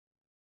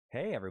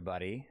Hey,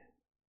 everybody,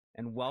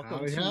 and welcome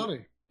Howdy, to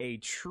howdy. a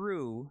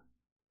true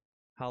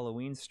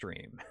Halloween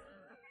stream.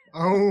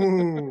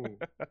 Oh,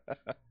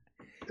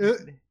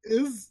 it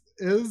is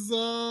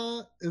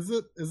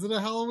it a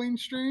Halloween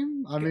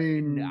stream? I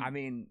mean, I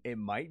mean, it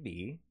might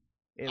be.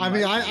 It I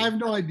mean, might I, I be. have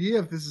no idea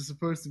if this is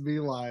supposed to be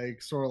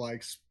like sort of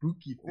like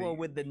spooky Well, theme.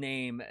 with the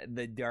name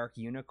The Dark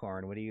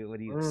Unicorn, what do you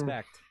Ugh,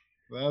 expect?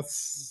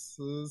 that's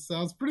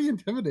sounds pretty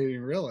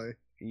intimidating, really.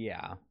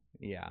 Yeah,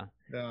 yeah.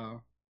 Yeah.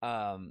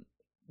 Um,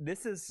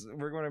 I'm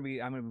gonna be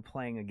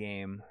playing a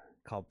game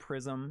called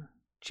Prism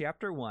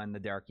Chapter One: The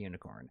Dark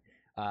Unicorn.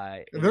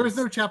 It There is was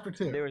no chapter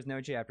two. there was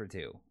no Chapter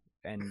Two,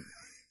 and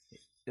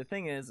the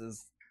thing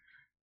is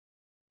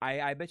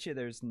I bet you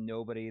there's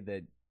nobody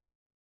that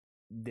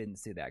didn't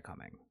see that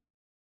coming.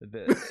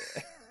 The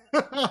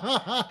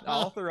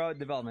all throughout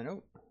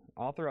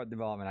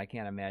development, I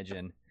can't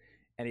imagine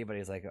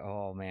anybody's like,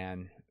 "Oh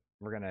man,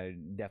 we're gonna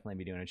definitely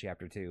be doing a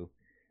chapter two."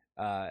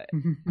 Uh,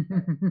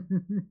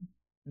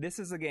 this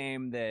is a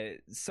game that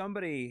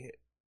somebody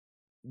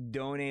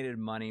donated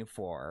money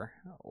for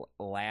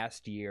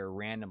last year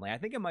randomly. I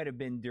think it might have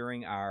been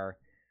during our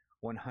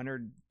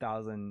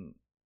 100,000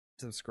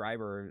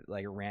 subscriber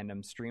like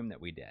random stream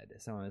that we did.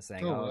 Someone was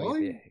saying, Oh, "Oh,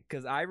 really?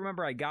 because I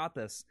remember I got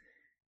this.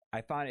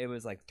 I found it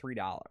was like $3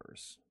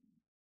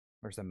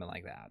 or something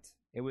like that.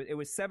 It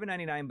was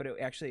 $7.99, but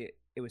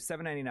it was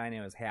 $7.99 and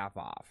it was half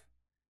off.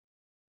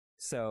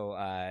 So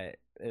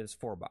it was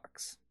 $4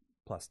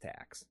 plus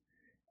tax.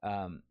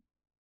 Um,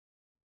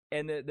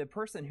 and the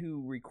person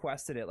who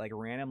requested it like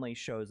randomly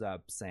shows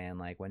up saying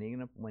like, when are you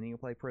gonna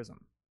play Prism?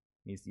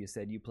 You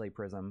said you play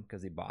Prism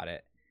because he bought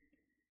it.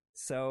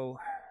 So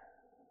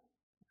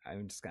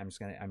I'm just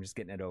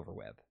getting it over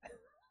with.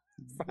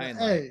 Finally.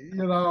 Hey,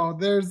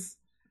 there's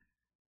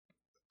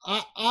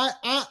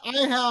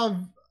I have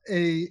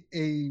a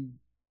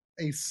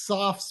a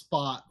soft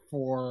spot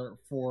for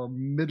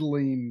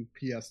middling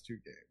PS2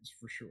 games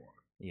for sure.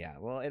 Yeah,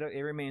 well, it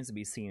remains to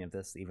be seen if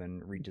this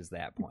even reaches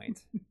that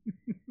point.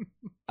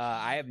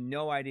 I have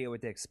no idea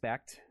what to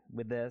expect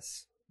with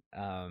this.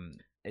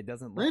 It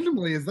doesn't look.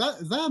 Randomly, is that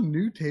a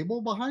new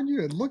table behind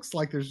you? It looks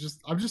like there's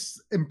just I'm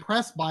just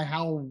impressed by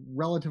how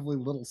relatively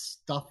little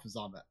stuff is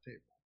on that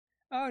table.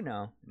 Oh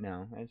no,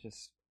 it's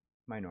just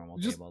my normal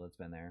Just table that's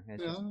been there.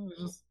 It's you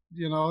just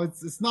know, it's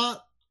just it's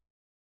not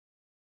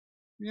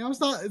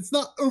it's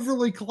not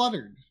overly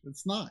cluttered.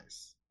 It's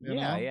nice.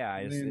 yeah.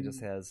 I It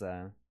just mean, has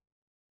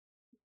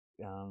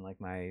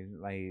like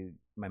my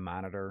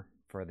monitor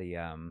for the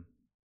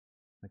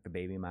like the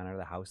baby monitor,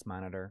 the house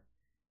monitor,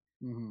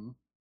 mhm.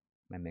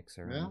 my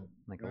mixer, Yeah, and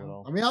like a yeah.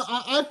 little. I mean,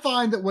 I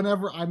find that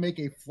whenever I make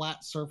a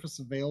flat surface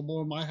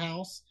available in my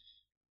house,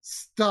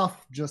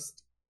 stuff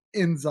just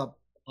ends up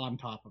on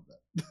top of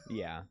it.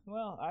 Yeah.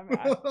 Well,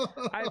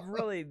 I've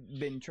really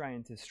been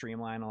trying to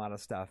streamline a lot of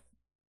stuff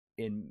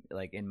in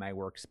my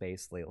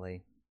workspace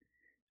lately.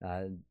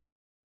 Uh,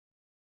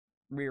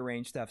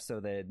 Rearrange stuff so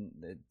that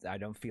I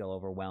don't feel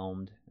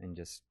overwhelmed and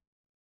just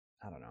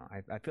I don't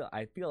know.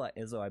 I feel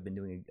as though I've been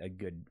doing a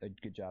good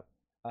job.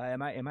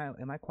 Am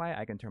I quiet?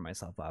 I can turn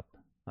myself up.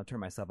 I'll turn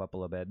myself up a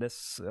little bit.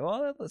 This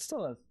well, it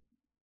still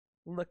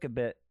look a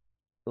bit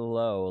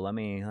low. Let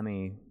me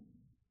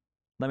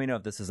know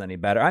if this is any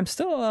better. I'm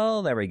still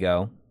oh there we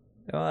go.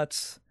 Oh,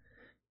 that's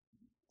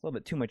a little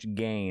bit too much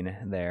gain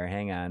there.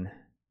 Hang on.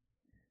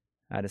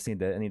 I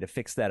need to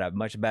fix that up.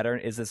 Much better.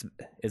 Is this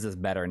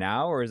better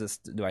now, or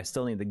do I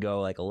still need to go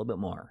like a little bit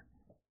more?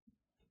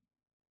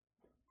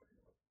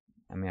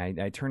 I mean,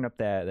 I turned up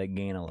that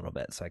gain a little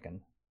bit so I can.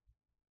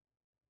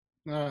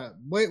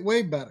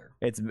 Way better.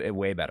 It's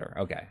way better.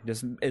 Okay,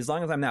 just as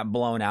long as I'm not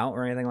blown out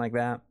or anything like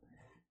that.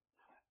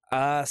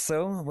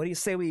 So what do you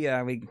say we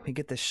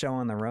get this show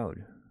on the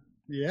road?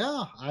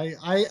 Yeah, I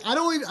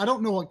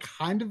don't know what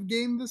kind of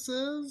game this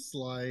is.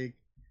 Like,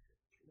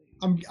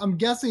 I'm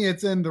guessing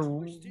it's in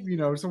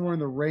the somewhere in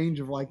the range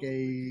of like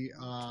a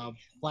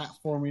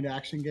platforming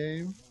action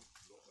game.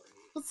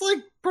 It's like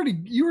pretty.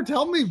 You were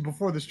telling me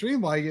before the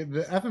stream like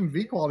the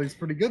FMV quality is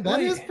pretty good. That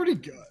Well, is pretty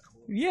good.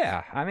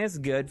 yeah. I mean, it's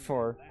good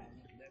for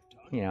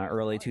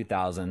early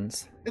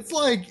 2000s. It's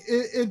like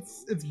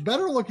it's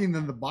better looking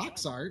than the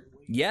box art.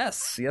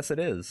 Yes, it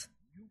is.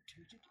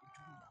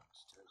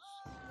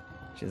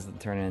 She's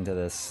turning into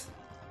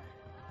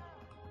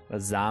a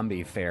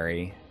zombie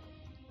fairy.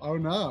 Oh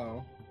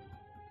no.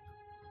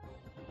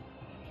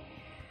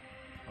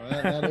 Well,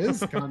 that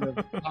is kind of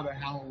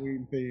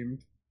Halloween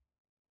themed.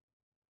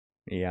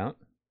 Yeah.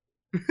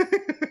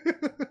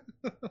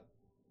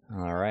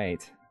 All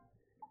right.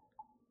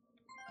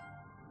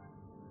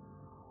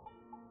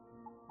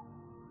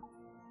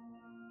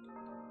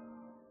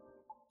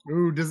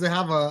 Ooh, does it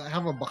have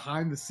a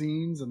behind the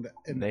scenes and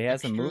They the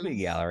have some movie extras?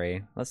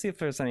 gallery. Let's see if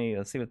there's any.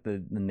 Let's see what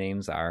the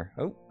names are.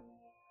 Oh,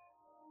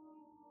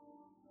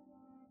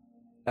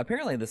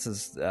 apparently this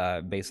is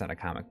based on a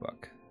comic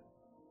book,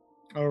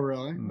 Oh,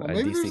 really? Well, a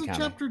maybe DC there's a comic.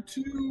 chapter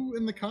 2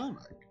 in the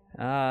comic.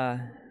 Uh,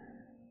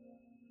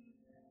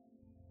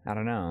 I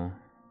don't know.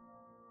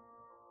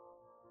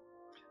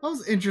 That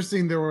was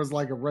interesting. There was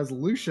like a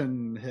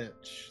resolution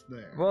hitch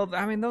there. Well,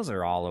 I mean, those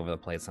are all over the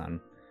place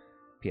on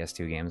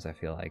PS2 games, I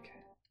feel like.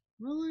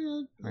 Really?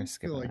 I We're feel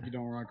skipping like that. you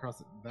don't run across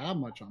it that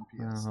much on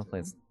PS2. Hopefully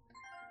it's...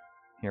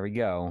 Here we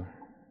go.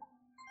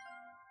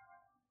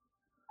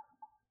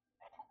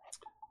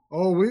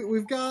 Oh,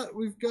 we've got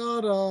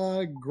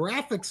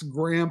graphics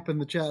Gramp in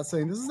the chat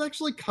saying this is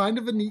actually kind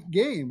of a neat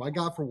game I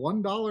got for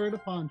 $1 at a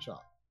pawn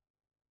shop.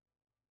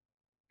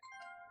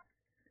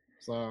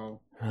 So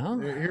Well,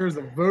 here's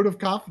a vote of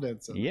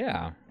confidence.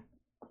 yeah.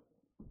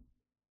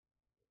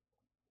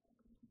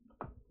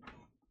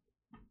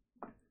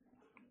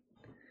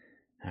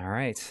 All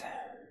right.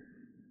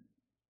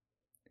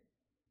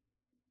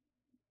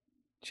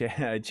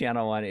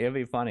 Channel 1, it'd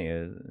be funny,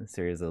 a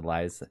series of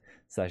live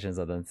sessions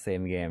of the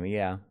same game.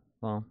 Yeah,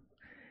 well,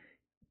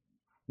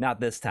 not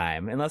this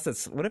time. Unless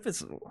it's, what if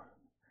it's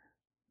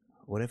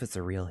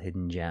a real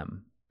hidden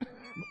gem?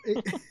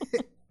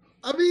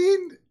 I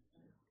mean,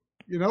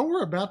 you know,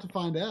 we're about to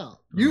find out.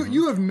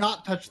 You have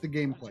not touched the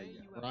gameplay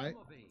yet, right?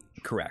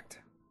 Correct.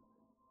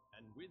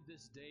 And with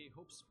this day,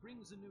 hope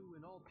springs anew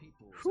in all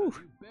peoples. Whew. As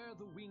you bear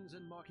the wings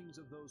and markings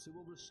of those who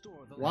will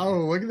restore the Wow,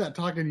 land. look at that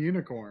talking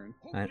unicorn.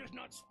 Hope I- does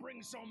not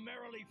spring so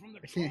merrily from the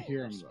I can't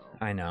hear him trolls.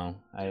 though. I know.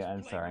 This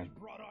I'm plague sorry. was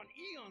brought on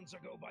eons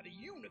ago by the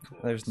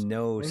unicorns. There's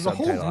no There's a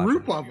whole subtitle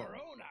group option. of them. Your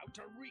own out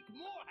to wreak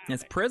more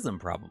It's havoc. Prism,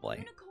 probably.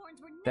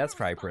 Unicorns were never That's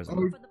probably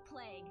responsible Prism. for the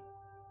plague.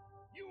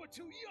 You were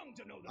too young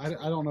to know the I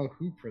truth. don't know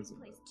who You Prism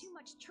place is. too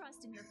much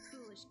trust in your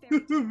foolish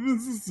fairy tales.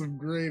 This is some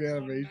great One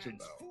animation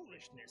man's though.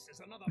 foolishness is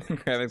another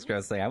man's Graphics Girl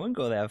wisdom. saying, I wouldn't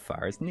go that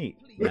far. It's neat.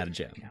 Not a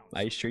gem.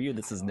 I assure you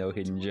this is no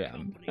hidden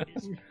gem. I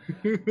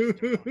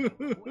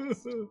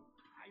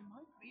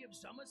might be of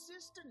some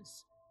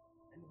assistance.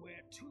 And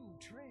where two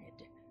tread,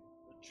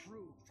 the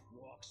truth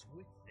walks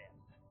with them.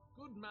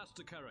 Good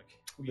Master Carrick.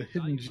 The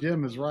hidden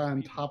gem is right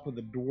on top of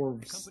the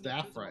dwarf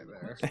staff right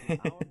there.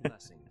 Our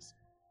blessings.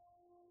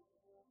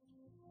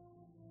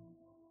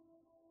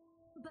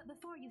 But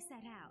before you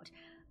set out,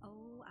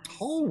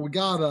 Oh, we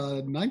got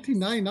a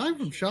 1999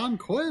 from Sean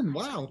Quinn.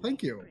 Wow,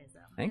 thank you.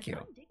 Thank you.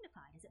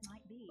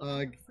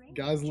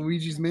 Guys,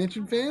 Luigi's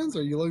Mansion fans,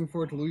 are you looking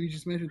forward to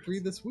Luigi's Mansion 3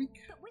 this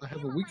week? I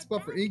have a weak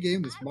spot for any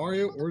game that's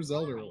Mario or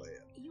Zelda related.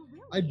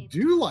 I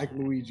do like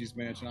Luigi's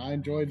Mansion. I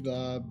enjoyed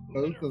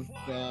both of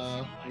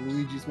the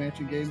Luigi's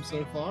Mansion games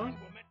so far.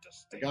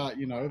 I got,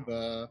 you know,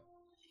 the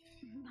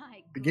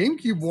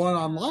GameCube one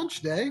on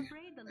launch day,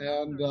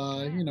 and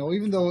you know,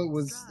 even though it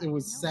was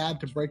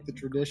sad to break the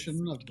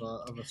tradition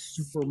of a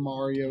Super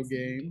Mario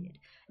game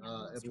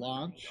at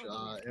launch,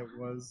 it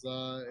was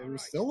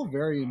still a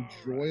very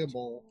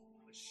enjoyable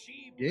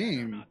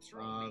game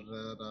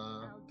that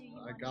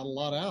I got a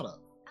lot out of,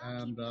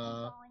 and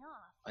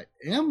I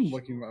am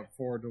looking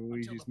forward to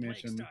Luigi's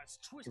Mansion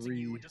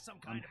 3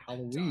 on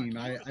Halloween.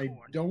 I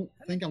don't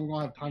think I'm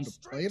going to have time to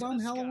play it on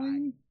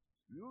Halloween,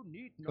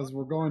 because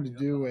we're going to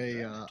do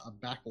a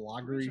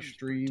backloggery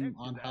stream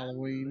on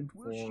Halloween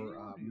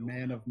for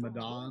Man of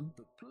Medan.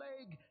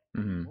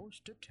 Mhm.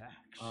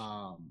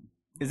 Um,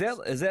 Is that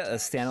a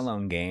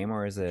standalone game,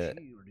 or is it?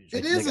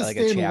 it is like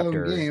a a standalone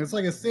chapter? game. It's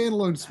like a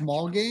standalone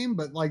small game,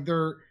 but like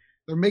they're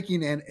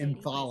making an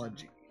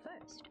anthology.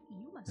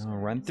 Oh,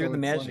 run through So the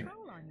it's magic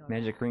like-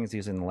 magic rings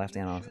using the left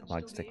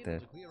analog stick. To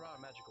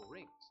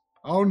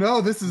Oh no,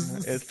 this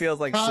is it feels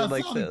like sounds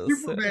like this.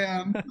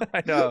 Superman.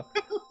 I know.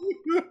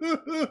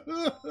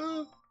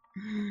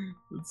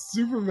 It's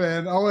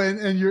Superman. Oh,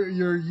 and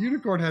your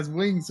unicorn has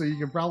wings, so you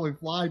can probably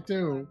fly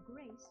too.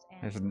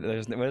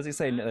 There's what does he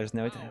say? There's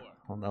no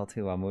hold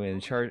L2 while moving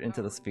and charge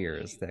into the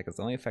spheres. That is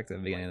only effective at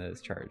the beginning of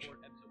this charge.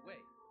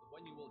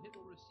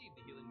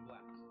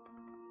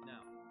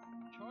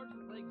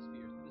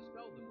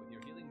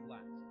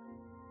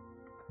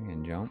 You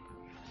can jump.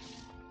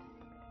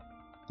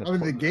 I mean,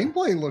 the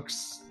gameplay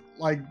looks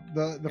like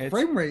the It's-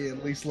 frame rate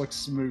at least looks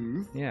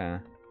smooth. Yeah.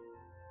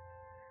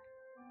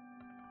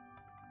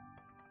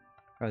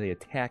 Or the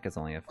attack is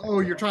only effective. Oh,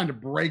 you're trying to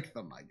break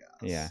them, I guess.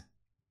 Yeah.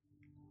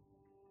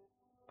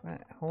 Right,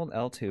 hold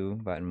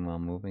L2 button while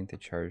moving to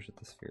charge with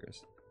the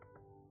spheres.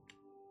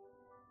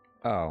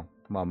 Oh,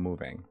 while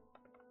moving.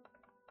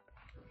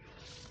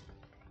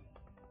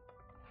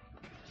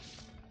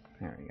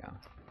 There we go.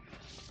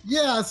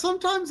 Yeah,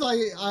 sometimes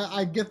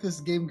I get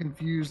this game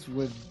confused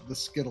with the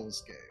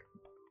Skittles game.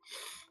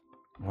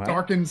 What?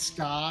 Darkened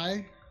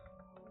Sky.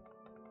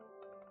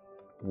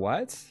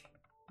 What?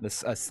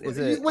 This is Wait,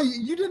 it? Wait,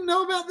 you didn't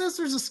know about this?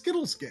 There's a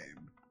Skittles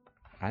game.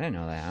 I didn't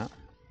know that.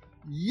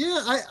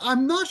 Yeah,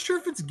 I'm not sure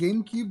if it's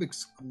GameCube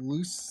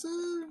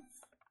exclusive.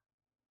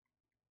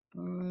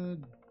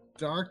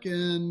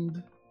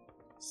 Darkened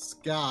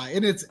Sky,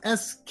 and it's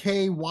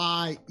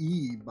SKYE,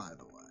 by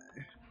the way.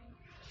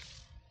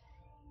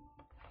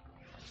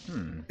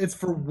 It's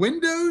for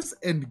Windows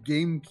and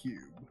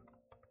GameCube,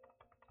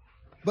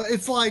 but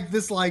it's like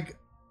this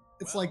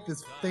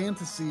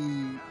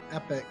fantasy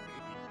epic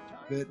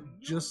that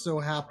just so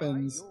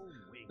happens.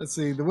 Let's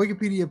see. The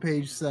Wikipedia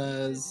page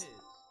says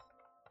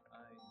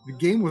the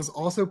game was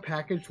also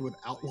packaged with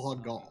Outlaw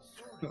Golf.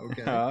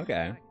 Okay. Oh,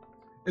 okay.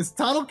 Its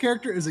title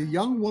character is a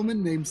young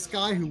woman named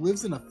Sky who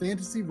lives in a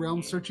fantasy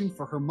realm searching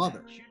for her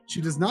mother. She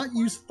does not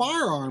use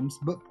firearms,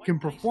 but can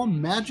perform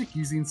magic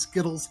using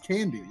Skittles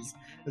candies,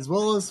 as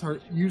well as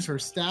use her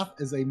staff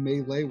as a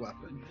melee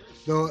weapon,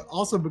 though it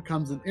also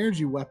becomes an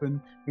energy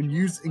weapon when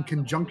used in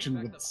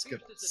conjunction with the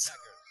Skittles.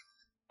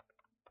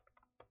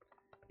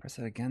 Press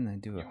it again, then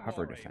do a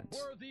hover defense.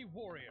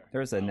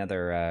 There's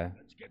another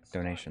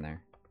donation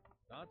there.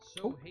 Not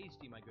so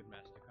hasty, my good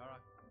Master Kara.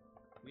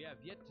 We have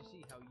yet to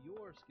see how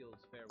your skills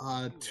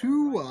fare.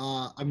 Two,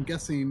 I'm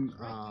guessing,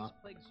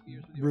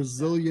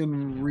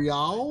 Brazilian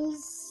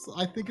reals,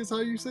 I think is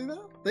how you say that.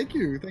 Thank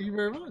you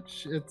very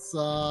much. It's,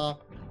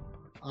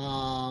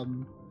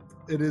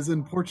 it is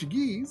in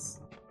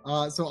Portuguese,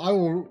 so I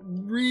will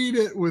read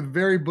it with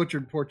very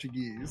butchered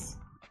Portuguese,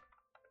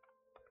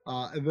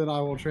 and then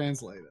I will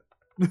translate it.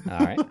 All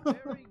right.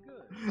 Very good.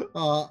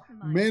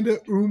 Manda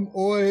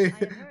oi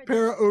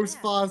para os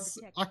faz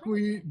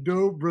aqui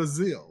do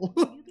Brazil.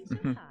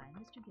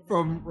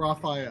 From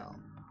Raphael.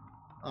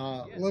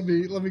 Let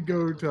me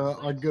go to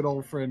our good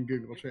old friend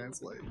Google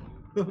Translate.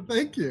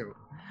 Thank you.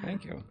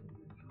 Thank you. Use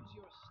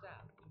your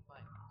staff to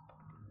fight.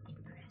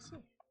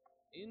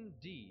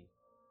 Indeed.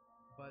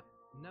 But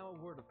now a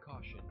word of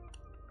caution.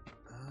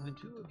 The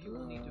two of you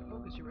will need to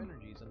focus your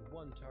energies on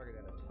one target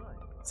at a time.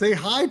 Say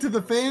hi to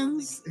the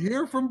fans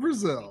here from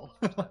Brazil.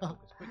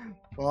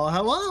 Well,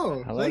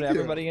 hello. Hello Thank to you.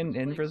 everybody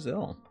in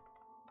Brazil.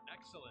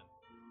 Excellent.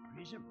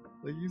 Prism,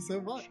 Thank you so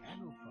much.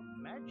 channel for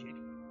magic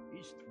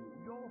is through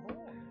your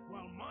horn,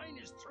 while mine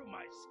is through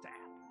my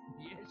staff.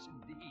 Yes,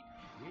 indeed,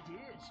 it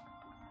is.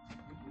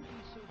 Would you be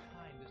so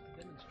kind as to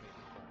demonstrate it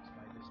for us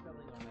by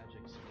dispelling our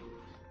magic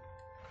spells?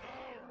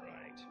 All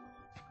right.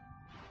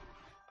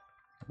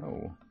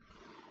 Oh.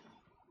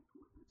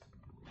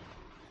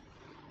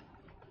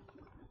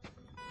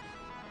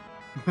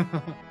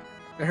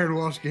 Aaron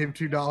Walsh gave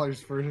 $2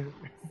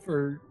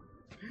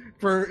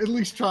 for at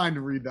least trying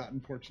to read that in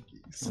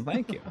Portuguese. Well,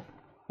 thank you.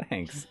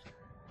 Thanks.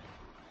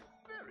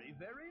 Very,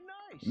 very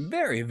nice.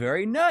 Very,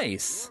 very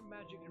nice. Your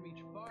magic can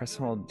reach far Press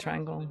beyond hold the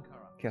triangle. Brazilian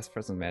Kara. Cast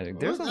present magic.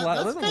 Well, There's a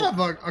lot. That's There's kind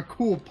of a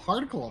cool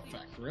particle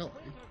effect, really.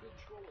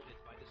 Control it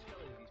by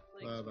dispelling these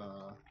plague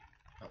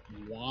That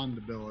wand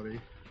ability.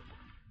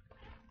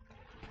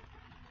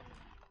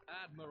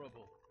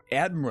 Admirable.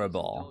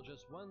 admirable. Indulge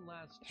us one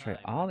last Try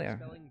time all by the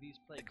dispelling these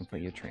plague to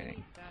complete your spells in any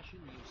training. fashion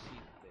you see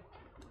fit.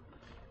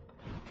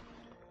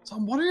 So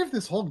I'm wondering if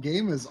this whole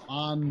game is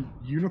on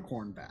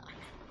Unicorn back.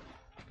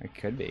 It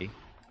could be.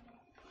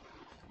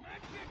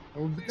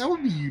 That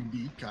would be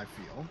unique, I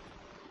feel.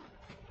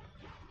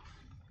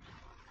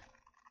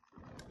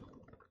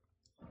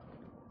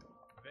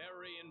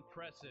 Very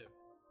impressive.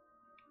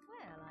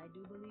 Well, I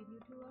do believe you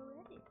two are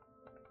ready.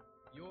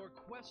 Your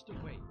quest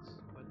awaits,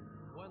 but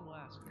one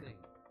last thing.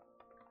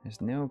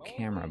 There's no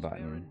camera Always bear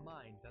button. in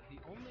mind that the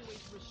only way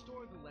to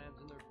restore the lands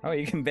in their Oh, you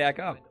future can is back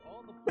to up. find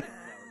all the plague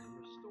flowers and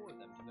restore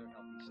them to their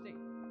healthy state.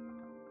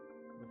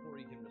 Before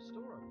you can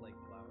restore a plague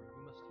flower,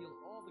 you must heal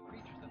all the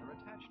creatures that are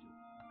attached to it.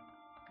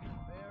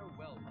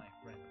 Farewell, my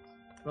friends.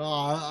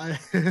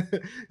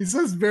 He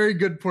says very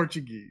good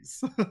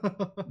Portuguese.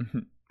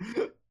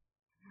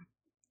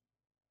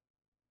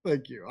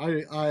 Thank you.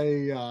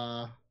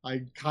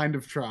 I kind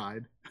of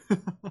tried.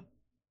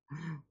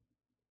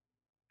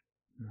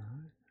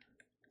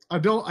 I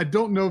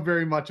don't know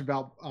very much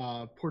about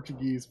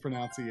Portuguese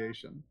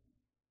pronunciation.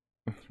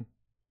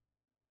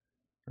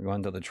 We're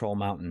going to the Troll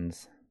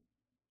Mountains.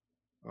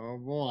 Oh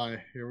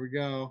boy, here we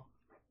go.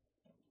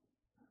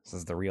 This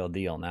is the real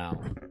deal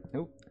now.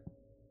 Nope.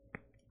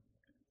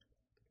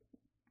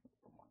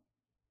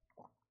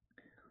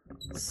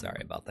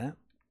 Sorry about that.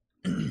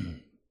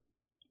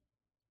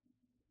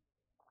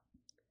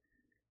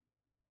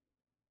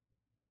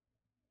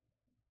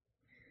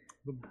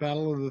 The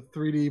battle of the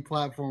 3D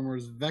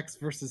platformers, Vex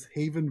versus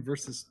Haven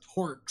versus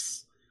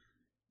Torx.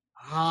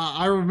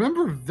 I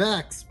remember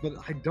Vex, but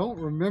I don't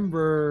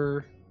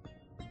remember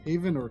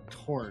Haven or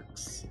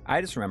Torx.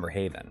 I just remember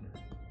Haven.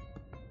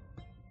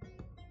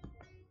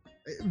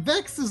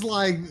 Vex is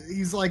like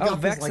he's like Oh, got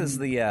Vex this, like, is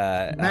the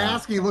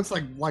mask. He looks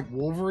like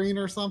Wolverine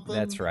or something.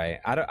 That's right.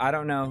 I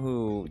don't know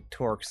who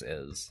Torx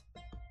is.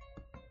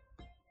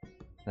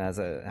 That's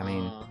a. I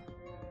mean,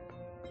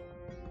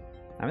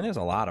 there's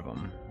a lot of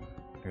them.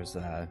 There's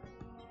I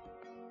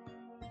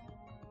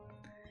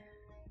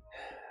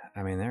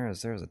mean,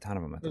 there's a ton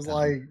of them at the There's time.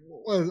 like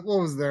what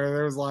was there?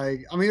 There was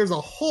like there's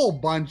a whole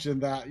bunch in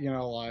that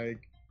like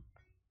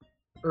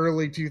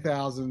early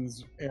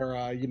 2000s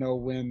era.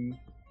 When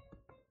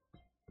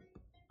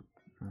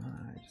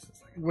Just a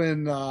second.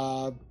 when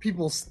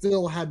people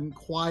still hadn't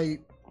quite,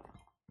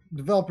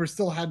 developers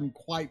still hadn't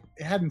quite,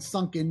 it hadn't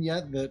sunk in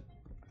yet that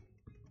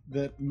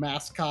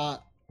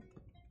mascot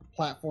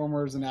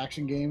platformers and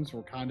action games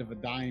were kind of a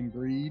dying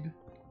breed.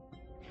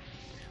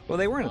 Well,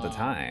 they weren't at the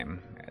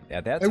time.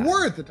 At that They time,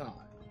 were at the time.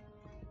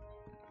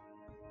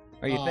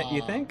 Or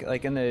you think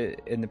like in the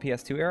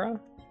PS2 era?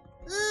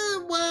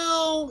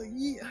 Well,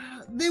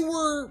 yeah, they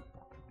were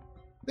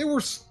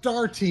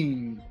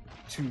starting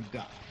to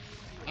die.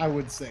 I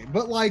would say.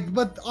 But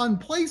on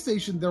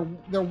PlayStation,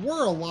 there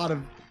were a lot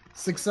of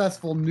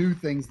successful new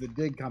things that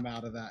did come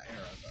out of that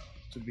era, though,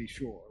 to be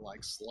sure,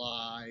 like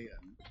Sly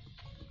and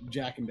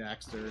Jak and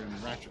Daxter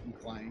and Ratchet and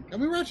Clank. I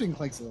mean, Ratchet and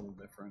Clank's a little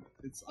different.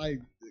 I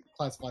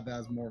classify that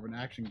as more of an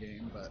action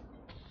game, but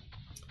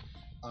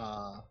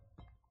I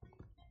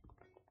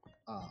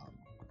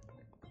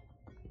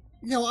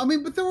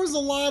mean, but there was a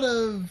lot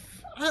of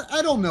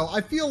I don't know.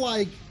 I feel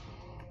like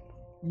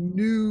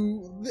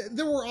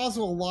there were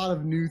also a lot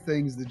of new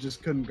things that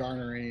just couldn't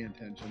garner any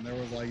attention. There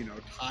was like,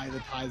 Ty the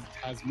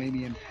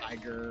Tasmanian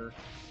Tiger,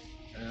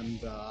 and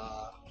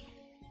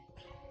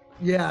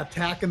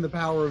Attack and the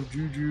Power of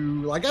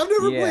Juju. Like, I've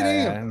never played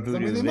any of those. I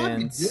mean, they might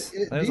be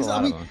There's a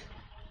lot of them.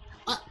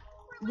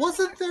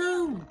 Wasn't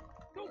there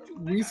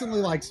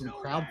recently like some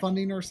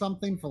crowdfunding or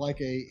something for like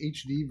a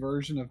HD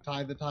version of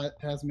Ty the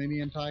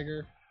Tasmanian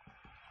Tiger?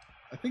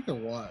 I think there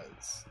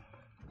was.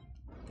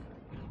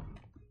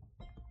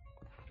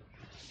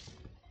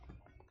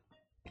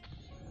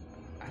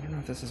 I don't know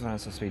if this is what I'm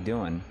supposed to be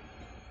doing.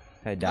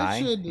 Did I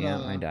die?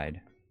 I died.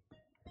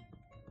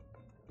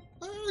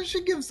 I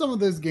should give some of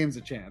those games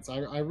a chance.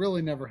 I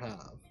really never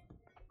have.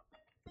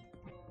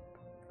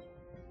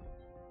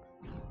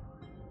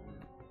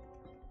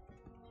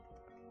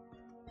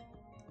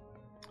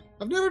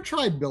 I've never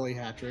tried Billy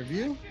Hatcher. Have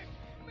you?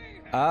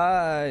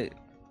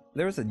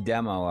 There was a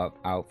demo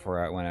out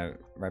for it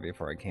right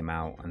before it came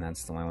out, and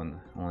that's the only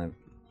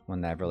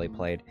one that I've really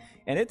played.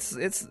 And it's a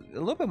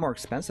little bit more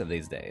expensive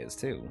these days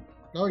too.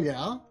 Oh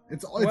yeah,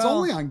 it's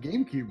only on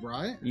GameCube,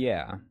 right?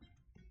 Yeah.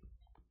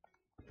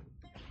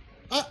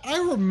 I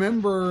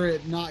remember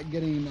it not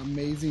getting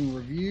amazing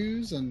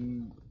reviews,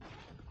 and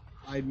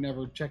I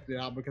never checked it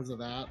out because of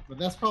that. But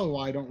that's probably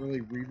why I don't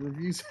really read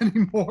reviews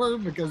anymore,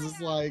 because it's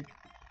like,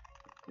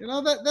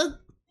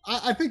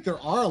 I think there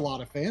are a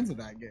lot of fans of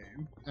that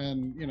game,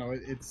 and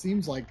it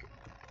seems like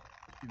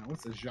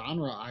it's a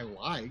genre I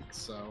like,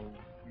 so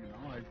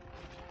I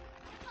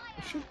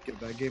should give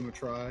that game a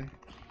try.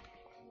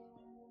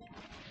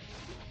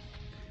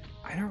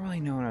 I don't really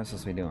know what I'm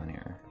supposed to be doing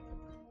here.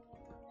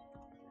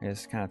 It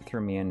just kind of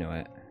threw me into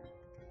it.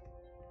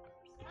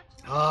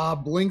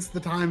 Blinks the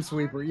Time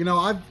Sweeper.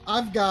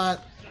 I've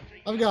got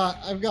I've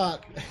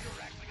got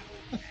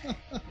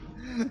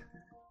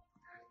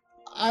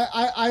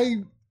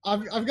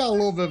a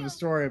little bit of a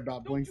story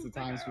about Blinks the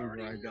Time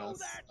Sweeper, I guess.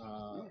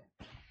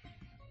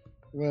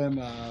 When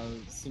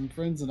some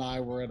friends and I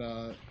were at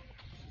a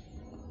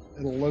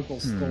local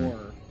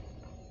store,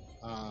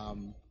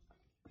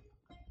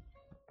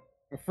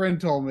 a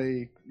friend told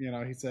me,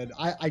 he said,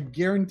 I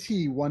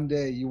guarantee one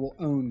day you will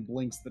own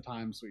Blinks the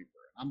Time Sweeper.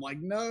 I'm like,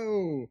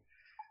 no.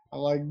 I'm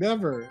like,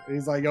 never. And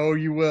he's like, oh,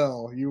 you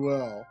will. You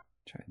will.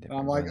 And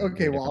I'm like,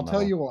 okay, well, I'll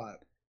tell you what.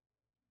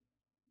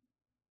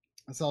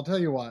 So I'll tell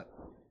you what.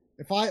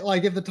 If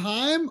at the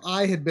time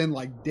I had been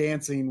like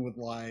dancing with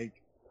like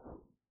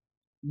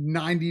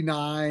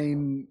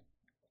 99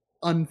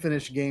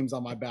 unfinished games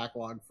on my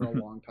backlog for a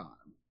long time.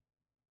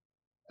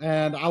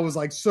 And I was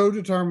like so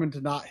determined to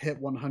not hit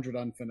 100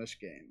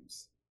 unfinished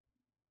games.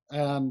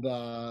 And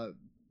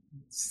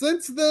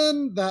since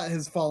then, that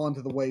has fallen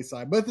to the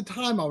wayside. But at the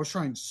time, I was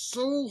trying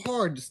so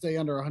hard to stay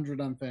under 100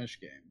 unfinished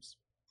games.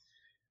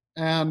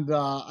 And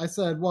I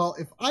said, well,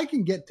 if I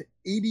can get to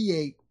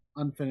 88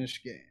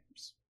 unfinished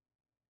games,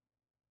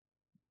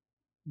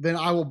 then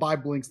I will buy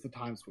Blinks the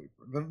Time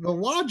Sweeper. The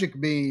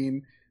logic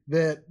being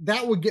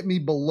that would get me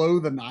below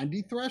the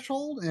 90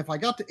 threshold, and if I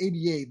got to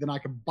 88, then I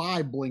could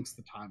buy Blinks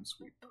the Time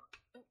Sweeper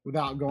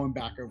without going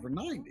back over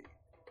 90.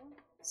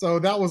 So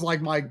that was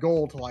like my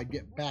goal to like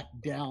get back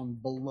down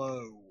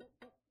below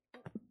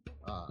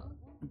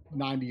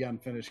 90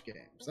 unfinished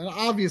games, and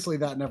obviously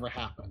that never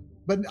happened.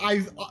 But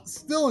I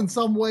still, in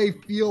some way,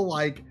 feel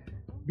like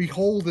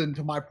beholden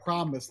to my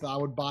promise that I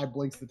would buy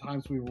Blinks the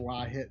Time Sweeper when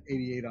I hit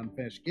 88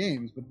 unfinished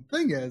games. But the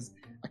thing is,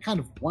 I kind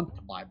of want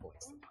to buy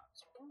Blinks the Time Sweeper.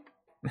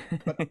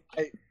 But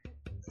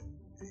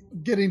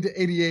getting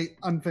to 88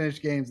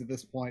 unfinished games at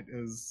this point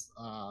is,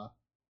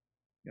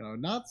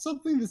 not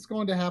something that's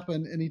going to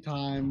happen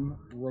anytime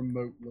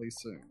remotely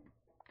soon.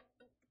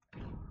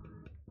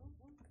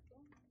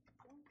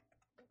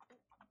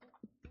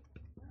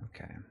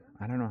 Okay,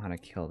 I don't know how to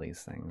kill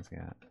these things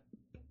yet.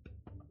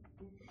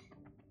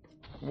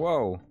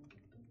 Whoa.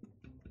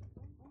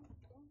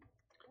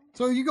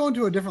 So you go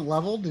into a different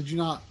level? Did you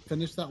not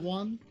finish that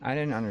one? I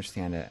didn't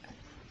understand it.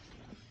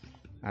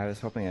 I was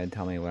hoping it'd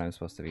tell me what I'm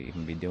supposed to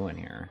even be doing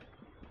here.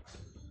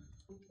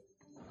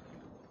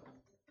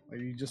 Are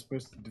you just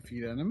supposed to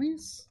defeat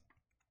enemies?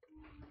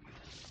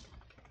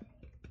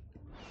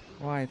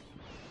 Why?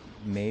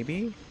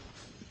 Maybe?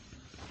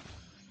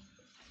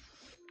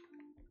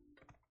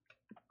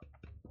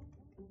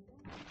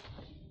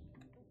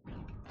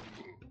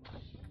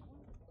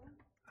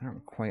 I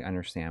don't quite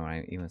understand what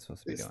I'm even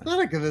supposed to be doing. The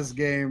aesthetic of this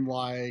game,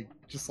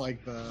 just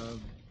like the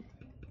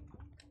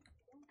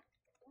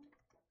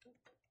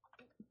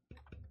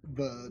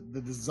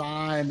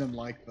design and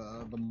like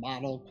the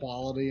model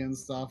quality and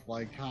stuff,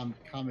 like kind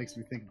of makes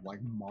me think of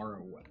like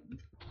Morrowind.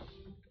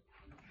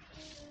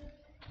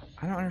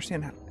 I don't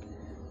understand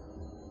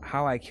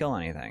how I kill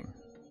anything.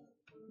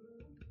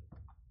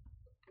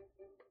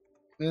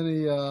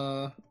 Any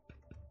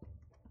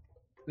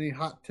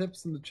hot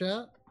tips in the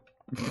chat?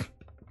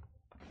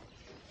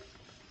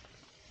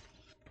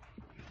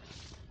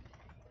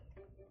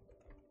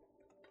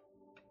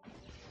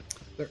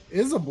 There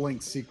is a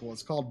Blink sequel.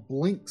 It's called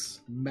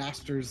Blink's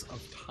Masters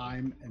of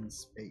Time and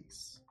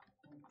Space.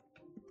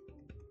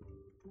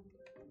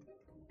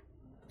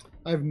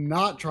 I've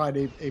not tried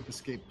Ape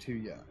Escape 2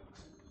 yet.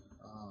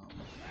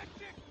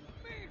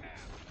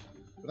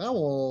 But that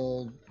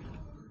will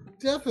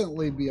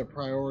definitely be a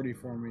priority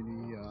for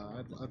me.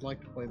 I'd like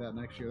to play that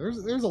next year.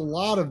 There's a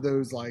lot of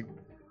those like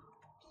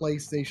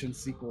PlayStation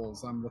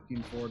sequels I'm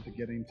looking forward to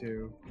getting to.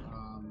 You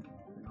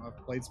know,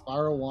 I've played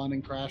Spyro 1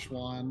 and Crash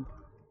 1.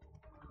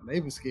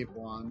 Ape Escape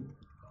 1.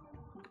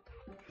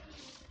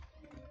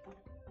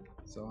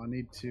 So I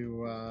need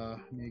to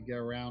get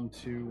around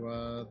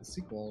to the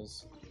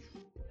sequels.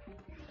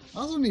 I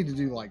also need to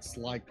do like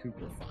Sly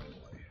Cooper finally.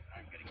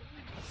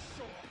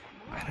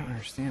 I don't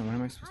understand. What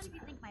am I How supposed do to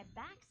you think my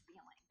back's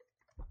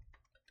feeling?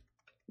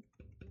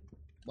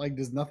 Like,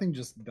 does nothing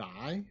just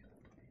die?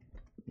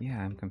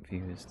 Yeah, I'm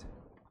confused.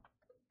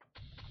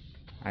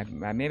 I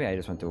maybe I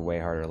just went to a way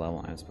harder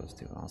level than I was supposed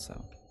to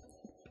also.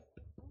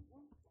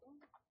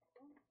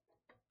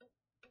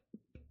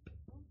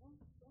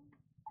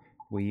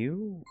 Will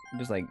you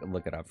just like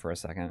look it up for a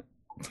second?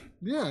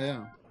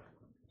 Yeah.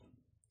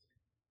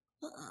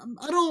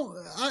 I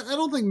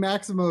don't think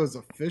Maximo is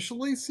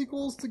officially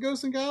sequels to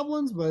Ghosts and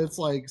Goblins, but it's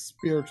like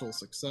spiritual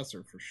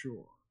successor for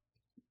sure.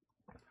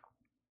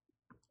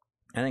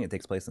 I think it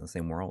takes place in the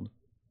same world.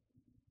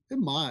 It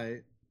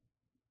might.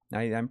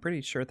 I'm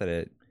pretty sure that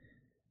it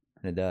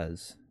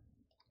does.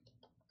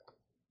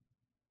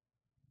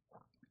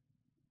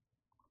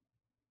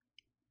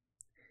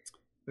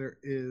 There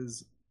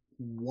is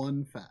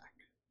one fact.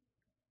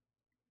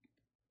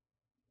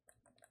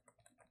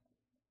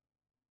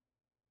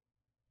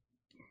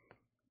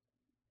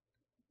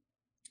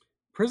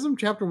 Prism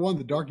Chapter 1,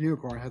 The Dark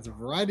Unicorn, has a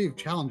variety of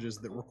challenges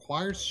that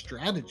require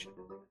strategy.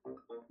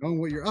 Knowing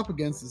what you're up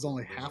against is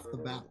only half the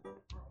battle.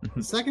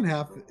 The second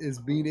half is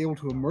being able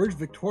to emerge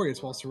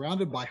victorious while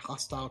surrounded by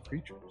hostile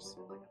creatures.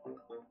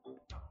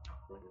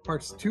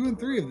 Parts 2 and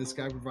 3 of this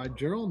guide provide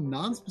general,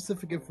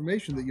 non-specific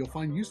information that you'll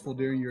find useful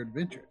during your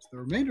adventures. The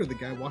remainder of the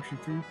guide walks you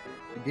through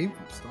the game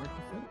from start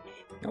to finish.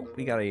 Oh,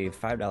 we got a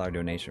 $5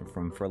 donation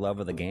from For Love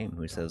of the Game,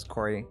 who says,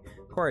 Corey,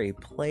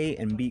 play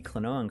and beat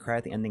Klonoa and cry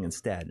at the ending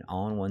instead,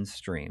 all in one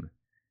stream.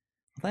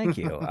 Thank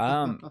you.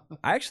 I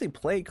actually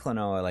played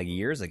Klonoa like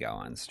years ago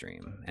on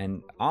stream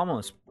and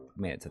almost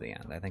made it to the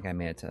end. I think I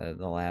made it to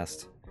the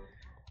last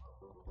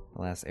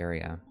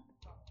area,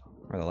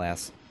 or the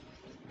last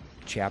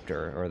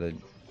chapter, or the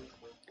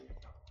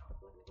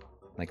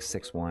like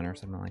 6-1 or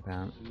something like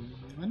that.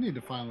 I need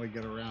to finally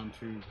get around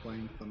to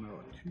playing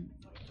Klonoa 2.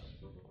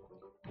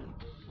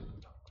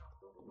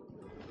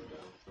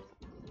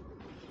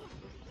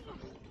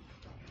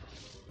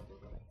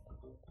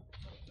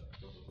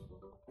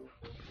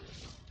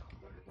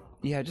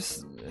 Yeah,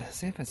 just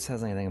see if it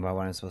says anything about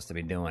what I'm supposed to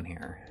be doing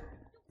here.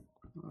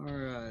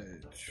 Alright.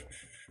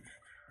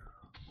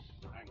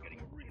 I'm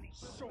getting really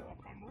sore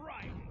from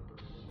riding.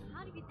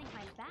 How do you think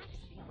my back's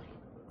feeling?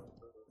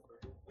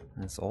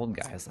 This old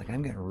guy's like,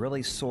 I'm getting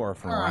really sore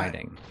from All right.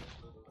 riding.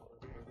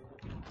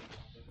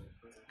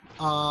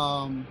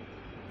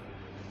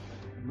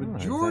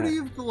 Majority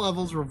of the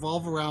levels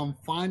revolve around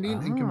finding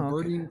and Oh,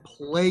 converting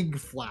plague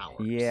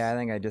flowers. Yeah, I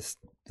think I just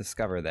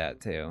discovered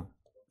that too.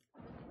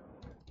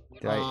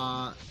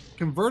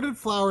 Converted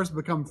flowers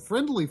become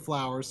friendly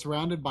flowers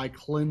surrounded by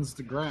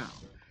cleansed ground.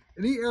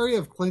 Any area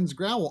of cleansed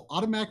ground will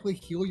automatically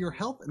heal your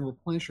health and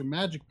replenish your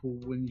magic pool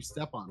when you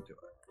step onto it.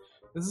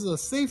 This is a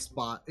safe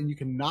spot and you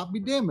cannot be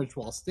damaged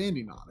while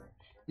standing on it,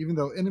 even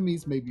though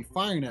enemies may be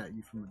firing at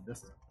you from a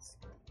distance.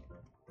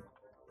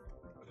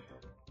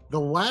 The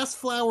last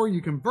flower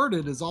you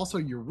converted is also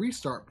your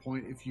restart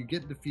point if you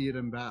get defeated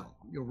in battle.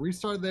 You'll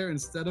restart there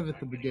instead of at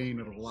the beginning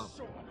of the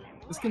level.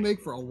 This can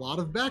make for a lot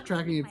of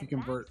backtracking if you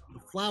convert the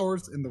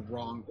flowers in the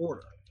wrong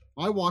order.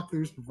 My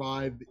walkthroughs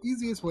provide the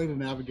easiest way to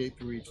navigate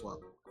through each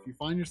level. If you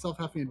find yourself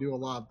having to do a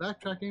lot of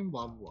backtracking,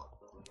 blah, blah, blah.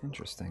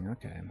 Interesting,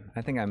 okay.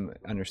 I think I'm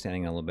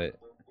understanding a little bit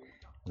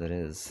what it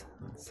is.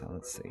 So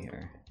let's see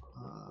here.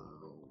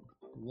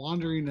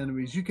 Wandering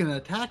enemies. You can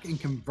attack and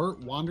convert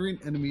wandering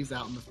enemies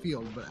out in the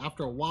field, but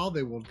after a while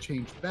they will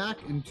change back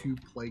into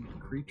plagued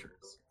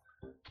creatures.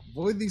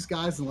 Avoid these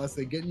guys unless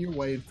they get in your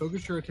way and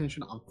focus your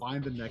attention on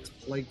finding the next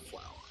plague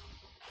flower.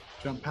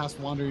 Jump past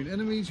wandering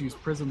enemies, use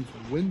Prism's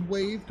Wind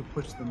Wave to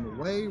push them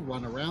away,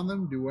 run around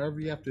them, do whatever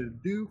you have to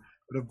do,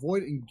 but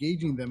avoid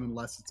engaging them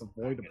unless it's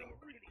avoidable.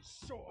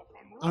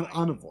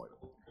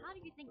 Unavoidable. How do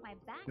you think my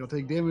back's You'll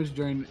take damage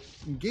during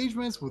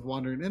engagements with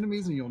wandering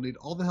enemies, and you'll need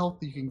all the health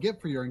you can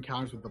get for your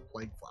encounters with the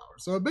plague flower.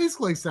 So it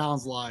basically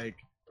sounds like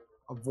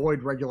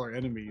avoid regular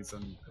enemies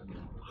and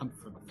hunt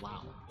for the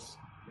flowers.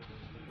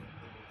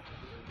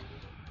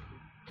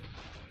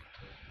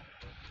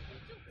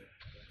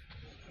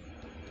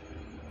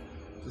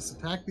 Just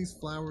attack these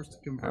flowers to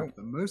convert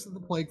them. Most of the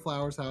plague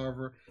flowers,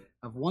 however,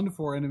 have 1 to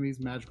 4 enemies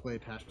magically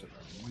attached to them.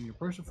 When you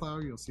approach the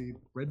flower, you'll see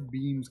red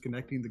beams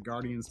connecting the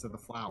guardians to the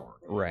flower.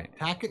 Right.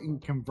 Attack it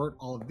and convert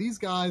all of these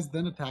guys,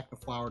 then attack the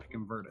flower to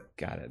convert it.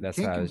 Got it. That's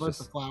You how can't I was convert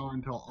just. the flower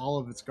until all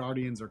of its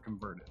guardians are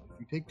converted. If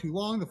you take too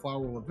long, the flower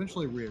will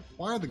eventually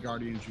reacquire the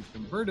guardians you've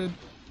converted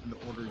in the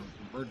order you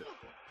converted.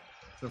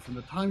 So from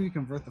the time you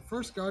convert the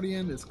first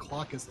guardian, its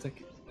clock is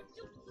ticking.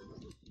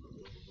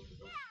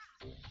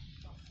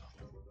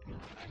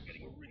 I'm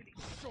getting really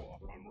sore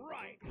from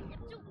riding.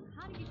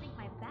 How do you think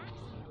my back's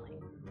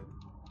feeling?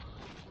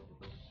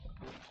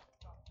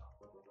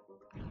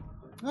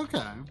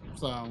 Okay,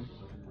 so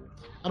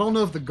I don't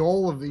know if the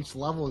goal of each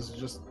level is to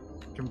just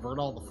convert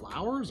all the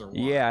flowers or what.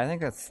 Yeah, I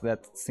think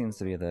that seems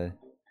to be the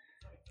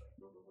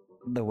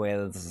way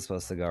that this is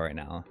supposed to go right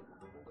now.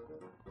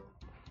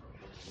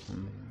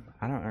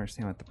 I don't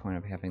understand what the point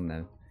of having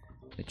the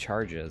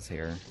charges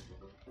here.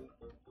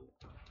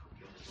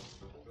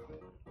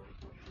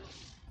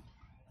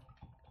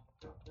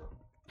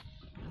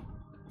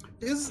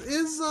 Is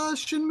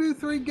Shenmue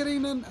 3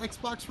 getting an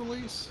Xbox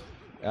release?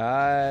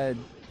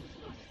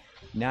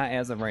 Not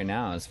as of right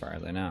now, as far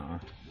as I know.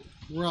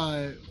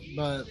 Right,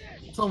 but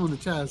someone in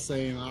the chat is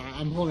saying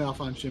I'm holding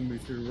off on Shenmue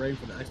 3, waiting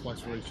for the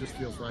Xbox release. Just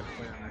feels right to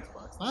play on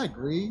Xbox. I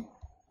agree.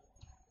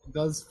 It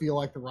does feel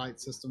like the right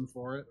system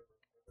for it.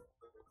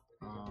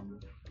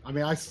 I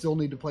mean, I still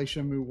need to play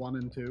Shenmue 1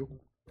 and 2.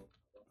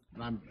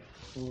 And I'm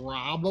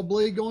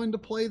probably going to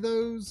play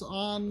those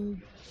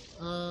on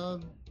the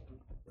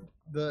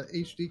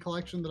HD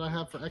collection that I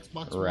have for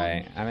Xbox One.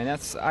 Right. I mean,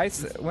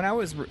 when I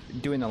was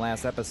doing the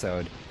last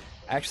episode,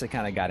 I actually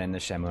kind of got into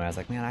Shenmue. And I was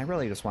like, man, I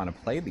really just want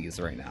to play these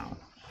right now.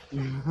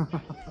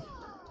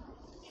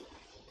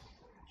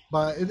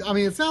 But I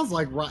mean, it sounds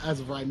like as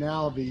of right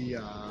now, the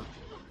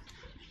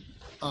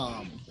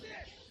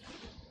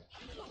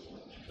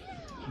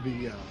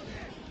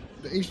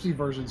HD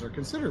versions are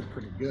considered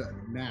pretty good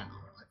now.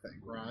 I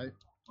think, right?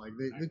 Like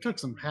they took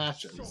some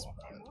patches. But...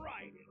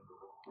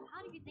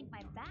 How do you think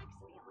my back's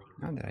feeling?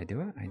 Oh, did I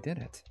do it? I did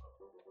it.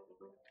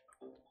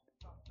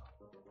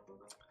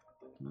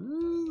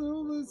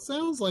 Well, it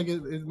sounds like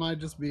it might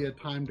just be a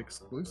timed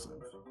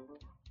exclusive.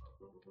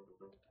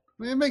 I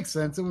mean, it makes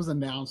sense. It was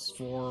announced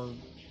for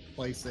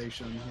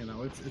PlayStation. You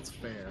know, it's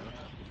fair.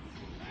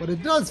 But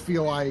it does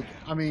feel like,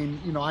 I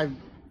mean, you know,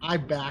 I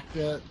backed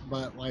it,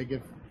 but like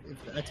if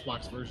the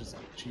Xbox version is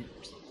like cheap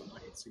or something, I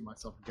could see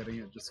myself getting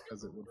it just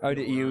because it would. Oh,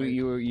 did feel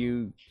right.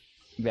 you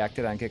backed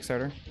it on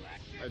Kickstarter?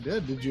 I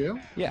did. Did you?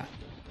 Yeah.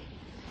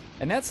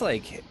 And that's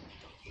like,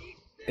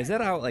 is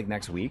that out like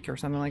next week or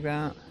something like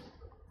that?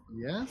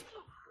 Yeah.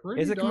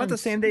 Is it come out the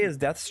same day as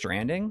Death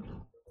Stranding?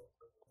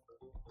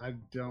 I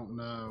don't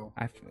know.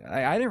 I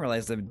didn't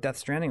realize that Death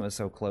Stranding was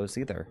so close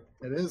either.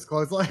 It is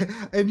close, like,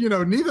 and you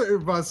know, neither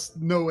of us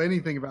know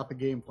anything about the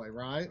gameplay,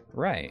 right?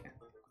 Right.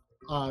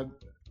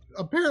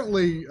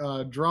 Apparently,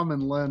 Drum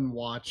and Len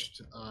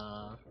watched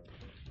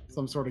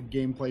some sort of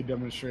gameplay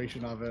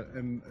demonstration of it,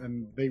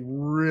 and they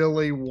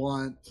really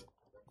want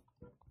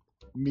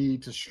me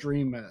to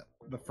stream it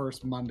the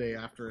first Monday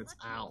after it's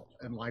out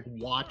and like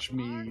watch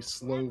me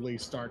slowly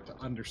start to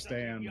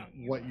understand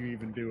what you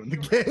even do in the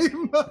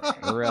game.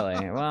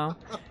 Really? Well,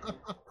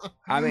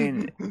 I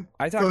mean,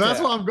 I talked. So that's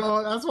what I'm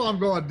going. That's what I'm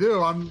going to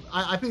do.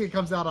 I think it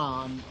comes out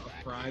on a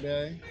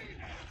Friday.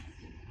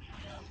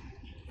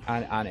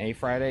 On a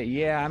Friday?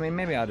 Yeah. I mean,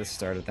 maybe I'll just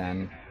start it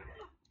then.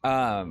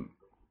 But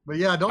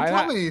yeah, don't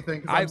tell me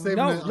anything. 'Cause I'm saving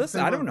no, it, I'm listen.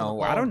 saving I it don't for the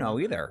know. I fall. don't know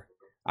either.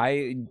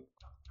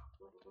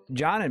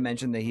 John had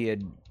mentioned that he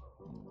had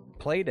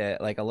played it,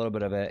 like a little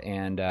bit of it,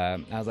 and I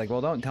was like, well,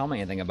 don't tell me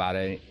anything about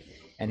it.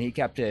 And he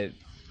kept it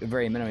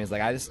very minimal. He's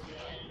like, I just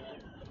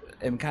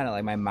am kind of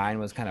like, my mind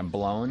was kind of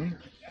blown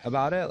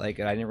about it. Like,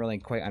 I didn't really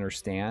quite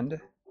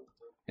understand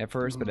at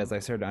first, but as I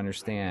started to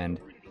understand,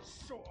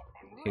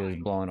 he was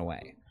blown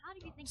away. How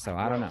do you think So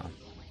my I don't back's know.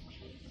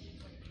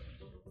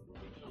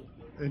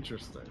 feeling?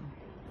 Interesting.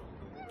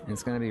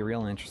 It's going to be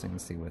real interesting to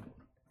see what.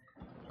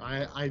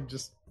 I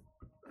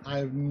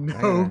have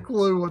no Yeah.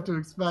 clue what to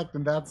expect,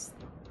 and that's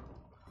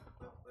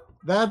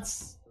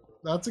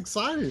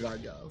exciting, I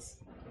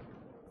guess.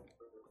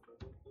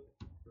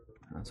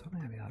 I was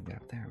hoping maybe I'll get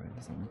up there, but it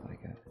doesn't look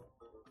like it.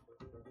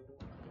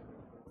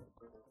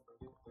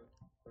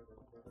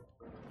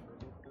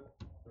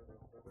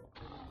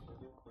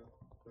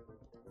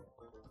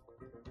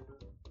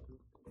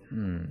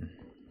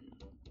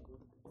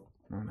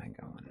 Where am I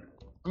going?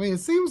 I mean, it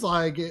seems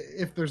like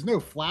if there's no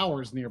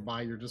flowers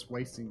nearby, you're just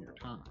wasting your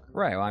time.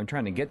 Right, well, I'm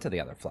trying to get to the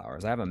other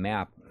flowers. I have a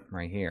map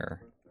right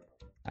here.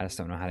 I just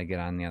don't know how to get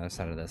on the other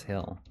side of this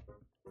hill.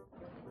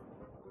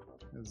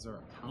 Is there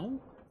a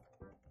tunnel?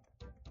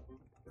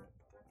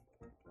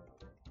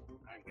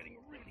 I'm getting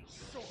really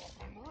sore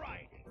from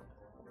riding.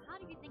 How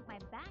do you think my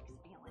back's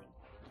feeling?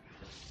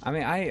 I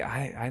mean,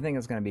 I think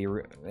it's gonna be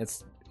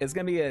it's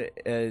gonna be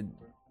a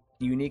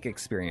unique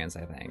experience.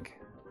 I think.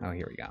 Oh,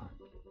 here we go.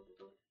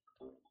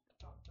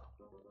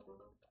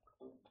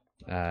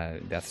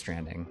 Death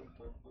Stranding.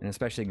 and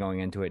especially going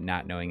into it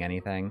not knowing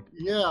anything.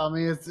 Yeah, I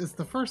mean it's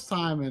the first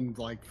time in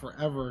like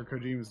forever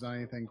Kojima's done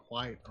anything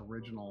quite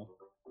original.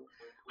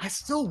 I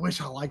still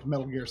wish I liked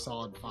Metal Gear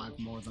Solid 5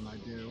 more than I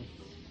do.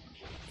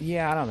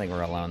 Yeah, I don't think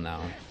we're alone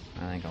though.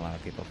 I think a lot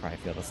of people probably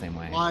feel the same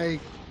way. Like,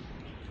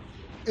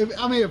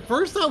 I mean, at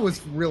first I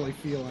was really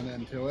feeling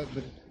into it,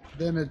 but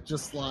then it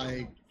just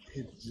like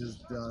it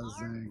just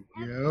doesn't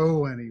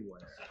go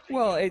anywhere.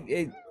 Well,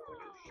 it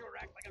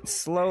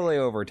slowly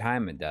over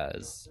time it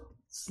does.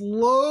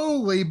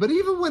 Slowly, but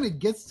even when it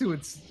gets to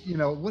its,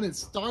 when it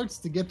starts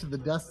to get to the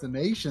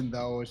destination,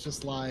 though, it's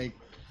just like,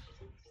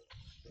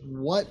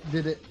 what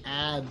did it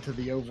add to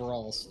the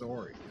overall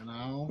story?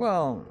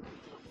 Well,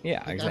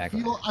 yeah, Like,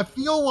 exactly. I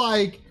feel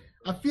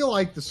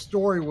like the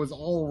story was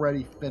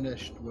already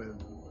finished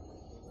with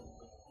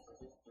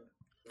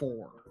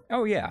 4.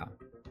 Oh yeah,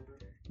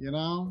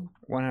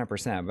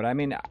 100%. But I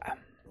mean,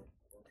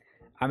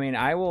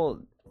 I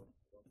will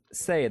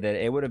say that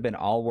it would have been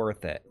all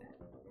worth it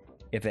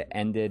if it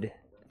ended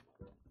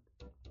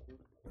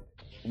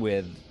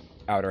with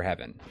Outer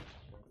Heaven.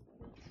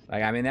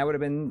 Like, I mean, that would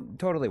have been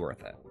totally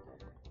worth it.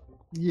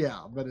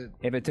 Yeah, but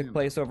if it took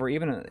place over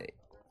even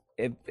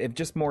if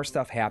just more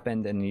stuff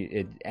happened and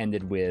it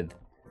ended with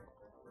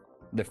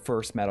the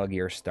first Metal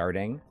Gear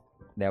starting,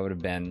 that would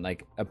have been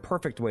like a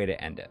perfect way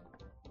to end it.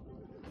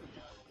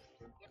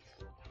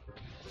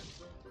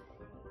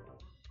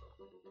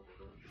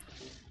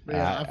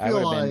 Yeah,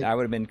 I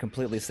would have been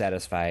completely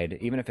satisfied,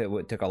 even if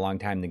it took a long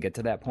time to get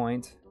to that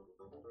point.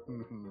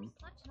 Mm-hmm.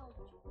 Such an old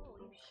troll,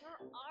 you sure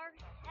are.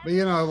 But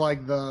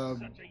like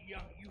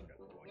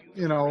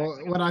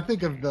when I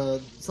think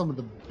of some of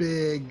the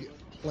big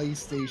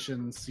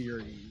PlayStation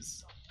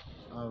series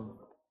of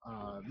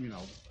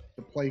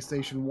the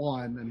PlayStation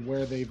 1 and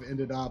where they've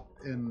ended up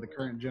in the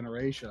current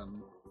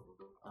generation,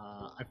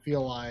 I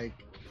feel like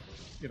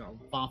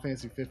Final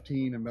Fantasy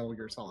 15 and Metal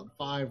Gear Solid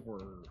 5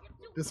 were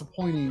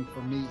disappointing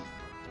for me.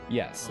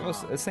 Yes, it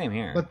was the same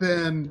here. But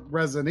then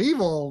Resident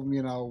Evil,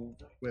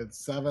 with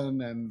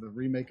 7 and the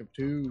remake of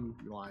 2,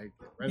 like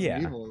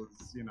Resident Evil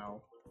is, in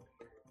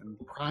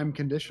prime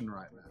condition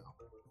right now.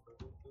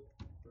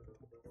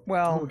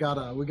 Well, we got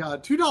a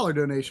 $2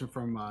 donation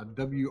from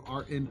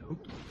WRN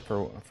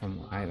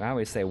Hokie. I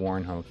always say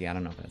Warren Hokie. I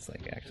don't know if that's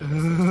like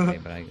actually,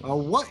 but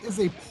what is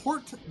a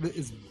port that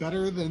is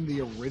better than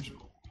the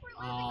original?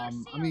 I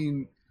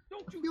mean,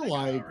 I feel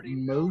like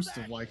most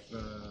of like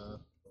the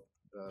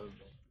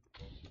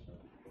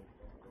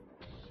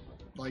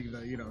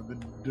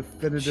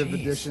definitive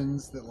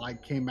editions that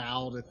like came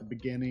out at the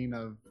beginning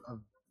of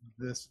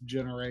this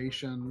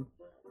generation,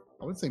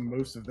 I would say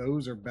most of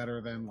those are better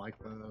than like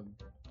the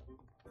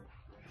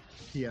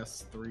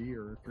PS3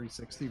 or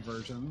 360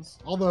 versions.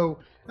 Although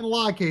in a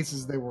lot of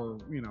cases they were,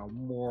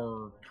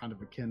 more kind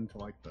of akin to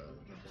like the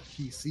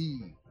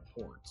PC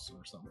ports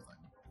or something.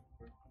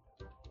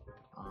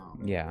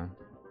 Yeah.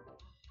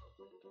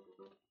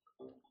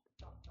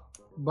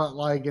 But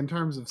like in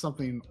terms of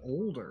something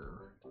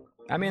older,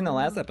 I mean, the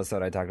last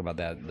episode I talked about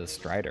the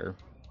Strider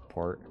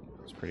port.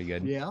 It's pretty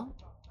good. Yeah.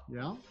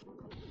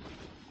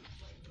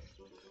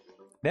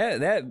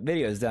 That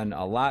video is done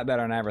a lot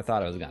better than I ever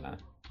thought it was gonna.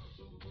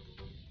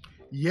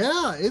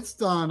 Yeah, it's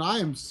done. I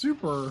am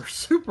super,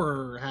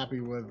 super happy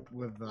with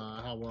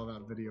how well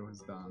that video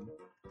has done.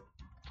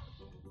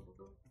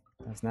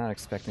 I was not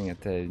expecting it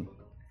to.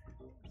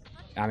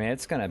 I mean,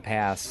 it's gonna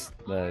pass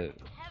the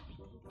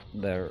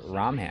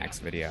ROM hacks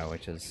video,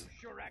 which is.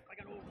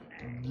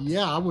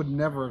 Yeah, I would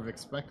never have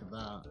expected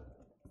that.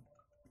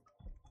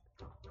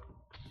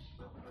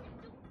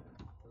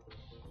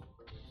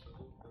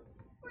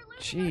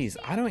 Jeez,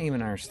 I don't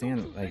even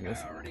understand like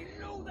this.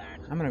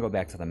 I'm gonna go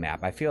back to the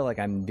map. I feel like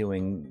I'm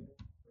doing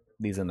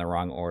these in the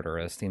wrong order.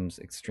 It seems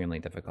extremely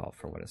difficult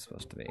for what it's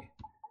supposed to be.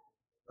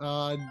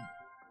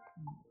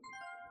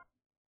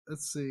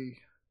 Let's see.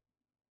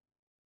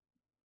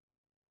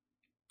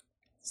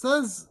 It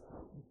says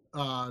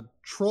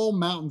Troll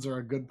Mountains are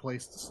a good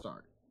place to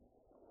start.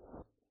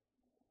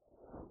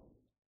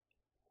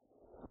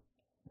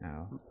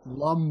 Oh.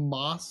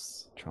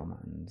 Lummas. Troll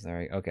Mountains.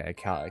 There. Okay,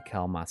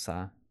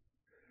 Kalmasa.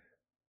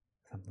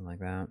 Something like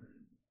that.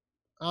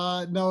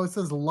 No, it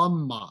says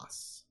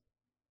Lummas.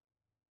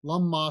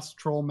 Lummas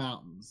Troll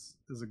Mountains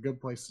is a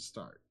good place to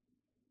start.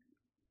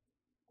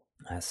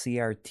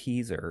 CR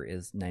Teaser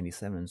is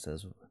 97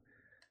 says,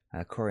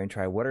 Corey and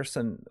Try, what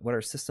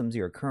are systems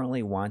you are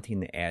currently wanting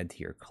to add to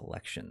your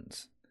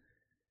collections?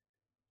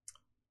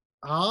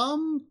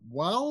 I'm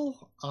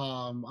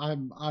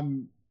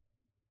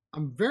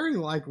very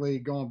likely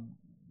going to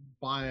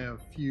buy a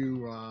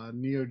few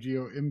Neo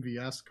Geo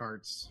MVS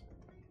carts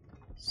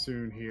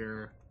soon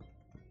here.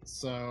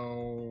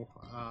 So,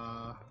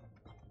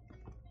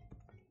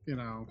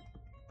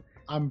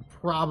 I'm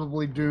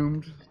probably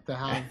doomed to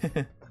have to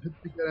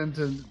get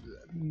into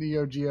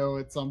Neo Geo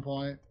at some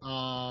point.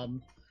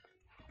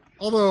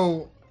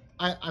 Although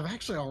I've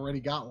actually already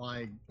got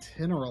like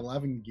 10 or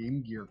 11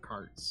 Game Gear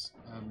carts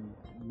and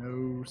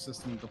no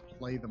system to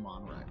play them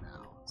on right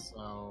now.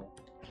 So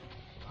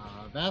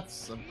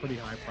that's a pretty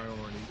high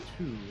priority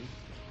too.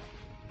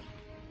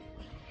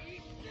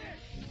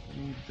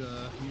 Need to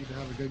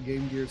have a good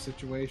Game Gear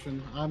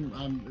situation.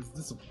 It's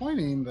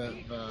disappointing that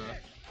the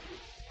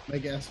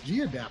Mega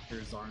SG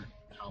adapters aren't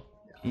out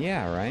yet.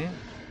 Yeah, right?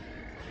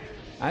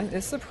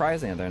 It's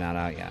surprising that they're not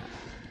out yet.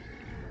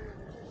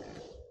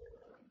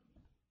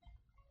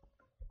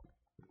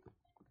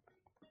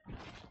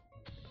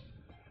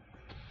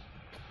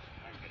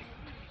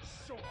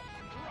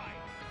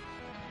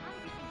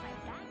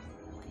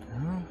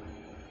 Oh.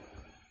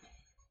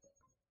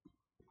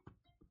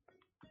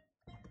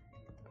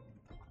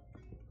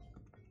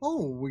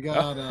 Oh, we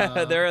got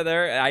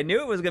there. I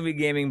knew it was gonna be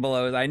Gaming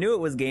Blows. I knew it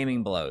was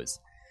Gaming Blows.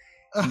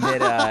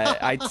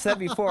 That I said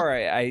before,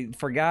 I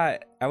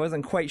forgot. I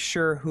wasn't quite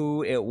sure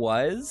who it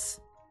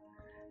was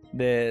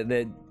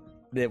that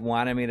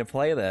wanted me to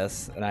play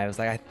this, and I was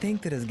like, I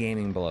think that is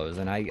Gaming Blows,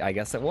 and I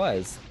guess it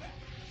was.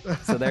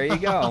 So there you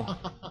go.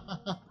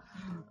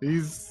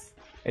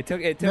 It took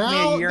me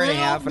a year and a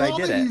half, but I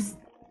did it.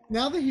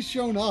 Now that he's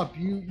shown up,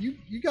 you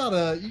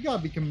gotta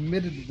be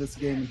committed to this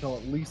game until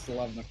at least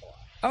 11 o'clock.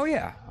 Oh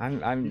yeah,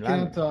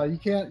 You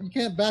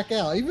can't back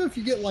out. Even if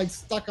you get like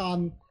stuck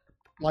on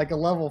like a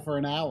level for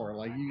an hour,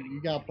 like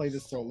you gotta play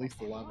this till at least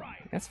 11.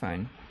 That's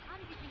fine.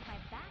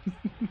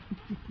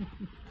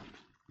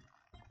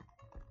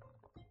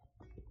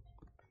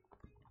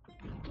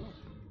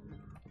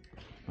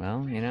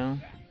 Well, you know.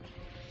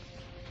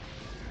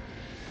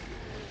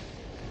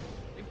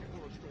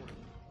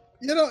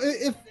 You know,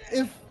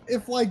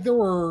 if like there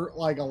were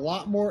like a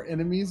lot more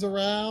enemies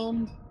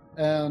around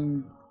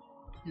and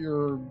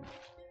your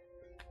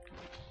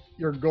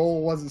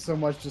goal wasn't so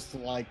much just to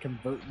like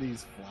convert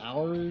these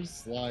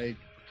flowers, like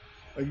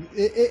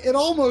it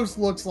almost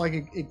looks like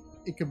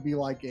it could be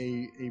like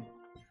a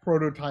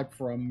prototype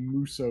for a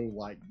Muso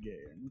like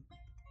game.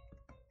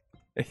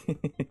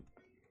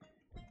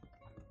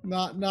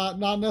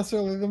 not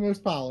necessarily the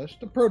most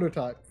polished, a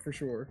prototype for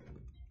sure.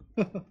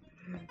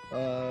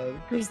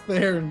 Chris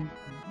there and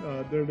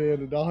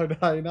donated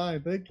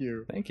 $1.99. Thank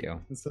you. Thank you.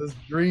 It says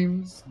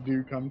dreams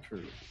do come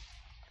true.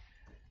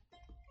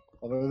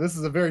 Although this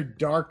is a very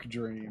dark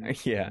dream.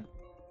 Yeah.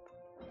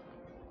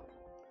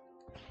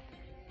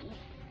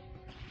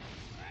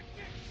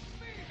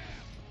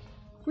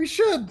 We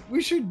should.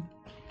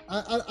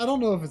 I don't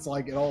know if it's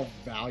like at all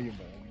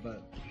valuable,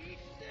 but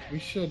we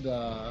should.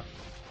 Well,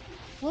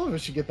 we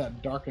should get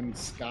that Darkened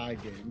Sky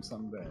game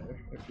someday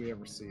if we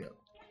ever see it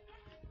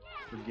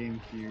for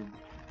GameCube.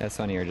 That's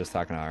one you were just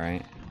talking about,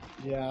 right?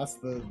 Yeah, that's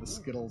the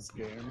Skittles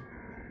game.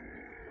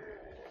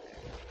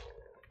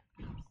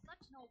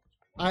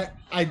 I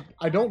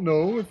don't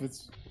know if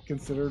it's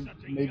considered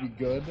maybe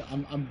good.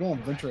 I'm going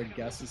to venture a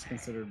guess it's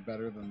considered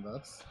better than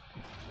this.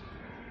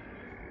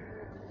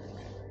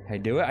 I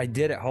do it. I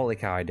did it. Holy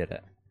cow! I did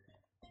it.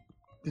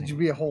 Did you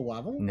beat a whole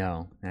level?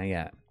 No, not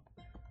yet.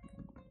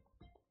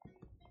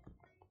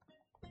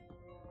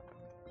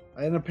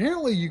 And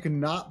apparently you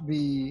cannot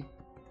be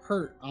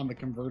hurt on the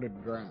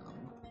converted ground.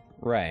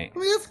 Right. I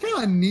mean, it's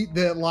kind of neat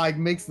that like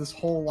makes this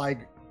whole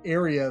like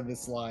area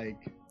this like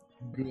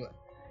good.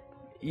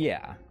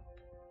 Yeah.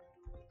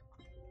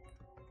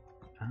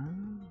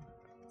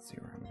 Let's see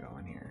where I'm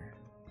going here.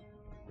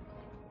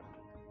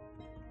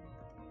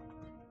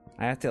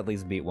 I have to at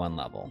least beat one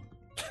level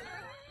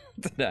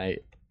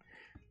tonight.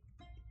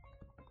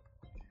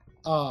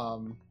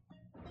 I'm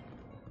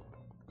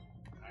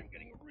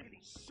getting really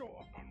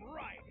sore from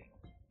riding.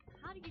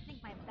 How do you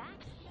think my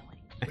back's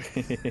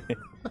feeling?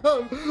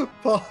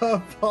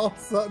 Paul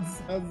Sutton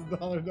says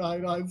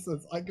 $1.99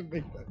 says I can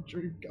make that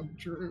dream come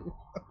true.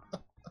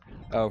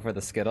 Oh, for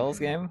the Skittles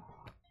game?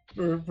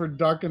 For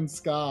Darkened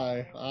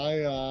Sky,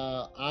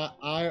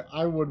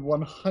 I would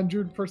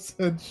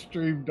 100%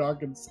 stream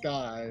Darkened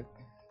Sky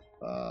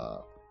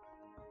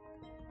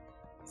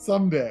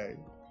someday.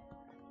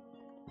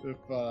 If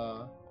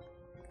I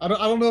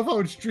don't know if I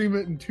would stream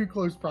it in too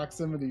close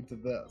proximity to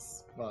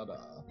this, but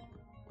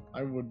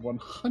I would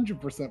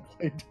 100%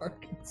 play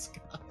Darkened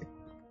Sky.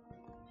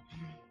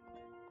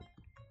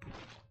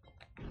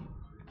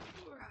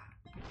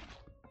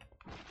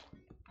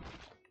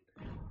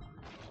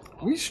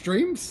 We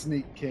streamed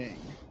Sneak King.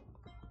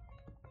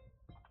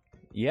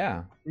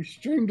 Yeah. We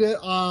streamed it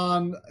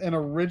on an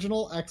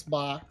original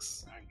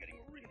Xbox,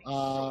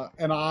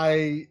 and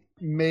I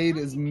made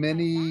as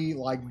many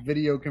like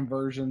video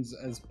conversions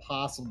as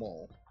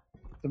possible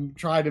to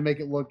try to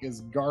make it look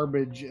as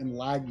garbage and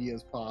laggy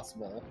as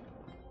possible.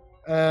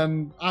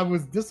 And I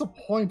was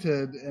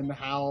disappointed in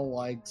how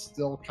like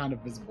still kind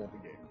of visible the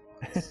game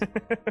was.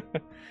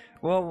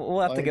 Well, we'll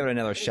have to give it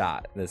another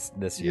shot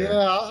this year.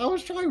 Yeah, I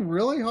was trying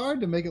really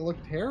hard to make it look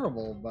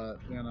terrible, but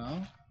you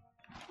know,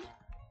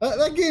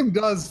 that game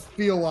does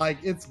feel like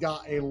it's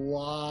got a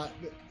lot.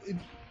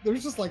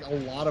 There's just like a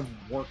lot of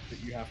work that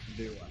you have to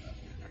do in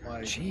it.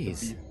 Like,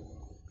 jeez.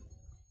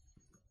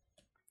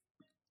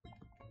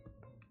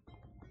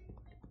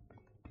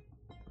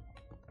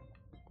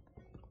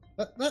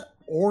 That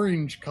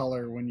orange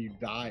color when you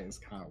die is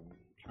kind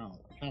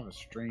of a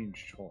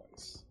strange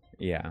choice.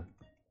 Yeah.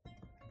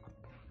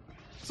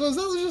 So is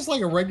that just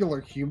like a regular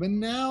human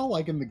now,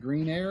 like in the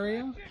green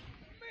area?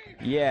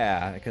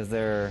 Yeah, because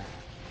they're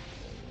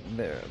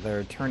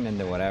turned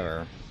into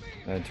whatever.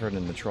 They're turned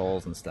into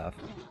trolls and stuff.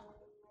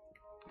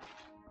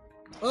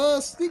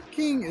 Sneak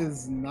King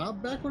is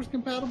not backwards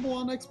compatible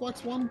on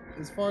Xbox One,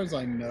 as far as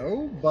I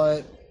know,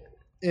 but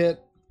it's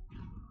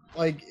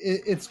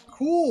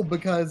cool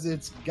because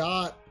it's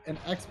got an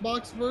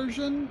Xbox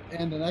version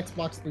and an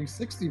Xbox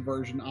 360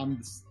 version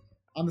on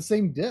the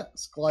same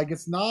disc. Like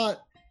it's not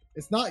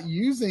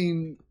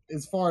using,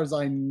 as far as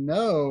I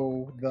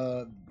know,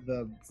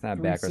 It's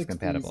not backwards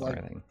compatible or like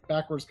anything.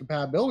 backwards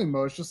compatibility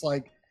mode. It's just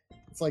like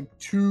it's like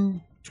two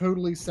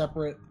totally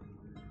separate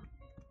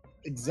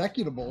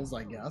executables,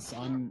 I guess,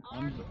 on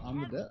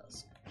the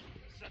disc,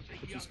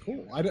 which is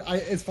cool. I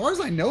as far as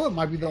I know, it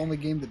might be the only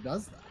game that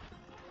does that.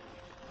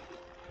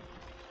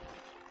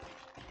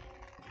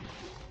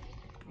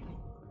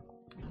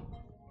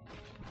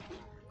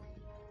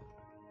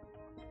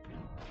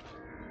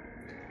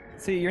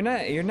 See, you're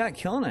not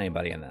killing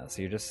anybody in this.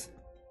 You're just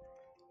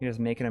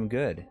making them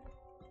good.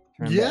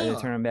 Turn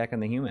them back on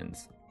the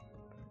humans.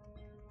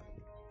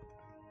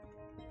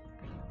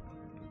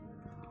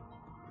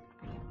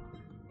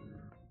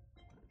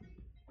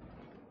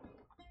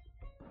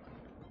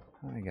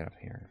 How do I get up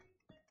here?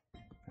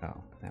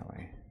 Oh, that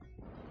way.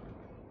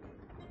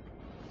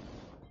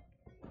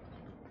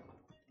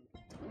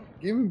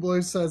 Gaming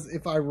Blow says,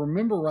 if I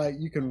remember right,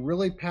 you can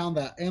really pound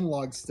that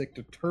analog stick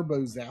to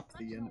turbo zap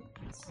the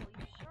enemies.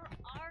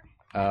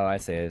 Oh, I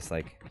see. It's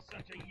like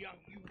Such a young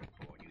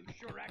unicorn, you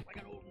sure act like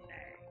an old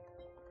nag.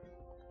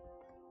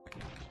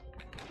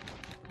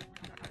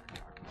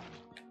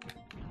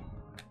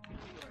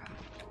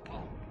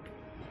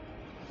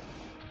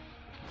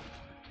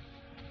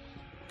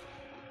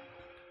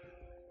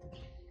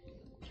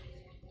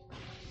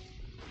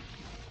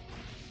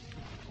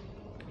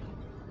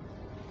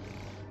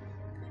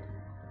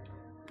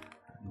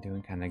 I'm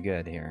doing kind of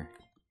good here.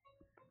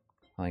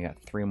 Only got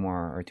 2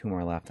 more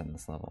left on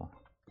this level.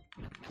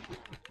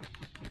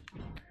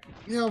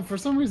 You know, for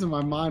some reason,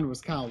 my mind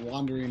was kind of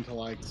wandering to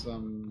like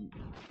some,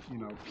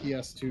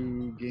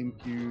 PS2,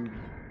 GameCube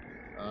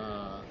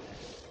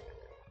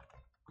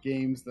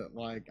games that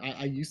like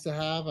I used to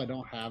have, I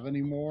don't have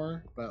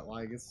anymore. But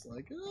like, it's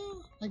like,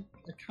 I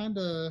kind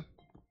of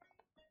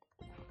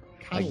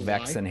Like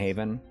Vex and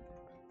Haven.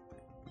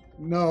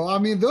 No, I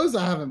mean those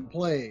I haven't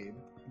played,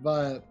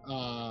 but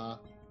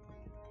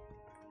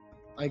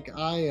like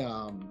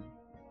I've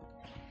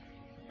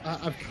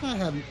kind of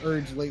had an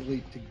urge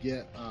lately to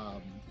get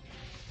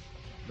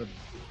the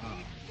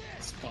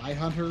Spy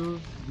Hunter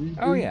reboot.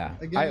 Oh yeah,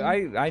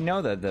 again. I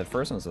know that the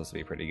first one's supposed to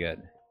be pretty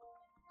good.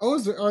 Oh,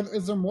 is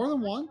there more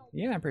than one?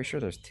 Yeah, I'm pretty sure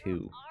there's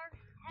 2.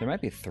 There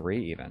might be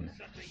 3 even.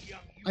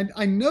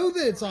 I know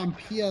that it's on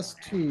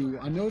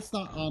PS2. I know it's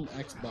not on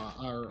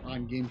Xbox or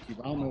on GameCube.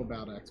 I don't know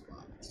about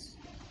Xbox.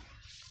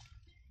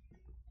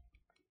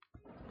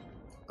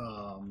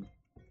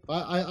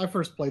 I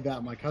first played that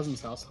at my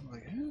cousin's house. I'm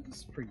like, this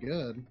is pretty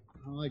good.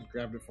 I like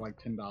grabbed it for like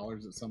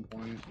 $10 at some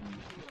point.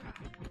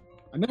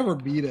 And I never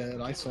beat it.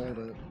 I sold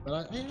it,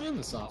 but I have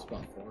a soft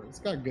spot for it. It's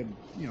got good.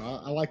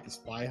 I like the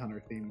Spy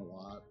Hunter theme a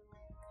lot.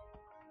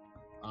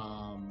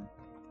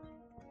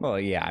 Well,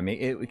 yeah, I mean,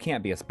 it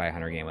can't be a Spy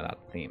Hunter game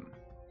without the theme.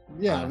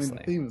 Yeah, honestly. I mean,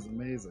 the theme is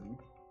amazing.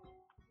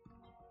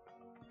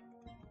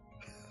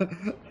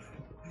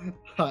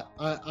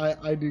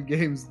 I do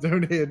games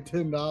donated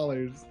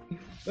 $10.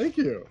 Thank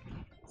you.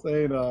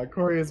 Saying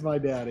Corey is my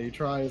daddy,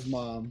 Try is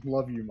mom,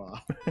 love you,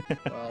 mom.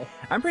 Well,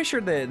 I'm pretty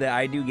sure that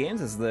I Do Games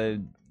is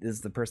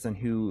the person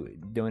who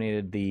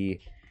donated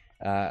the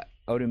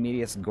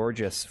Odomedius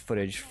Gorgeous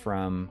footage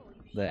from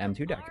the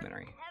M2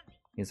 documentary.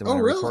 He's the one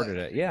who really? recorded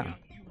it. Yeah.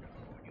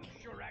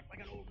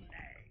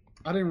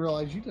 I didn't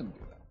realize you didn't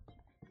do that.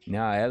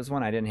 No, it was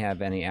one I didn't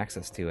have any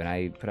access to, and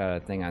I put out a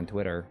thing on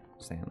Twitter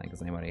saying, like,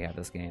 does anybody have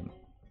this game?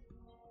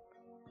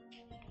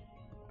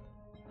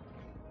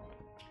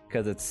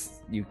 Because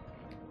it's you.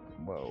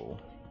 Whoa.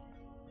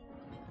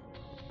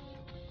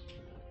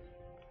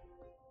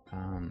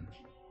 Oh,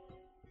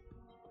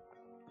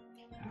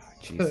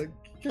 jeez.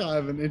 Kind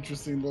of an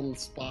interesting little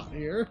spot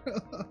here.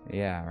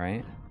 Yeah,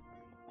 right?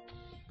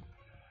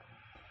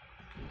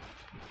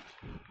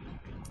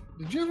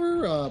 Did you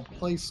ever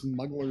play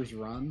Smuggler's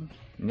Run?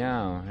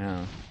 No.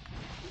 I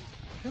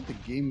had the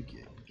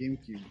GameCube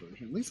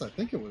version. At least I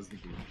think it was the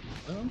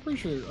GameCube. I'm pretty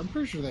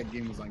sure that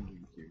game was on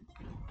GameCube.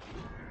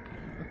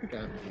 I think I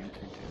have the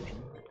GameCube version.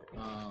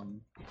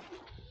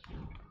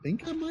 I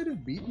think I might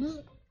have beaten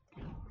it.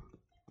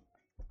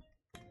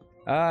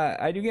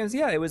 I Do Games,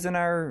 yeah, it was in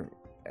the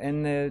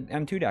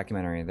M2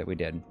 documentary that we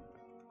did.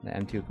 The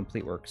M2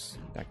 Complete Works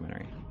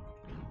documentary.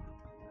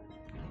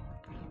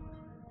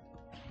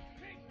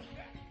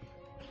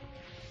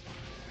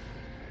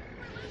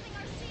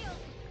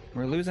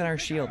 We're losing our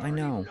shield, I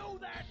know.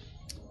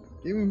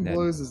 Gaming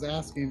Blows is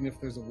asking if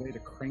there's a way to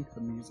crank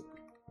the music.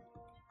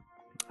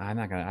 I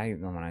don't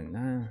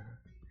wanna,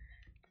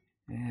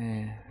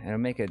 it'll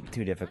make it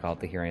too difficult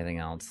to hear anything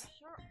else.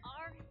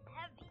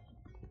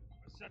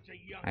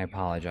 I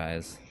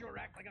apologize.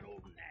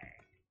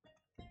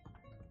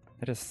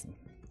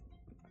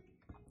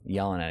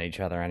 yelling at each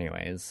other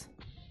anyways.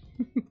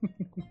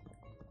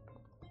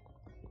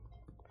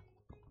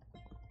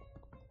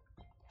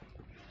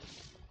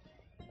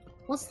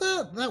 What's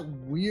that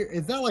weird?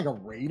 Is that like a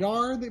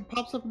radar that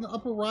pops up in the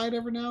upper right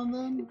every now and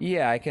then?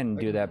 Yeah, I can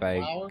Like do a that by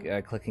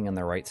flower? clicking on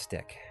the right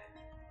stick.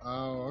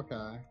 Oh,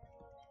 okay.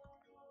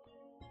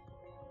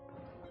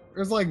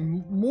 There's like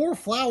more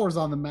flowers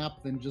on the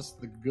map than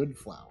just the good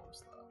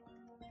flowers, though.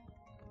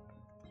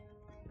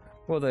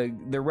 Well,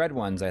 the red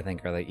ones I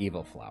think are the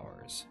evil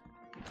flowers.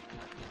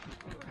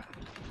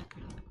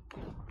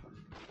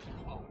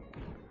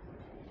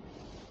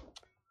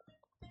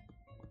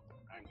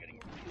 I'm getting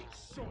really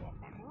sore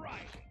from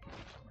riding.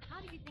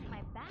 How do you think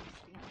my back's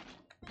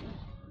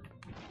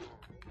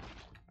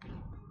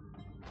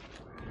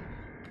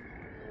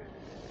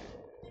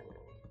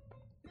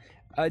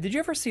feeling? Did you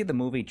ever see the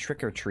movie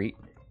Trick or Treat?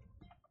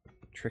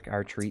 Trick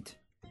or Treat?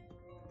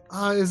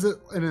 Is it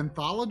an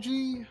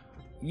anthology?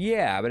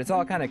 Yeah, but it's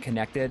all kind of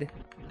connected.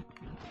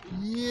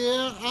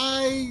 Yeah,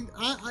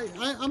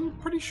 I'm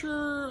pretty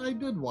sure I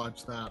did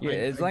watch that. Yeah,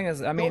 as long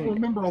as I don't mean,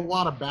 remember a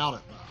lot about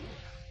it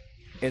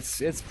though.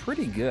 it's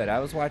pretty good. I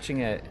was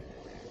watching it.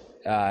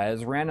 It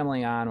was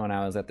randomly on when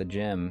I was at the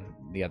gym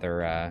the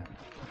other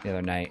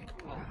night,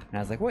 and I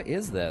was like, "What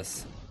is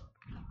this?"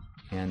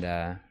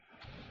 And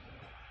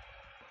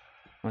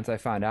once I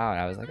found out,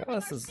 I was like,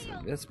 "Oh,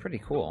 it's pretty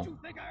cool." You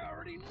think I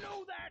already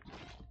know that?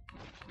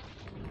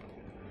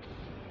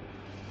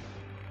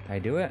 Did I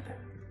do it?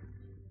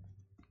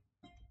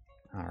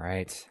 All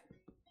right.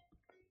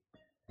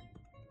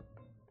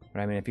 But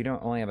I mean, if you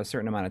don't only have a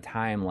certain amount of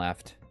time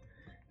left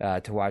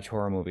to watch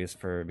horror movies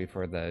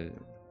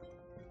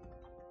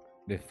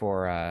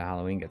before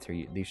Halloween gets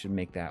here, you should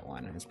make that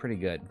one. It's pretty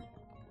good.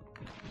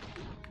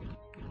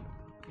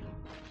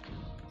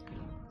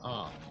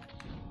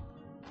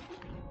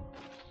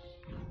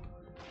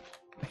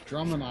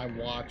 Drum and I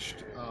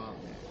watched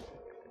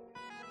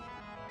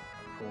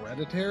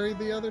Hereditary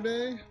the other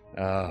day.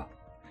 Oh,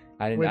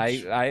 I didn't.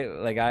 Which-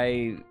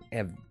 I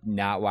have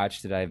not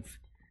watched it. I've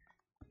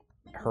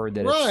heard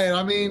that. Right. It's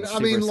I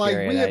mean, super like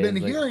scary, we and had I been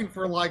was like- hearing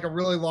for like a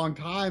really long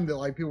time that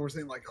like people were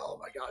saying like, oh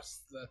my gosh,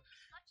 it's the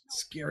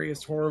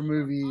scariest horror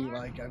movie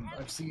like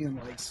I've seen in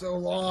like so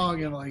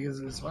long, and like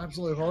it's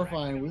absolutely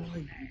horrifying. We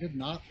did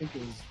not think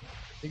it was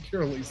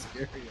particularly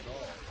scary at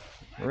all.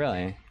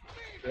 Really?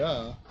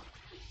 Yeah.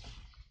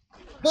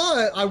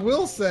 But I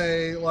will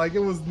say, like, it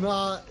was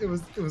not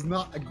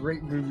a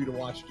great movie to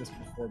watch just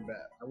before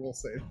bed. I will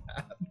say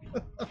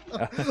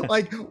that.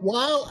 Like,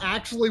 while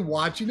actually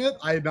watching it,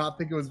 I did not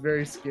think it was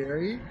very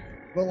scary.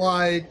 But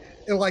like,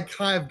 it like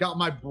kind of got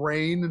my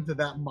brain into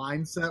that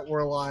mindset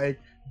where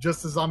like,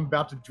 just as I'm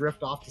about to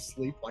drift off to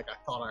sleep, like I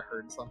thought I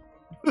heard something.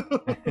 We're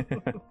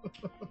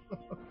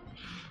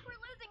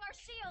losing our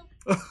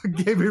shield.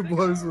 Gave me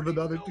blows with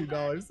another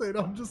 $2, saying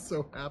I'm just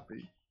so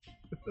happy.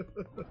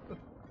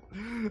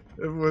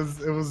 It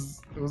was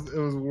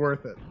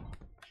worth it.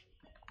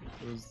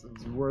 It was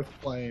worth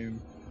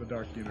playing the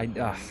Dark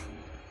Unicorn.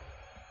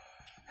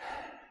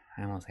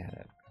 I almost had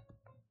it.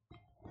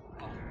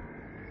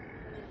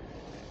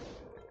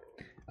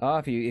 Oh,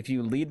 if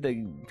you lead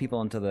the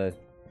people into the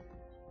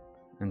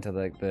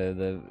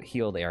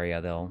healed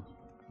area,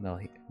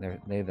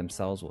 they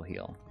themselves will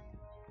heal.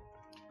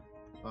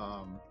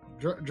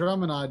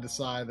 Drum and I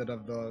decided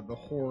of the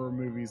horror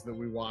movies that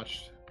we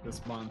watched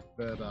this month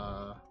that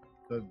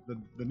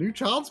the new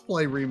Child's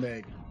Play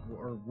remake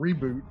or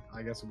reboot,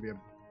 I guess would be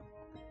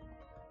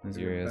Is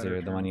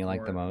your the one you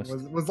like the most?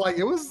 Was like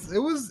it was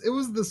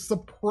the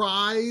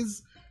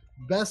surprise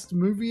best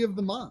movie of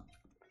the month.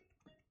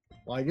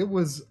 Like it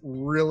was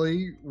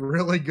really,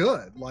 really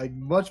good. Like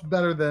much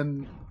better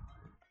than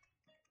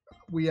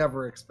we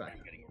ever expected.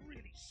 I'm getting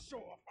really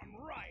sore from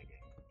riding.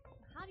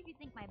 How do you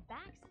think my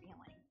back's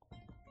feeling?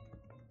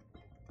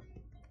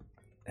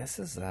 This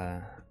is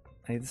I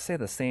just say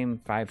the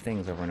same 5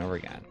 things over and over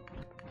again.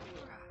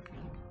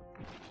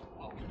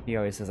 He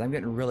always says, "I'm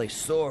getting really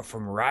sore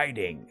from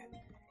riding,"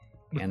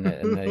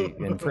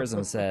 and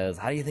Prism says,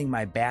 "How do you think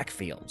my back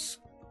feels?"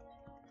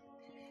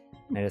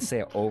 And I just say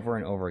it over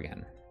and over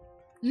again.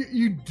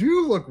 You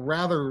do look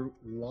rather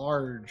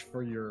large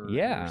for your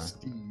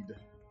steed.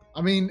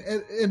 I mean,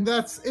 and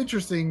that's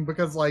interesting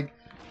because like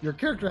your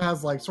character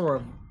has like sort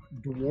of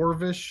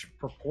dwarvish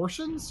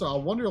proportions. So I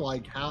wonder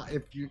like how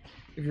if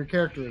your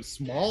character is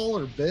small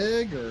or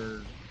big,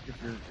 or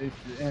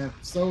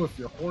if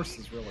your horse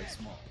is really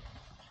small.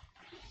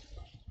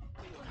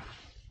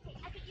 Hey,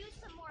 I could use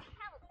some more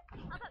help.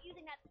 How about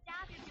using that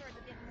staff of yours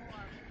a bit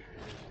more?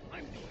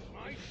 I'm doing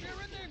my share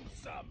and then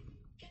some.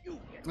 You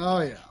get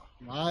Oh yeah,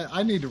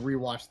 I need to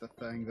rewatch The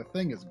Thing. The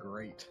Thing is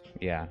great.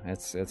 Yeah,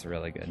 it's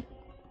really good.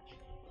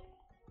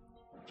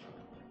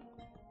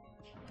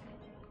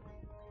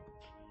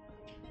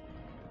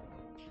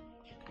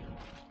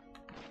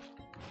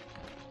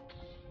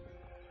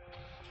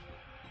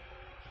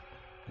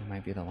 It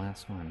might be the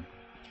last one.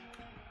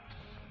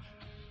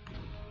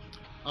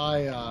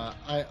 I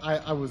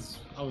was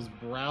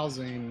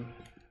browsing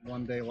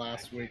one day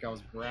last week. I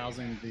was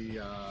browsing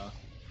the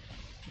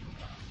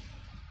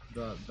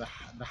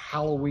the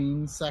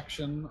Halloween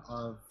section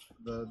of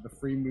the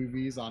free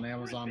movies on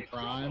Amazon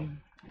Prime,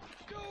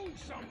 Do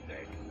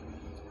something.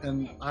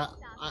 and I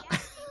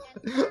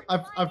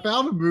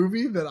found a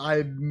movie that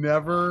I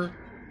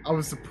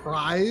was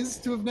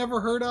surprised to have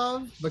never heard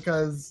of,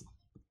 because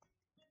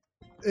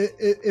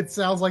it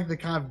sounds like the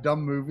kind of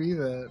dumb movie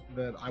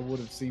that I would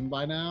have seen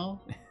by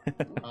now.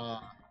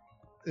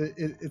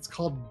 It's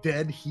called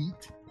Dead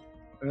Heat,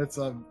 and it's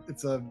like,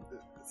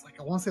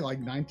 I want to say like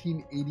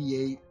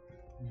 1988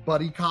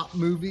 buddy cop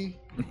movie,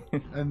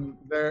 and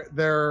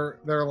they're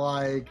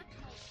like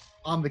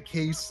on the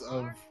case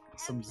of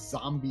some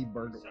zombie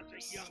burglars. Such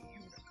a young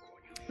unicorn.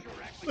 You sure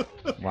act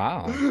like a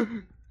Wow.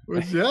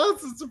 Which,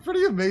 yes, it's a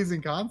pretty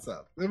amazing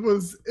concept. It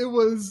was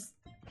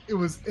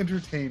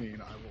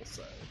entertaining, I will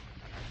say.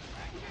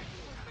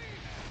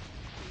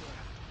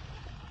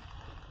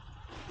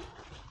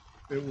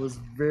 It was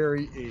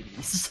very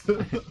 80s.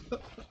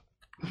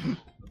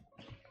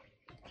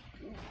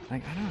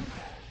 Like, I don't.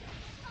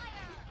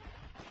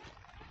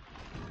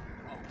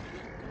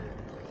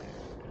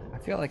 I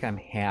feel like I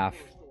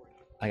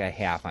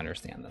half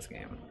understand this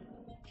game.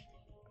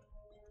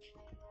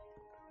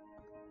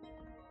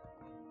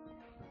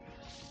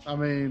 I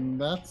mean,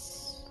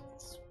 it's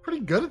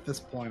pretty good at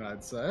this point,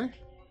 I'd say.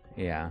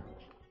 Yeah.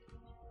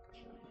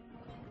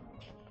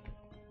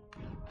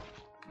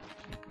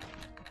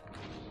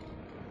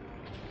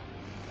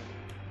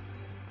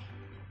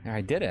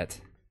 I did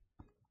it.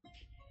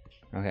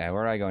 Okay,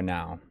 where do I go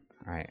now?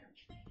 All right.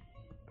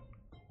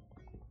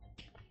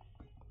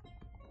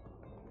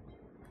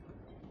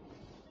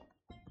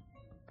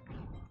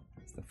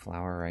 It's the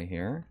flower right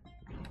here.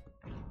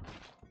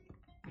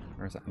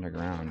 Where's it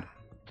underground?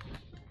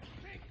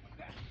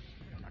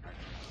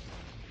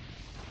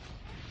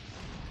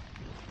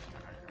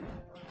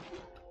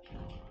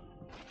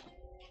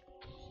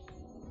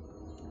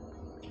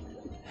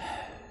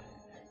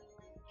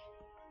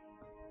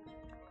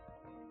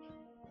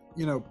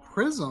 You know,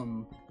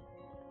 Prism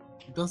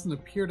doesn't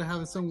appear to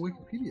have its own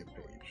Wikipedia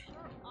page.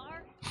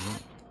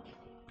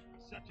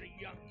 Such a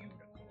young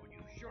unicorn.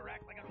 You sure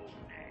act like an old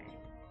man.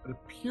 It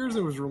appears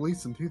it was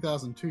released in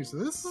 2002, so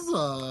this is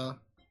a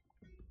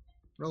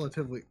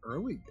relatively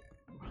early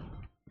game.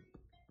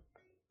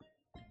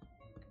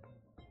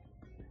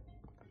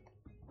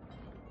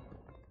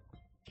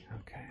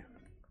 Okay.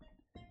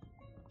 It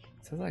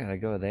says I gotta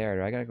go there.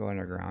 Do I gotta go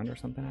underground or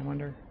something, I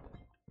wonder?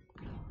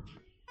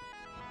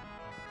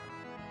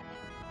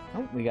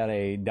 Oh, we got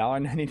a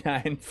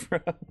 $1.99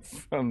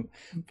 from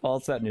Paul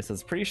Sutton, who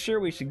says, pretty sure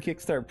we should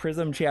kickstart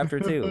Prism Chapter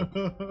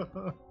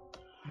 2.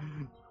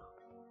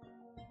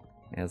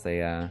 As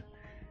a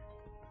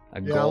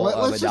goal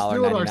of let's just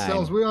do it $1.99.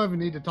 ourselves. We don't even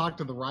need to talk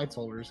to the rights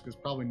holders, because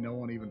probably no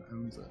one even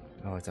owns it.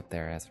 Oh, it's up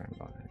there. That's where I'm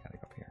going. I gotta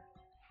go up here.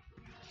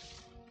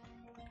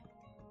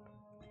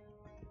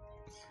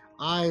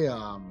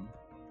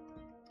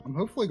 I'm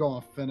hopefully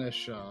going to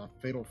finish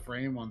Fatal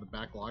Frame on the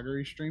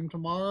Backloggery stream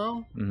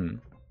tomorrow. Mm-hmm.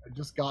 I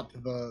just got to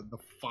the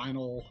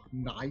final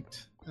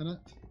night in it.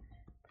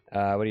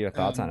 What are your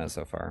thoughts on it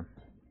so far?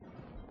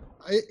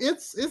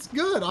 It's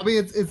good. I mean,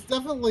 it's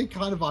definitely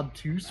kind of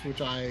obtuse, which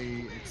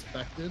I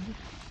expected.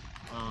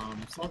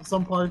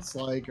 Some parts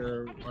like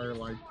are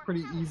like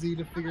pretty easy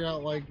to figure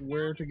out like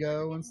where to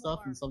go and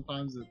stuff, and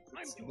sometimes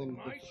it's a little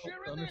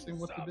difficult to understand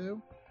what to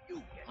do.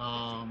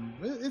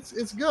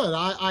 It's good.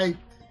 I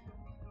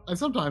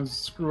sometimes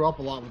screw up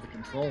a lot with the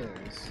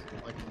controls,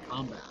 like in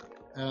combat,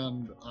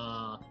 and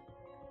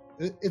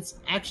it's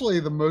actually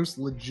the most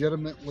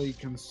legitimately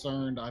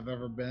concerned I've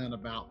ever been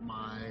about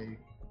my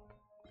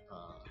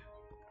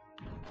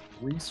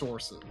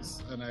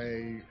resources in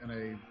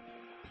a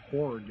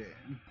horror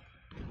game.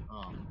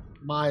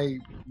 My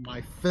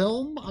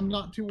film I'm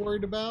not too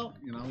worried about,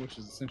 you know, which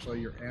is essentially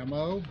your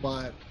ammo,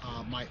 but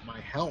my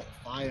health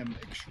I am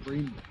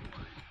extremely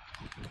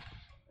worried.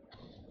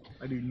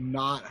 I do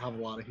not have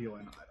a lot of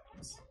healing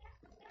items.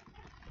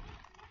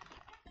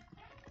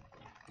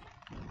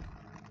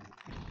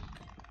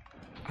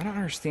 I don't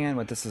understand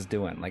what this is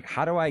doing. Like,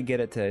 how do I get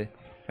it to...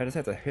 I just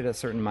have to hit a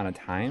certain amount of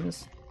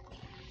times?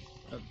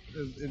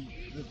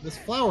 This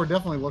flower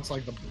definitely looks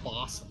like the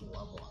boss of the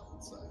level, I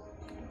would say.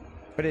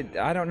 But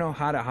I don't know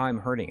how I'm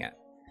hurting it.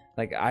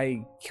 Like,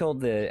 I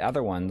killed the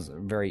other ones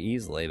very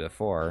easily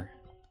before.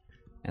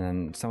 And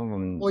then some of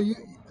them... Well,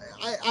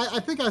 I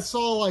think I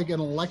saw like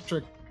an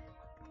electric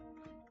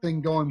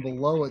thing going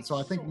below it, so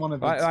I think one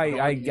of its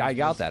I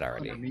got that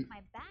already. underneath.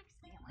 My back's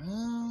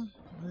feeling.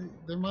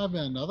 There might have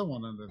been another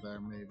one under there,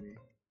 maybe.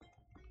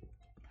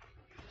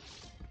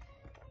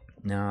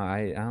 No,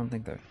 I don't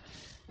think there...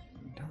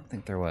 I don't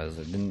think there was.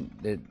 It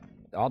didn't...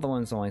 all the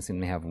ones only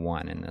seem to have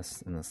one in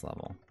this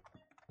level.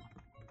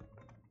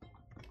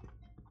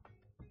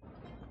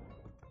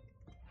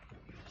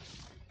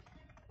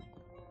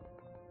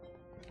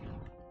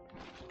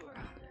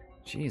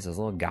 Jeez, those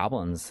little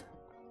goblins.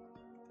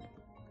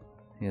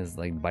 He is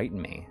like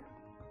biting me.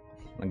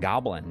 The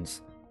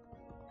goblins.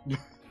 You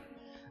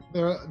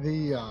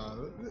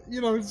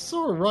know, it's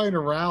sort of running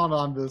around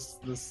on this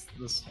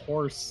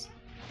horse.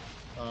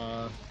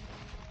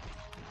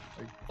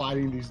 Like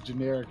fighting these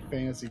generic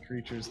fantasy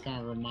creatures kind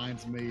of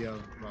reminds me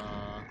of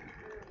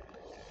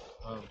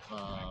I'll use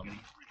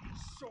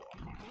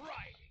my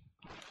back.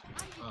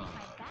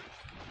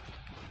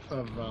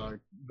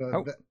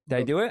 Oh, did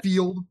I do it?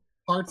 field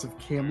parts of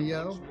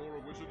Cameo. More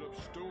a wizard of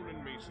stone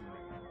and masonry.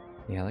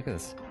 Yeah, look at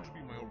this. Good to be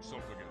my old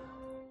self again.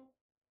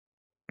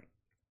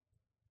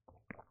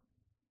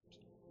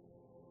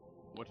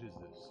 What is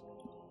this?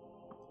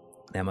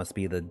 That must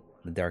be the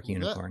dark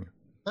unicorn.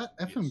 That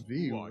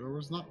FMV, there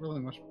was not really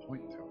much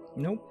point to it.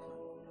 Nope.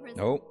 Prism.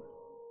 Nope.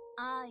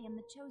 I am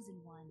the chosen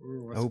one.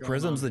 Ooh, what's Oh, going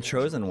Prism's on the here?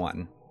 chosen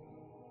one.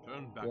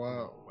 Turn back Wow. to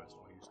your quest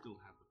while you still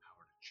have the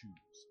power to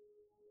choose.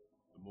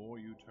 The more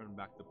you turn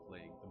back the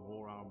plague, the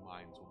more our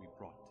minds will be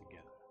brought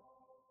together.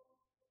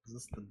 Is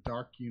this the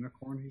dark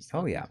unicorn he's Oh,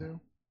 talking yeah. to?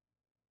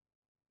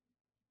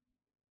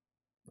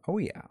 Oh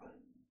yeah.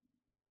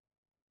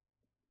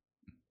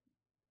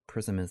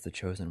 Prism is the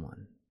chosen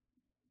one.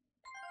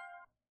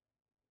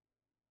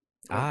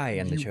 I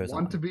am the You chosen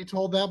want one. to be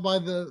told that by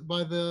the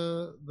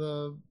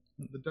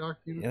dark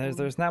unicorn? Yeah,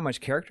 there's not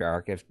much character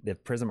arc if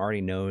Prism already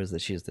knows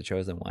that she's the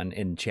chosen one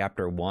in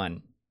chapter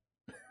 1.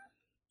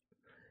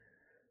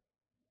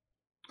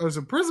 Oh,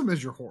 so Prism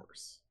is your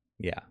horse.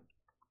 Yeah.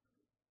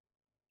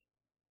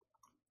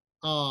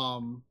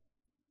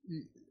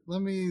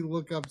 Let me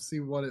look up, see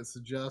what it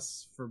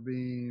suggests for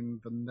being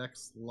the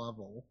next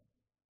level.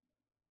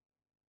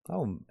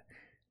 Oh.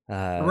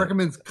 It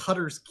recommends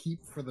Cutter's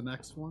Keep for the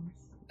next one.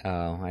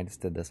 Oh, I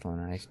just did this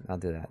one. I'll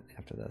do that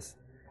after this.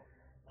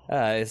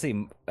 I see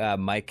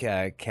Mike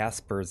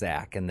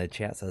Kasperzak in the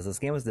chat says this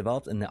game was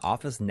developed in the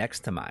office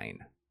next to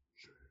mine.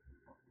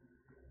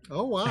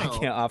 Oh wow! I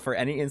can't offer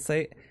any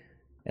insight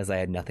as I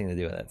had nothing to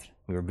do with it.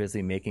 We were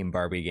busy making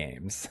Barbie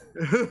games.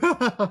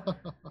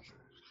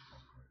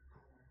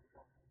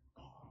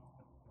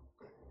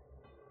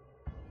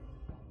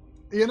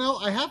 You know,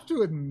 I have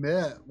to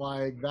admit,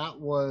 like, that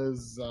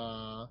was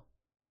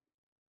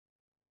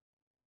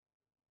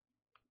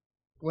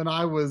when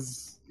I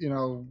was,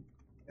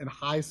 in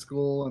high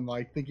school and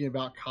like thinking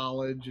about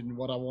college and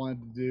what I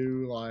wanted to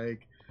do,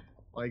 like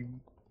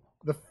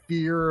the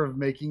fear of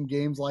making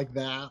games like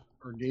that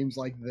or games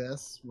like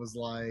this was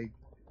like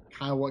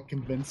kind of what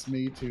convinced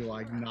me to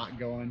like not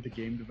go into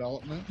game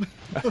development.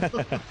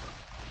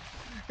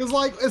 Because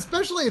like,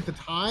 especially at the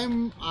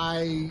time,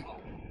 I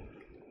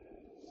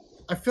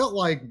felt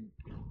like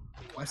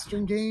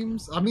Western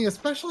games,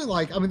 especially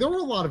there were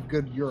a lot of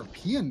good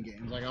European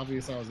games. Like,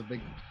 obviously I was a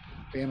big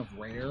fan of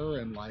Rare,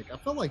 and like I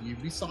felt like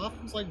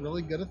Ubisoft was like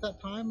really good at that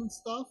time and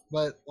stuff,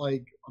 but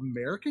like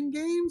American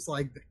games,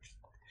 like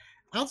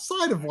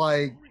outside of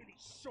like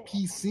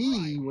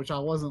PC, which I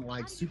wasn't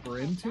like super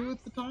into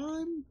at the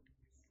time,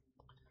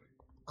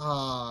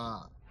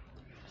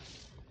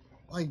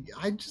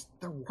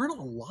 there weren't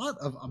a lot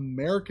of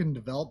American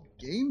developed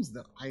games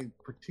that I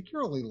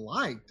particularly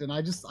liked, and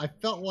I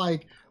felt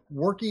like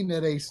working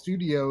at a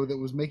studio that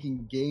was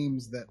making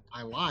games that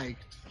I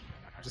liked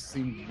just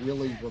seemed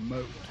really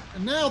remote.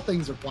 And now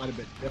things are quite a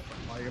bit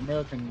different. Like,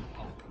 American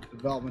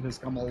development has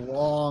come a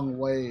long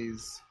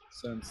ways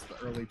since the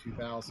early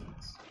 2000s.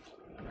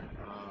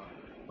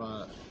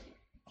 But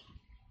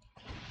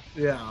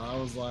yeah, I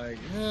was like,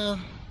 I'll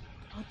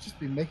just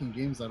be making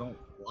games I don't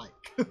like.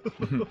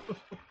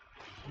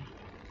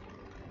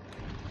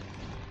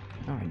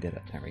 Oh, I did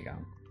it. There we go.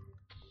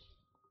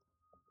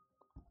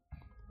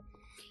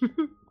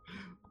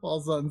 Paul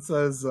Sutton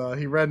says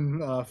he read in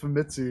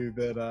Famitsu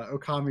that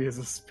Okami is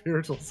a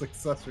spiritual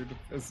successor to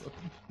Prism.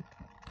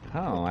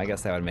 Oh, I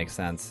guess that would make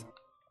sense.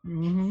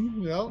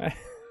 Mm-hmm, yep.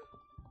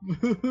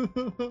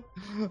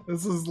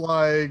 This is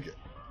like,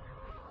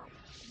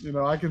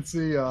 I can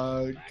see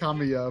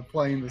Kamiya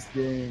playing this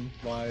game,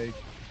 like,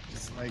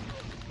 just like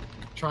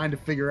trying to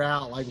figure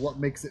out like what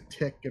makes it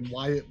tick and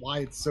why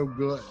it's so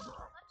good.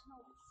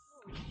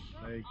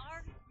 Like,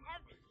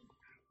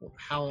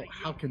 how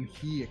can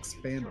he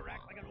expand upon it?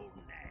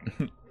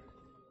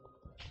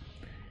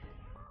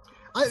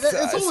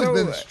 It's always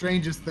been the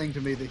strangest thing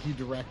to me that he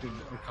directed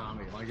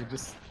Okami. Like,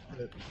 Is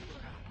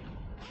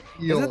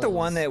it the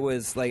one that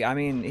was like?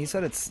 He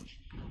said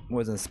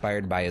was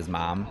inspired by his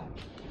mom.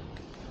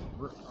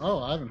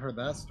 Oh, I haven't heard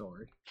that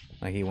story.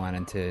 Like, he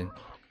wanted to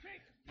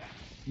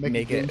make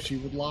a game it she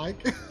would like.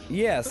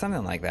 Yeah,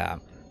 something like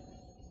that.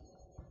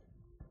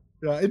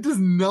 Yeah, it does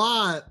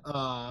not.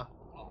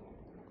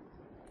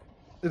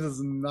 It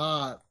does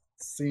not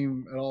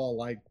seem at all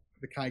like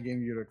the kind of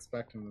game you'd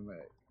expect him to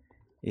make.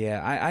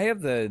 Yeah, I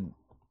have the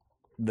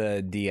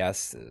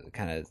DS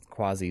kind of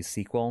quasi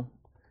sequel,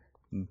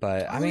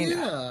 but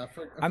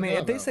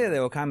if they say that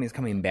Okami is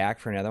coming back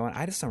for another one,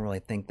 I just don't really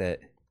think that.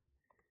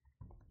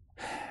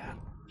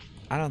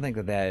 I don't think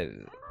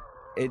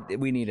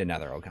we need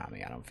another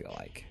Okami. I don't feel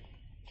like.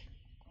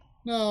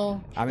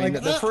 No,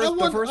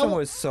 the first one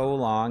was so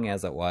long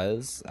as it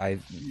was. I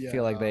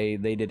feel like they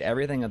did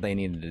everything that they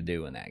needed to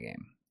do in that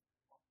game.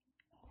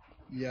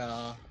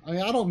 Yeah,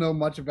 I don't know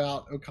much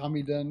about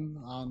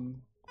Okamiden on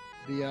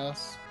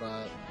DS,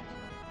 but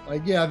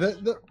like, yeah,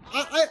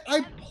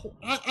 I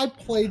I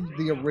played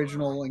the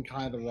original in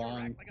kind of the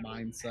wrong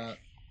mindset.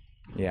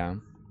 Yeah.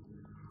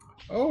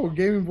 Oh,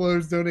 Gaming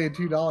Blows donated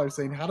 $2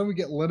 saying, "How do we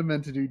get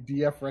Linneman to do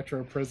DF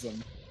Retro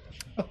Prism?"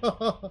 I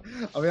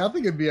mean, I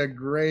think it'd be a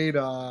great,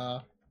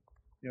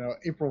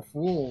 April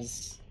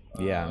Fool's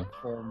Yeah.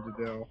 for him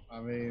to do. I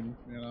mean,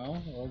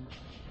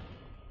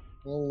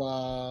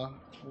 we'll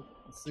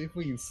see if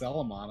we can sell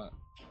him on it.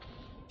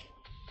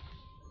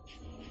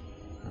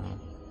 Oh.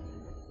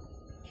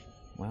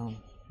 Well,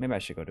 maybe I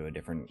should go to a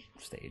different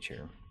stage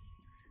here.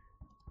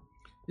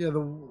 Yeah,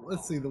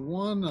 let's see, the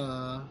one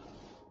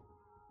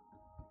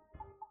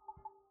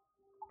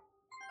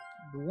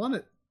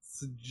it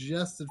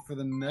suggested for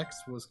the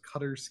next was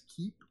Cutter's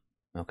Keep,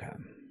 Okay.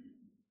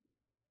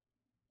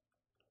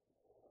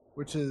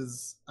 which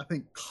is, I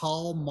think,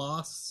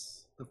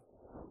 Kalmas,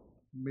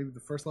 maybe the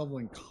first level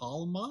in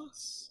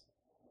Kalmas?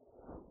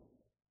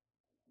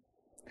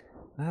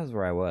 That was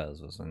where I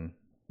was in...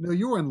 No,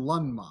 you were in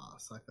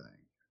Lunmas, I think.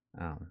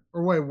 Oh.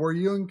 Or wait, were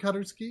you in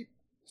Cutter's Keep?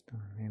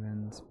 Storm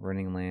Havens,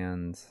 Burning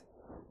Lands,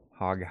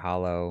 Hog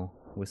Hollow,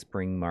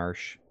 Whispering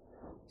Marsh,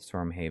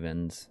 Storm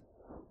Havens.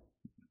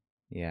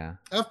 Yeah.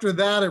 After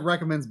that, it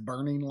recommends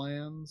Burning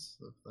Lands,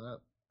 if that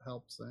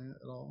helps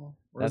at all.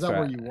 Or is that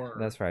where you were?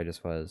 That's where I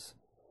just was.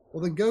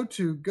 Well, then go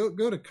to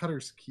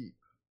Cutter's Keep.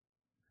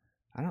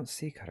 I don't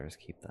see Cutter's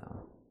Keep,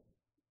 though.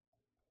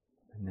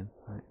 Nymph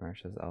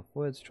Marshes, Elf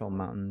Woods, Troll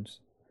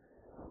Mountains.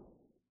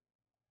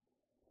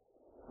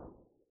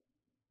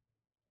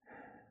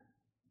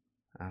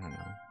 I don't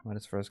know. What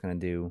is first going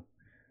to do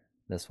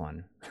this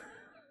one?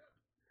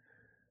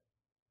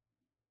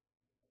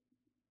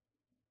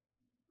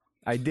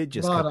 I did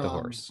just cut the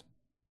horse.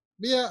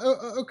 Yeah,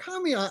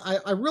 Okami,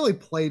 I really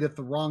played at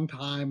the wrong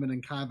time and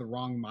in kind of the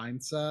wrong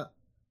mindset.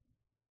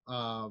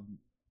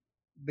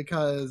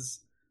 Because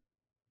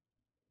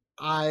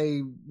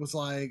I was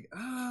like,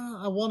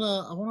 I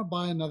wanna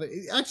buy another.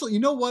 Actually, you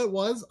know what it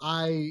was?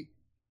 I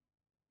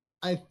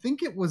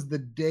think it was the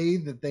day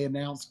that they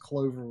announced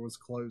Clover was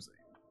closing.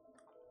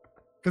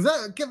 Because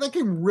that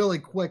came really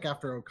quick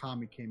after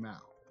Okami came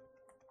out.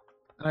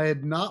 And I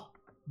had not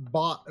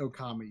bought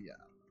Okami yet.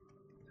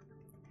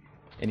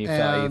 And you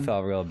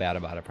felt real bad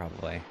about it,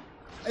 probably.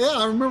 Yeah,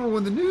 I remember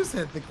when the news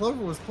hit that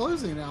Clover was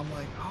closing, and I'm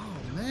like, oh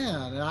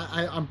man. And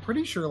I'm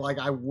pretty sure like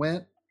I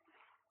went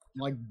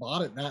and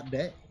bought it that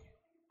day.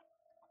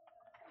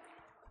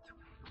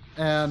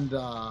 And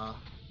I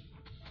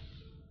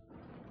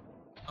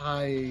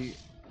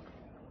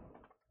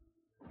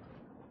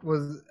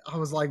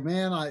was like,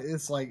 man,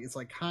 it's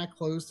kind of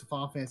close to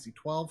Final Fantasy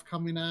 12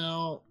 coming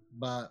out,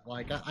 but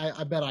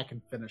I bet I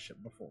can finish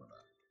it before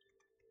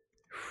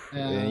that.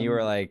 And you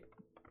were like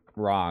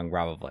wrong,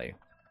 probably.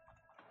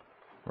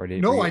 Or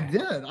did no, I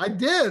did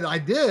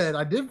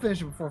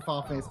finish it before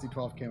Final Fantasy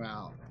 12 came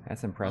out.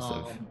 That's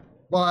impressive.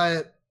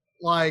 But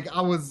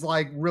I was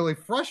really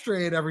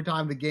frustrated every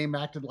time the game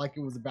acted like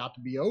it was about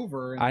to be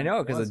over. And I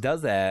know, because it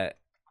does that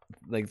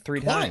 3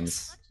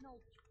 times.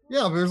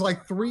 Yeah, there's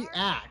 3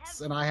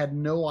 acts, and I had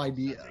no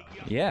idea.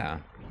 Yeah.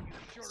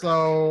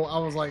 So I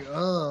was like,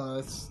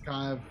 it's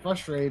kind of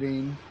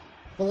frustrating.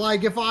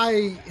 But if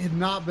I had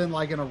not been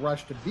in a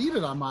rush to beat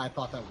it, I might have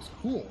thought that was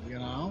cool,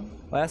 Well,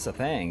 that's the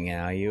thing,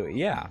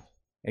 yeah,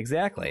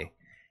 exactly.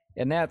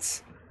 And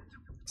that's...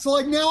 So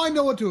now I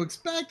know what to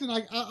expect, and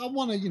I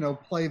want to,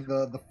 play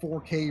the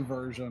 4K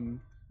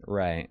version.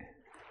 Right.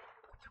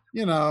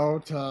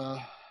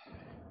 To...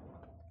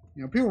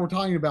 people were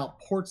talking about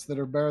ports that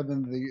are better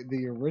than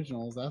the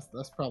originals.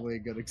 That's probably a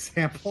good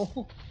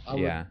example.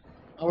 I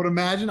would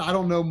imagine. I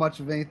don't know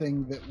much of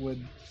anything that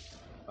would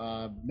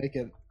make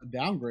it a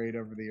downgrade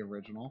over the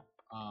original.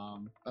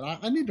 But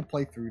I need to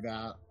play through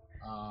that.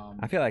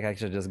 I feel like I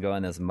should just go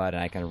in this mud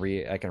and I can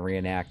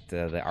reenact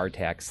the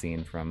Artax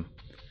scene from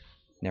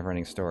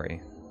Neverending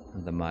Story,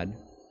 the mud.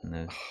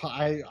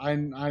 I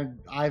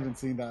haven't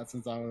seen that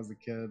since I was a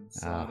kid,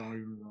 so I don't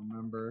even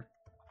remember.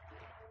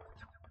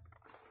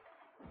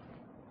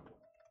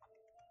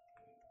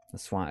 The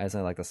swamp, isn't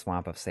it like the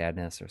Swamp of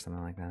Sadness or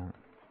something like that?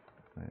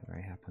 Where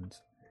it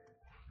happens.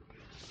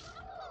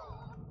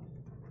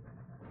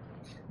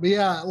 But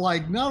yeah,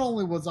 not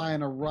only was I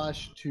in a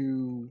rush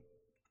to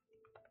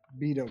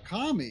beat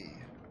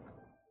Okami,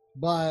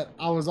 but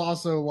I was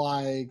also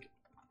I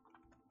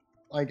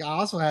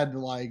also had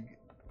to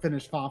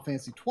finish Final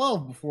Fantasy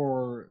 12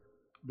 before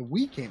the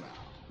Wii came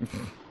out.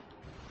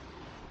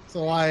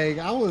 So I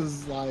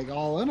was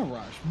all in a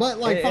rush. But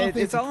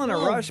it's all in a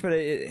rush, but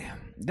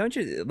don't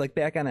you look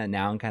back on it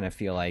now and kind of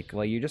feel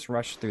you just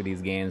rushed through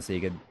these games so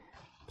you could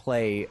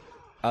play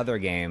other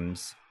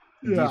games?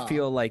 Yeah. Do you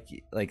feel like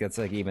it's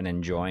even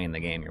enjoying the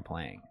game you're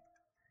playing?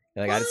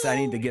 I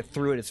need to get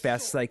through it as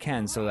fast as I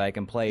can so that I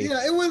can play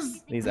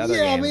these other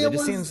games. I mean,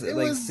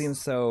 it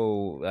seems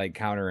so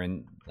counter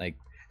and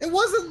It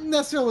wasn't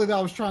necessarily that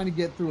I was trying to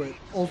get through it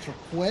ultra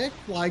quick,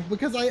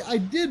 because I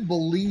did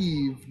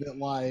believe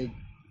that I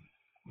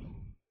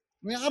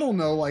don't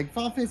know,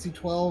 Final Fantasy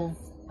 12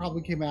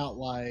 probably came out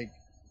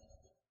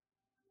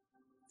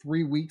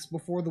 3 weeks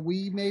before the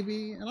Wii,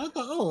 maybe, and I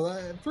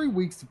thought, 3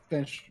 weeks to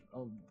finish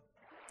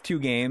 2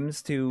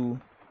 games to.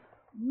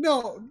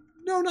 No,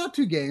 not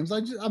 2 games.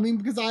 I mean,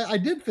 because I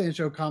did finish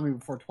Okami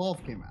before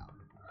 12 came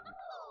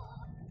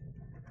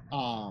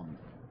out.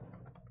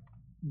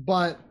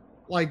 But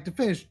like to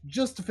finish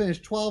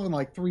 12 in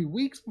like 3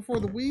 weeks before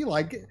the Wii,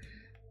 like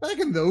back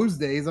in those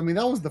days, I mean,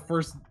 that was the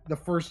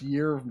first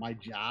year of my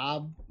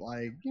job.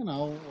 Like, you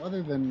know,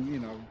 other than, you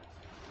know,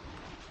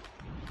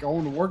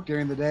 going to work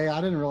during the day,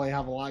 I didn't really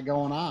have a lot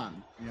going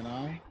on, you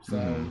know?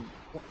 So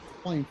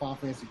playing Final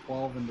Fantasy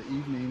 12 in the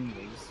evening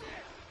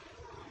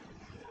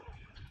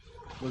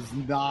was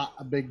not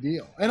a big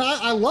deal. And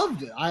I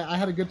loved it. I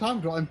had a good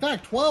time. In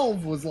fact,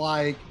 12 was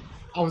like,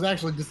 I was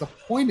actually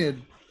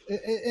disappointed.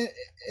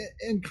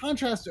 In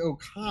contrast to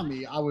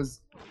Okami, I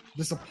was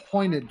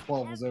disappointed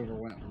 12 was over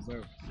when it was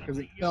over. Because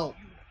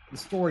the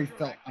story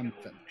felt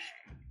unfinished.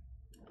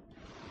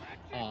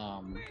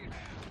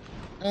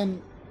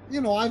 And,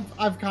 you know,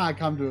 I've kind of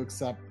come to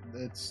accept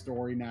its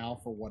story now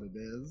for what it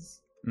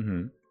is.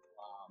 Mm-hmm.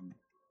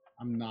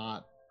 I'm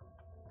not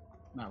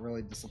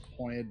really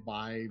disappointed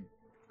by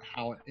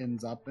how it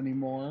ends up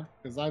anymore,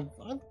 because I've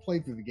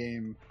played through the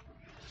game,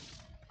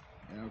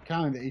 you know,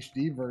 counting the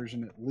HD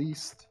version at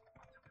least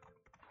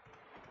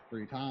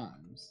 3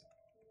 times.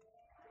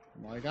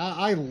 Like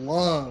I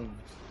loved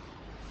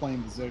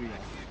playing the Zodiac.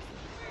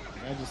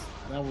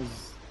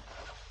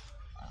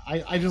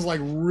 I just like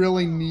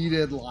really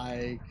needed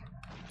like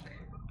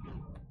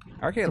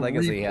Arcade to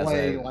Legacy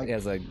replay,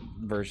 has a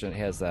version,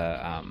 has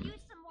a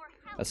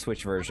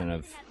Switch version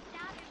of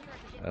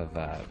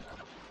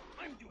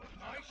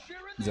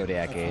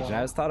Zodiac Age, and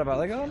I was thought about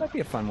like, oh, it might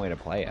be a fun way to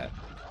play it.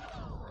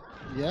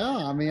 Yeah,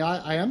 I mean,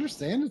 I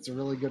understand it's a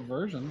really good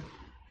version.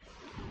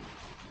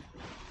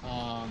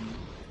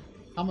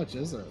 How much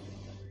is it?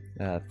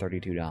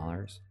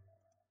 $32.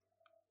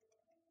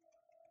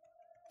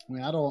 I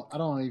mean, I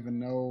don't even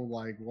know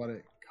like what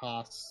it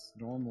costs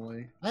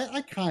normally.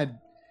 I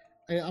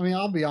mean,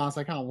 I'll be honest.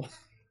 I kind of,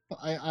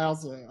 I kind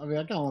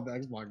of want the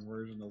Xbox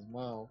version as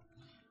well,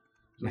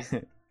 just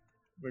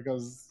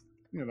because,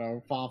 you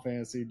know, Final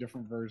Fantasy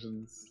different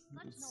versions.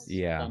 It's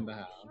fun to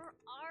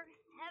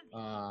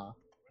have.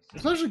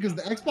 Especially because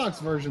the Xbox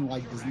version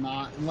like does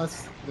not,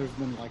 unless there's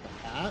been like a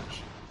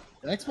patch,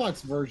 the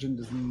Xbox version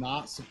does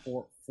not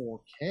support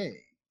 4K.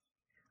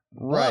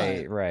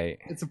 Right.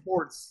 It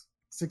supports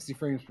 60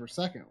 frames per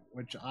second,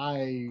 which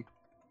I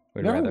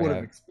Would never rather would have.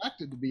 have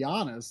expected, to be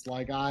honest.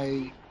 Like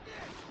I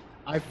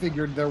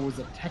figured there was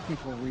a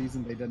technical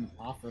reason they didn't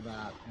offer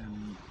that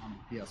on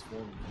the PS4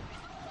 version.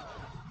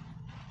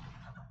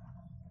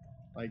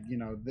 Like, you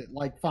know,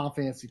 like Final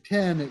Fantasy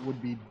X, it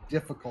would be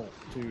difficult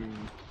to,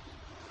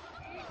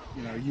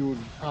 you know, you would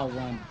probably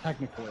run into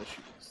technical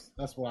issues.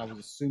 That's what I was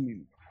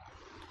assuming.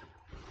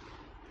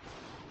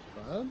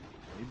 But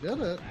they did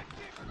it.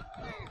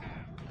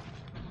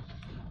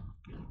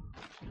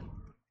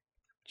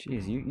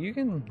 Jeez, you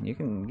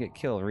can get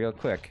killed real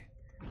quick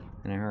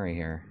in a hurry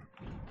here.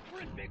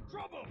 We're in big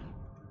trouble.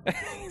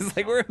 He's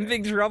like, we're in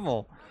big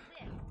trouble.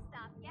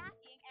 Stop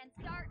yakking and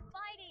start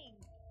fighting.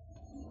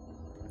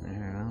 I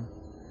don't know.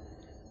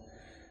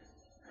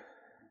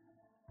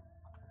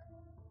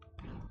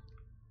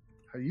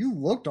 You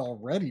looked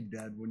already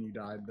dead when you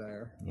died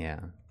there. Yeah.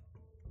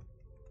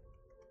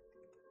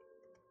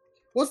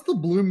 What's the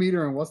blue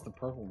meter and what's the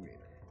purple meter?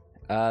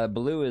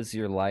 Blue is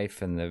your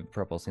life, and the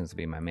purple seems to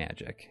be my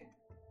magic.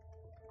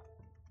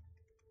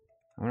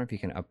 I wonder if you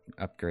can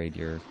upgrade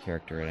your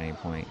character at any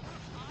point.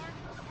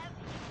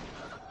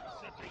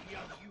 Such a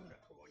young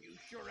unicorn. You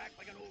sure act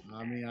like an old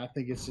I mean, I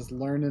think it's just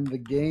learning the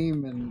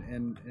game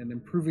and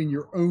improving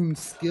your own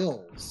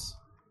skills.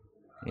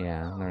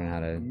 Yeah, learn how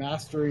to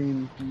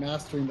Mastering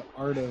the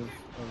art of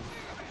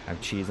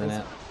have cheese in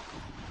it,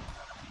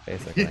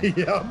 basically.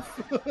 yeah.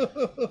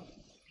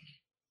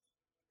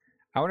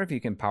 I wonder if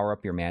you can power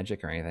up your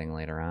magic or anything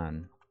later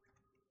on.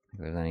 If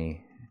there's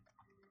any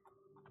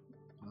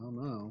I don't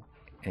know.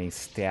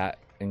 stat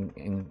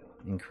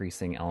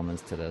increasing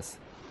elements to this.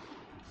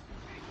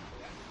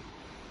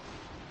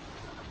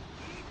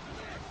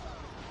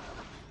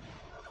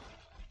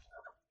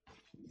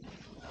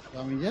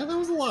 I mean, yeah, there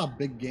was a lot of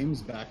big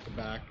games back to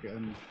back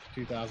in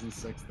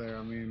 2006 there.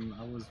 I mean,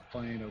 I was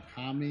playing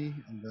Okami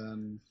and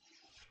then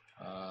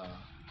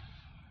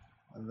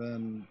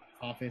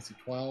Final Fantasy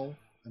 12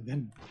 and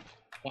then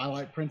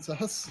Twilight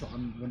Princess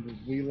when the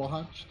Wii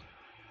launched.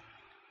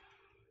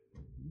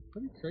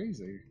 Pretty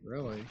crazy,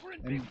 really.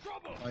 And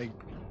like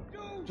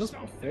just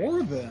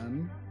before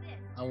then,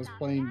 I was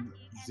playing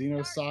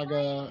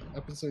Xenosaga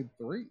Episode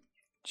 3.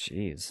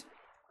 Jeez.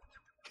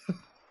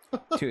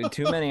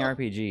 too many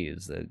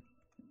RPGs. That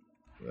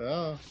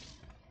Yeah.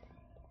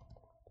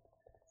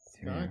 It's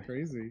kind of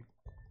crazy.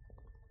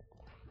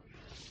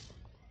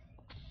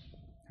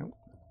 Oh.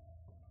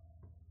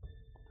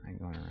 Am I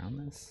going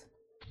around this?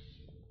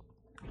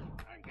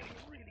 I'm getting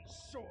really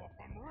sore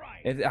from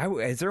right.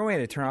 Is there a way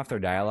to turn off their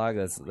dialogue?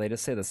 They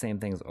just say the same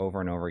things over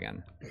and over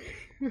again.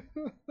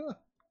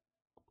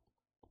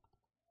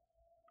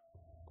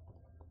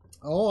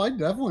 Oh, I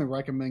definitely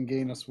recommend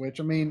getting a Switch.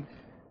 I mean,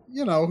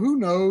 you know, who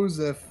knows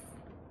if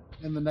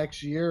in the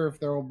next year if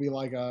there will be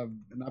like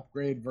an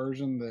upgrade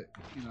version that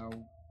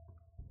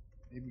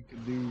maybe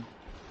could do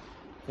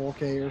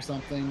 4K or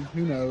something.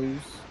 Who knows?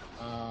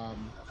 I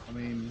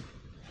mean,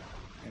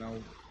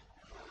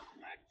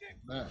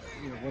 that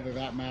whether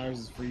that matters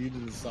is for you to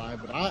decide.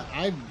 But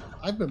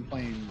I've been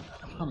playing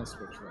a ton of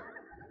Switch lately.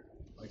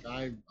 Like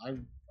I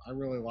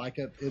really like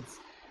it. It's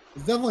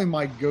definitely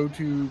my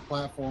go-to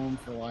platform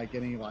for like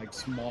any like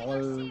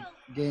smaller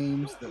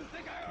games that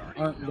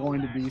aren't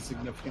going to be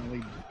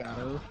significantly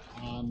better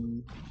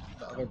on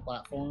the other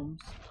platforms.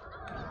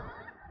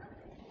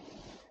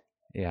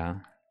 Yeah.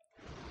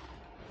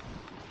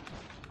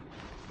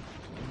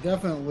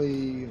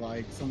 Definitely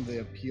like some of the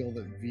appeal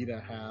that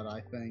Vita had,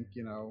 I think,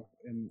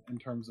 in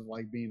terms of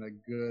like being a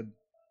good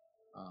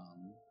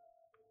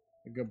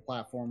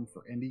platform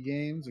for indie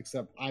games,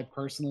 except I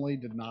personally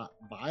did not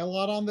buy a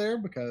lot on there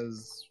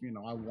because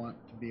I want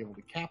to be able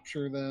to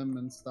capture them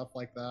and stuff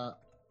like that.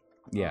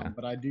 Yeah.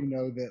 But I do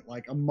know that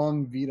like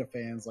among Vita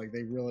fans, like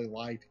they really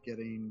liked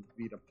getting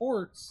Vita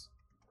ports.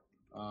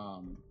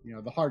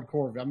 The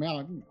hardcore, I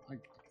mean, I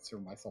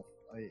consider myself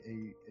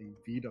a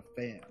Vita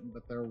fan,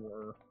 but there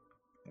were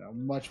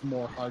much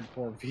more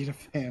hardcore Vita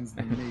fans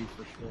than me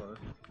for sure.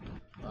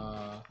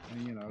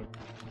 And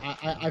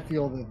I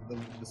feel that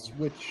the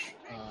Switch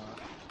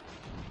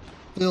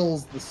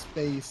fills the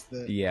space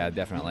that. Yeah,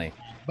 definitely.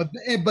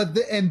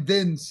 And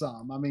then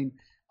some. I mean,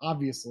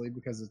 obviously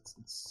because it's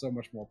so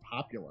much more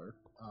popular.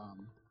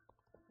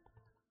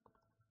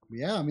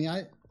 Yeah, I mean,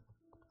 I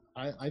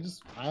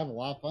have a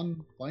lot of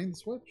fun playing the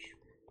Switch.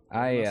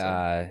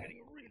 I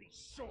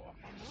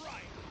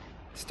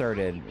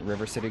started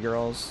River City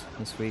Girls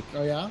this week.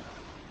 Oh yeah,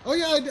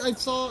 I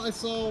saw it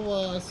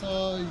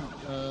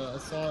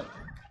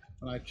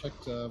when I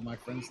checked my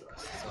friends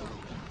list. So.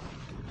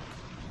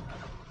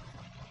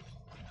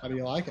 How do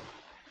you like it?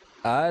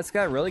 It's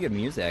got really good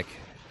music.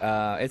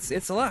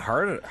 It's a lot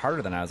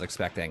harder than I was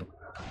expecting.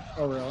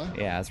 Oh really?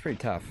 Yeah, it's pretty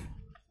tough.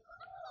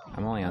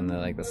 I'm only on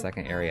the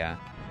second area,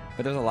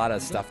 but there's a lot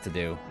of stuff to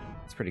do.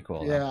 It's pretty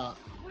cool. Yeah. Though.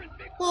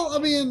 Well, I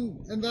mean,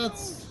 and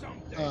that's.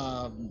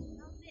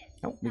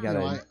 Oh, we got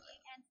a.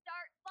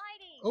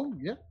 Oh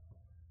yeah.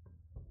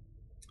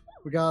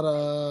 We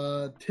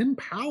got 10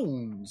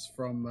 pounds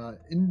from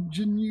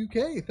Engine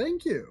UK.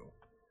 Thank you.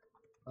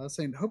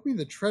 Saying, hoping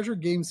the Treasure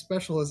Game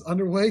special is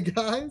underway,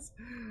 guys.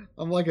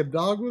 I'm like a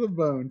dog with a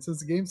bone.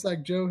 Since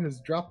GameSack Joe has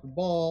dropped the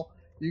ball,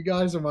 you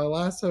guys are my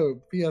last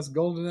hope. P.S.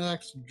 Golden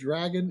Axe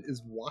Dragon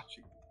is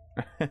watching.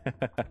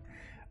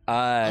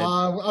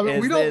 I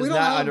mean, we don't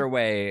have...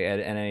 underway in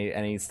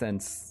any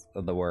sense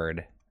of the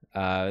word.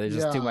 There's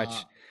just too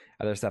much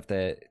other stuff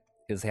that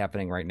is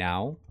happening right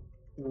now.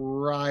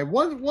 Right.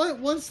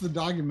 Once the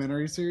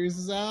documentary series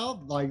is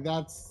out, like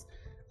that's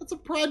a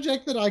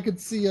project that I could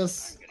see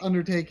us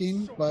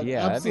undertaking, but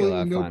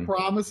absolutely no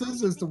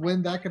promises as to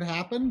when that could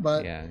happen.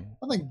 But I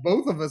think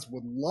both of us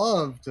would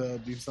love to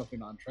do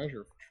something on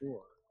Treasure for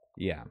sure.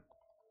 Yeah.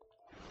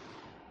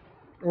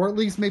 Or at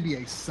least maybe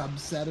a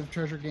subset of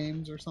Treasure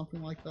games or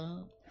something like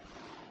that.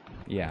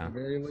 Yeah. At the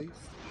very least.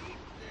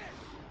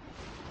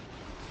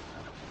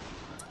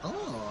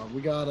 Oh,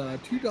 we got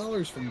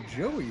 $2 from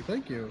Joey.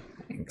 Thank you.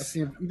 Thanks. Let's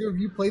see if either of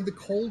you played the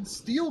Cold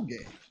Steel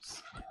games.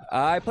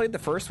 I played the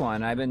first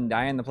one. I've been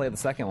dying to play the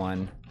second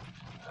one.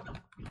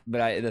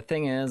 But the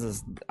thing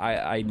is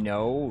I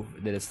know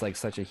that it's like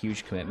such a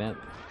huge commitment.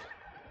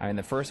 I mean,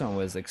 the first one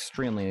was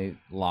extremely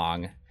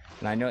long,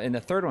 and I know, and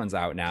the third one's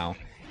out now.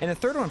 And the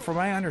third one, from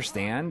what I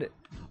understand,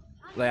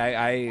 like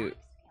I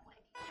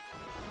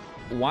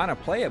want to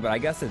play it, but I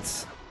guess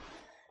it's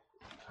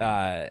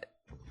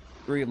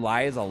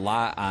relies a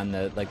lot on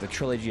the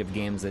trilogy of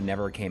games that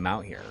never came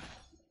out here.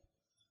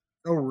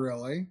 Oh,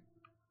 really?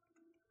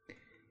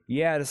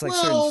 Yeah, just like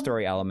certain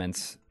story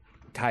elements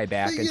tie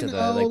back into the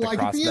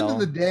crossbell. At the end of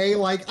the day,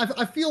 like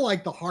I feel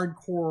like the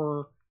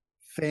hardcore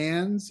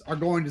fans are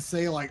going to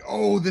say like,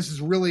 "Oh, this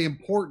is really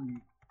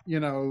important,"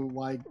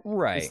 like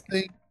right. This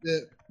thing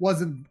that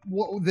wasn't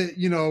that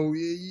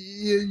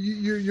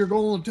you're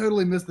going to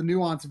totally miss the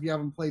nuance if you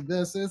haven't played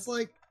this. And it's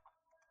like,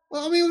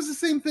 well, I mean, it was the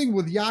same thing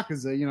with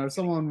Yakuza.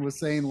 Someone was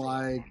saying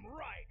like,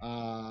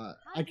 I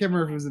can't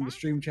remember if it was in the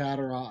stream chat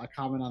or a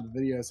comment on the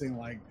video saying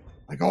like,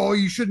 oh,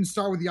 you shouldn't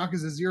start with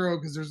Yakuza 0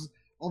 because there's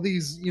all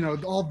these,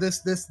 all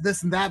this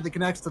and that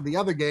connects to the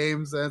other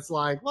games. And it's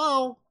like,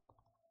 well,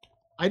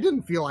 I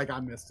didn't feel like I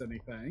missed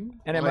anything.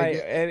 And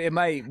it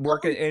might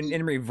work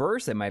in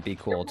reverse. It might be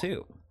cool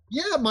too.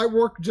 Yeah, it might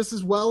work just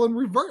as well in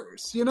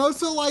reverse,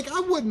 So like,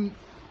 I wouldn't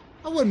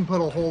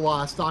put a whole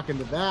lot of stock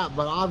into that,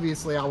 but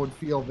obviously I would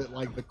feel that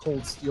like the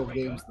Cold Steel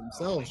games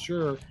themselves,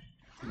 sure,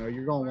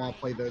 you're going to want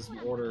to play those in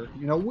order.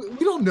 We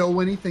don't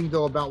know anything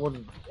though about whether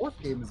the fourth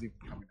game is even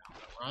coming out,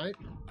 right?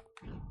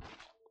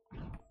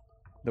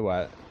 The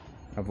what?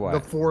 Of what? The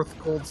fourth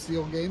Cold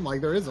Steel game?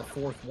 Like there is a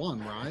fourth one,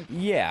 right?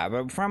 Yeah,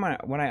 but from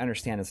what I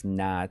understand, it's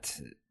not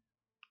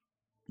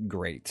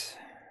great.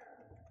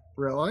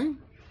 Really?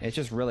 It's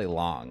just really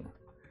long.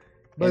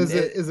 But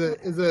is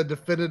it a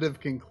definitive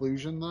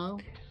conclusion though?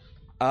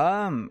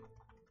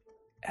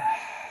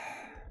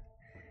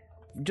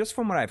 just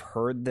from what I've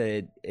heard,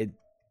 that it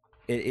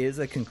is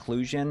a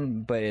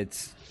conclusion, but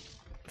it's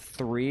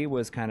 3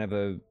 was kind of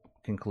a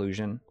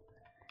conclusion,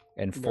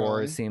 and 4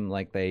 Really? seemed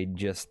like they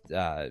just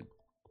Did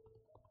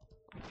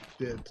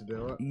to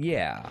do it.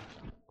 yeah.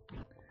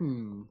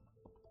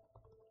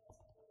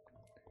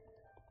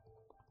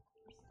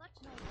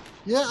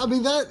 Yeah, I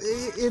mean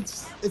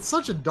it's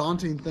such a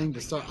daunting thing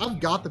to start.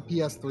 I've got the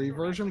PS3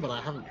 version, but I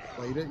haven't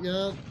played it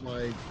yet.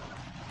 Like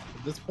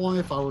at this point,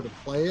 if I were to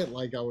play it,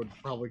 like I would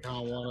probably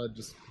kind of want to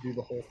just do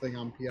the whole thing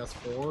on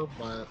PS4.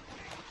 But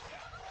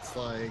it's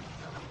like,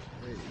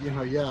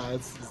 yeah,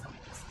 it's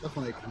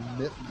definitely a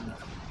commitment.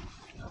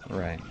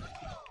 Right.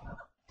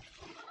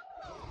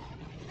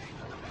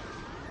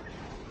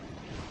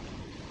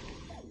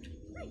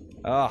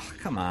 Oh,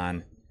 come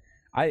on.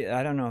 I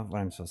don't know what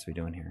I'm supposed to be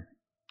doing here.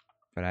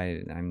 But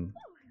I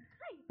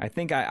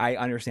think I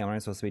understand what I'm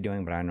supposed to be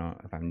doing, but I don't know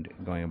if I'm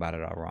going about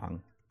it all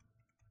wrong.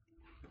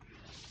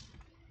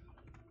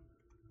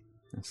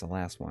 That's the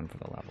last one for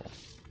the level.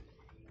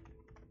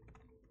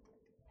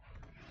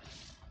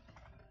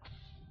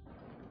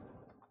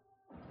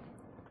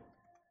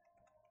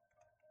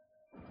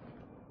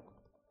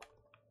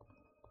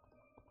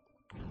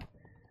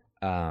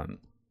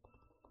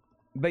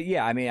 But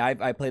yeah, I mean,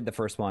 I played the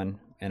first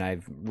one, and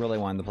I've really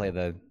wanted to play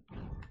the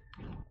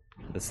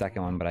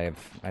second one, but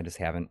I just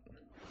haven't,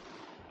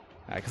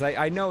 because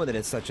I know that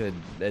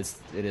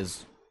it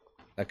is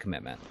a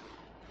commitment.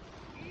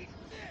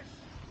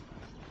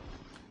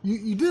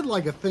 You did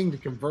like a thing to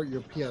convert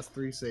your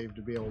PS3 save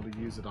to be able to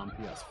use it on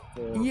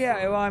PS4.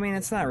 Yeah, well, I mean,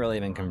 it's not really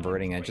even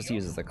converting it; it just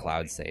uses a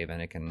cloud save,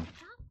 and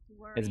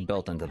it's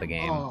built into the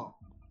game. Oh,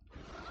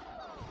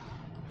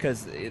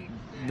 Because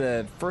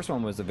the first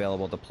one was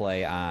available to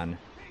play on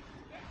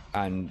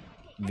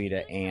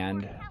Vita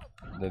and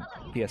the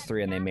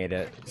PS3, and they made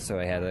it so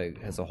it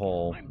has a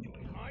whole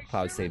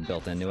cloud save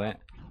built into it,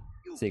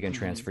 so you can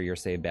transfer your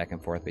save back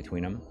and forth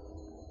between them.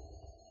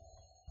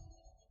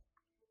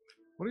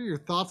 what are your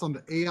thoughts on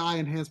the AI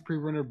enhanced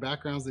pre-rendered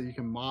backgrounds that you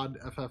can mod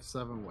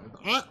FF7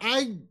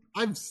 with?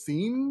 I've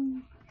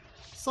seen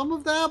some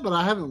of that, but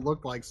I haven't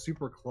looked like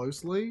super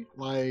closely.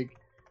 Like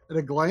at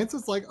a glance,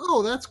 it's like,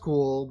 oh, that's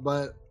cool,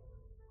 but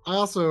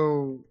I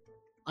feel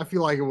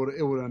like it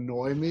would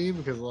annoy me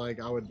because like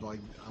I would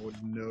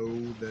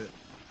know that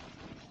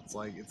it's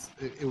like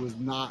it was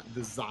not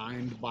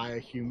designed by a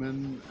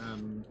human,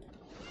 and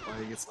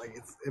it's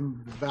in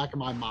the back of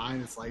my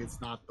mind, it's like it's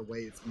not the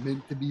way it's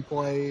meant to be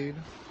played.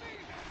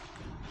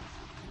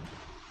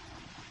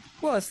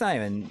 Well, it's not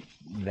even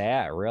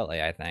that,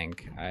 really. I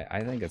think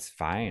it's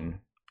fine.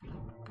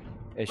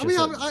 It's just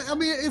I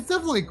mean, it's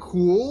definitely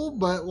cool,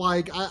 but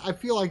like I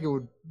feel like it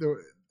would.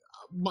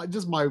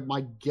 Just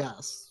my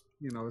guess,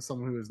 as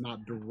someone who is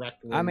not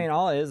directly. I mean,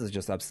 all it is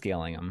just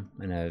upscaling them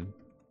in a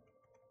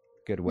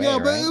good way. Yeah,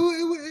 but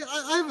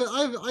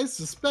right? I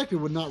suspect it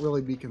would not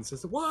really be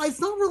consistent. Well,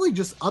 it's not really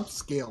just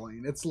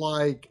upscaling. It's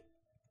like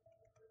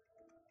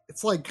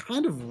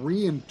kind of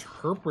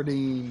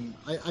reinterpreting.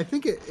 I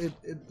think it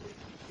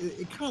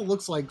kind of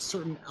looks like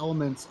certain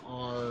elements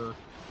are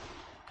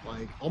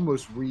like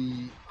almost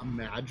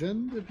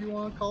reimagined, if you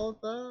want to call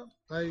it that.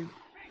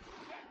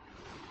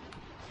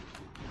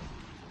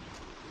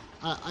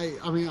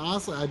 I mean,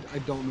 honestly, I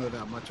don't know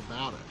that much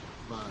about it,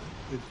 but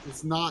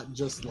it's not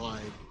just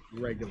like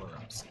regular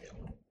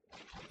upscale.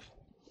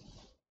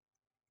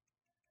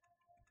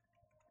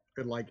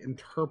 It like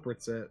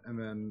interprets it and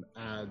then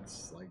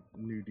adds like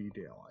new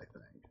detail, I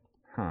think.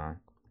 Huh.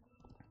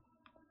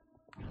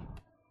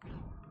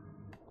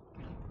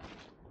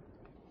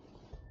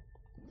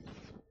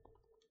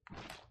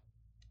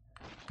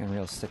 I'm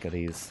real sick of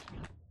these.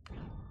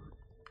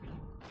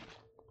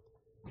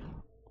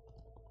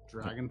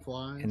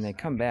 Dragonflies? And they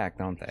come back,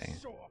 don't they?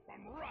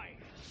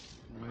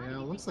 Yeah,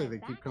 it looks like they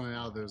keep coming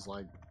out of those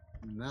like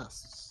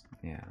nests.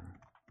 Yeah.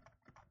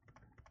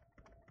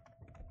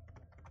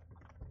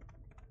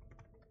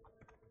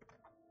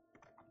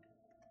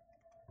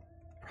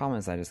 Problem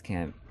is, I just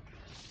can't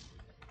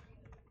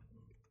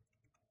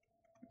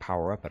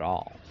power up at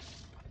all.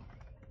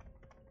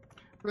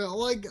 Well,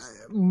 like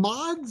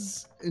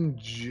mods in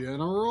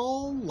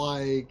general,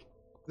 like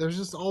there's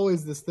just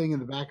always this thing in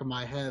the back of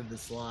my head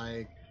that's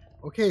like,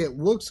 okay, it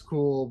looks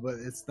cool, but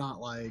it's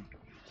not like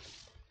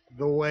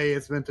the way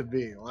it's meant to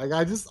be. Like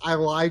I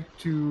like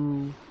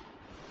to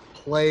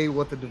play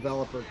what the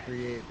developer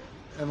created.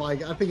 And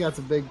like I think that's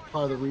a big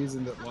part of the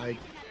reason that like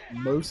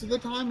most of the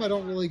time I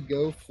don't really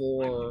go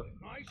for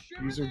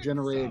user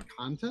generated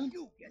content.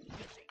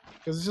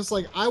 Because it's just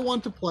like I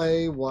want to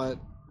play what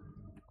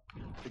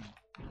the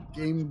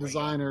game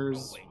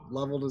designers,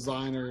 level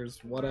designers,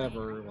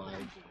 whatever,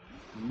 like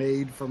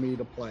made for me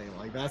to play.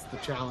 Like that's the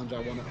challenge I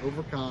want to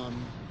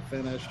overcome,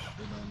 finish,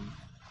 and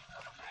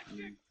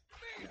then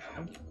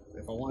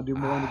if I want to do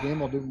more in the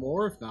game, I'll do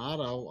more. If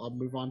not, I'll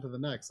move on to the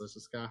next. That's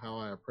just kind of how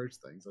I approach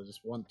things.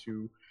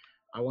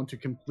 I want to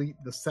complete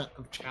the set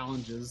of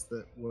challenges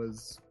that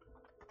was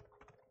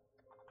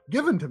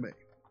given to me.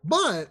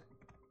 But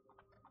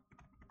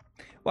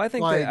Well,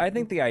 Like, I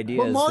think the idea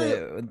but is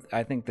Mario- that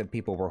I think that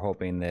people were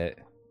hoping that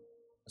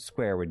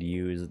Square would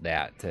use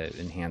that to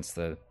enhance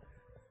the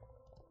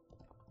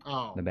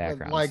Oh,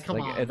 backgrounds. like come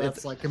Like, on, it's-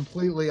 that's like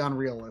completely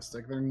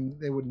unrealistic.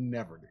 They would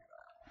never do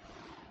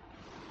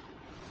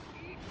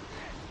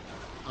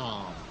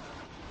that.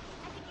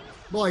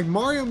 But like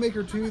Mario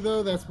Maker 2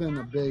 though, that's been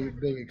a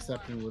big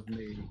exception with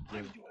me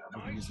with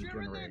user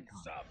generated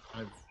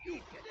content.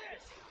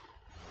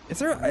 Is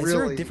there a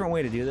really different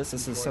way to do this?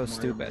 This is so enjoyed Mario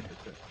stupid. Maker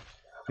 2.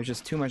 There's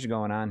just too much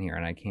going on here,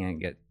 and I can't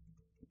get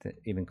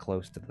even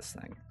close to this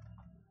thing.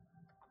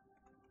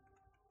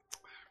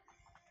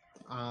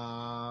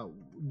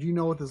 Do you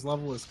know what this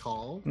level is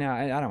called? No,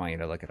 I don't want you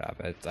to look it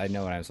up. I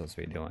know what I'm supposed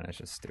to be doing. It's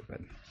just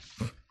stupid.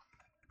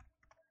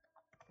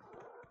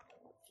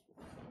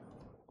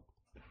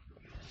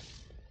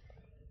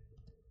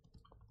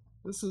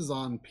 This is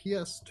on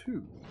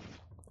PS2.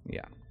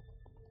 Yeah.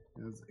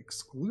 It's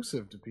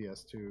exclusive to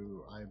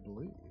PS2, I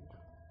believe.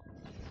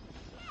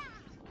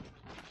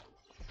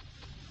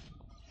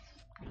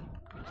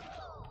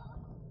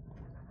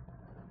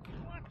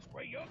 Watch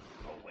where you're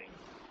going.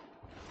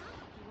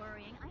 Stop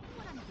worrying. I know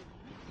what I'm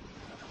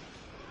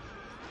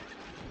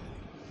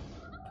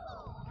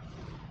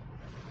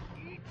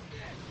doing. Eat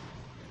this.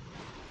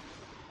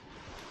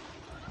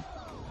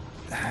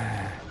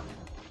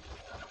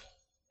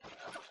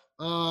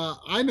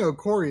 I know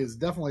Corey is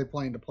definitely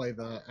planning to play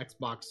the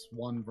Xbox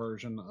One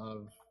version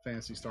of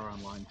Phantasy Star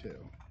Online 2.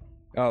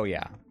 Oh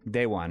yeah,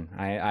 day one.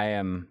 I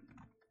am.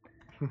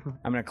 I'm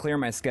gonna clear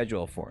my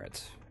schedule for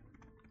it.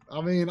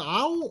 I mean,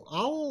 I'll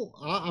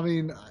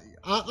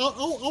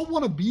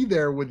want to be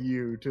there with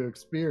you to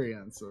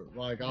experience it.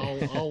 Like,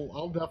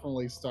 I'll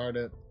definitely start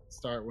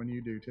when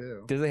you do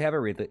too. Do they have a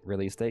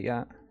release date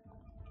yet?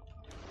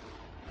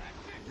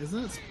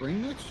 Isn't it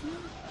spring next year?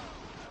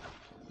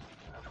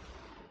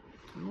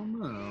 I don't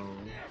know.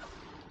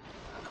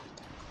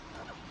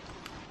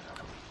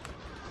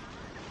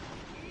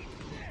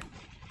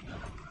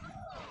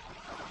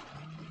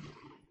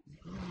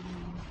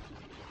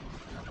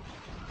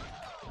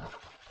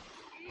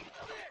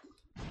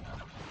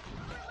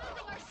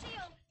 Losing our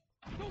shield.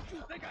 Don't you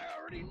think I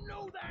already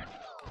know that?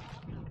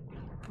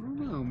 I don't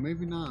know.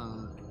 Maybe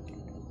not.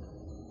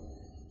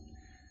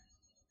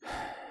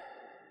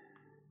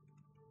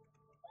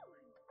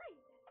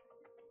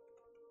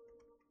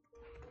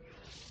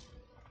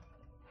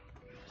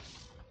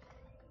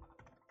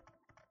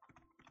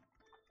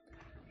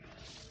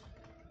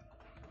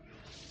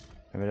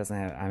 If it doesn't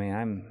have, I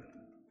mean,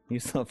 you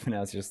still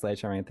pronounce your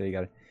sledgehammer through. You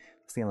got to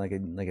seem like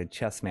a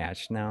chess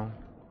match now,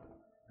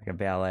 like a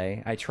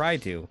ballet. I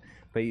tried to,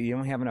 but you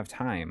don't have enough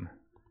time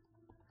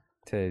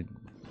to.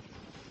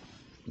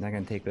 I'm not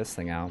gonna take this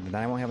thing out, but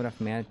then I won't have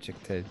enough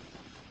magic to.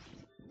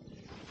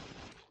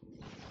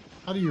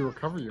 How do you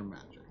recover your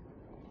magic?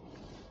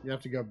 You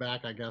have to go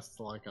back, I guess,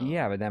 to like a...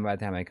 Yeah, but then by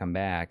the time I come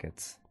back,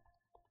 it's.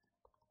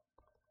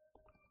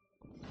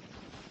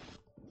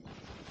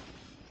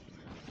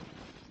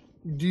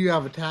 Do you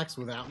have attacks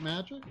without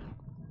magic?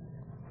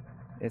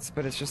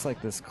 But it's just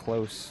like this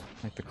close,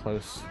 like the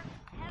close.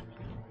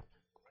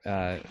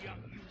 Young you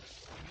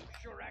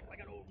sure act like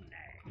an old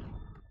nag.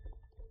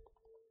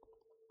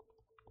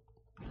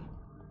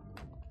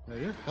 Yeah,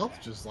 your health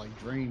just like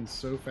drains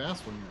so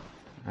fast when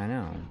you're... I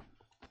know.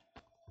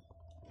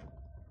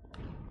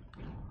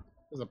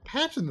 There's a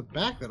patch in the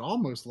back that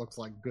almost looks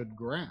like good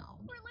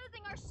ground. We're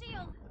losing our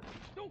shield.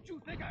 Don't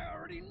you think I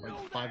already know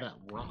Like by that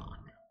rock.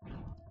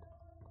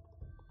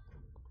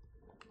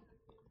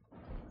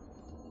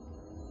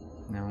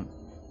 No.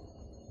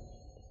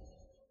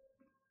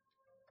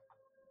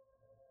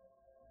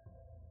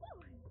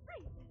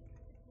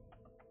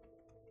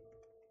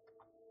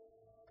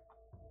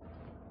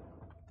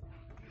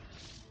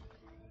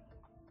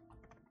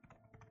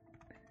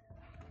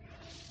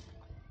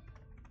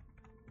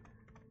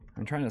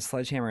 I'm trying to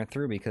sledgehammer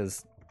through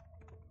because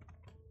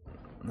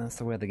that's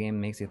the way the game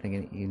makes you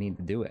think you need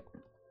to do it.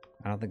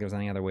 I don't think there's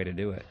any other way to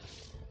do it.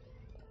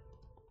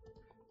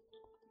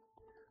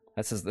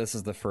 This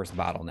is the first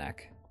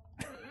bottleneck.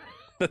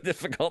 The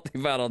difficulty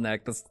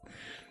bottleneck. This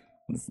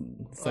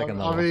second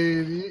level. I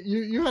mean,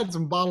 you had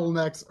some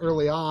bottlenecks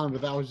early on,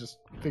 but that was just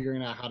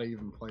figuring out how to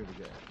even play the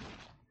game.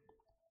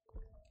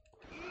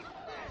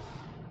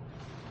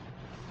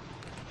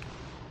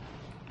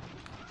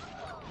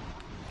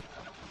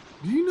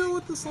 Do you know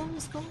what this level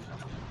is called?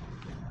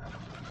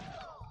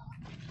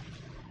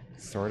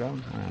 Sort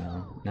of? I don't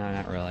know. No,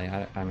 not really.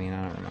 I mean,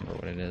 I don't remember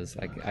what it is.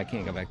 I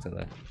can't go back to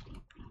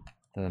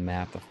the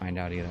map to find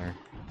out either.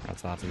 Or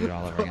else I'll have to do it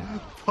all over again.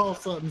 Paul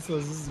Sutton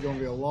says this is going to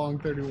be a long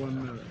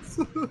 31 minutes.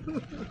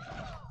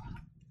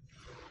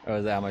 Oh,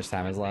 is that how much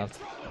time is left?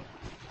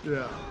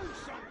 Yeah.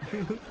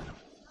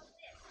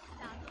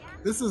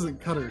 This isn't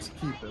Cutter's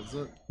Keep, is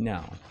it?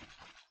 No.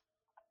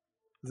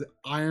 Is it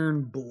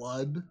Iron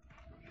Blood?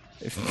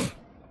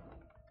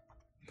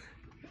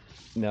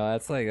 No,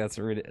 it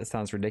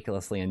sounds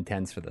ridiculously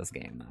intense for this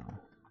game though.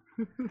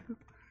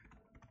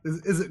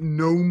 Is it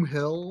Gnome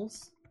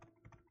Hills?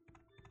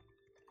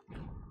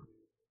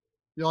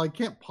 You like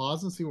can't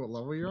pause and see what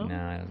level you're on?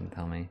 No, it doesn't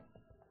tell me.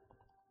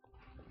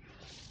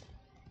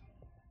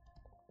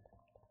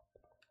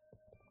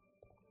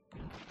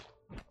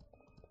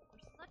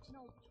 You're such an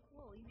old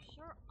tool. You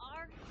sure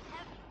are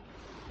heavy.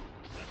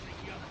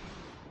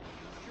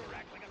 Sure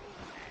act like an old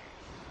man.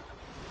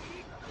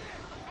 Eat I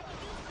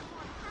could use some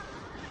more help.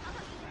 How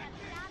about using that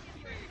stab of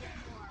yours a bit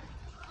more?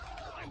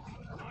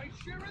 my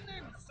share and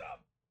then some.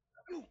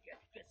 You get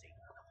busy.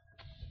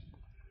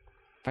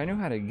 If I knew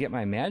how to get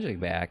my magic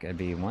back, it'd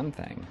be one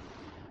thing.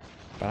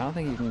 But I don't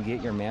think you can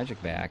get your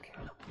magic back.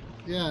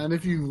 Yeah, and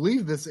if you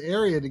leave this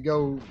area to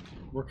go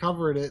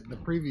recover it at the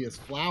previous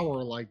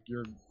flower, like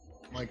you're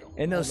like.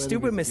 And all those the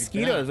stupid enemies that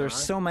you mosquitoes, back, there's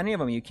right? so many of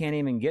them, you can't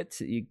even get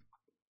to.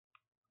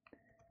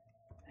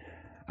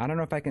 I don't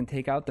know if I can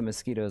take out the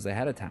mosquitoes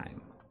ahead of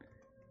time.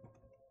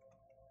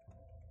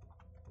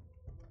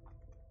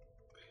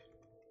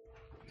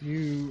 Do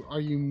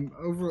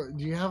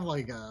you have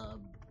like a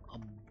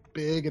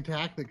big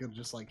attack that could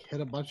just like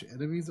hit a bunch of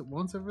enemies at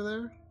once over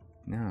there?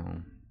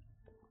 No.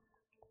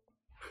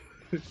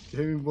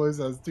 Gaming Boys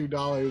has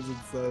 $2 and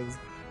says,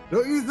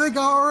 "Don't you think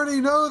I already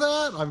know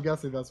that?" I'm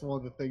guessing that's one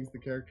of the things the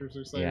characters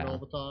are saying Yeah. all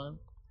the time.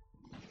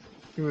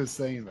 Who is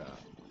saying that?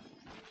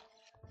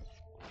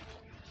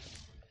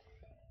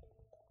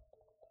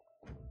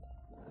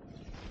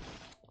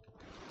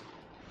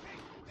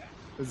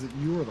 Is it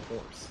you or the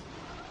horse?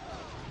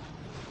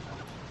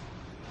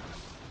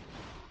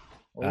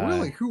 Or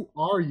really, who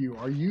are you?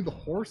 Are you the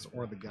horse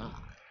or the guy?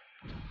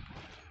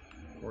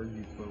 Or are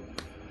you both?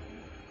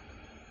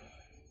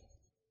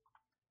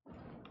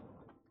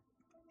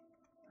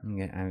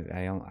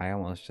 I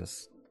almost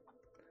just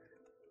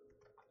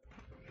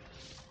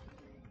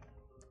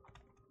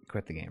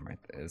quit the game right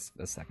there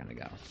a second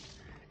ago.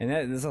 And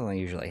this doesn't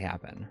usually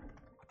happen.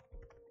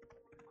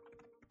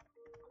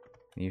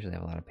 I usually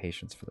have a lot of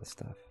patience for this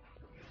stuff.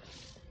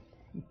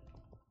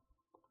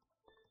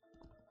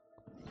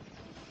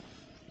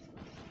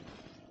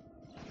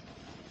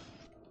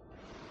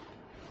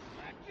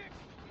 Magic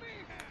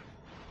mayhem.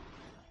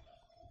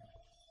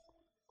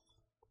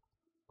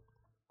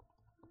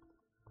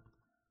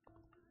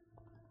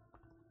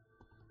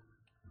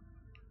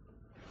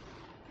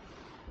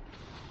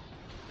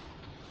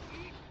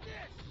 Eat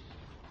this.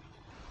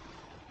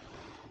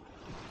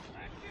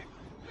 Magic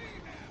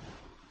mayhem.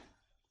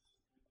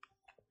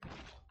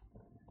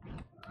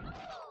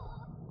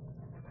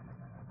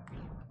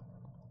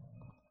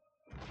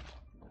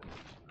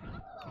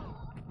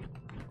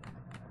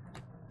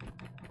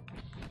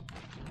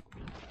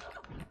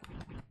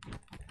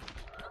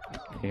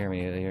 You hear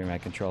me? You hear my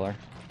controller?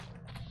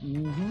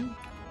 Mm-hmm.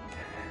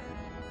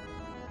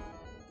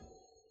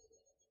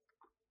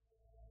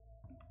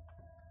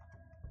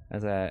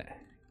 How's that?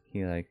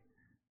 He like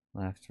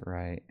left,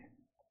 right,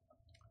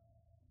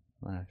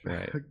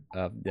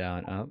 up,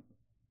 down, up.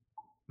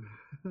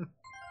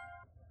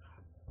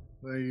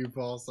 There you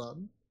fall,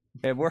 son.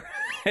 It worked.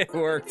 It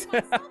worked.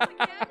 Wait,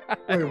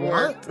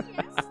 what?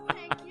 Yes,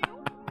 thank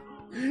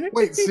you.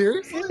 Wait,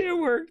 seriously? It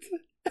worked.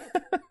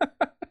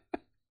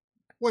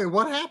 Wait,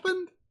 what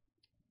happened?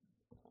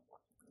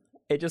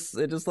 It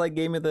just like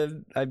gave me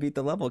the I beat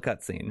the level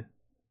cutscene.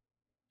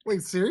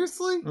 Wait,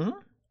 seriously? Mhm.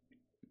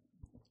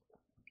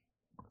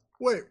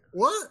 Wait,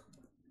 what?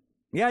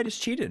 Yeah, I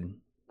just cheated.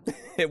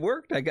 It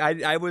worked. I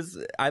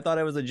thought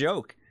it was a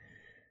joke.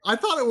 I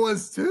thought it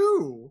was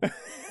too.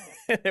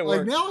 It Like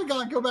worked. now I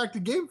gotta go back to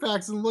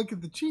GameFAQs and look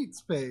at the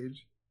cheats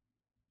page.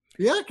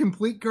 Yeah,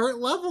 complete current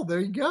level. There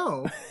you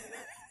go.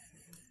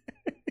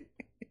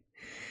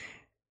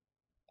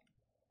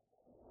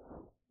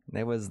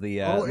 That was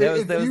the Oh, that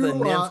was if the you,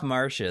 nymph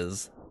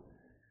marshes.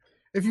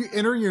 If you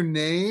enter your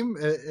name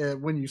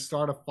when you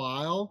start a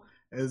file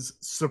as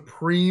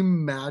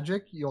Supreme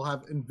Magic, you'll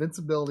have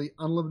invincibility,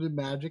 unlimited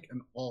magic,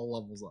 and all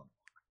levels up.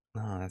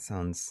 Oh, that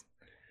sounds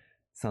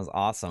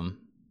awesome.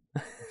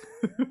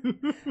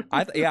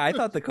 I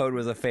thought the code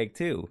was a fake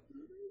too.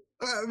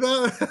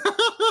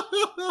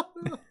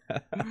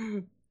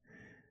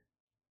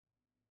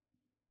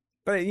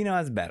 But you know,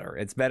 it's better.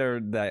 It's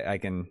better that I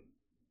can.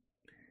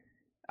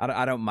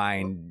 I don't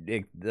mind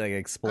like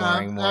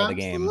exploring more of the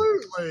game.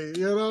 Absolutely.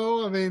 You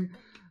know, I mean,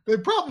 they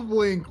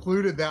probably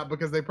included that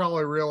because they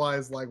probably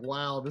realized, like,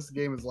 wow, this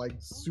game is like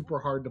super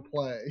hard to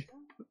play.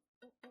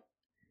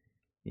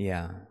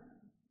 Yeah.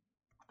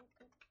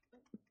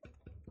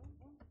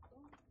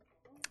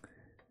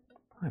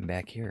 I'm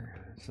back here.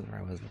 This is where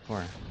I was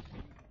before.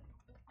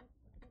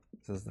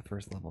 This is the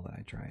first level that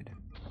I tried.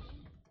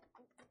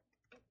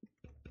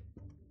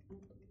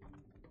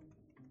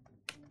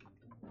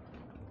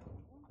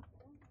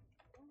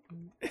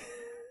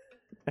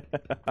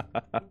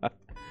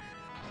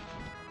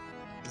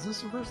 Is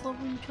this the first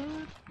level you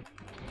tried?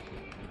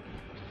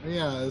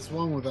 Yeah, it's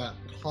one with that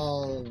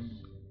tall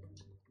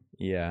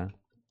Yeah.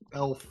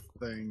 elf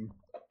thing.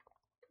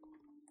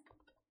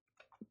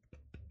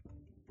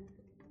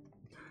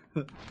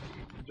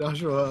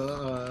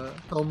 Joshua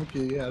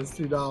Helmke has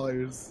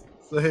 $2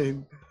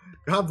 saying,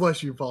 "God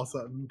bless you, Paul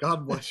Sutton.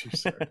 God bless you,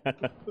 sir."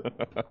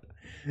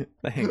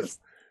 Thanks.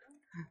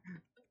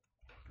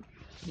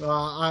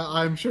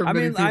 I'm sure. I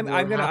Many mean, people I'm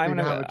are gonna, happy I'm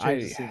to have gonna, a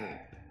change of scenery.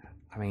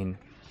 I mean,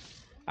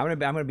 I'm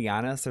gonna be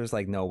honest. There's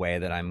like no way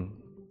that I'm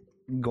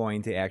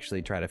going to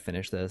actually try to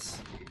finish this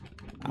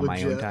on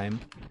my own Legit. time.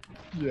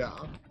 Yeah.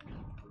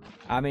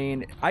 I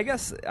mean, I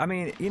guess. I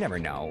mean, you never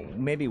know.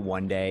 Maybe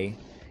one day,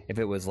 if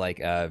it was like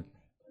a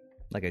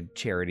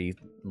charity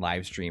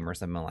live stream or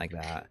something like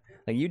that.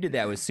 Like you did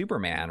that with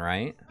Superman,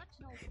 right?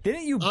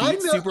 Didn't you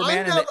beat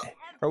Superman?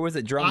 Or was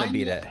it Drum that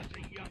beat it?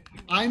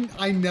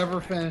 I never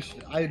finished.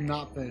 I had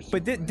not finished.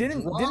 But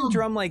didn't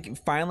Drum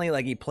like finally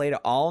like he played it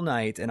all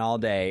night and all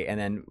day, and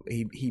then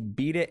he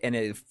beat it and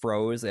it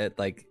froze at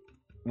like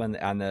when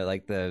on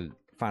the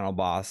final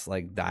boss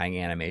like dying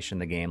animation,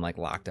 the game like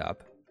locked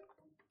up.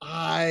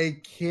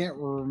 I can't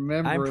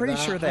remember. I'm pretty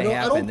sure that happened.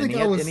 I don't think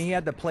and he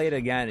had to play it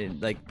again,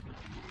 and like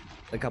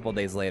a couple of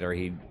days later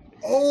he.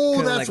 Oh,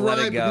 couldn't, that's like, right.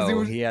 Let it go.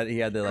 Because he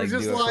had to like it was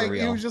just do it like for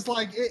real. it was just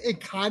like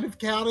it kind of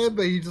counted,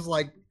 but he just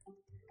like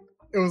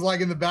it was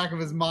like in the back of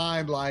his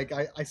mind, like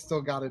I still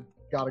gotta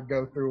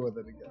go through with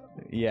it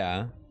again.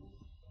 Yeah.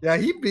 Yeah,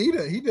 he beat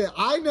it. He did.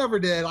 I never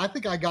did. I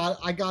think I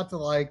got to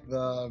like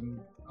the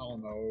I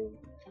don't know,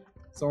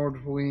 somewhere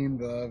between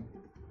the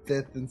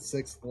 5th and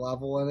 6th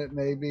level in it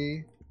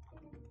maybe.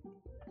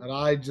 And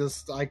I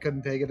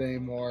couldn't take it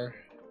anymore.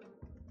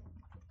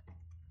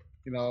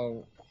 You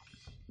know,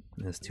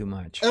 It's too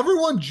much.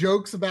 everyone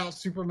jokes about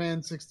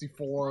Superman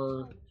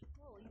 64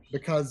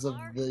 because of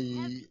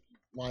the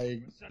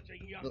like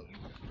the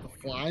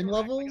flying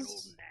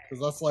levels,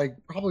 because that's like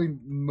probably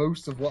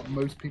most of what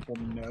most people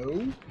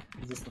know.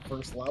 Is this the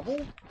first level?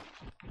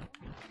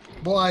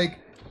 But like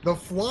the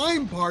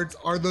flying parts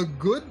are the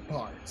good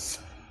parts.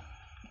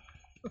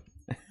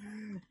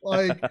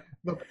 Like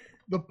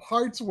the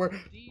parts where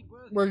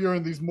you're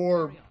in these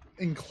more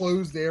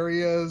enclosed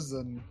areas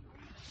and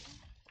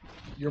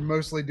you're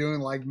mostly doing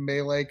like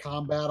melee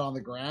combat on the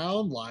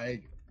ground,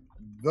 like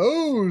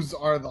those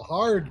are the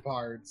hard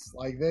parts,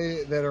 like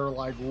that are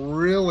like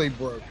really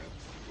broken.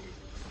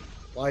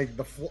 Like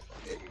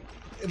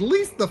at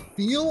least the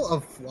feel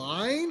of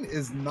flying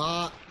is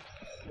not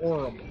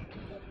horrible,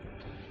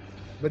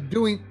 but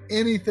doing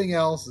anything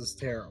else is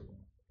terrible.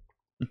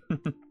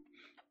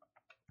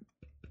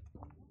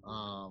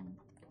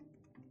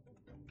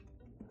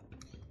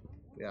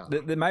 Yeah.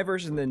 My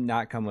version did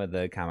not come with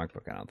a comic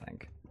book, I don't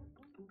think.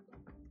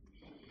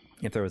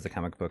 If there was a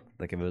comic book,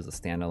 like if it was a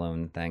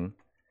standalone thing.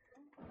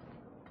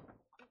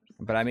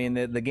 But I mean,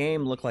 the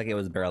game looked like it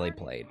was barely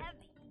played.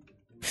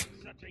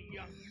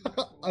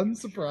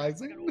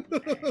 Unsurprising.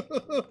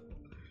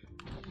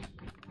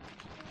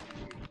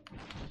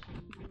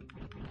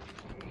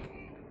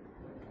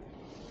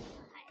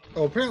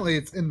 Oh, apparently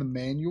it's in the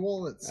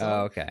manual itself.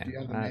 Oh, okay. Do you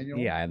have the manual?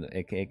 Yeah,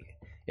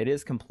 it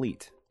is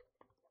complete.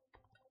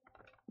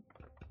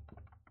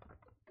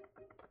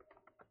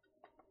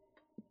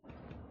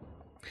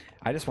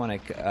 I just want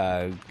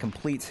a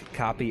complete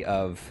copy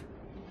of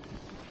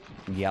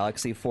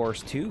Galaxy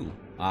Force 2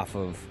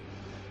 for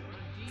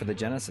the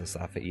Genesis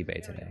off of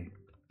eBay today.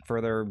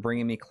 Further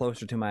bringing me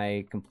closer to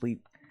my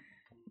complete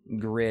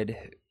grid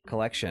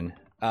collection.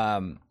 I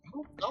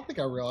don't think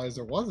I realized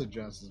there was a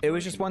Genesis. It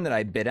was just one that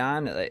I bid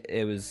on.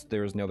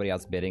 There was nobody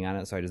else bidding on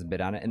it, so I just bid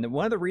on it. And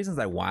one of the reasons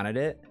I wanted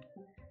it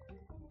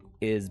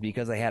is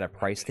because I had a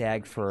price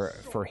tag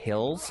for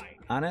Hills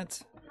on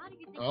it.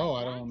 Oh,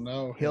 I don't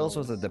know. Hills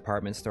was a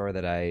department store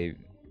that I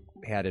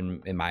had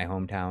in my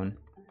hometown.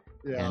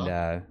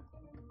 Yeah. And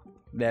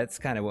that's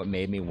kind of what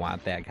made me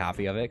want that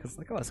copy of it, because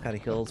like, oh, it's got a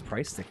Hills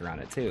price sticker on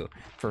it too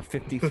for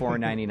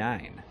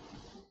 $54.99.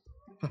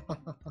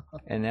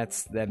 And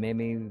that made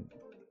me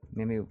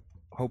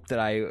hope that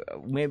I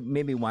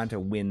maybe want to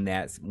win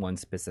that one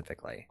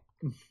specifically.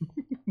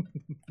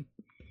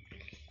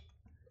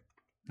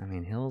 I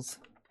mean, Hills.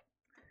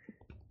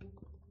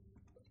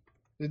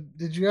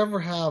 Did you ever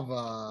have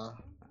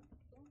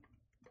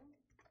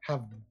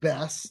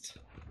Best?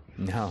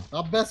 No.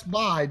 Not Best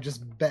Buy,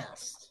 just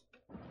Best.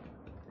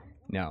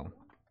 No.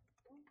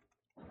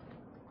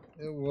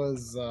 It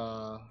was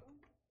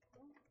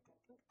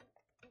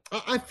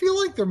I feel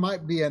like there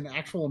might be an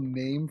actual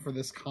name for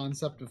this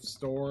concept of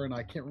store, and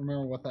I can't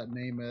remember what that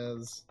name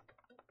is.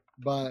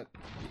 But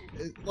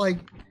like,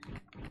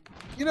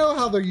 you know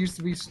how there used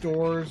to be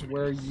stores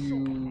where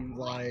you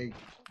like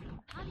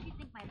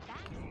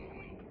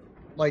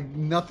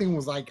nothing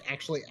was like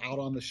actually out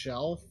on the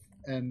shelf,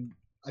 and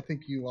I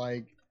think you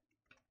like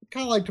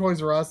kind of like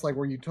Toys R Us, like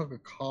where you took a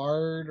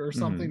card or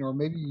something, or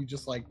maybe you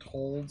just like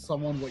told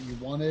someone what you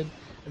wanted,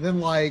 and then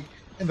like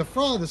in the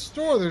front of the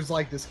store there's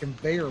like this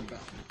conveyor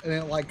belt, and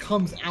it like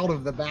comes out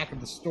of the back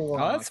of the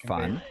store. Oh, that's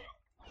fun.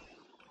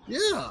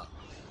 Yeah.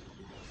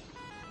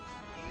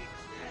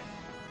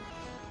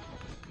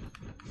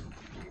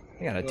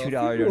 I got a $2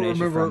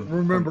 donation.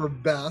 Remember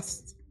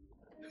Best.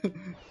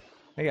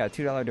 I got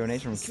a $2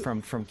 donation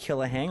from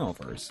Killa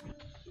Hangovers.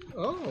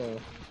 Oh,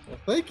 well,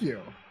 thank you.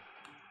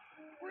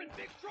 We're in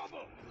big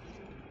trouble.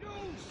 Do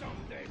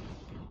something.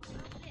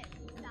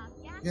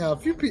 Yeah, a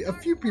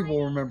few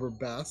people remember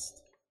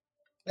Best.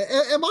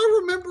 Am I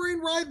remembering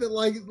right that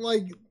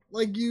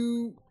like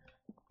you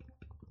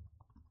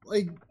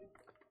like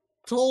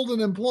told an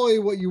employee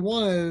what you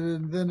wanted,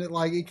 and then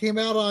it came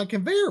out on a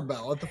conveyor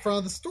belt at the front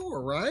of the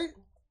store, right?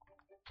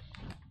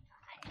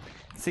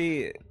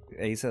 See,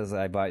 he says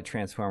I bought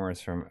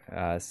Transformers from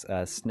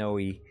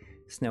Snowy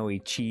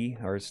Chi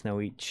or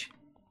Snowy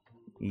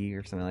E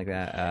or something like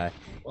that.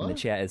 In the What?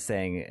 chat is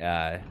saying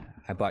I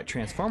bought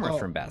Transformers Oh.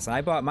 from Best, and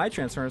I bought my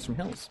Transformers from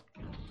Hills,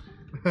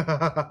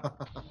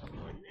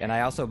 and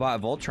I also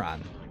bought Voltron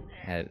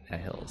at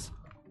Hills.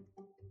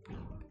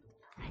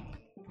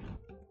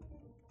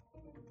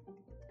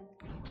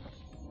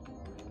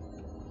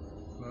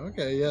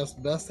 Okay, yes,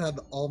 Best had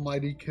the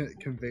almighty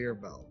conveyor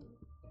belt.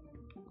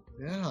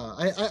 Yeah,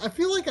 I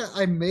feel like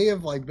I may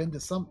have been to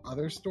some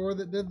other store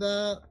that did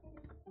that.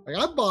 Like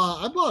I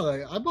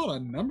bought a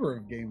number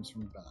of games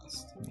from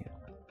Best. Yeah.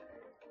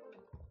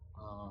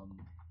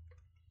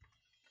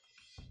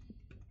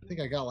 I think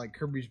I got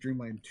Kirby's Dream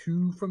Land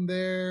 2 from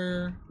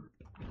there.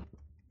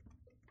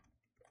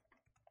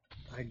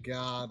 I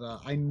got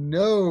I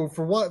know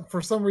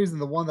for some reason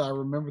the one that I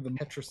remember, the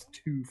Tetris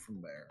 2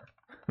 from there.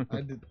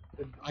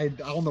 I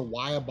don't know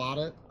why I bought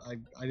it. I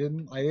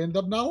ended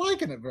up not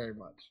liking it very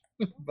much.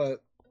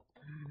 But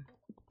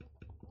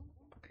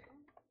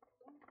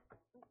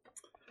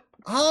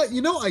I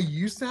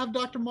used to have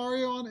Dr.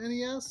 Mario on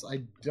NES.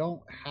 I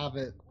don't have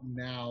it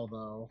now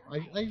though.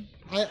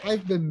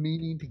 I've been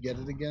meaning to get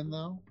it again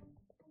though.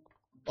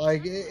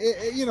 At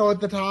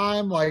the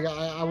time,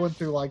 I went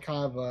through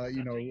kind of I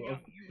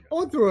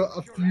went through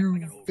a few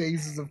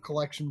phases of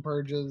collection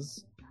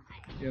purges.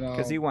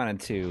 Because you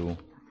wanted to.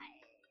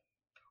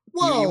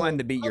 Well, you wanted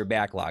to beat your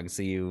backlog,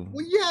 so you.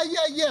 Well,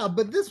 yeah.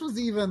 But this was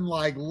even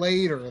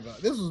later though.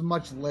 This was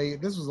much late.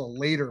 This was a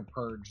later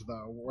purge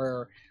though,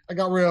 where I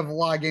got rid of a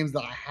lot of games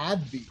that I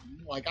had beaten.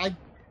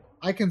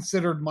 I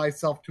considered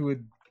myself to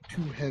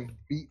have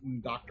beaten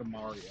Dr.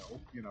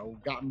 Mario.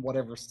 Gotten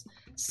whatever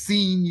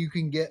scene you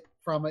can get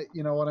from it.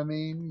 You know what I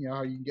mean? You know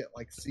how you can get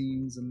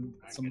scenes in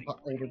some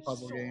older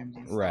puzzle games.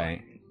 And stuff.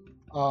 Right.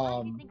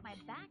 How do you think my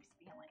back's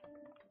feeling?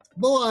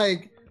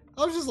 But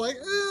I was just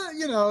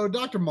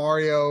Dr.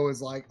 Mario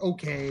is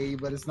okay,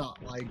 but it's not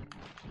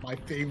my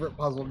favorite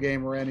puzzle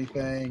game or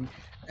anything.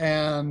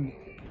 And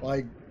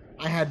I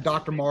had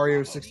Dr.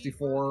 Mario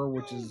 64,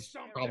 which is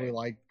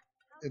probably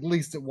at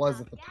least it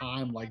was at the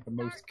time the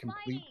most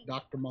complete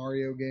Dr.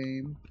 Mario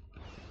game.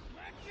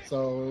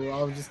 So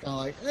I was just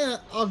kind of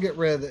I'll get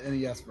rid of the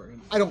NES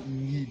version. I don't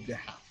need to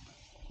have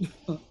it.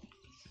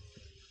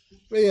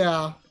 But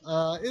yeah,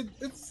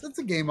 it's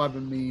a game I've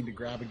been meaning to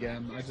grab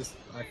again.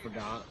 I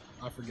forgot.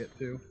 I forget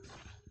to.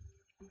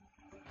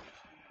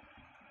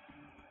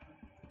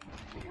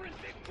 We're in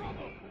big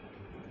trouble.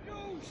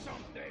 Do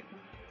something.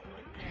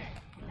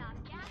 Stop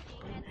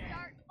gasping and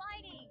start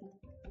fighting.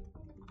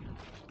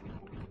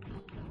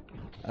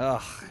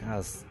 Ugh,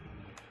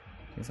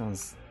 this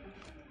one's.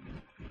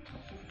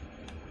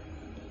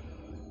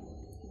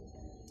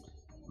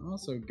 I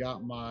also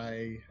got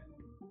my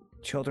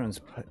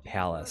Children's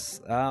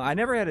Palace. I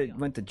never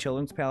went to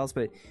Children's Palace,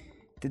 but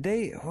did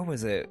they? What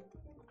was it?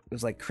 It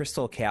was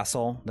Crystal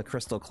Castle. The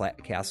Crystal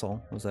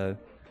Castle was a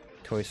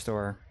toy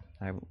store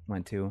I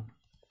went to.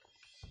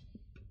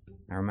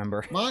 I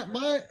remember.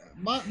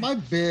 My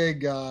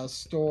big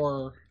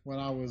store when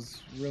I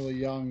was really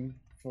young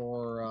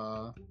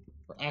for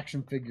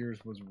action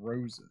figures was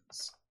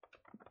Roses.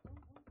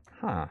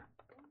 Huh.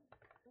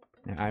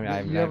 You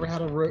ever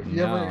had a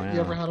you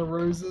ever had a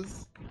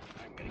Roses?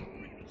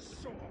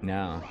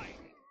 No.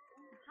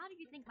 How do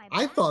you think my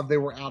I back- thought they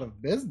were out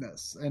of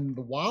business, and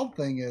the wild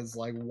thing is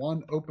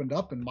one opened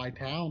up in my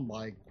town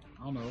I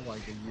don't know a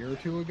year or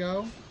two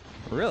ago.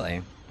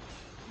 Really?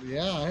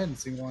 Yeah, I hadn't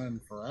seen one in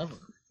forever.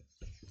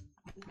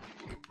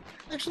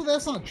 Actually,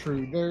 that's not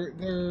true.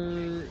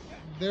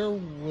 There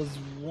was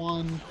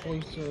one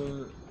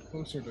closer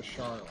to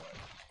Charlotte,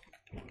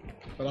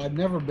 but I'd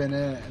never been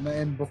in it.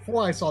 And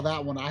before I saw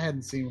that one, I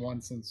hadn't seen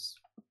one since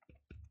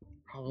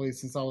I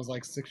was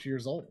 6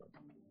 years old.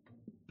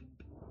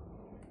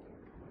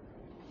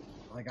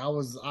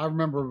 I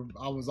remember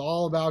I was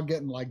all about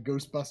getting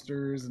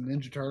Ghostbusters and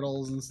Ninja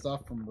Turtles and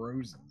stuff from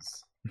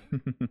Roses.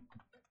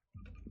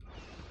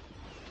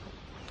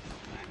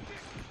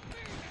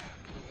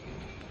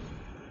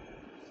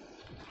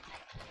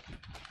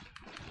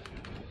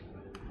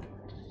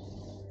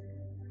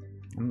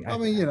 I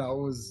mean, it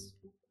was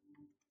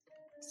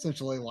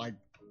essentially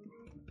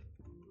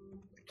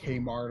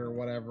Kmart or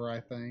whatever,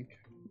 I think,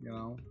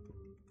 Of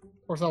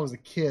course, I was a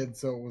kid,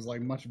 so it was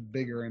much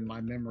bigger in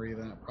my memory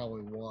than it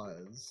probably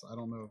was. I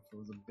don't know if it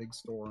was a big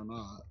store or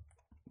not.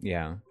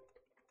 Yeah.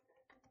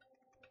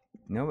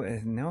 No,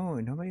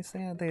 nobody's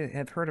saying they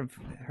have heard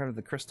of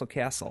the Crystal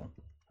Castle.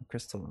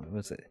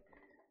 Was it?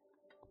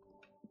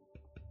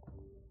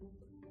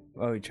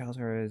 Oh,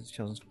 Children's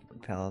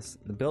Palace.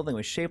 The building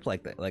was shaped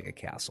like a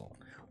castle.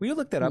 Will you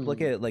look that up?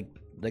 Look at it like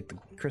the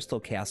Crystal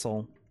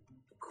Castle.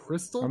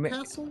 Crystal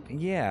Castle?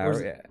 Yeah. Or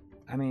Or,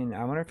 I mean,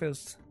 I wonder if it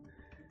was.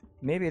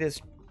 Maybe it is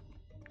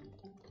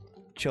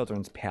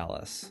Children's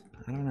Palace.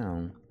 I don't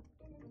know.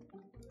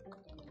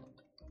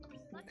 You're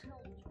such an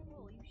old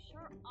tool. You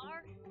sure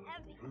are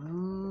heavy.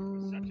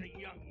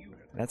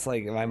 That's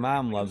like my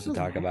mom loves to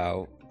talk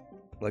about,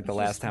 like the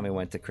last time we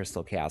went to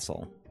Crystal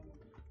Castle,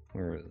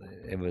 where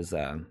it was.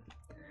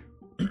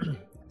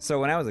 So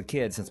when I was a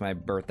kid, since my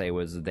birthday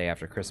was the day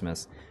after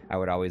Christmas, I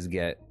would always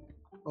get.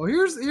 Oh,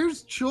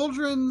 here's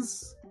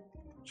children's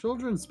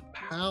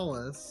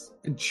palace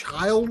and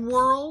Child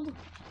World.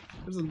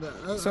 Isn't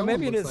that, So that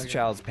maybe one it looks is like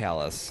Child's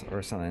Palace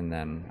or something.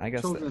 Then I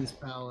guess. Children's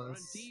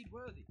Palace. Indeed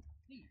worthy.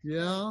 Please.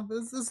 Yeah,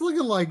 it's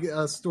looking like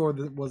a store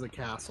that was a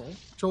castle.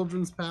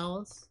 Children's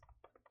Palace.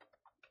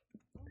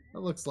 That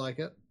looks like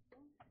it.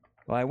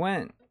 Well, I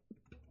went.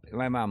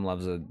 My mom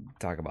loves to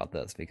talk about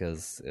this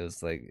because it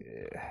was like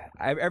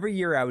every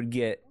year I would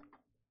get.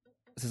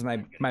 Since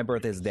my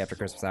birthday is the day after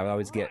Christmas, I would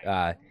always get.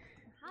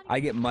 I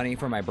get money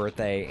for my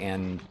birthday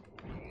and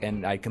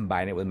I'd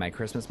combine it with my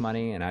Christmas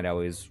money, and I'd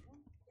always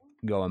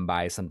go and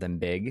buy something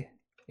big,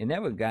 and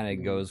that would kind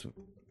of goes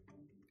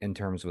in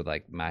terms with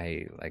like when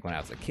I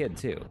was a kid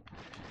too,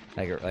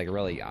 like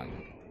really young,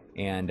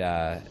 and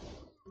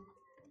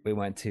we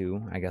went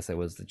to, I guess it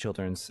was the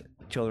children's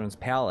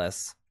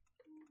palace,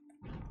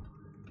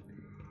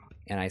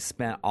 and I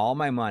spent all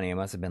my money. It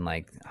must have been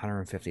like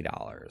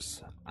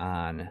 $150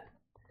 on.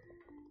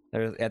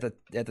 There's at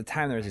the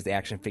time there was these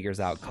action figures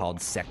out called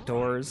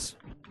Sectors.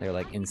 They're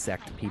like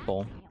insect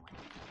people.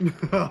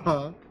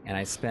 And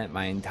I spent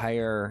my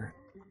entire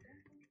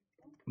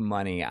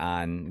money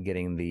on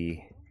getting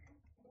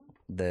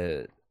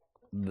the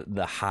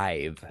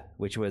hive,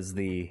 which was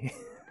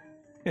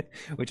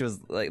which was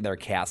like their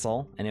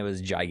castle, and it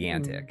was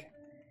gigantic.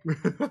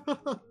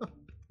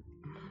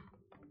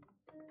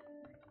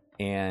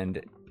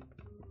 And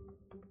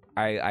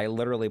I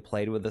literally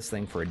played with this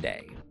thing for a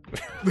day.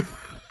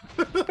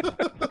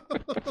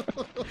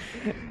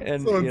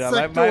 And So you know,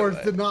 Sectors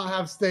my did not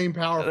have staying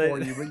power for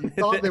you, but you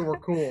thought they were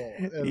cool.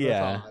 At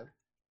Yeah. The time.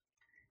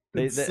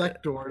 They-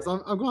 Sectors.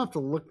 I'm gonna have to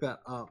look that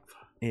up.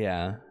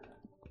 yeah.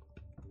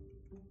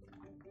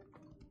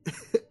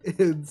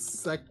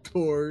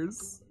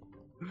 Insectors.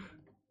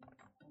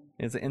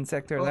 It's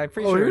Insectors. Oh, I'm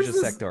pretty sure it was here's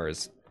just this-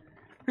 Sectors.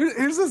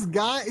 Here's this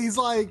guy.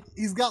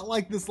 He's got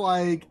like this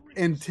like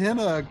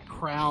antenna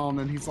crown,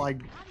 and he's like,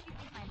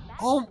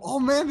 oh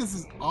man, this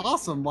is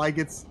awesome. Like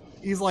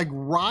he's like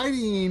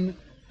riding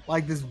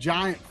like this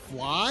giant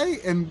fly,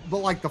 but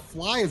like the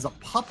fly is a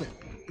puppet,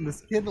 and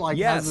this kid like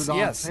has Yes, it on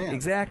yes, his hand.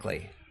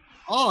 exactly.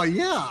 Oh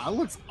yeah, it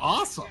looks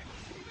awesome.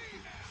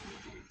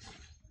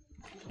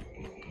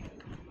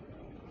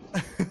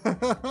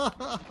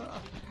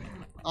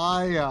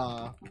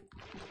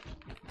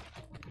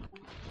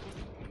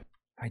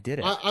 I did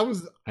it. I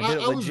was I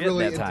did it was legit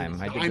really that into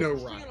time. I did Dino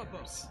it.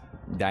 Riders.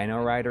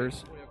 Dino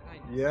Riders.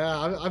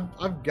 Yeah,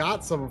 I've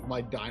got some of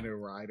my Dino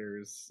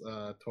Riders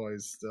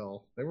toys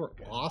still. They were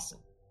awesome.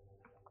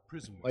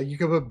 Prism Like you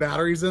could put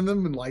batteries in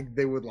them and like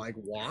they would like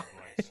walk.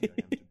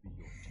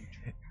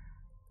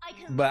 I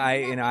can But I-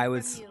 learn you know, I nothing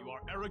was- from you. You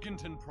are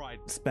arrogant and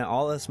prideful. Spent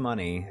all this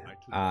money I took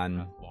that on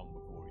path long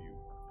before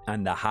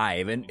you. the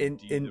hive, and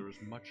Indeed, in there is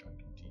much I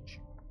can teach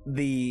you.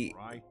 the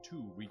For I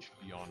too reached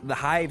beyond the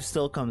hive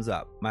still comes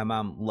up. My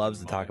mom loves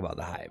to talk about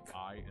the hive.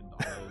 I and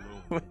I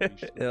alone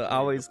unleashed the It'll plague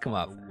always come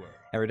upon up. the world.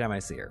 Every time I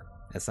see her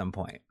at some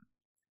point.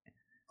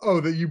 Oh,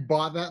 that you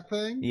bought that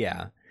thing?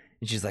 Yeah,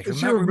 and she's like, And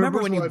she remember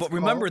remembers when you what it's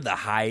remember called? the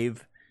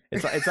hive?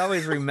 It's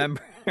always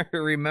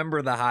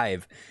remember the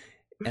hive,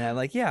 and I'm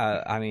like,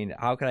 yeah. I mean,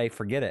 how could I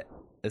forget it?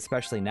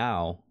 Especially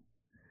now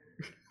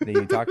that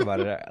you talk about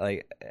it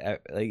like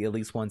at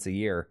least once a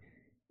year,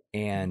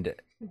 and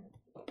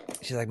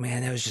she's like,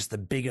 man, that was just the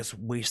biggest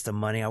waste of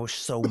money. I was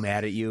so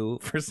mad at you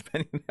for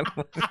spending that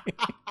money,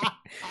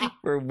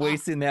 for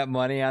wasting that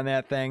money on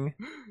that thing.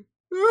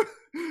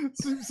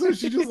 So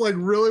she just like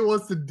really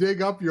wants to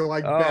dig up your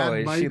like Oh,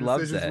 bad money she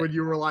loves decisions it. when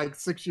you were like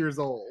 6 years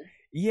old.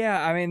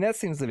 Yeah, I mean that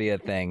seems to be a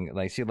thing.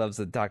 Like she loves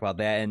to talk about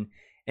that,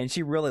 and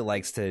she really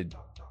likes to,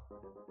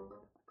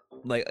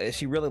 like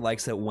she really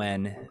likes it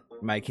when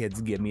my kids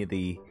give me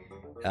the,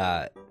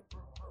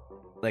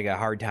 like a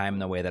hard time in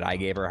the way that I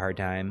gave her a hard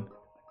time.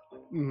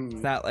 Mhm.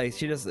 It's not like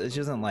she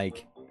doesn't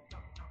like.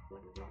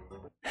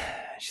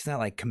 She's not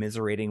like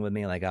commiserating with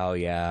me, like, oh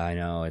yeah, I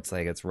know it's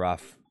like it's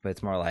rough, but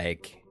it's more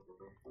like,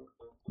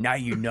 now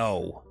you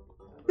know,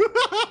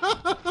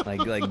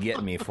 like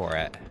get me for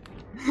it.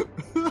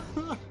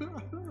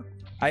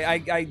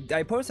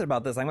 I posted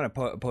about this. I'm going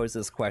to pose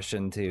this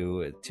question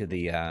to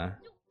the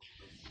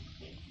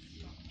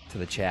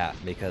chat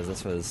because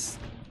this was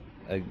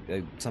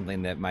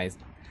something that my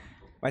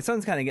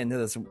son's kind of getting to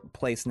this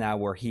place now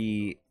where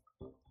he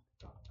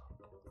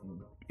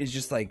is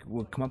just like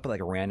will come up with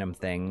like random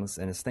things,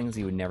 and it's things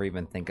he would never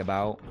even think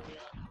about.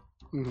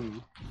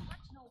 Mhm.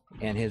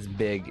 And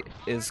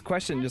his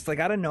question just like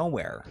out of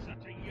nowhere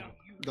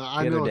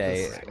I the know other what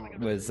day this is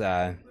called. was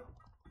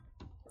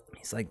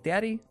he's like,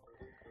 Daddy,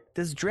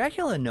 does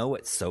Dracula know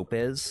what soap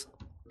is?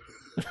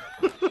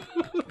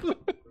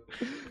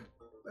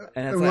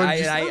 And it's And like,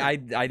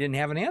 what'd you I didn't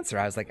have an answer.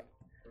 I was like,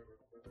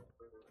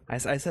 I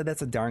said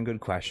that's a darn good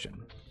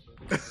question.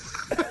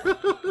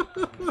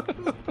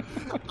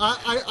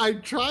 I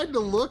tried to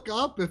look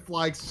up if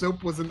like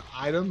soap was an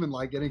item in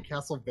like any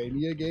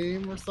Castlevania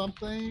game or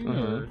something.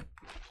 Or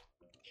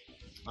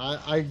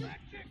I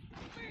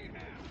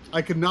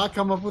could not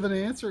come up with an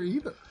answer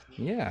either.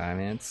 Yeah, I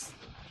mean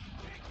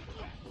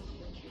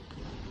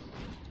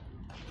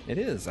it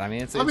is. I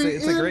mean it's a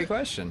great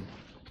question.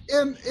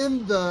 In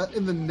the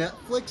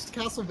Netflix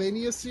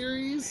Castlevania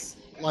series,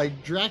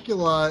 like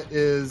Dracula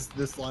is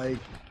this like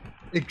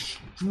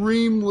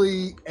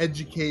extremely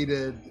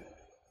educated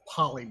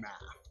polymath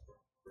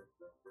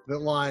that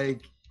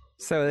like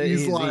so he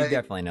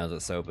definitely knows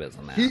what soap is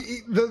on that.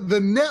 The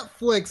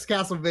Netflix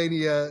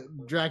Castlevania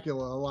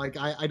Dracula, like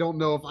I don't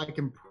know if I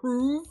can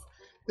prove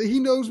that he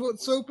knows what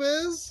soap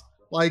is,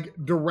 like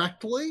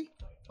directly.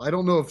 I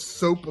don't know if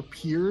soap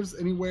appears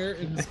anywhere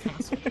in his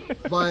castle,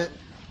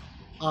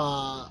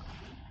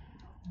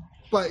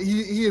 but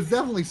he is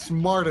definitely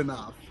smart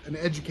enough and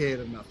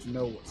educated enough to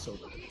know what soap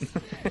is.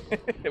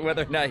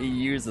 Whether or not he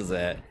uses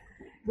it.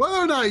 Whether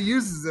or not he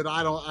uses it,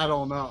 I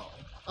don't know.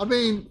 I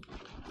mean,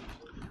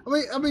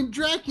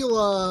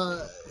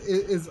 Dracula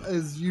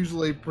is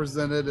usually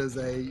presented as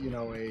a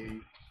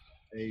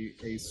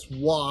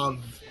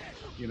suave,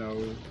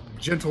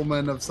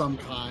 gentleman of some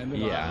kind.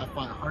 And yeah, I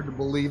find it hard to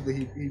believe that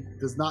he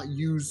does not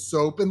use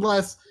soap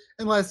unless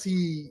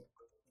he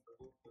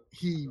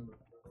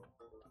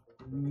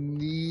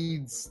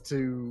needs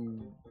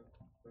to,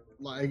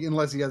 like,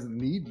 unless he doesn't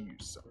need to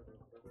use soap.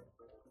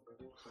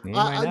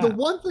 The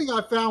one thing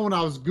I found when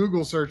I was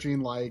Google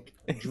searching like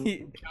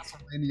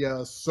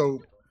Castlevania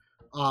soap,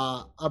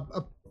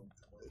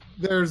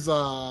 there's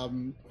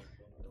on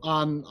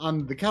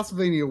the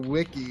Castlevania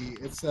wiki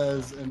it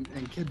says in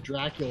Kid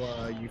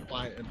Dracula you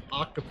find an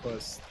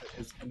octopus that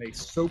is in a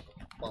soap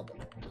bubble.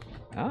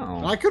 Oh.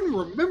 And I couldn't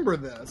remember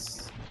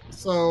this,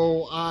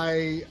 so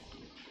I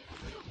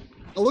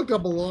looked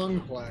up a long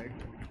play.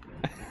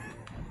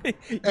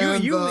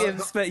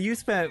 You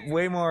spent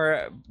way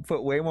more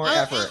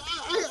effort.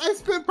 I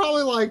spent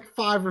probably like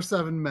 5 or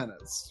 7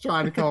 minutes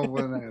trying to come up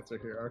with an answer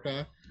here.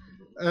 Okay,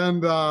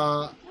 and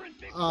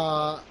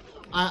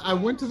I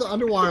went to the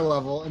underwater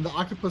level, and the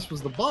octopus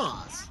was the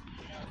boss,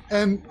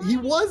 and he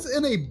was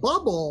in a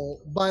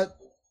bubble, but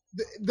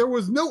there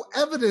was no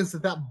evidence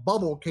that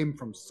bubble came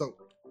from soap.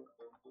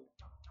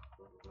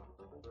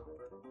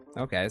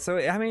 Okay, so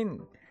I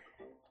mean,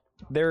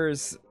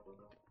 there's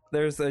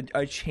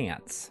a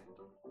chance.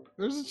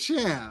 There's a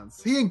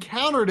chance he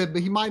encountered it,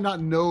 but he might not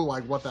know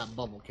like what that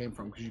bubble came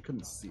from because you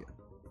couldn't see it.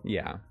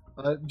 Yeah.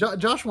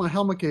 Joshua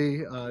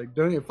Helmke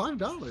donated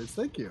 $5.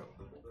 Thank you.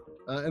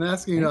 And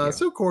asking,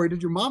 so Corey,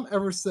 did your mom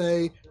ever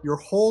say your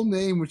whole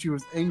name when she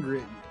was angry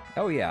at you?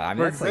 Oh yeah. I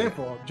mean, for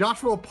example,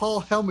 Joshua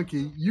Paul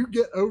Helmke, you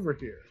get over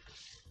here.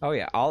 Oh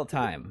yeah, all the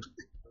time.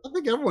 I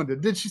think everyone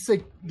did. Did she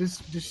say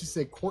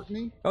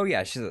Courtney? Oh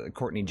yeah, she's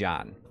Courtney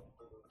John.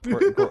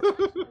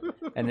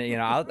 And then,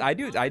 I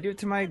do it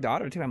to my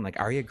daughter too. I'm like,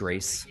 Arya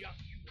Grace.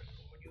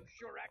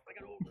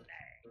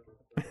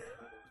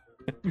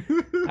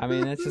 I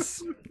mean,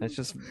 that's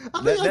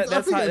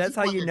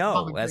how you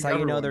know. That's how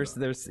you know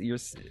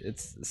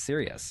it's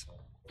serious.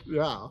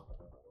 Yeah.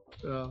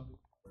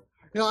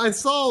 I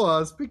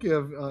saw. Speaking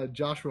of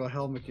Joshua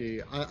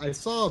Helmke, I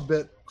saw a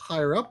bit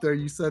higher up there.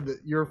 You said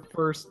that your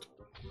first,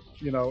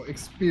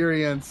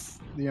 experience,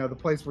 the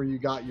place where you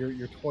got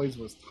your toys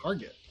was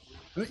Target.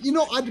 To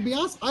be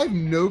honest, I have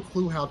no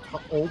clue how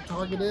old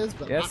Target is,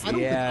 but yes, I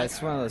don't think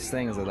it's one of those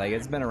things that like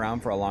it's been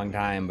around for a long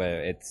time, but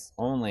it's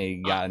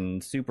only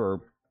gotten super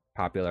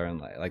popular in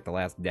like the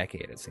last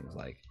decade. It seems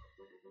like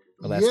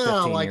the last 15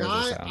 years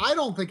or so. I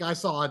don't think I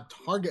saw a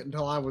Target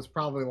until I was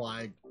probably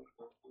like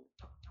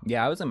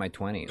I was in my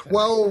 20s,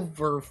 12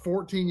 or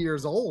 14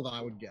 years old, I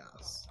would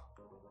guess.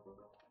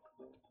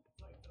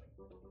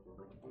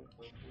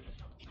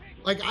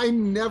 Like I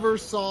never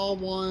saw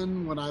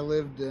one when I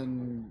lived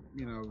in,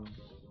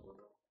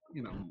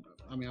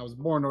 I was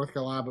born in North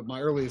Carolina, but my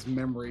earliest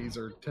memories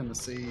are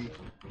Tennessee.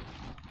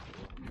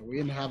 We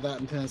didn't have that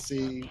in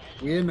Tennessee.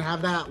 We didn't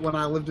have that when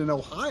I lived in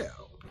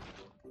Ohio.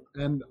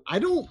 And I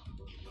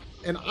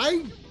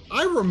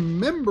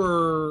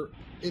remember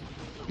it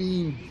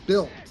being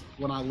built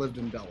when I lived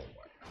in Delaware.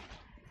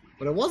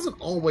 But it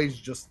wasn't always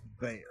just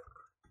there.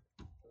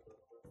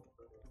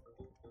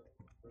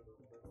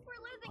 We're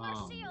losing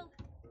our shield.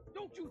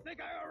 Don't you think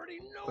I already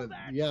know But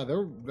that? yeah,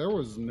 there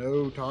was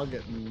no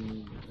Target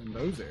in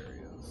those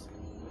areas.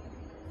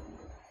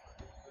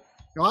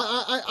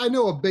 I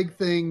know a big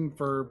thing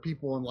for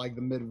people in like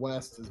the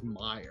Midwest is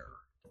Meijer,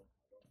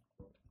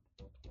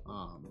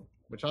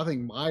 which I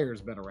think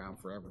Meier's been around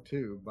forever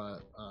too.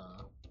 But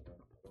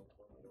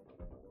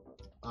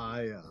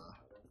I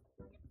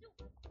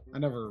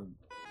never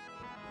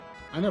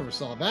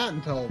saw that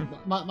until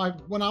my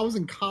when I was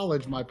in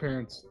college. My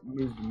parents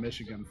moved to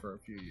Michigan for a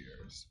few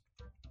years.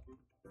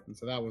 And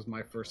so that was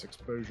my first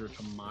exposure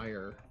to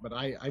Meijer, but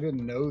I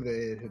didn't know that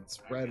it had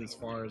spread as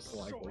far as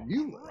like where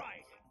you live.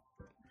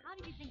 How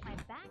do you think my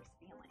back's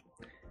feeling?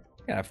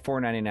 Got a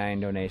 $4.99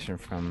 donation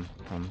from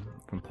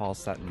Paul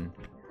Sutton.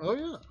 Oh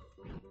yeah.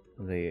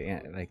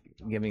 like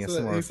giving us So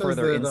some more he says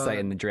further that, insight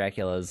into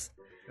Dracula's.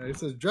 It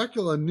says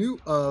Dracula knew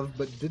of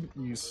but didn't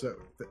use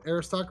soap. The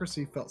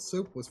aristocracy felt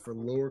soap was for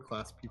lower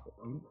class people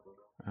only.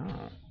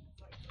 Oh.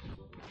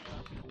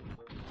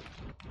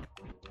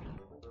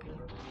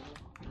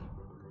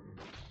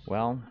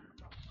 Well,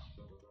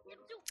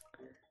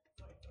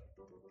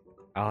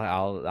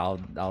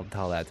 I'll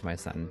tell that to my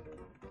son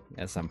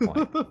at some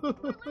point. We're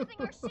losing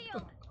our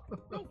shield.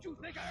 Don't you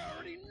think I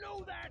already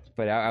know that?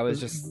 But I was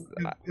just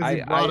Has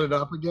he brought it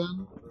up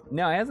again?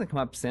 no, it hasn't come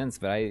up since.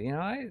 But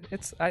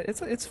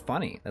it's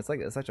funny. That's like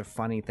it's such a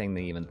funny thing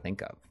to even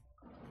think of.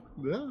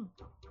 Yeah.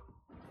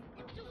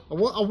 I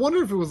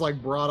wonder if it was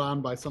like brought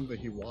on by something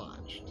he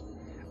watched.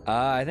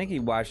 I think he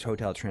watched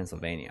Hotel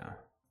Transylvania,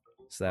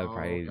 so that would Oh,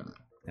 probably okay.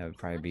 that would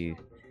probably be. You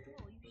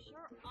sure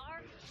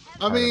are I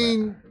Part of it.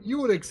 mean, you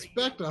would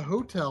expect a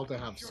hotel to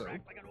have soap.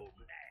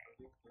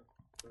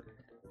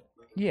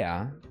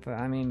 Yeah, but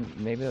I mean,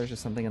 maybe there's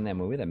just something in that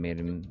movie that made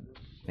him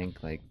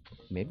think like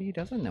maybe he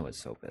doesn't know what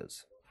soap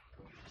is.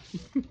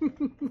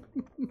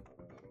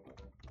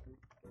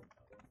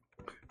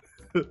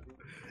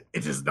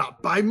 It is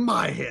not by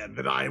my hand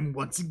that I am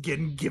once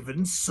again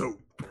given soap.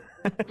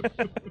 I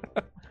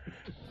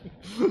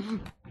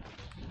don't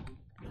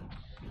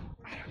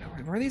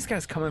know where are these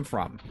guys coming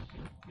from.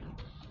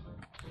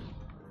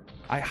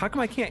 How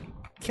come I can't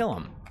kill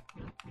him?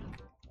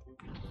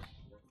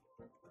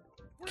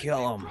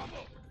 Kill him.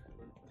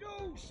 Do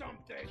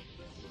something.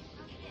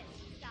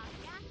 Stop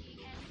yakking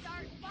and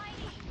start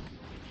fighting.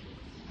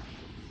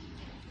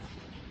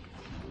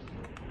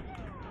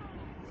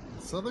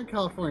 Southern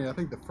California, I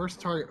think the first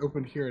Target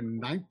opened here in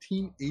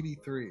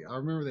 1983. I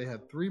remember they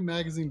had 3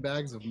 magazine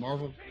bags of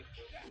Marvel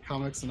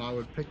comics, and I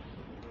would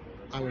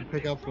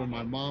pick up when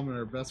my mom and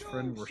her best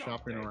friend were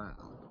shopping around.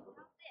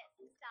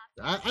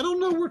 I don't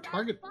know where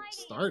Target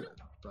started,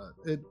 but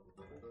it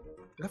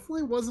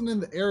definitely wasn't in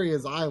the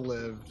areas I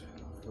lived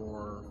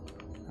for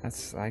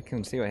I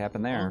can see what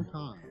happened a there.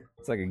 long time.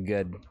 It's like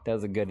that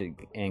was a good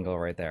angle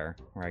right there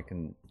where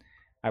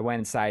I went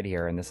inside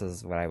here and this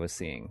is what I was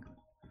seeing.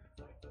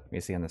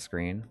 You see on the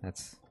screen?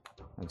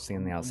 I'm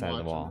seeing the outside of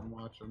the wall. I'm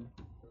watching.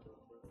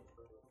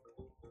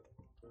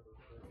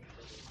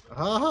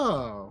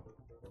 Oh.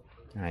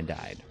 And I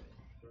died.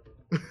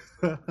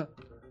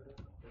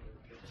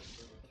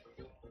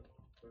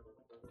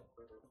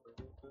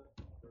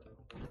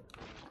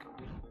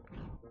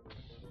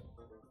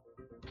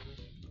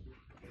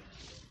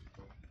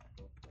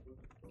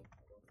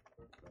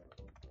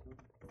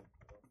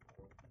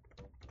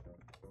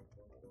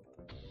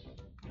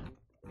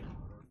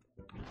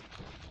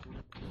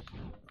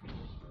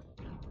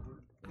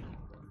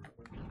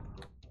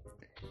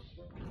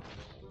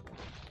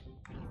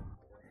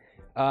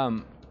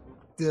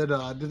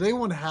 Did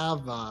anyone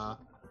have a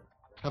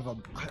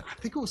I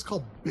think it was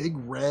called Big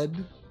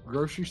Red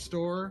grocery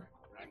store?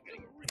 I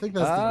think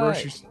that's the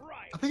grocery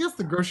I think that's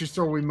the grocery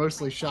store we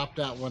mostly shopped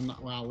at when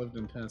I lived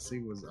in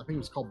Tennessee. I think it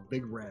was called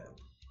Big Red.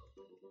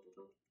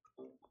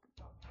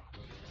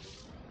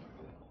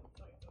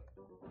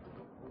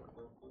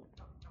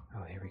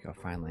 Oh, here we go,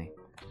 finally.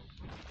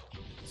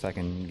 So I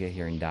can get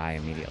here and die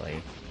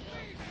immediately.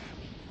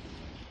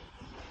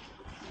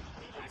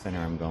 So I know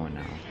where I'm going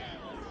now.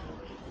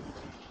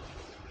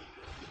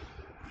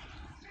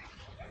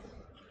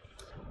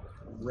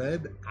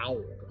 Red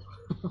Owl.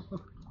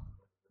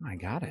 I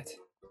got it.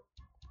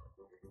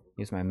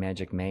 Use my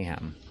magic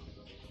mayhem.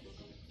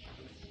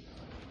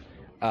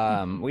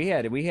 We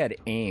had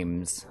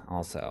Ames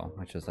also,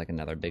 which was like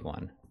another big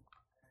one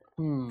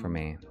for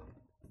me.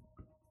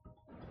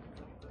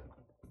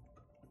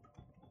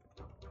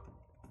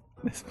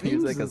 This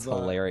music is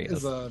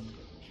hilarious.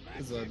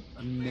 Is a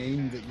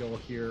name that you'll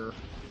hear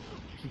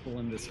people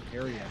in this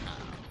area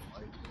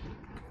have.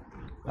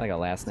 Like a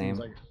last name.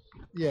 Like,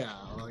 yeah,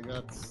 like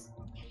that's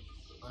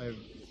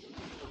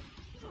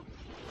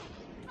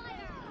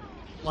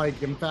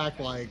like in fact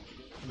like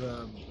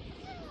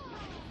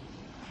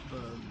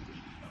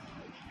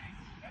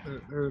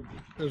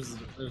there's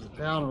a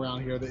town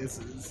around here that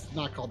it's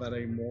not called that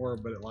anymore,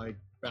 but it like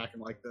back in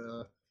like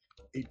the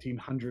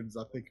 1800s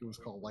I think it was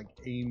called like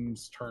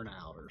Ames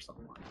Turnout or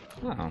something like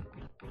that. Oh.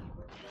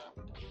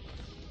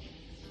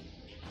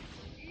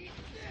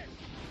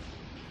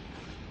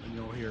 And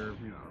you'll hear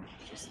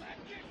just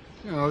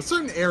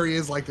certain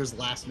areas like there's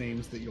last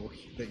names that you'll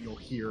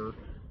hear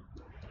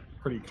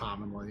pretty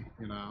commonly.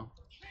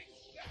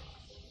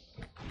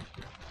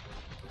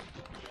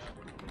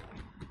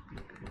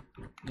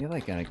 You're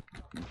like I'm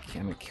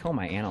gonna kill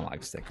my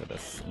analog stick with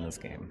this in this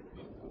game.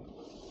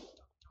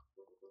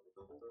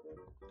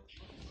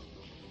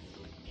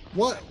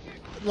 What?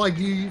 Like,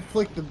 do you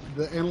flick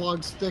the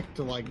analog stick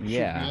to like shoot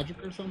Yeah.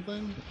 magic or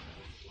something?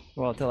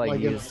 Well, to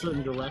Like in a use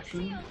certain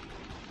direction?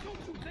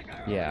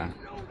 yeah.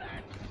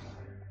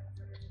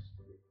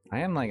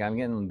 I'm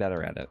getting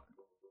better at it.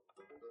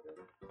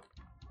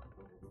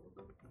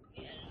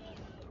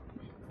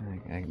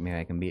 Maybe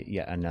I can be at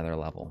yet another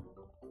level.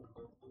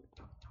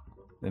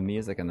 The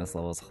music in this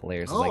level is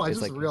hilarious. Oh, I it's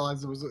just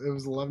realized it was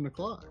 11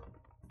 o'clock.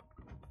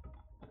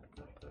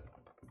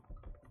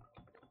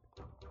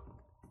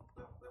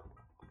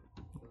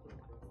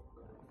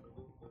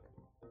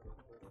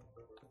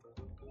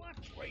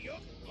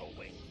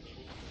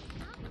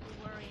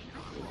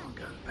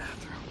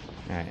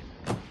 Alright.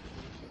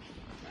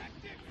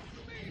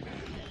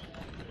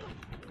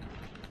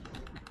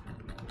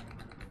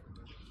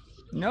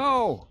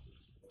 No!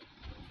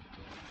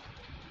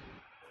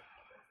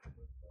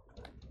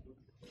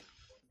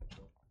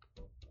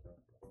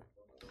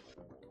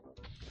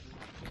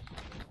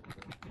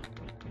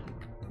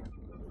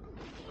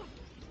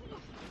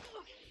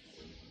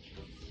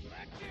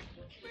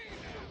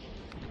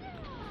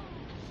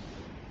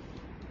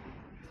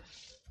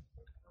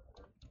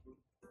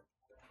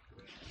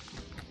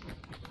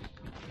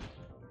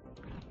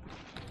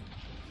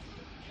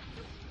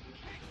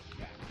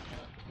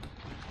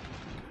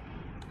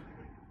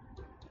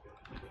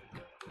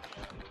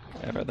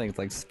 Everything's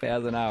like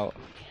spazzing out.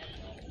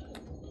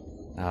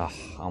 Ah,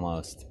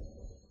 almost.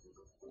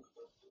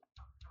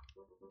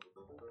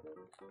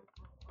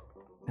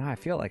 Now I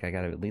feel like I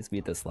gotta at least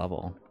beat this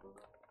level.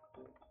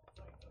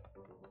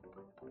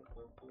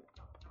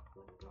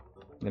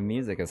 The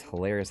music is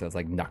hilarious. It's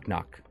like knock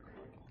knock,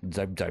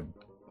 zib zib,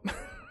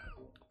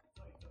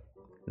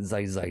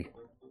 zai zai,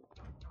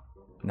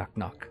 knock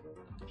knock.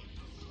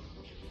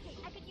 Hey,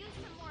 I could use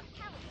some more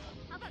help.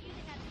 How about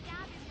using that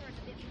stab of yours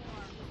a bit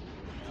more?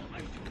 I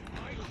do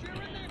my share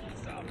in this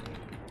stuff.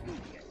 You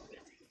get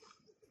busy.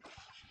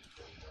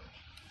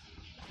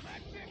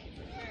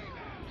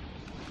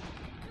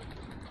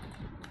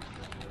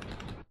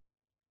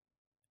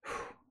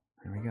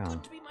 There we go.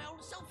 Good to be my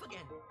old self again.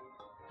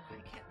 I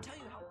can't tell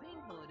you how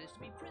painful it is to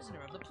be prisoner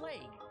of the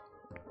plague.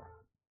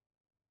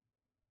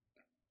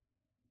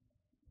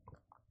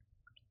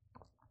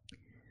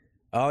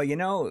 Oh, you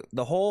know,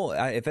 the whole,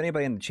 if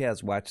anybody in the chat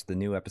has watched the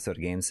new episode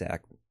of GameSack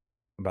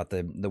about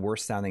the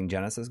worst sounding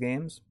Genesis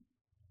games.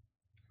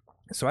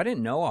 So I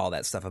didn't know all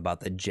that stuff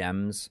about the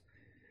gems,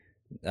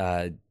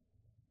 like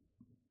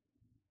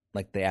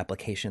the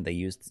application they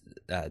used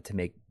to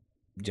make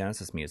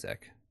Genesis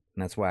music.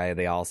 And that's why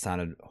they all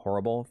sounded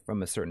horrible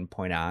from a certain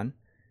point on.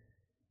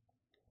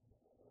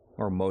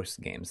 Or most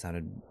games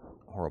sounded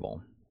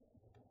horrible.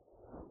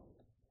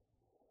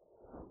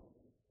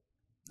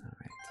 All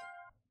right.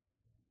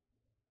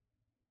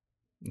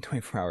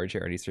 24-hour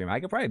charity stream.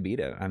 I could probably beat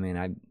it. I mean,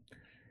 I'd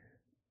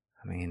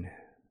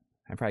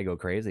probably go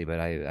crazy, but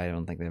I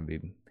don't think it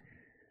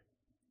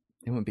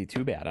wouldn't be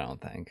too bad, I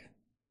don't think.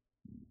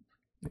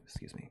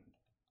 Excuse me.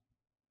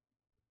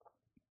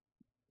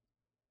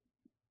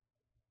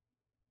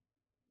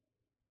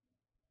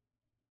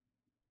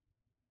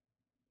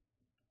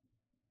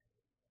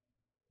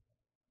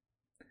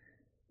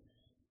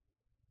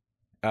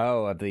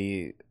 Oh,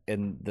 in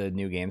the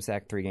new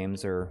GameSack, 3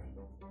 games are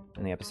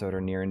in the episode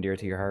are near and dear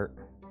to your heart.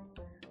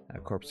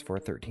 Corpse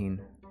 413.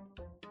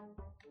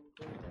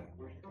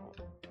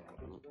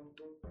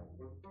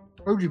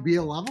 Oh, did you beat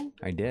a level?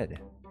 I did.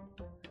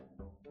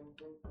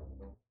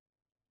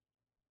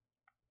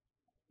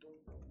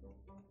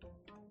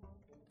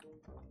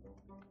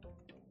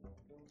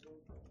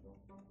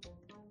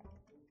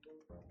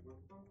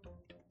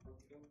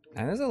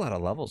 And there's a lot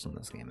of levels in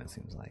this game, it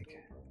seems like.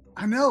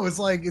 I know, it's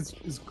like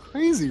it's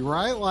crazy,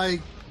 right? Like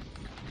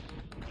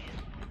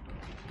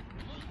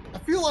I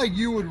feel like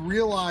you would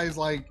realize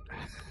like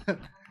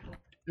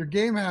your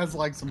game has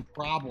like some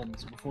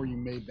problems before you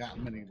made that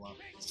many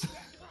levels.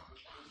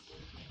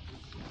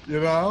 You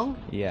know?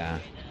 Yeah.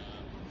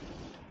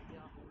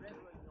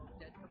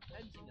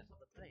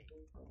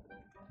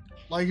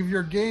 Like if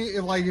your game,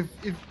 if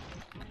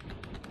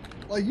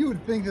like you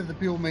would think that the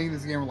people making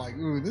this game are like,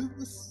 ooh, this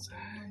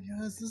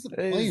is a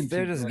playing.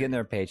 They're just getting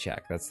their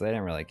paycheck. They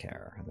didn't really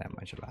care that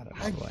much about it,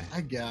 probably. I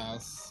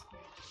guess.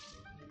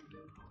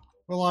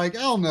 But like,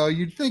 I don't know.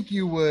 You'd think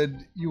you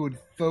would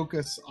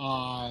focus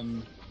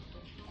on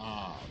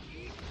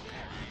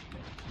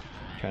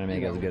Trying to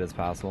make it as good as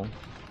possible.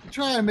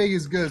 try to make it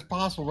as good as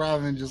possible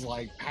rather than just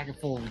like pack it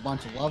full of a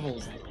bunch of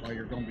levels that like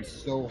are going to be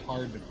so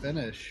hard to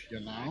finish. You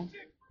know?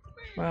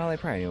 Well, they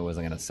probably knew it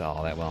wasn't going to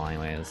sell that well,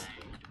 anyways.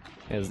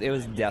 It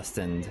was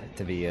destined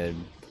to be a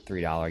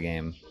 $3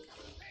 game.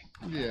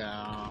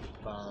 Yeah,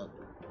 but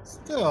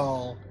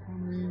still, I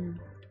mean,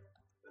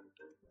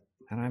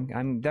 And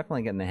I'm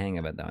definitely getting the hang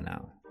of it though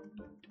now.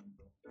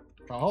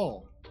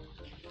 oh,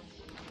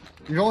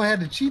 you only had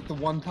to cheat the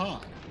one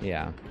time.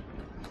 Yeah.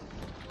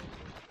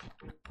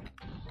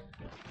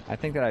 I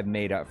think that I've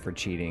made up for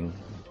cheating.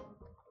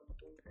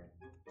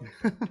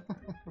 Yeah,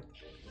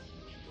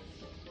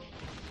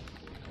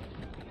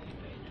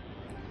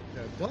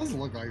 it does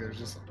look like there's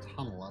just a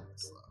ton of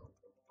levels though.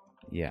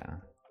 Yeah.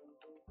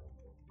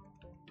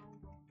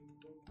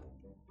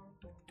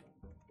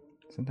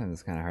 Sometimes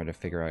it's kind of hard to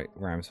figure out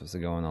where I'm supposed to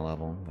go in the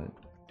level, but...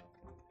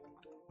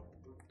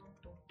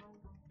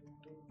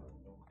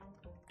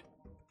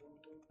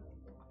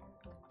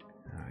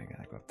 Oh, I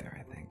gotta go up there,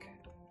 I think.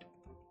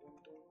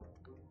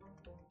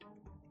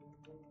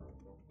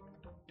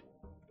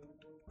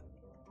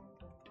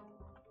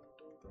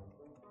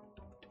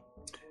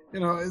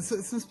 You know,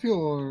 since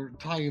people are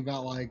talking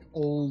about like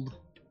old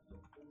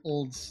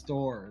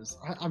stores,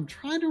 I'm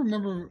trying to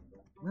remember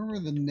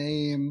the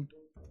name.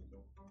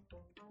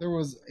 There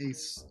was a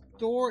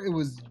store. It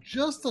was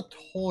just a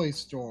toy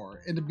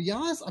store. And to be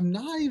honest, I'm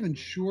not even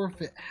sure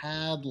if it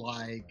had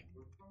like,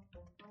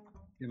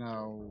 you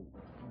know,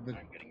 the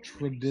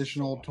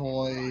traditional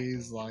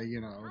toys, like,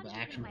 you know, the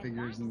action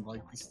figures and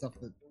like the stuff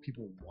that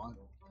people want.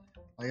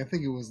 Like, I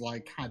think it was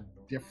like kind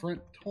of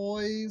different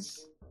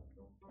toys.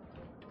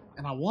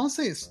 And I want to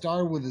say it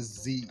started with a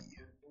Z.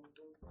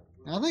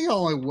 And I think I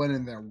only went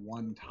in there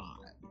one time.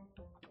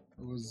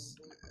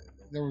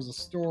 There was a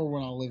store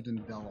when I lived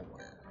in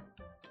Delaware.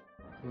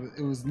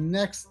 It was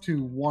next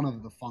to one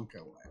of the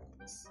Funko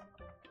Lands.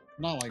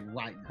 Not like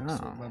right next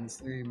to it, but in the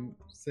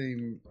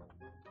same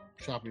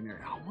shopping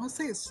area. I want to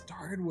say it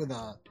started with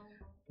the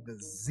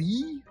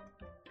Z.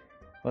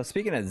 Well,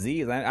 speaking of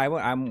Z's,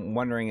 I'm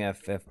wondering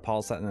if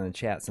Paul Sutton in the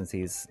chat, since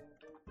he's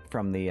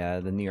from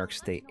the New York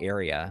State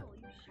area,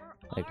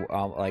 like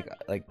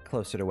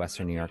closer to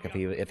Western New York,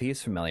 if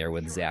he's familiar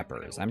with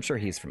Zappers. I'm sure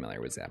he's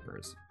familiar with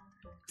Zappers.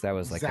 'Cause that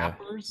was like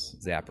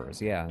Zappers.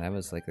 Yeah, that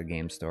was like a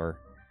game store.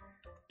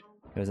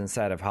 It was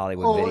inside of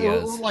Hollywood Videos.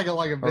 It was like a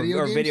video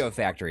or games? Video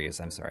Factories.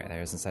 I'm sorry, that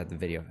was inside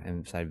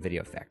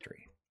Video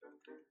Factory.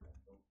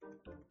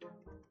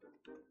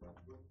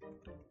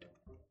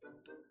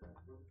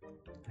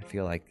 I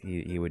feel like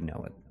you would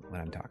know what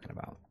I'm talking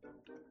about.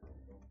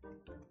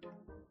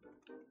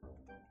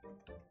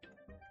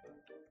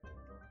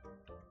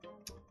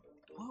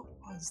 What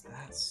was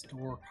that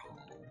store called?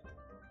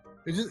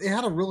 It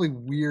had a really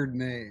weird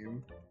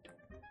name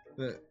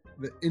that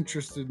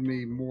interested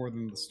me more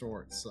than the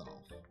store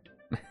itself.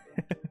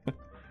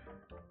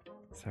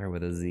 Sorry,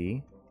 with a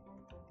Z.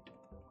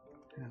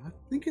 Yeah, I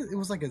think it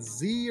was like a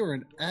Z or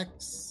an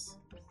X.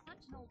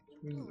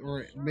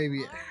 Or maybe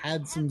it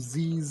had some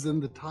Z's in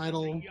the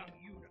title. Young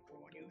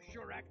unicorn, you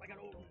sure act like an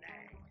old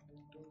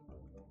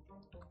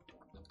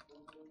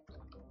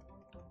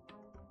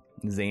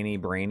nag. Zany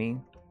Brainy.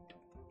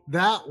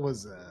 That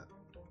was it.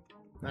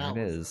 That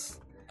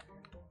is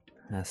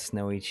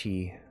Snowy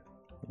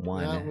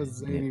 1. That was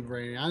Zany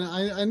Brainy.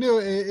 I knew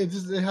it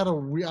had a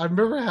I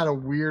remember it had a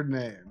weird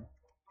name.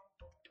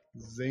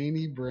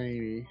 Zany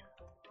Brainy.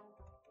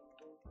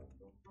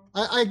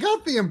 I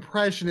got the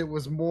impression it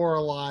was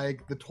more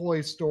like the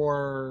toy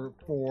store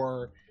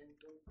for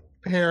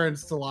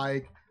parents to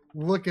like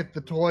look at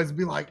the toys and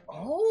be like,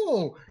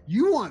 oh,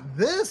 you want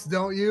this,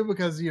 don't you?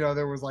 Because, you know,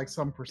 there was like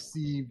some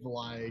perceived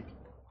like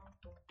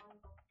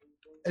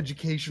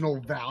educational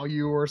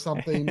value or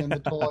something in the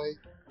toy.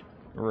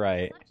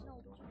 Right.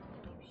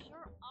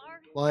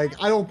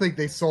 Like, I don't think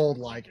they sold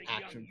like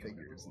action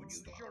figures and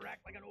stuff.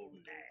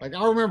 Like,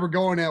 I remember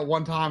going at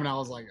one time and I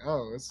was like,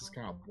 oh, this is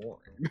kind of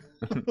boring.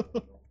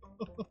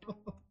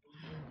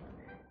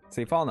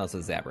 See, Paul knows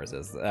what Zappers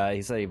is.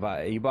 He said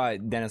he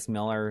bought Dennis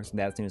Miller's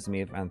That's News to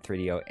Me on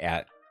 3DO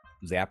at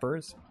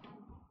Zappers.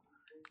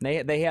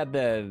 They had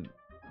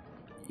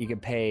you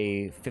could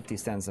pay 50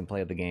 cents and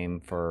play the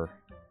game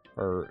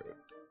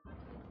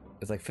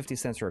it's like 50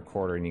 cents for a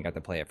quarter, and you got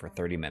to play it for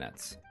 30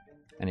 minutes.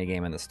 Any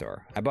game in the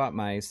store. I bought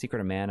my Secret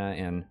of Mana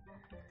and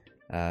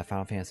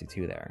Final Fantasy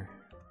 2 there.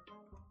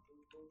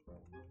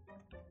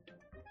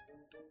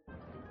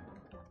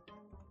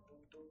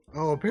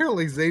 Oh,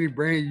 apparently Zany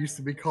Brainy used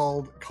to be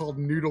called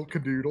Noodle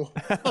Cadoodle.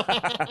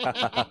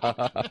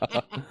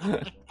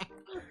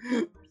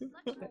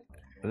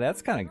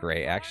 That's kind of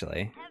great,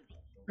 actually.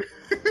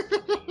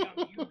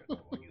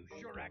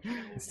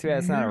 It's too bad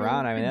it's not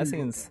around. I mean, that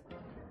seems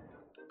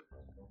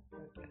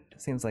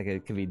like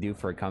it could be due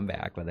for a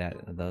comeback with that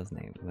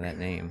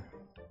name.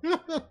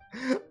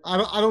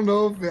 I don't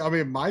know if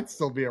it might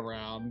still be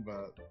around,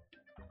 but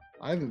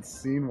I haven't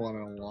seen one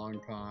in a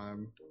long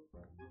time.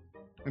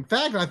 In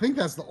fact, I think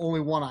that's the only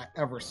one I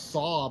ever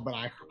saw, but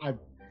I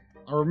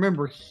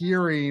remember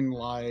hearing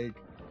like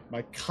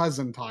my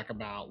cousin talk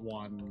about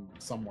one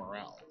somewhere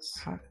else.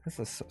 This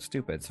is so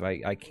stupid. So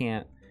I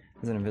can't.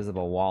 There's an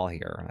invisible wall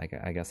here.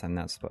 I guess I'm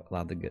not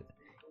allowed to get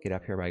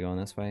up here by going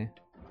this way.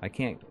 I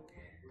can't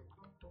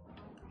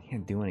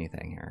do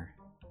anything here.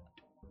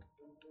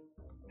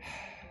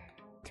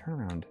 Turn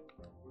around.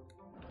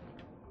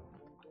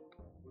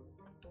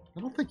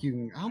 I don't think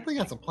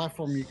that's a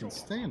platform you can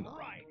stand on.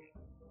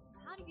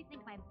 How do you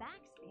think my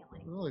back's feeling?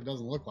 It really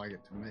doesn't look like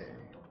it to me.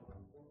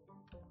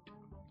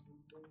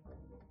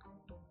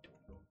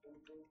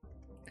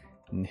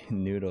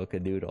 Noodle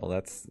Cadoodle.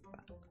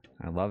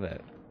 I love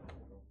it,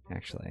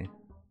 actually.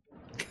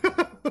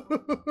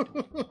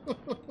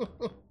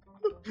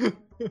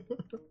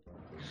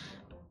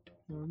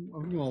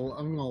 I'm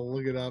gonna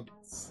look it up.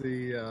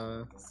 See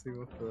what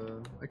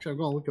the. Actually, I'm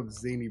gonna look up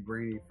Zany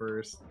Brainy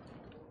first.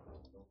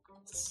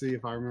 To see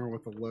if I remember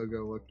what the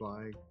logo looked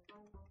like.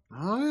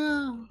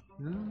 Oh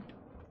yeah.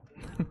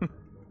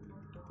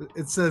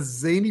 It says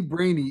Zany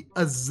Brainy,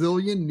 a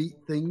zillion neat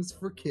things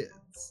for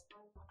kids.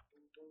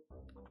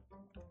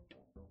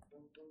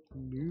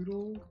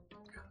 Noodle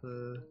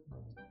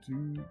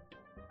Cadoodle.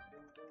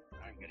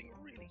 I'm getting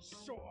really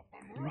sore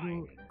from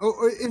riding.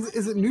 Oh,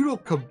 is it Noodle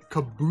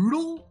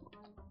Caboodle?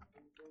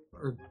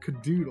 Or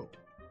Cadoodle?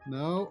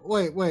 No,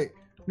 wait.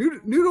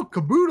 Noodle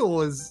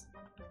Caboodle is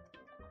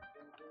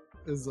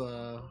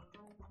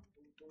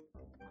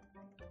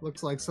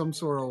Looks like some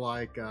sort of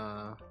like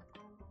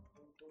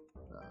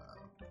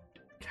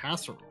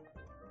casserole.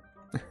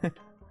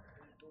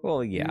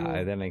 Well, yeah,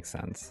 Noodle. that makes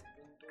sense.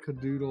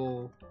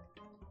 Cadoodle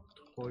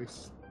Toy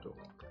Store.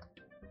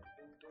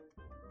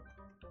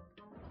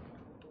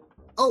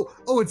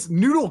 Oh, it's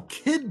Noodle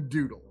Kid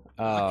Doodle.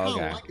 I Oh, kind of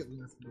okay. like it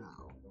less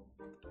now.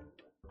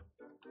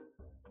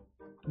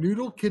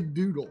 Noodle Kid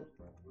Doodle.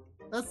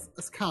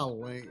 That's kind of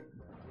lame.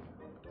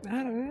 I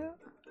don't know.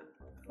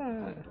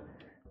 I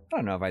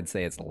don't know if I'd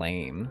say it's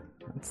lame.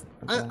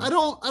 I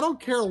don't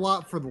care a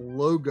lot for the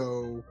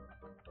logo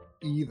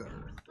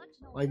either.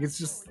 Like it's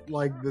just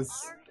like this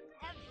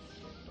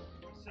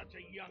Such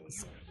a young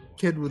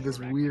kid with this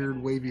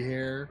weird wavy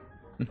hair.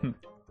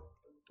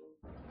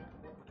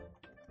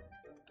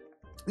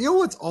 You know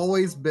what's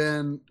always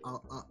been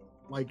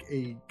like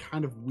a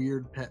kind of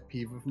weird pet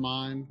peeve of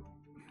mine?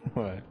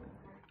 What?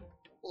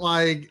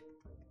 Like,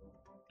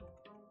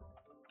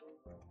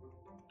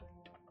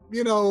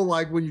 you know,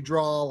 like when you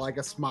draw like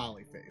a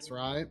smiley face,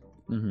 right?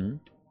 Mm-hmm.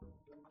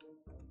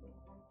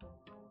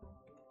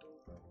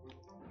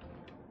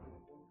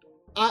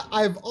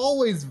 I've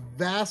always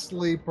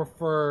vastly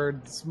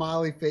preferred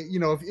smiley face. You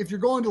know, if you're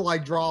going to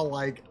like draw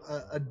like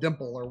a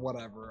dimple or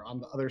whatever on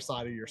the other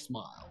side of your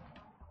smile,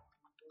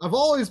 I've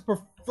always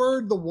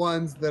preferred the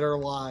ones that are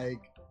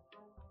like,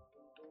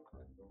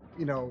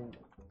 you know,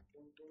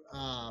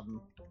 I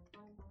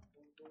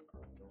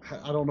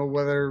don't know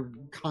whether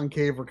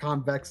concave or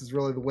convex is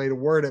really the way to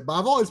word it, but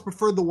I've always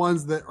preferred the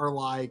ones that are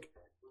like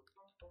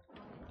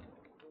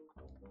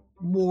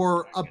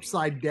more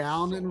upside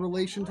down in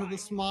relation to the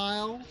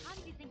smile.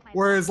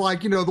 Whereas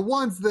like, you know, the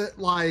ones that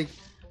like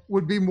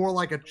would be more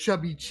like a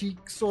chubby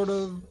cheek sort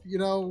of, you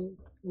know,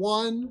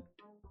 one.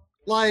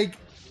 Like,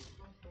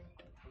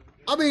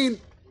 I mean,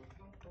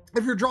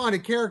 if you're drawing a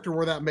character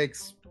where that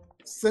makes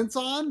sense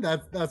on,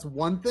 that's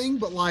one thing,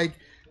 but like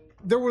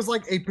there was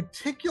like a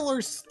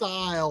particular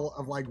style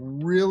of like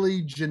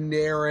really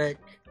generic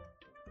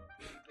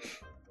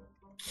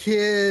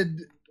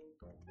kid,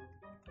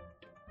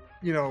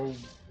 you know,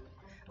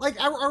 like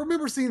I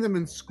remember seeing them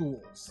in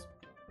schools.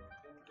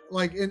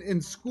 Like in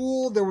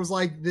school, there was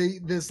like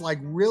this like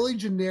really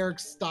generic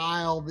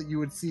style that you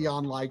would see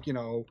on like, you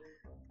know,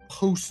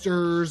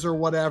 posters or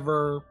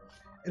whatever.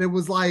 And it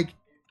was like,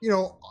 you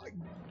know,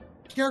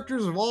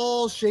 characters of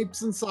all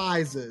shapes and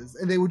sizes.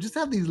 And they would just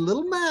have these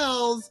little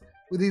mouths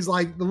with these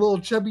like the little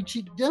chubby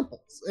cheek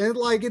dimples. And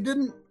like it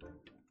didn't,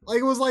 like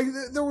it was like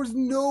there was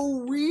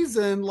no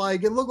reason.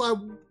 Like it looked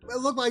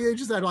like they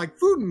just had like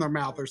food in their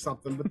mouth or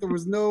something, but there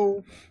was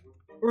no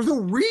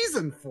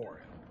reason for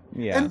it.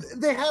 Yeah. And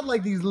they had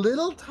like these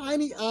little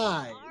tiny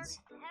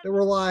eyes that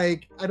were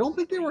like, I don't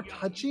think they were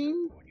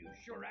touching,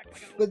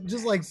 but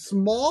just like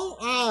small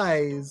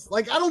eyes.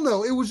 Like, I don't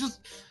know. It was just,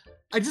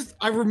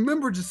 I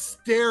remember just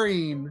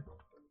staring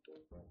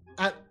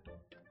at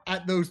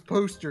those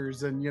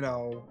posters in, you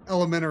know,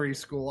 elementary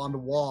school on the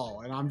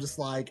wall. And I'm just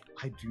like,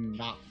 I do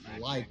not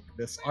like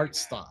this art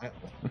style.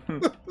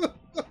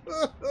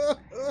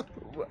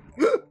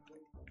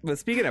 But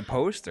speaking of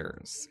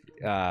posters,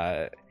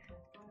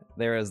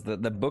 there was the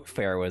book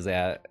fair was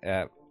at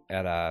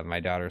my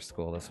daughter's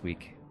school this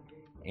week,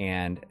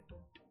 and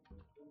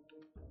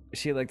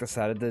she like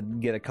decided to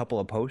get a couple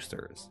of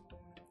posters,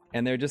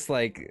 and they're just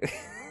like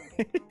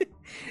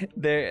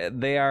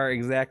they are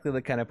exactly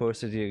the kind of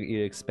posters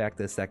you expect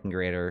a second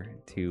grader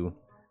to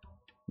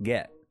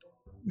get.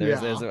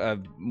 There's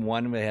a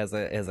one that has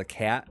a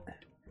cat,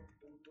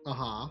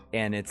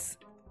 and it's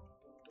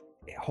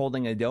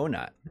holding a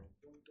donut.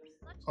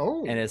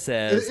 Oh, and it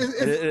says,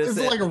 is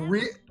it like a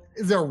real?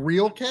 Is there a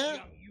real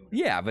cat?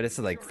 Yeah, but it's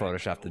like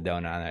photoshopped the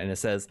donut on it, and it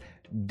says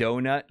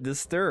 "Donut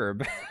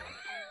Disturb."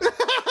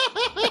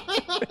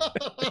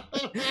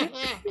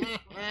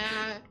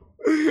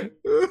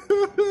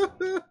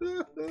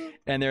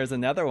 And there's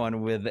another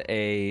one with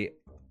a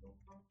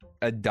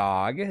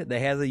dog that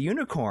has a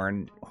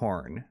unicorn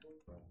horn.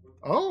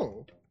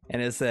 Oh,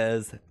 and it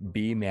says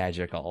 "Be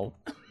magical."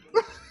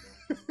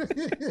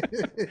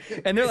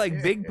 And they're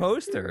like big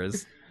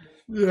posters.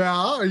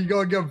 Yeah, are you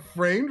gonna get them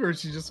framed, or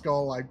is she just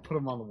gonna like put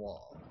them on the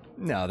wall?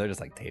 No, they're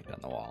just like taped on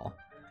the wall.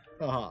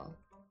 But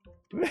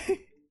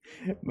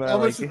how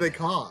much did they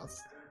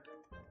cost?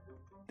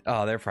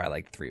 Oh, they're probably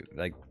like $3.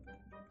 Like,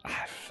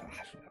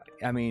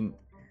 I mean,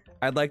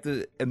 I'd like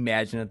to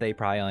imagine that they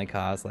probably only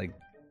cost like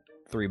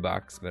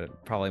 $3,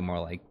 but probably more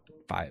like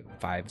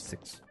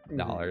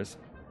 $5-6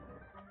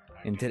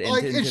 in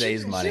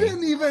today's money. She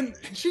didn't even.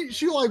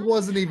 She like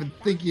wasn't even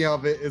thinking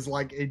of it as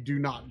like a do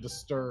not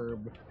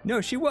disturb. No,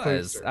 she was.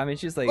 Poster. I mean,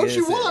 she's like,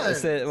 she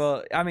was.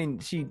 Well, I mean,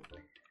 she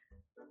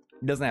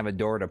doesn't have a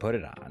door to put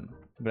it on,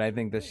 but I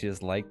think that she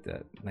just liked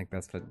it. Like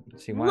that's what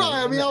she wanted.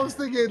 Right. I mean, I was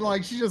thinking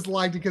like she just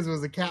liked it because it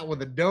was a cat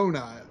with a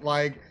donut.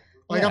 Like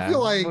yeah. I feel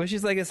like. Well,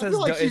 she's like, it says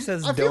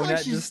I feel like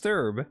donut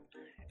disturb,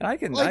 and I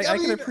can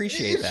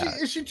appreciate that.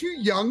 Is she too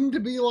young to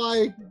be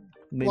like?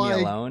 Leave me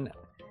alone.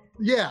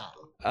 Yeah.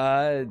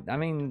 I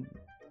mean,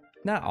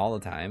 not all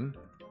the time,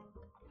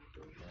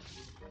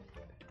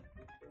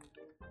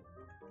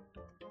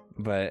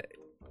 but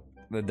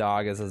the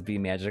dog is supposed to be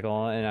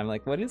magical, and I'm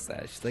like, what is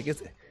that?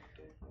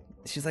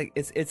 She's like,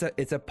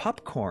 it's a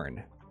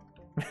popcorn.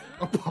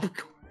 A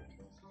popcorn.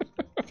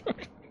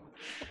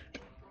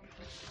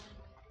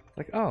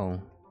 Like, oh,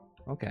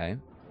 okay.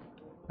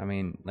 I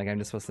mean, like, I'm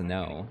just supposed to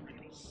know.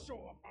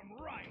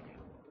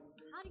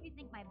 How do you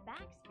think my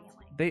back's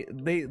feeling?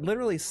 They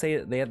literally say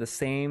they have the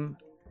same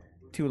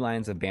 2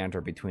 lines of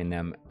banter between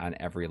them on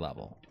every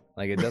level.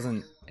 Like, it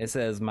doesn't. It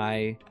says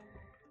my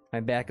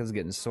back is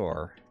getting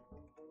sore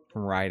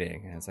from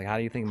riding, and it's like, how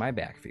do you think my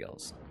back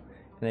feels?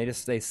 And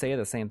they say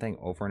the same thing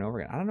over and over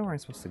again. I don't know where I'm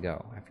supposed to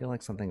go. I feel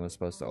like something was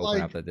supposed to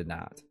open up that did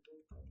not.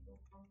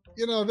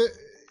 You know,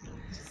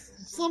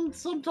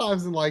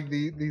 sometimes in like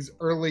these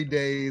early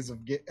days of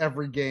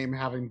every game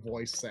having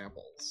voice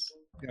samples,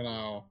 you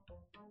know,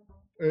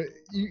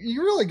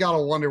 you really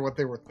gotta wonder what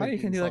they were thinking. Oh, you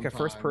can do like a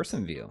sometimes.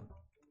 first-person view.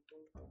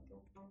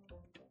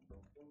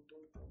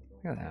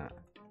 Look at that.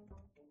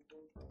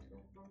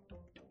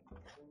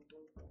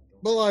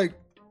 But like,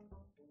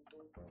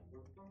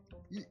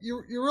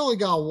 you really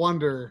gotta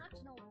wonder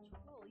Such an old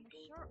troll. You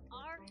sure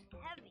are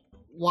heavy.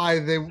 why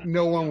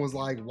no one was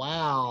like,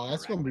 wow,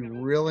 that's gonna be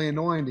really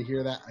annoying to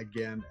hear that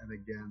again and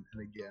again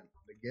and again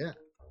and again.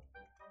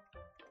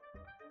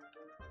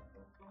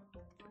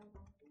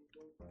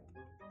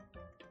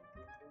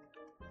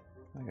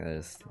 Look at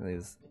this. Look at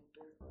these.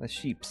 The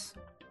sheeps.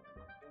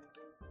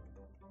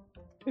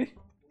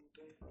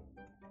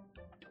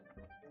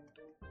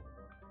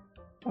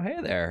 Oh, hey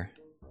there.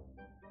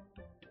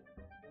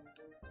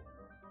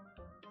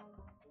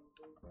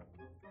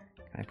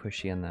 Can I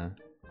push you in the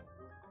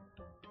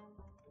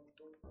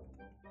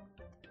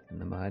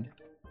mud?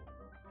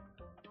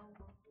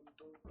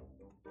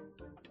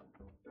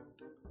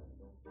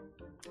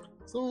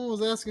 Someone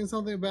was asking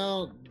something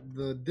about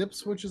the dip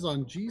switches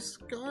on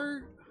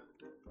G-Scart.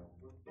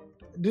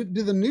 Do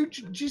the new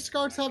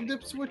G-Scarts have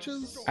dip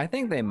switches? I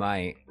think they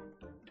might.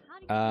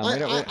 How do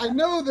you I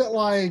know that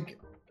like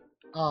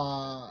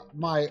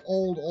my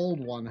old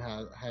one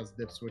has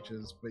dip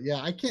switches, but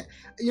yeah, I can't.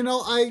 You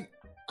know, I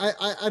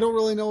don't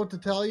really know what to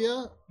tell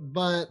you,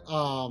 but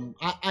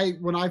I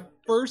when I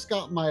first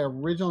got my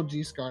original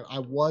G-Scart, I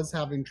was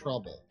having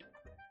trouble.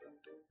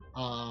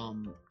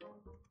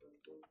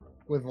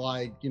 With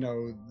like, you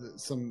know,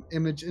 some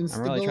image I'm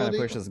instability. really trying to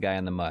push this guy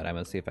in the mud. I'm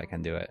gonna see if I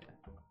can do it.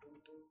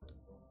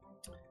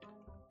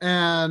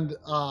 And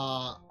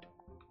I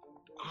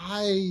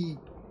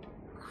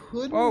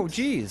couldn't. Oh,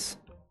 jeez.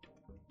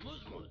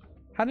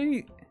 How did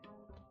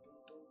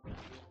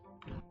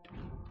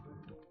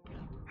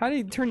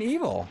he turn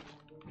evil?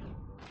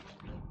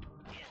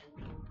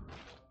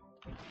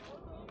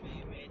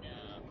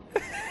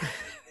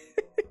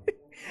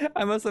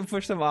 I must have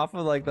pushed him off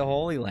of like the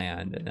Holy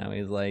Land, and now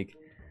he's like,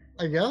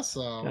 I guess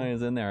so. now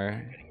he's in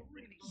there.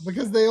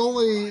 Because they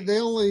only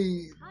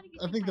how do you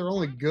I think my they're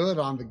only back's good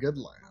on the good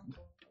land,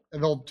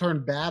 and they'll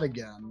turn bad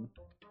again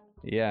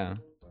Yeah,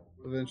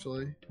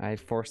 eventually. I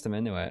forced him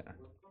into it.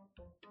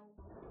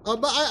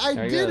 But I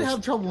There he did goes.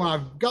 have trouble when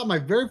I got my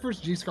very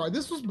first G-Scar.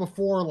 This was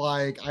before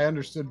like I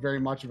understood very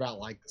much about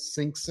like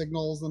sync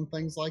signals and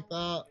things like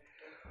that.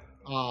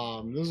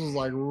 This was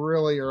like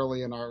really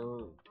early in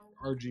our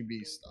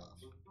RGB stuff.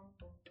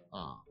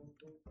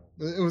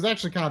 It was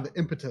actually kind of the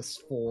impetus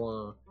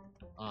for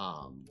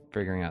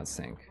Figuring out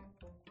sync.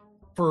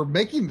 for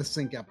making the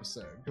sync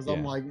episode, because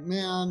I'm Yeah. like,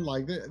 man,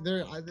 like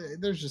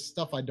there's just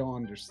stuff I don't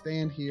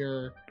understand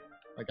here.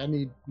 Like I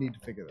need to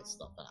figure this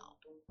stuff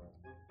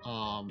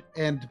out.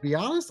 And to be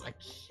honest, I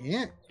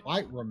can't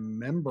quite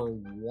remember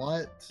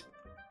what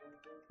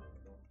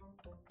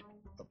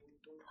the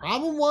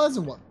problem was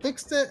and what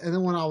fixed it. And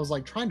then when I was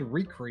like trying to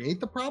recreate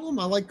the problem,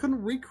 I like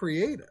couldn't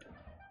recreate it.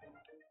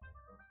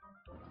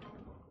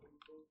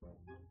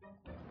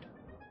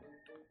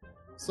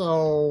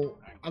 So,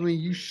 I mean,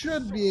 you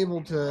should be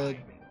able to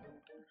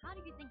How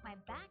do you think my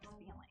back's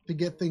feeling?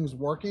 get things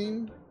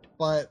working,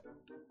 but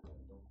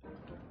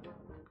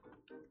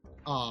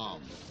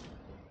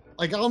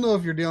like I don't know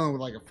if you're dealing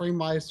with like a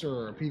FrameMeister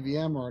or a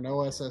PVM or an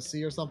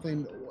OSSC or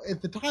something.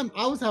 At the time,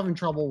 I was having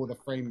trouble with a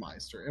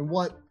FrameMeister, and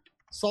what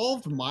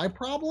solved my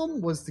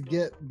problem was to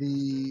get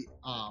the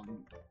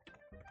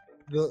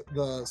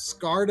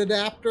SCART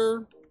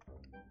adapter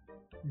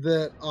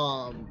that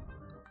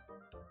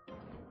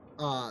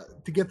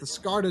to get the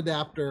SCART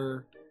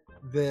adapter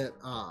that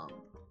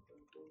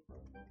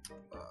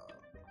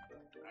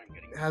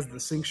has the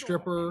sync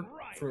stripper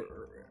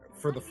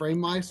for the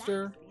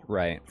FrameMeister.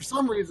 Right. For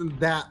some reason,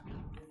 that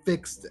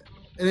fixed it,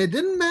 and it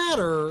didn't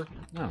matter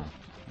Oh.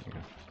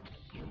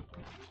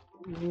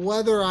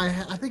 whether I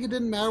think it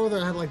didn't matter whether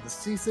I had like the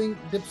C-Sync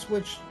dip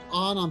switch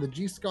on the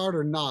G-Scart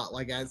or not.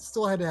 Like I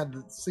still had to have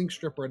the sync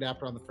stripper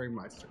adapter on the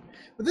FrameMeister.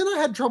 But then I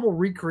had trouble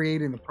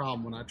recreating the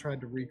problem when I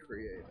tried to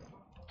recreate it.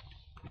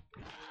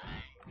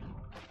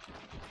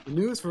 The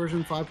newest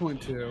version,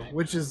 5.2,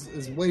 which is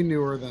way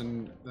newer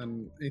than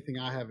anything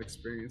I have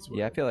experience with.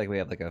 Yeah, I feel like we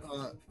have like a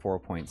Uh, 4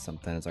 point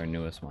something as our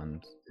newest one.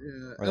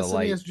 Yeah, Or the SNES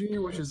light.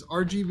 Junior, which is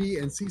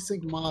RGB and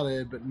C-Sync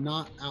modded, but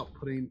not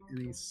outputting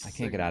any. I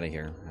can't get out of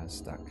here. I was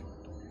stuck.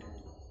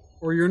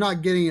 or you're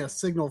not getting a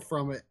signal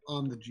from it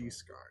on the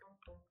G-Scart.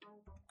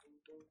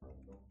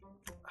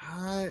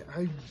 I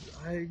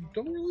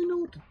don't really know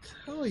what to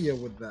tell you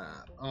with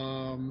that.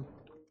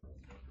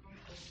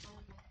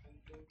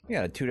 We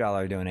got a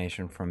 $2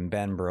 donation from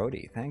Ben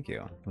Brody. Thank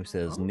you. Who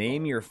says,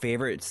 "Name your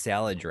favorite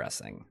salad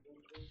dressing."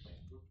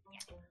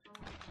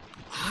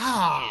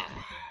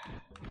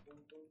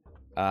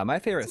 My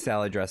favorite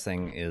salad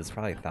dressing is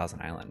probably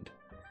Thousand Island.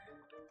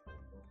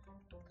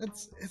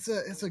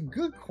 It's a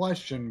good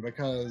question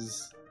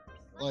because,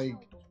 like,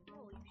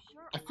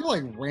 I feel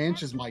like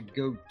ranch is my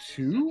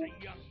go-to,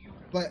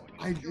 but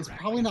it's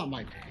probably not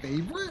my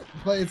favorite.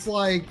 But it's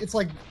like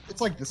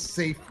the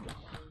safe one.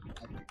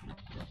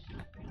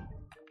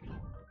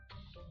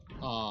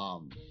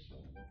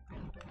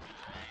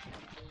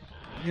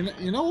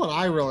 You know what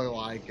I really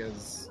like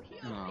is,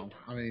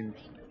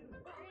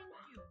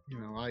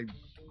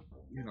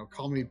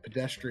 call me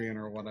pedestrian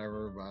or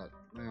whatever, but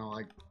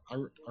like I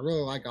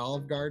really like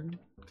Olive Garden.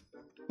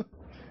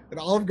 An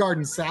Olive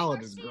Garden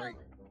salad is great.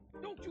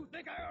 Don't you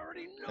think I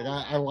already know?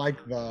 Like I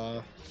like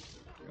the,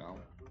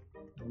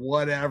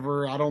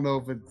 whatever. I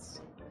don't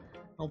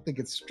think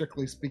it's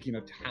strictly speaking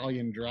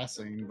Italian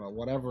dressing, but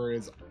whatever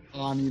is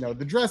on,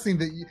 the dressing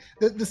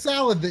that the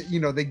salad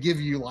that they give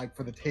you like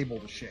for the table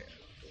to share.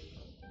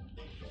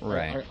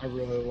 Right. I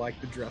really like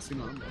the dressing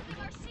on that.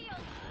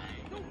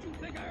 Don't you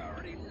think I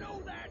already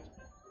know that?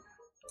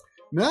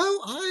 No,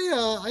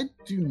 I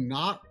do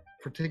not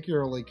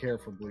particularly care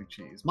for blue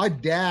cheese. My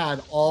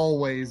dad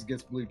always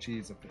gets blue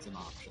cheese if it's an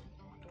option.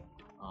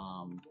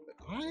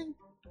 But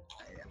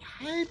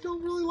I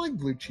don't really like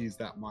blue cheese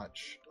that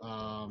much.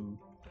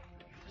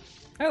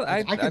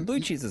 Blue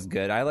cheese is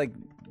good. I like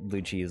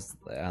blue cheese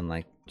on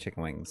like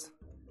chicken wings.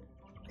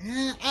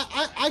 Yeah,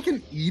 I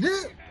can eat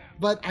it,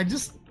 but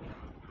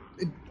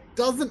it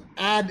doesn't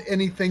add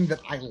anything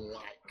that I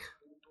like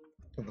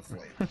to the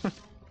flavor.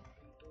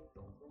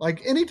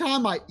 Like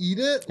anytime I eat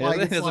it,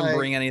 It doesn't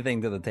bring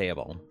anything to the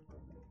table.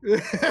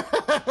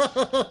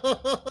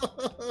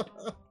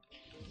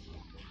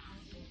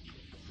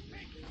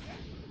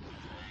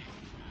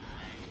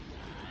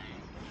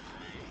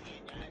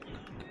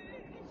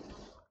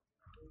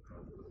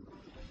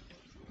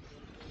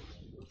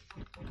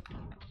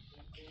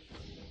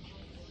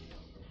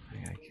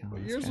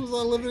 What years was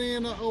I living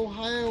in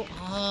Ohio?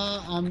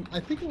 I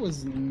think it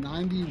was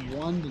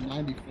 91 to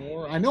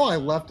 94. I know I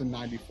left in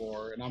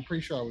 94, and I'm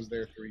pretty sure I was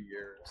there 3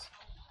 years.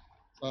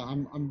 So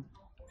I'm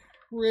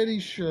pretty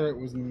sure it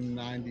was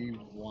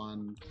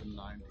 91 to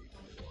 94.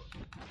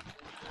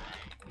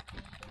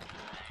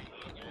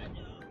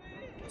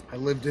 I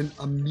lived in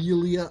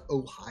Amelia,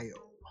 Ohio.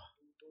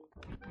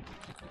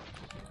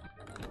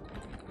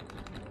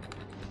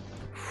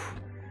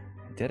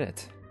 Did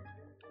it.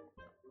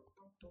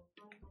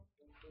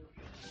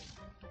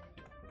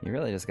 You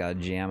really just got to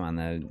jam on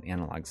the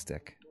analog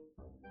stick.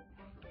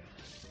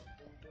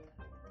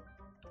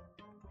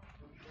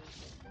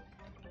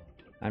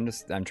 I'm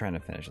trying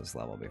to finish this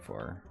level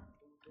before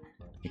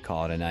you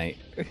call it a night.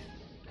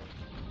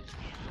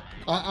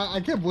 I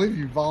can't believe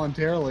you've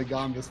voluntarily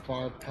gone this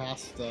far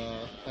past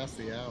the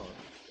hour.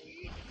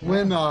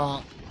 When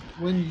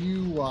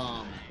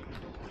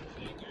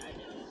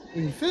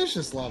you finish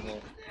this level,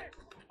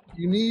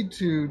 you need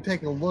to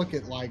take a look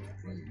at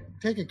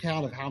take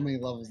account of how many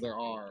levels there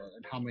are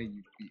and how many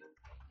you beat.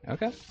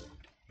 Okay.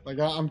 Like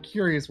I'm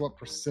curious what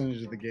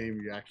percentage of the game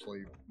you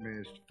actually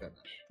managed to finish.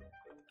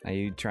 Are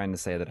you trying to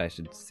say that I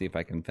should see if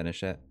I can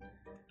finish it?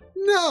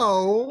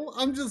 No,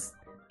 I'm just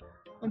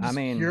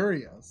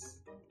curious.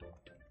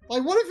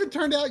 Like, what if it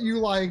turned out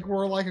you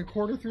were a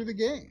quarter through the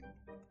game?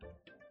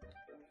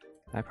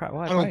 I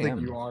don't think am.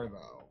 you are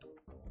though.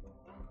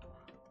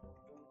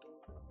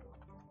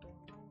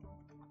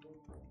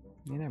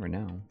 You never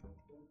know.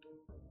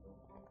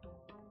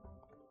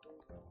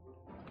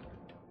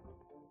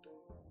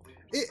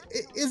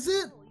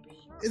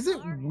 Is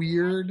it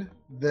weird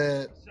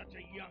that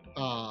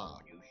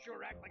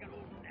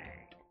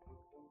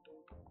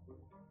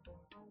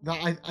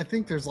I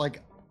think there's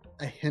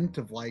a hint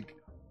of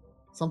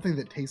something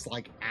that tastes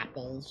like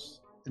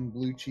apples and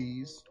blue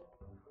cheese?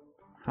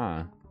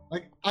 Huh.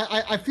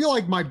 I feel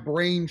like my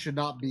brain should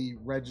not be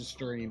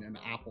registering an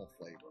apple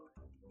flavor,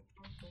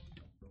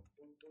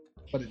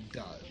 but it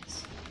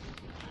does.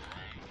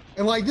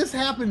 And this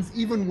happens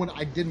even when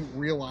I didn't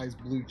realize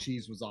blue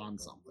cheese was on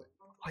something.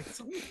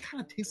 Something that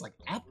kind of tastes like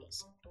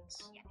apples.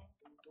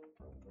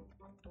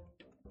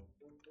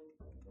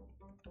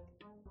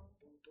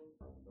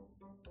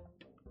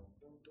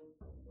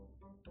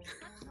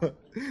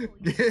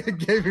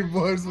 Gaming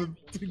Boys with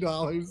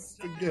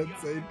 $2 again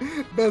saying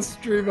best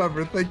stream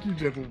ever. Thank you,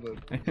 gentlemen.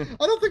 I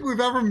don't think we've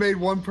ever made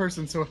one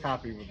person so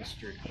happy with a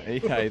stream.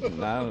 Yeah,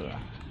 no.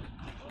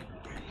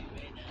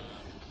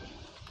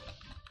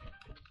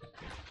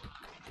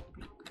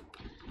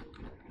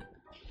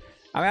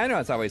 I know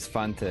it's always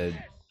fun to.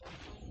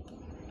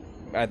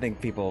 I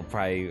think people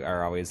probably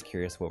are always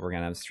curious what we're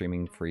gonna have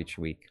streaming for each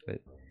week,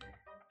 but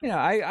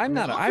I'm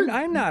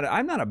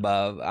not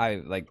above.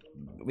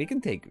 We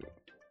can take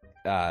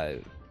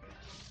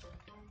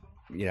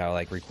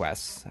like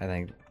requests. I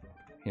think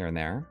here and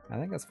there. I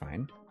think that's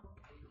fine.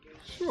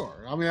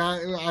 Sure. I mean,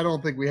 I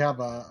don't think we have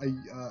a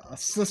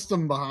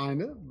system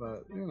behind it,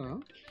 but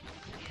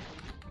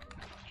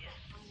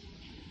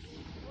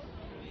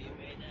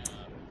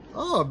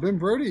Oh, Ben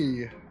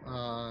Brody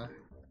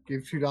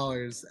gave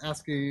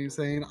 $2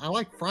 saying, I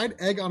like fried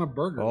egg on a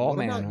burger. Oh What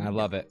man, about you I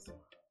love guys?" it.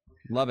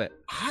 Love it.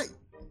 I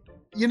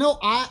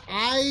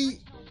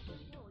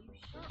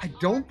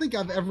don't think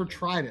I've ever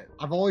tried it.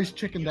 I've always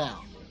chickened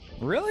out.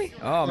 Really?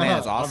 Oh man,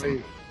 it's awesome. I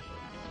mean,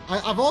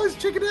 I've always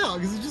chickened out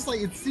because it's just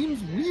like it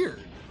seems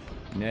weird.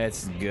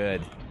 It's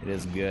good. It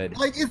is good.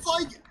 Like it's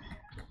like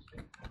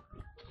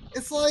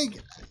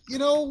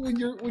when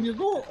you're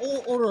going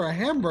to order a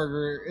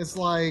hamburger, it's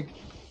like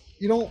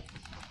you don't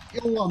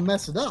want to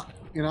mess it up.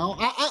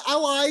 I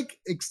like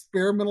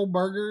experimental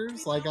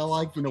burgers, like I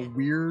like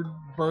weird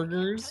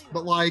burgers,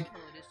 but like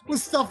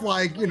with stuff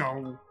like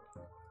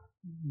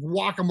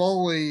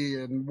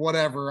guacamole and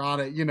whatever on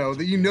it,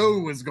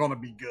 that is going to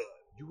be good.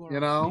 You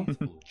are a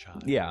faithful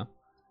child. Yeah.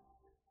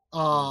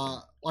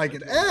 Like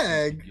an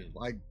egg,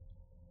 like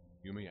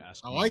You may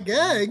ask I me like one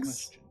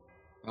eggs. question.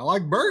 I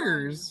like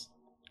burgers.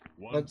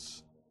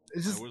 Once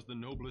It's just I was the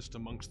noblest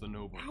amongst the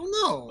noble. I don't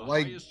know, The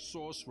like highest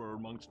sorcerer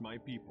amongst my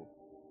people.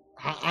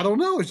 I don't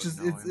know. It's But just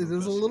now it I'm is a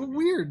vessel little of you,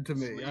 weird to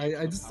me. slave I to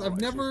the just power I've I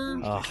so never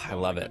foolishly Oh, I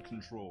love thought it. could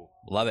Control.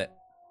 Love it.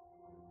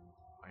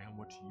 I am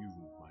what you,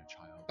 my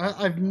child.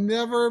 I've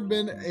never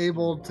been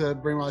able to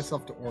bring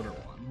myself to order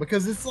one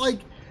because it's like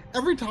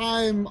every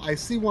time I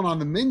see one on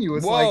the menu,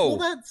 it's like, Whoa.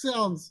 well, that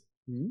sounds.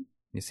 You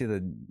see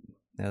that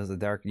was the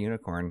dark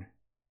unicorn.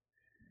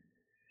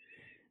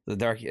 The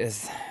dark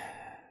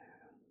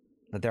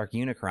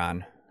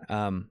unicron.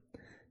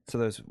 So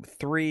there's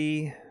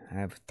 3. I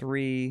have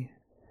 3,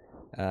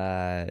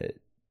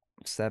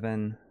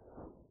 7,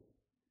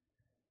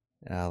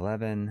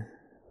 11,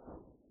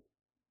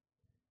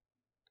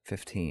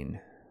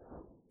 15.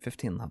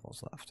 15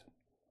 levels left.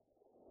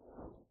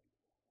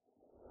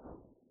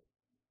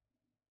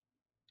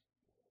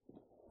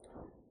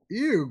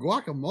 Ew,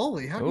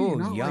 guacamole. How do you Ooh,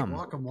 not yum.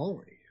 like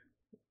guacamole?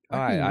 Oh,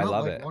 How can you I not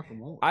love like it.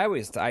 Guacamole?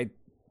 I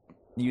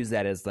use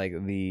that as like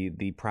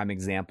the prime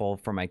example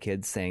for my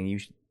kids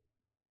saying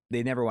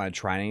they never want to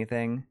try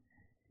anything.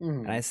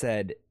 Mhm. And I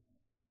said,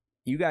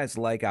 you guys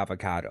like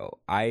avocado.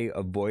 I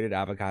avoided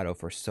avocado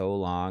for so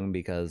long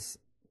because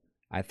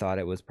I thought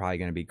it was probably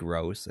going to be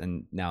gross,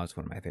 and now it's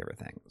one of my favorite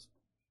things.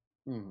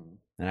 Mhm.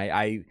 And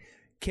I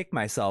kick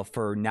myself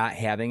for not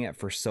having it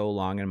for so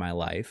long in my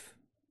life.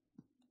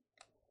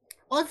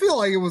 I feel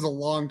like it was a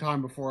long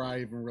time before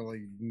I even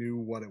really knew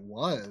what it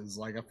was.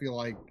 Like, I feel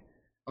like,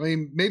 I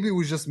mean, maybe it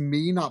was just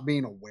me not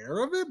being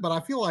aware of it, but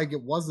I feel like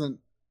it wasn't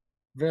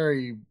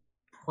very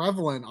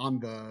prevalent on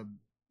the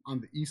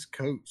East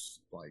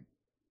Coast, like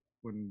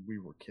when we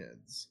were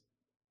kids.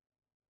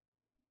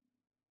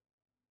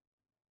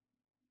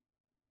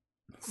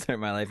 Start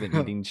my life an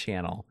eating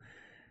channel.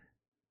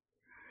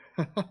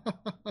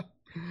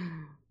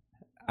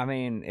 I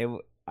mean,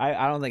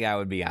 I don't think I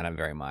would be on it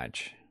very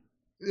much.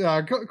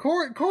 Yeah,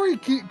 Corey's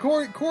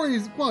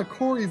one of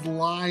Corey's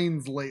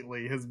lines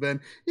lately has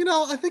been,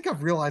 I think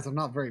I've realized I'm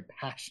not very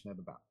passionate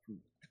about food.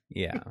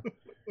 Yeah.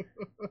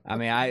 I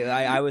mean,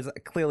 I was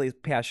clearly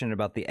passionate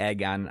about the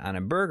egg on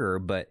a burger,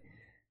 but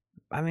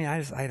I mean,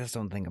 I just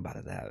don't think about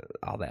it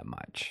all that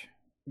much.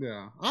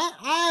 Yeah,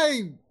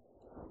 I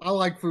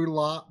like food a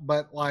lot,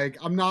 but like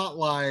I'm not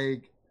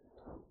like.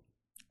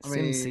 I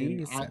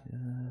mean,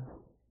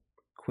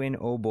 Quinn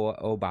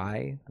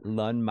Obai,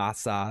 Lun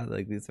Masa,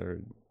 like these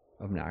are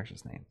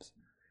obnoxious names.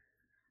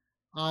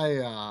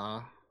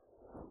 I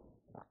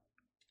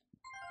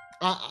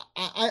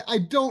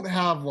don't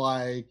have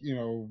like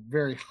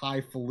very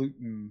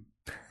highfalutin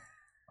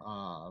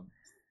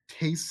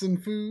tastes in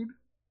food,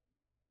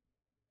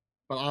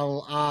 but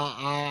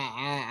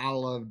I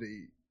love to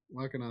eat.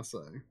 What can I say?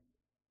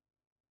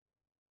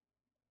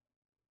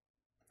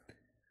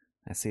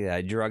 I see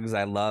that Drugs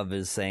I Love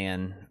is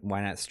saying,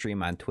 why not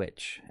stream on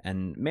Twitch?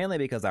 And mainly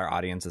because our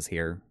audience is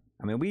here.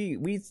 I mean,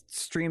 we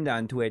streamed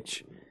on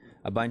Twitch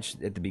a bunch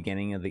at the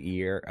beginning of the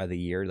year,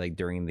 like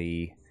during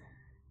the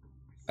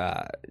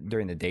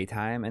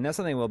daytime, and that's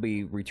something we'll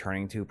be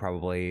returning to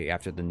probably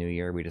after the new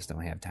year. We just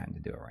don't have time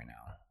to do it right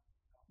now.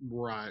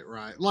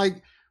 Right.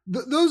 Like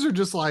those are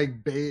just like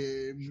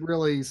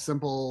really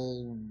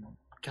simple,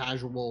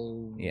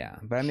 casual. Yeah,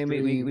 but I mean,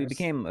 we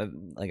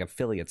became like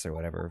affiliates or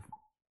whatever.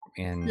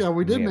 And yeah,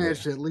 we did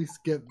manage to at least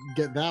get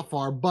that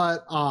far,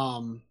 but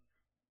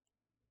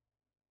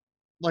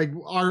like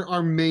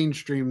our main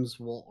streams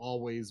will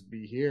always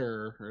be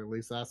here, or at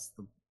least that's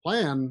the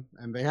plan,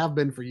 and they have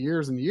been for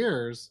years and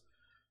years,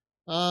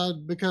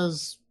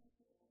 because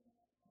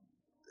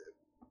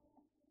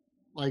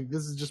like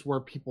this is just where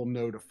people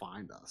know to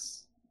find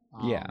us.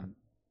 Yeah,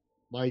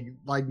 like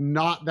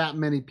not that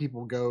many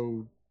people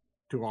go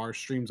to our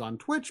streams on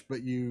Twitch,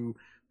 but you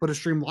put a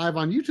stream live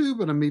on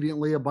YouTube and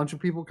immediately a bunch of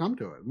people come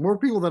to it. More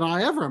people than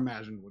I ever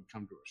imagined would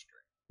come to a stream.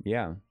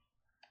 Yeah.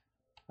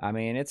 I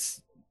mean,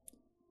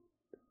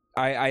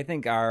 I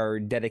think our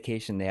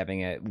dedication to having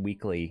it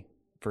weekly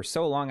for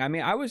so long. I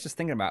mean, I was just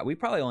thinking about it. We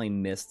probably only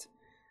missed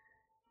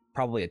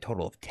probably a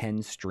total of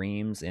 10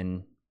 streams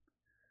in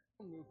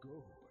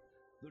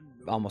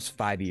almost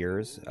 5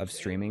 years of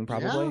streaming,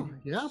 probably.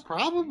 Yeah,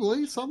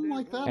 probably something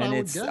like that. And I would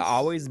it's guess.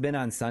 always been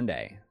on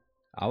Sunday.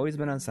 Always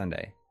been on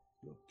Sunday.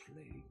 The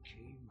plague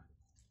came.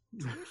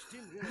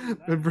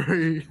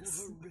 Benbury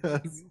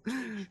says,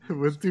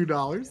 with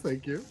 $2,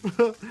 thank you.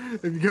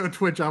 If you go to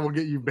Twitch, I will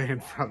get you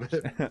banned from it.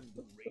 The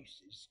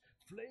races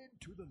fled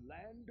to the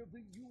land of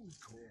the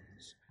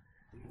unicorns.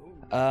 The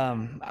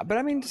only But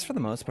I mean, just for the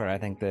most part, I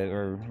think that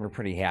we're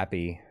pretty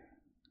happy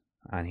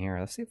on here.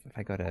 Let's see if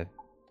I go to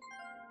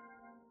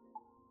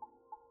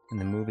in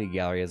the movie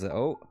gallery. Is it?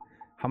 Oh,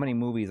 how many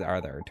movies are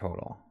there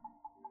total?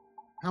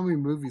 How many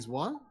movies?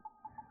 What?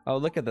 Oh,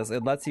 look at this.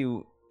 It lets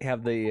you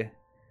have the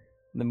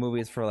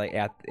movies for like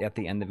at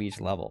the end of each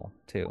level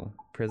too.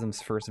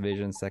 Prism's first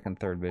vision, second,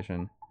 third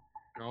vision.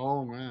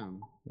 Oh man.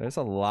 There's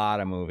a lot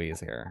of movies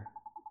here.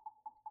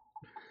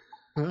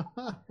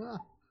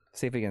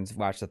 See if we can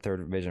watch the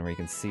third vision where you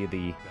can see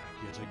the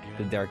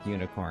Dark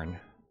Unicorn.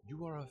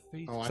 You are a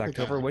faithful. Oh, I It's think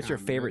October. I What's your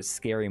found favorite it.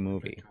 scary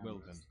movie?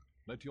 Well then,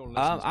 let your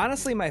lessons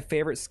Honestly, begin. my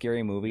favorite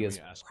scary movie Let is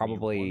me ask you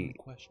probably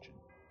one question.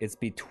 it's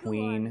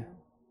between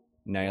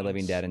Night of the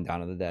Living Dead and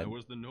Dawn of the Dead. I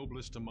was the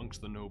noblest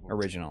amongst the noble.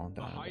 Original the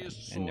Dawn of the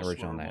highest Dead and sorcerer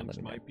original Night of the amongst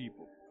Living my Dead.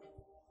 people.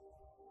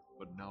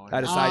 But now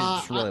I decided I Uh,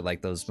 just really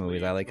like those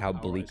movies. I like how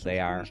bleak they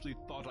are.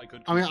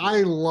 I mean,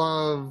 I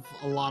love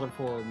a lot of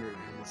horror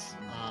movies.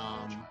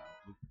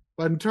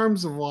 But in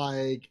terms of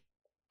like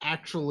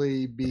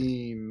actually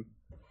being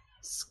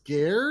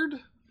scared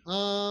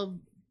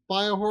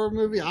by a horror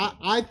movie,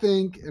 I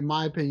think, in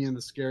my opinion,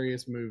 the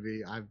scariest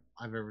movie I've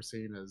ever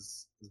seen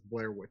is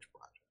Blair Witch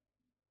Project.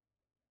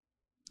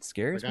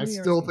 Scariest Like, movie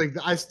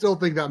I still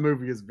think that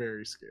movie is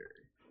very scary.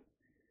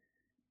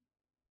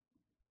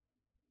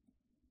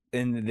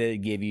 And they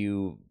give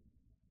you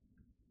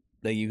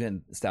that you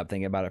can stop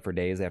thinking about it for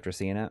days after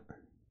seeing it.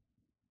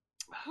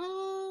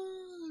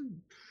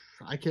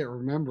 I can't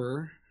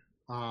remember,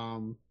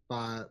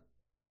 but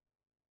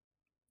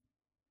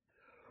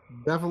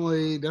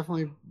definitely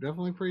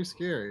pretty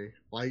scary.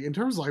 Like in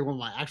terms of like what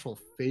my actual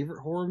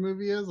favorite horror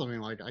movie is, I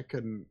mean, like I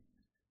couldn't,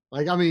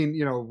 like I mean,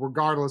 you know,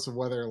 regardless of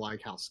whether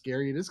like how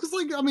scary it is, because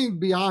like I mean,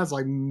 be honest,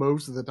 like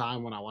most of the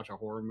time when I watch a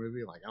horror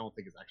movie, like I don't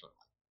think it's actually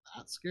like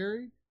that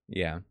scary.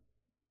 Yeah.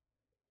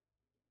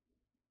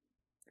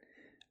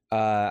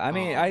 I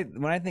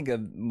mean, when I think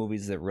of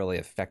movies that really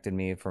affected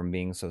me from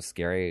being so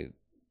scary,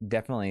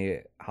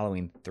 definitely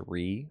Halloween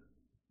 3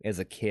 as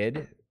a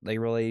kid, like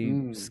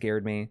really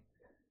scared me.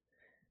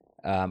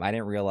 I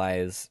didn't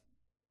realize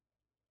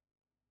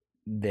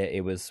that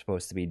it was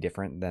supposed to be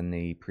different than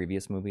the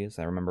previous movies.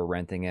 I remember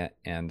renting it,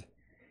 and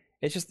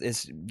it's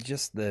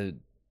just the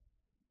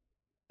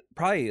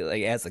probably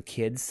like as a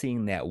kid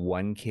seeing that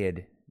one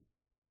kid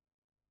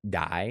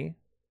die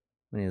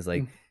when his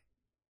like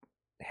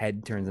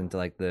head turns into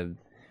like the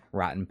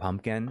rotten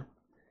pumpkin.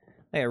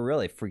 Like, it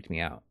really freaked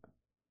me out.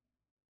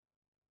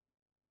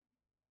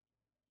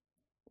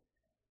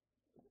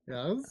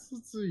 Yeah,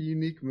 it's a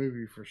unique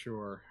movie for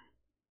sure.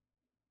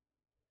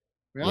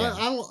 I mean, Yeah.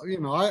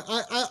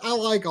 I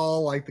like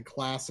all like the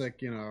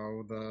classic,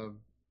 your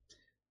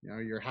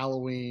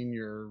Halloween,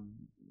 your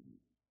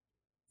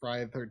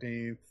Friday the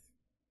 13th,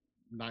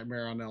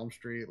 Nightmare on Elm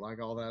Street,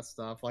 like all that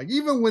stuff. Like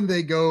even when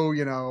they go,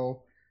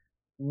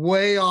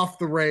 way off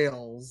the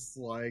rails,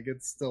 like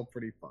it's still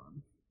pretty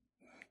fun.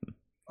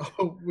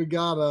 Oh, Ben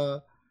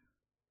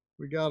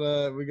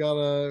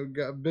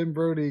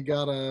Brody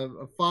got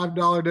a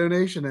 $5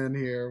 donation in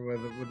here with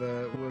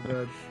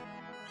a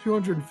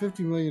 $250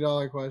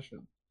 million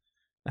question.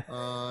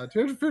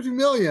 250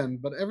 million,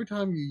 but every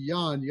time you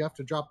yawn, you have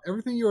to drop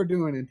everything you are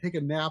doing and take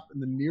a nap in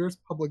the nearest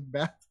public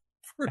bath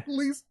for at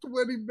least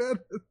 20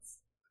 minutes.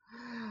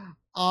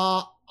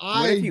 What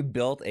if you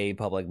built a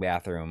public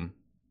bathroom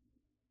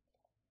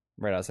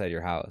right outside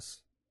your house?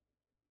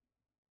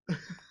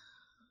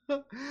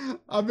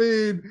 I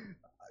mean,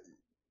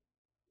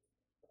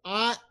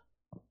 I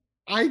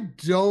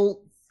don't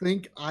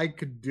think I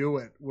could do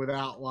it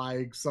without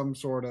like some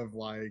sort of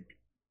like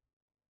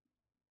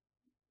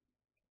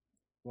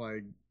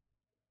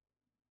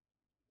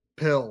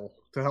pill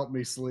to help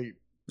me sleep,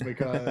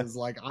 because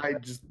like I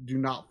just do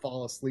not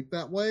fall asleep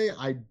that way.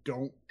 I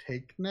don't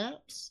take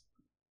naps.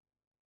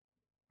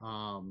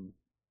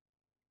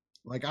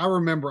 Like I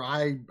remember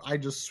I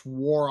just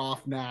swore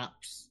off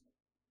naps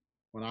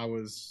when I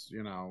was,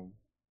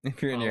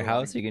 If you're in your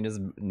house, you can just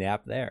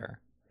nap there.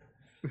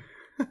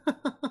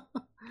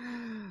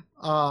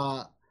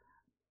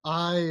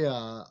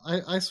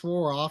 I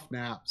swore off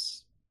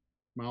naps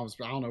when I was,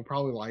 I don't know,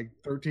 probably like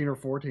 13 or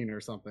 14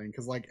 or something,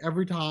 because like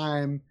every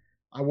time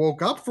I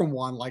woke up from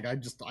one, like I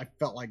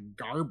felt like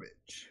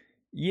garbage.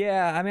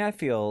 Yeah, I mean, I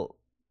feel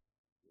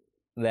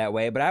that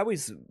way, but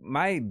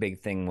my big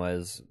thing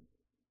was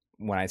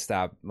when I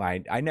stopped,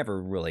 I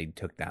never really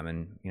took them,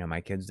 and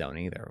my kids don't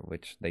either,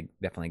 which they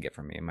definitely get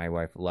from me. My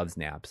wife loves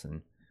naps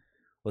and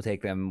will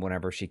take them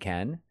whenever she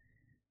can.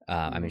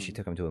 I mean, she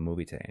took them to a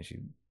movie today, and she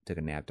took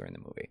a nap during the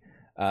movie.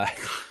 Uh,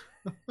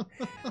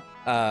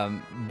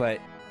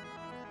 but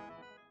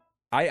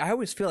I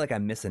always feel like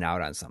I'm missing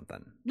out on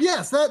something.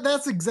 Yes,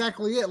 that's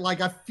exactly it.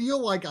 Like I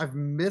feel like I've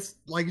missed.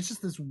 Like it's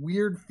just this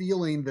weird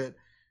feeling that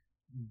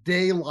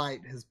daylight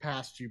has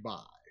passed you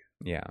by.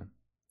 Yeah.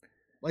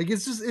 Like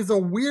it's a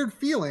weird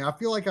feeling. I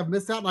feel like I've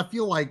missed out, and I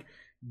feel like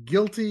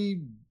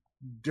guilty,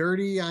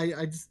 dirty. I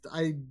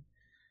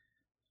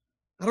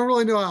don't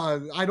really know.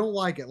 I don't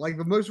like it. Like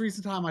the most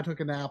recent time I took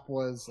a nap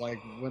was like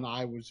when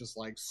I was just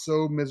like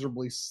so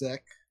miserably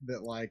sick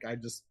that like I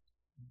just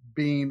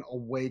being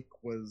awake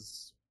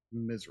was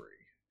misery.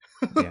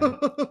 Yeah.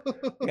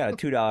 I got a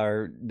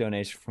 $2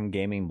 donation from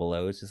Gaming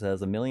Below. It just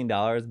says $1 million,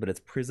 but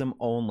it's Prism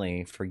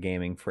only for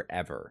gaming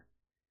forever.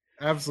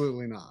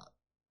 Absolutely not.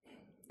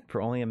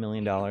 For only $1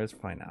 million,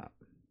 why not?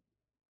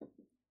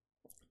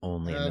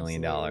 Only $1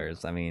 million. I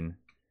mean,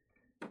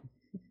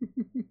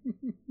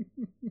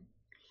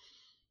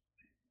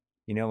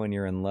 you know when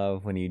you're in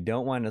love, when you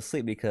don't want to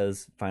sleep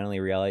because finally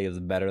reality is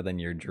better than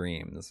your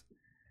dreams.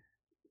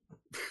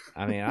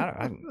 I mean,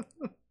 I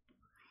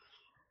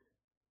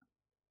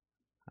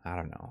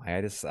don't know. I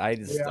just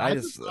hate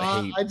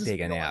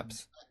taking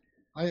naps.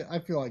 I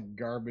feel like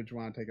garbage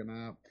when I take a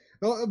nap.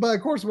 But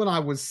of course, when I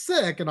was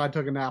sick and I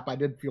took a nap, I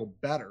did feel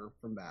better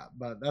from that.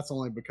 But that's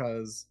only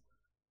because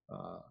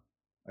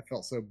I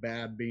felt so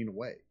bad being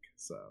awake.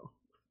 So.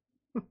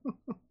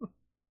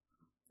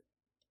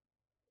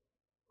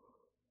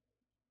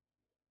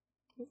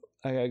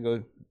 I gotta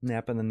go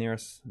nap in the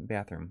nearest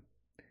bathroom.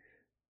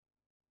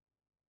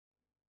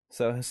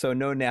 So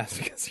no naps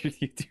because you're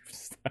YouTube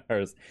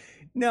stars.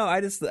 No,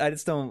 I just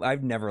don't.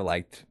 I've never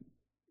liked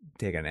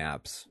taking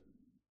naps.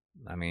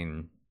 I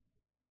mean,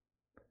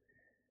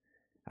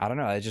 I don't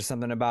know. It's just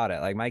something about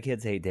it. Like my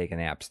kids hate taking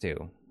naps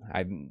too.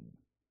 I've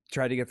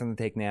tried to get them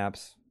to take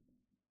naps.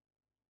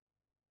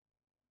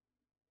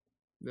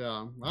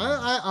 Yeah,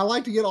 I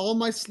like to get all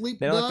my sleep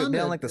They done.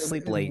 don't like to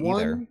sleep late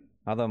either.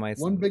 Although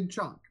one big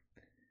chunk.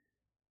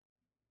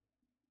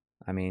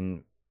 I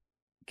mean,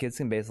 kids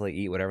can basically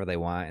eat whatever they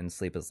want and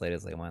sleep as late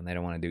as they want. They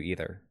don't want to do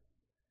either.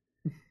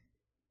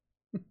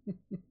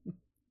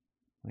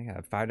 I got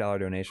a $5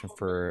 donation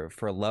for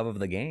love of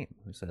the game.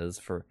 Who says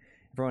for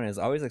everyone is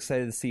always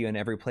excited to see you in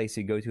every place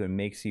you go to and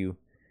makes you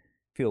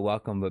feel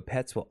welcome, but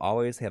pets will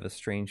always have a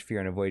strange fear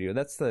and avoid you.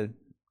 That's the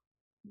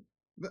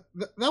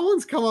that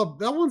one's come up.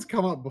 That one's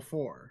come up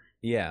before.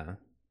 Yeah.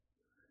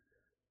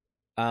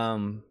 For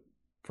 $1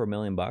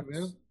 million.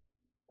 For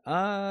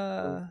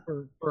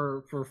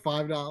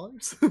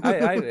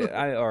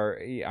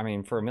 $5. I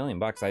mean for $1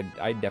 million,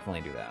 I'd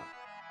definitely do that.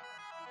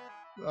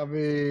 I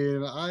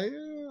mean, I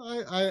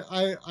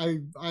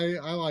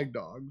like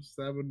dogs.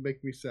 That would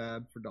make me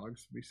sad for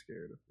dogs to be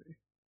scared of me.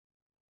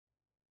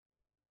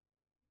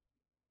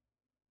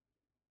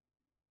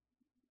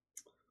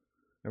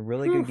 A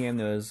really good game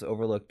that was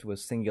overlooked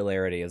was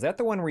Singularity. Is that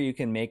the one where you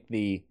can make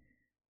the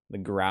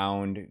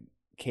ground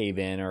cave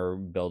in or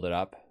build it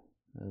up?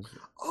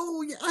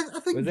 Oh yeah, I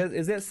think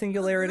is that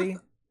Singularity?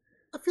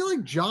 I feel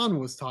like John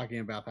was talking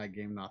about that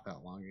game not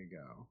that long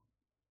ago.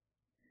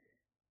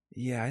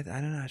 Yeah,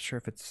 I'm not sure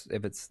if it's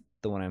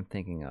the one I'm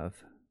thinking of.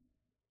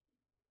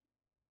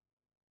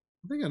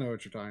 I think I know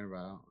what you're talking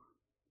about.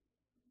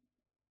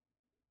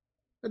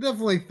 I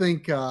definitely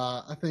think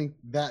I think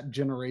that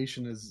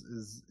generation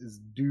is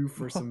due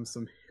for some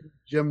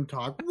gym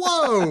talk.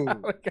 Whoa!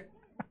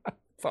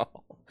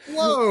 Paul.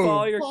 Whoa!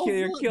 Paul, you're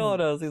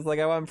killing us. He's like,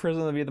 I want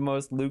Prism to be the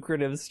most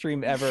lucrative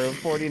stream ever,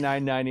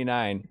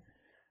 $49.99.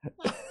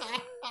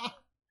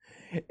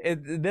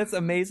 That's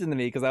amazing to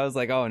me because I was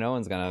like, oh, no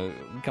one's gonna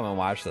come and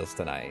watch this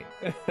tonight.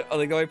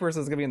 Like the only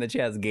person that's gonna be in the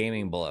chat is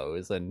Gaming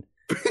Blows, and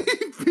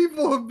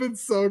people have been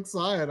so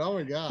excited. Oh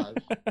my gosh!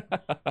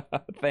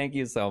 Thank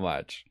you so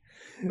much.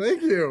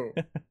 Thank you.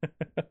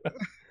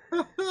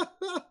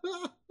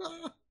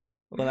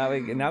 Well,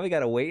 now we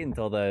gotta wait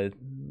until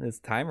this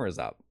timer is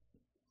up.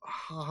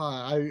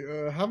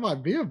 How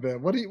might be a bit.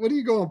 What do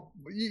you go?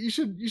 You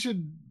should.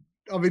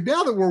 I mean,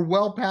 now that we're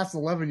well past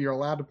 11, you're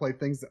allowed to play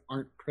things that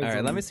aren't Prism. All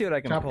right, let me see what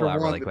I can Chapter pull out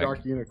 1, really the quick.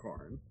 Dark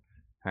Unicorn.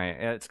 All right,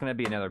 it's gonna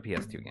be another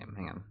PS2 game.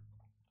 Hang on.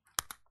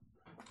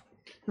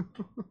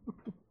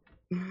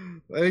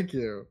 Thank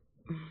you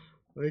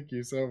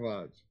so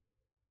much.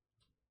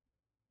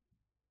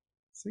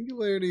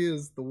 Singularity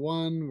is the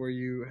one where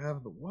you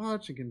have the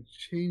watch and can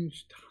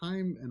change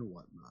time and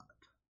whatnot.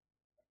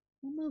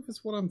 I don't know if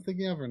it's what I'm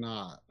thinking of or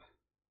not.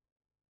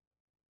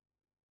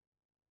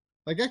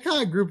 Like I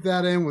kind of grouped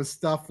that in with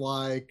stuff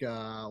like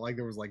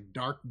there was like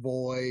Dark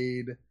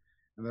Void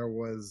and there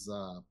was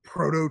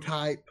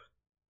Prototype.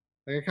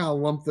 Like I kind of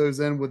lumped those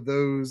in with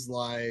those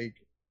like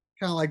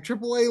kind of like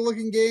AAA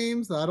looking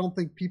games that I don't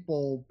think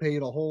people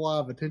paid a whole lot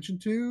of attention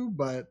to,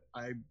 but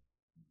I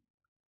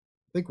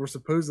think were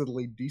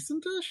supposedly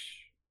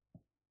decentish,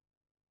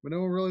 but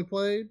no one really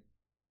played.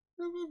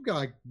 I've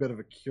got a bit of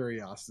a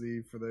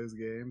curiosity for those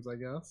games, I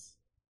guess.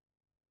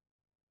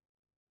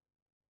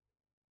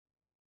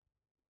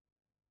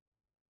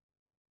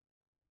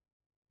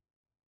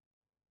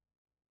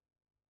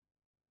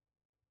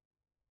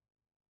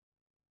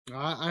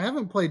 I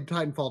haven't played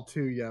Titanfall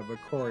 2 yet, but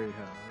Corey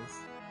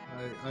has.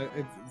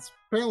 It's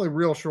apparently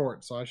real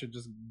short, so I should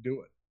just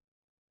do it.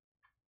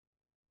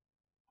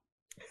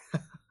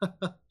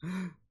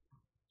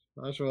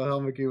 Joshua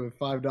Helmke with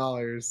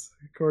 $5.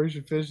 Corey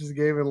should finish his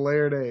game in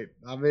Layered 8.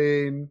 I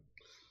mean,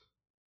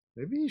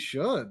 maybe he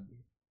should.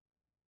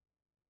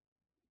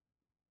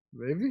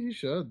 Maybe he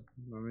should.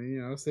 I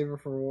mean, save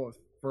it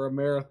for a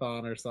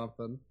marathon or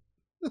something.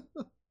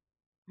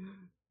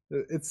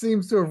 It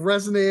seems to have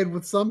resonated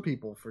with some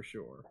people for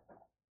sure.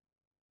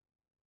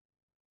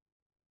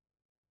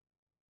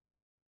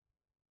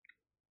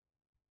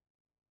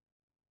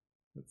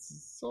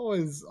 It's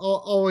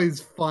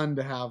always fun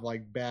to have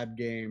like bad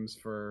games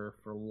for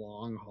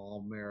long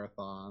haul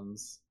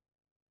marathons.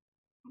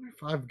 I wonder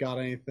if I've got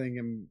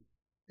anything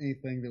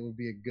that would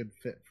be a good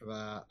fit for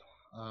that.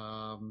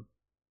 I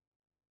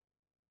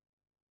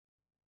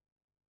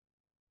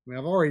mean,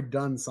 I've already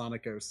done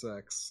Sonic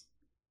 06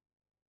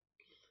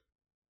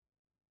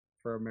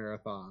 for a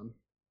marathon.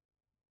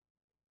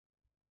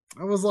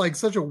 That was like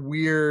such a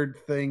weird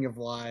thing of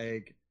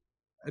like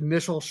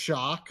initial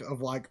shock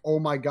of like, oh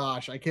my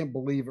gosh, I can't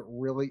believe it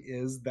really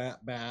is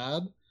that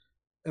bad.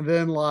 And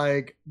then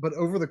like, but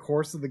over the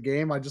course of the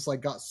game, I just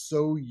like got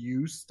so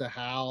used to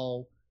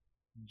how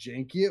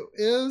janky it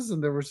is,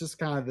 and there was just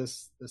kind of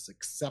this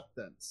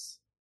acceptance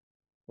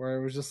where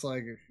it was just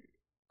like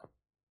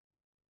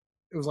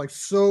it was like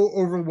so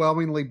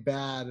overwhelmingly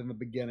bad in the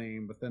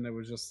beginning, but then it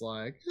was just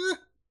like,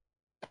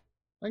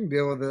 I can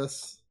deal with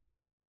this.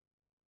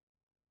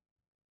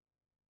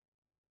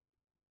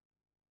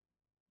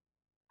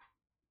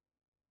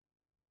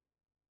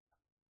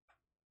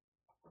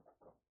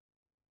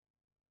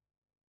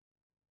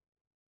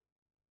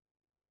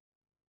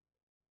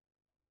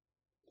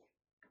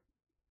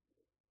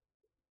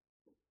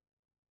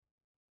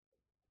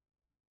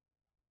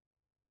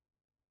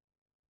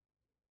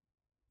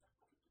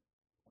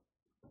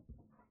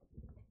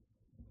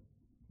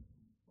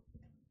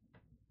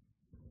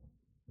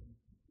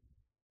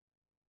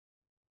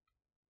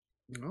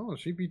 Oh,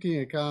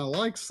 GPT kind of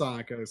likes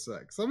Sonic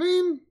 06. I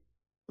mean,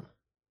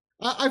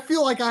 I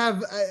feel like I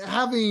have,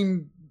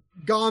 having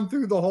gone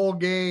through the whole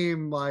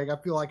game, like I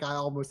feel like I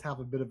almost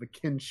have a bit of a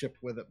kinship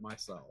with it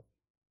myself.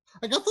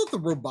 Like I thought the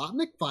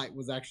Robotnik fight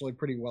was actually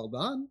pretty well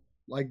done.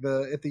 Like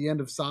at the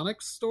end of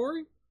Sonic's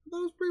story, that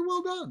was pretty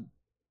well done.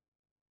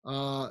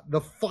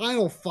 The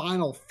final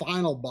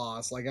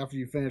boss, like after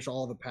you finish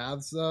all the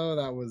paths, though,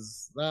 that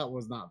was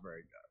not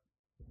very good.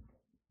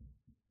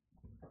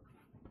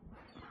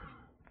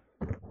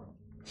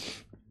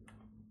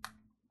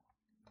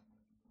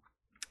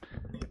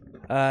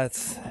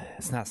 It's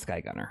not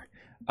Sky Gunner.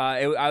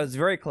 I was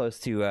very close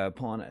to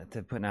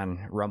putting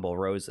on Rumble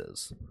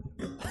Roses.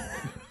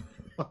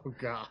 Oh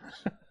gosh.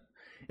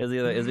 It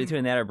was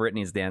between that or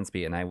Britney's Dance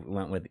Beat, and I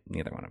went with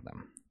neither one of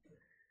them.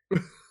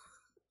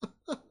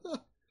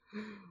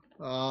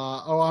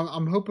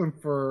 I'm hoping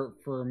for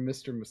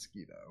Mr.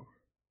 Mosquito.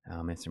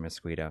 Oh, Mr.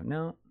 Mosquito.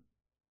 No.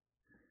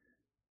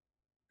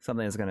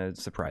 Something that's going to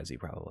surprise you,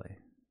 probably.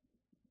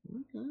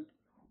 Okay.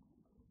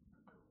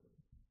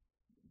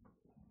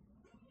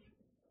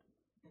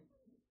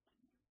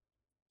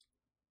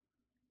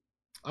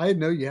 I didn't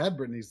know you had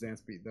Britney's Dance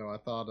Beat, though. I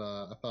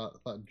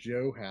thought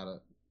Joe had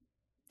it.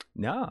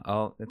 No.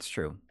 Oh, that's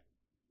true.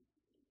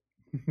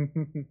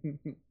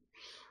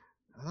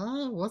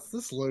 What's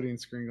this loading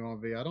screen going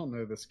to be? I don't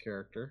know this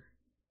character.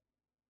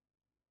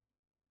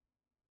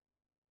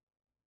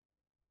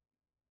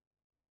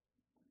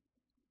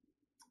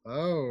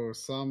 Oh,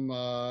 is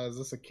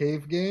this a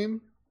cave game?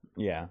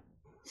 Yeah.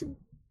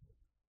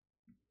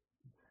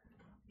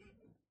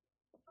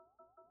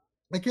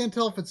 I can't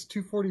tell if it's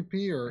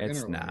 240p or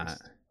It's interlaced.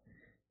 not.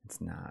 It's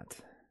not.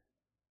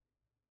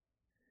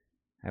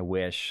 I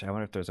wish. I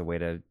wonder if there's a way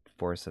to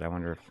force it. I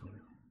wonder if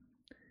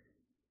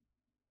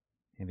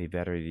it'd be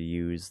better to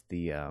use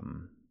the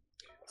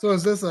So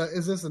is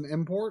this an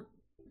import?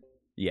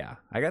 Yeah,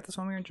 I got this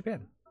when we were in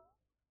Japan.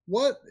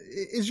 What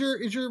is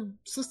your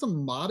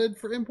system modded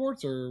for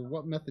imports, or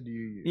what method do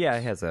you use? Yeah,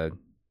 it has a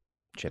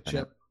chip in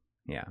it.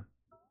 Yeah.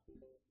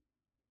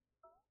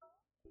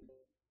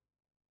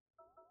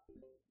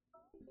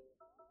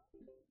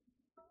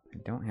 I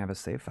don't have a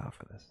save file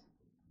for this.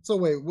 So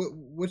wait,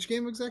 which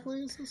game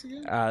exactly is this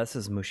again? This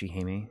is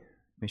Mushihime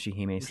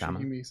Sama.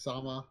 Mushihime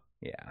Sama.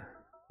 Yeah.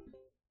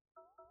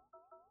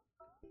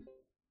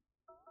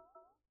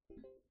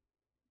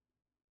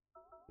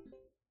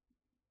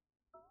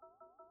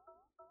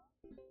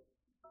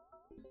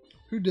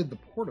 Who did the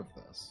port of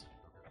this?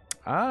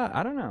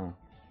 I don't know.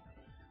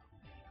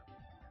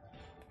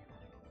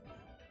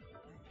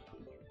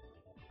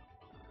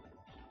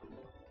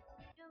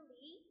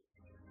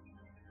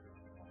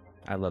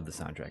 I love the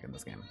soundtrack in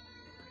this game.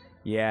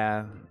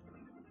 Yeah,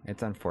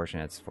 it's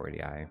unfortunate it's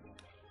 4DI.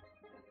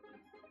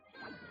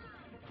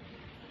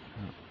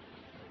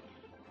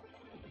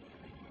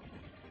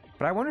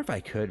 But I wonder if I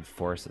could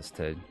force this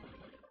to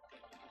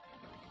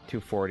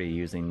 240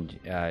 using,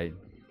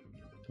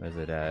 was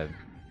it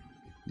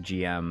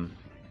GM?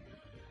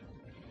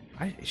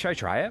 Should I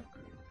try it?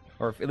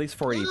 or at least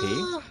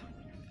 480p.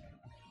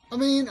 I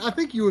mean, I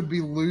think you would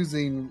be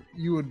losing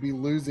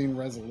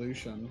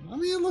resolution. I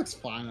mean, it looks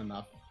fine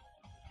enough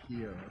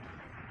here.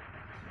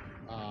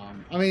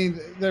 I mean,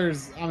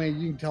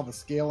 you can tell the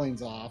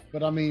scaling's off,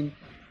 but I mean,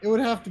 it would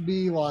have to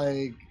be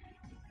like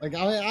I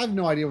have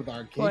no idea what the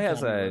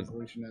arcade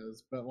resolution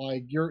is, but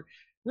like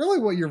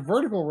what your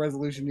vertical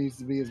resolution needs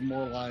to be is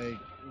more like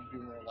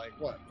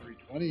what,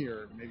 320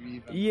 or maybe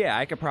even. Yeah,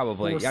 I could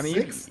probably. I mean,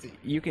 60.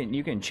 you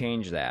can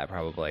change that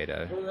probably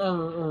to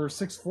or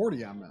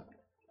 640. I meant.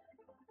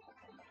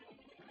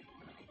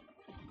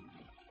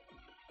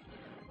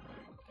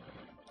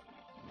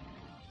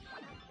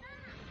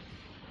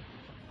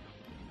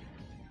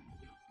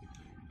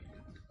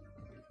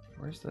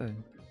 Where's the...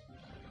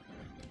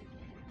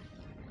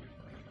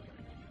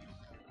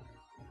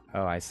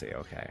 Oh, I see.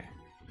 Okay.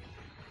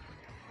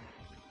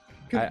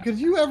 Could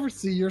you ever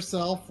see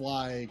yourself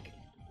like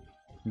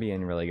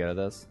being really good at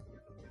this?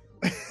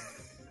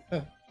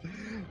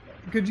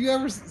 Could you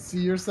ever see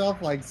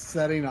yourself like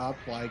setting up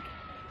like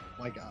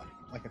a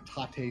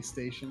Tate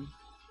station?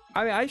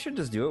 I mean, I should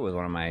just do it with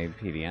one of my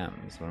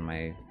PVMs, one of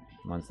my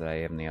ones that I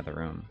have in the other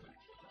room.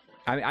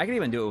 I mean, I could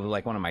even do it with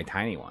like one of my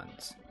tiny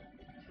ones.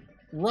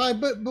 Right,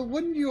 but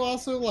wouldn't you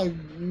also like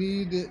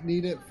need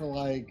it for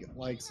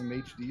like some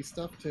HD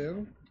stuff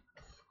too?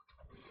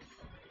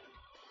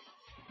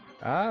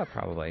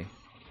 Probably.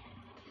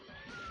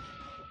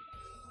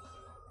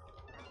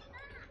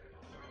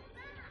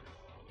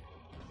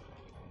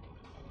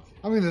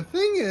 I mean, the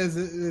thing is,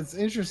 it's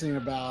interesting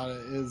about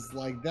it is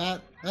like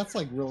that's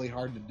like really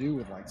hard to do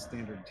with like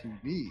standard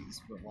TVs,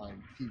 but like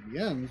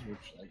PVMs,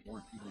 which like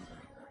weren't even.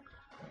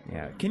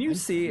 Yeah. Can you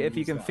see if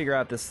you can figure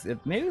out this?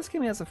 Maybe this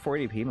game has a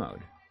 480p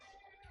mode.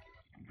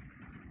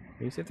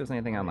 Can you see if there's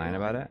anything online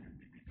about it?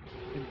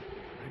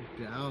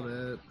 I doubt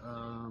it.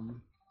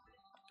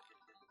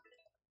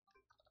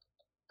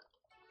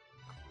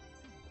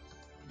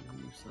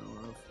 So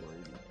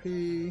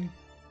 480p.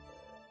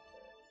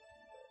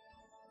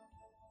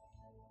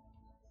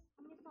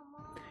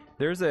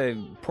 There's a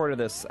port of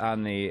this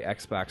on the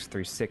Xbox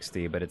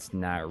 360, but it's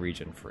not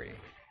region free.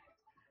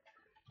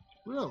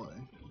 Really?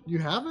 You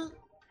have it?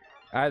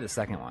 I have the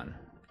second one.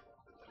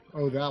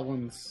 Oh, that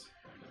one's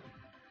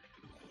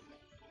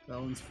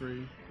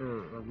free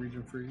or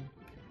region free.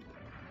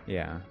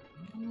 Yeah.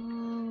 I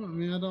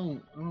mean, I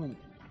don't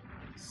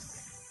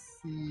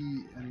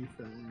see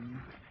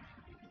anything.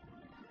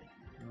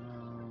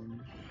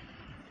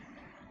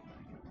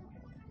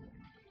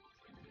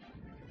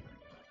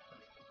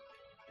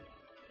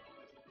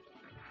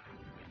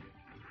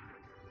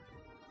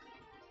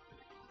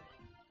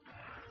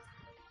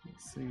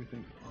 Let's see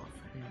anything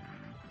offhand.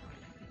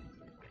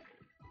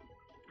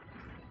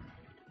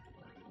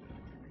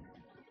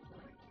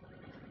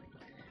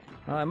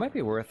 Well, it might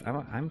be worth.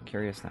 I'm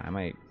curious now. I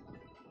might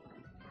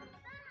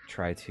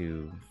try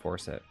to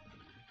force it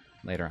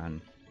later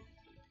on.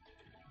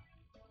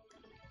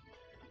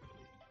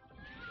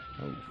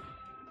 Oh.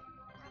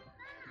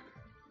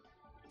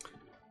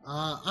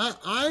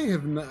 I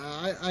have not,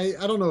 I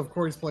don't know if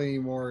Corey's playing any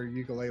more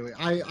ukulele.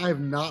 I have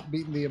not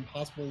beaten the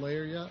impossible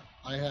layer yet.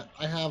 I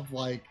have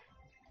like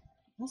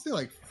I want to say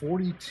like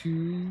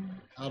 42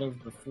 out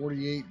of the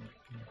 48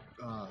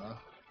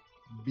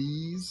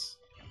 Bs.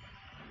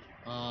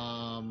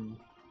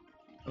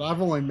 But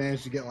I've only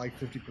managed to get like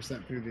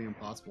 50% through the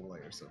impossible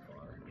layer so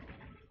far.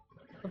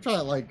 I've tried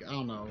it like, I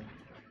don't know,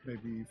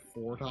 maybe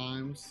 4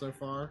 times so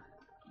far.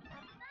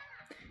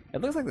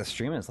 It looks like the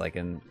stream is like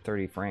in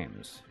 30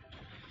 frames.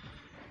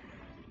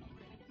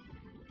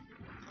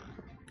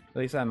 At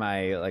least on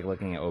my, like,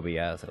 looking at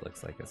OBS, it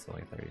looks like it's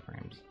only 30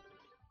 frames.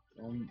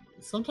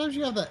 Sometimes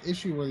you have that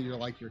issue where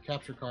your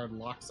capture card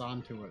locks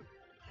onto it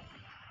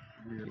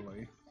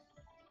weirdly.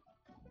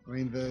 I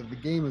mean, the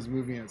game is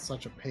moving at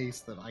such a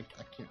pace that I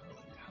can't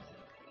really tell.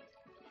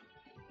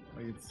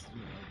 Like, it's,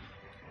 you know,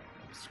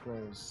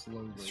 scrolls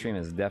slowly. The stream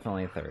is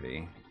definitely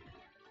 30.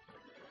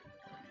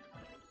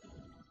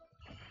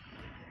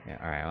 Yeah,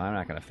 alright, well, I'm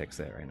not gonna fix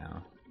it right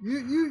now.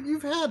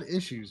 You've had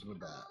issues with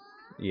that.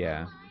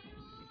 Yeah.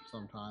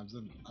 Sometimes,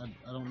 and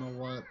I don't know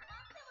what.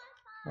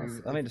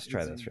 Let me just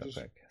try this real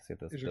quick. See if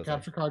this is your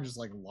capture card just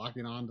like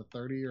locking on to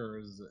 30, or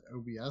is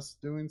OBS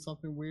doing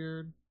something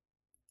weird?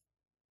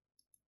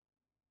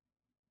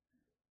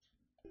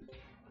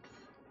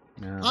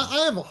 No.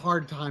 I have a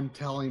hard time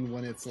telling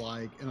when it's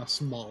like in a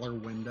smaller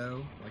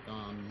window,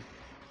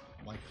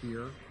 like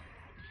here.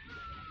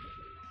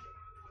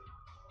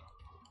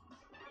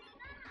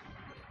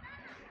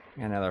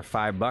 Another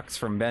 $5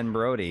 from Ben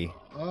Brody.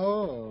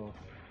 Oh,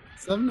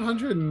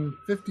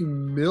 750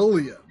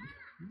 million.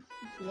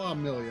 That's a lot of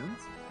millions.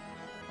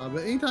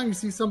 But anytime you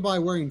see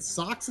somebody wearing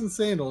socks and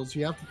sandals,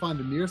 you have to find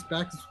the nearest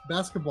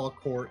basketball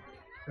court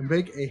and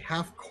make a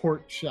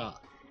half-court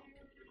shot.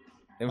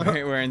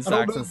 Wearing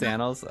socks and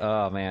sandals?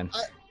 Oh man.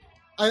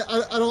 I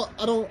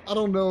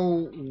don't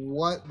know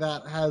what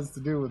that has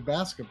to do with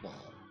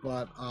basketball,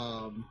 but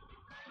I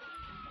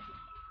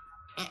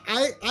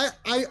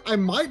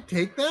might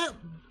take that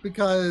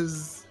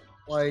because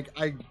like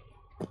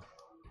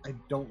I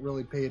don't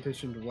really pay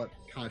attention to what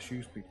kind of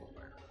shoes people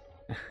wear.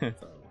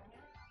 So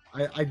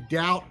I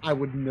doubt I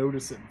would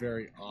notice it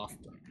very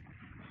often.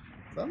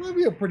 So that might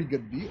be a pretty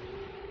good deal.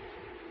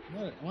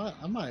 I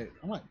might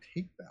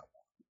take that one.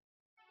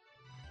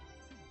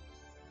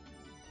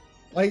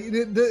 Like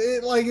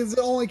like is it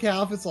only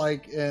count if it's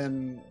like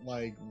in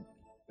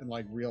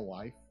real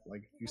life?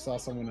 Like if you saw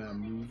someone in a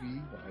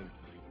movie, like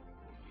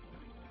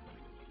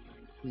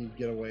you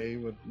get away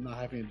with not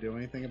having to do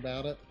anything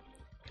about it.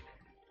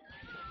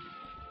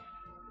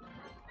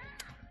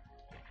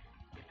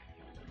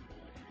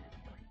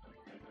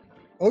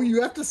 Oh, you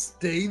have to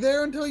stay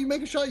there until you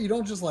make a shot? You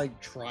don't just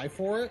like try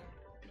for it?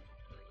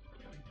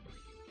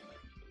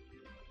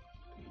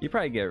 You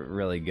probably get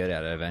really good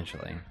at it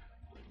eventually.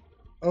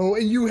 Oh,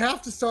 and you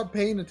have to start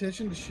paying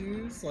attention to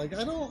shoes? Like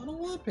I don't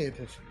want to pay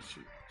attention to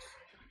shoes.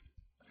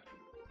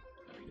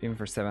 Even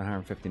for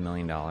 $750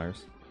 million. I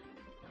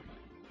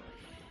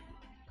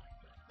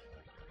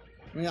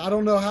mean, I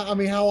don't know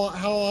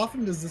how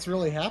often does this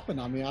really happen?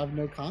 I mean, I have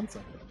no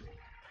concept of it.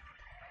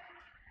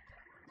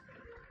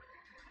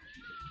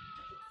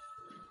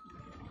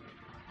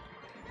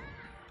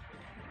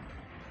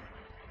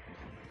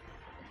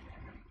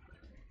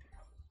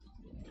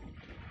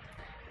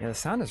 Yeah, the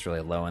sound is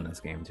really low in this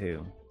game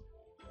too.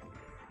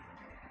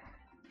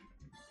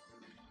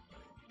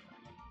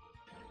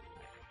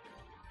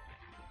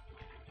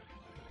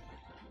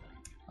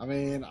 I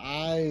mean,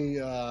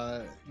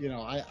 I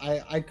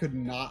could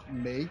not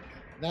make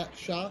that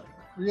shot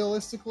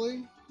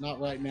realistically,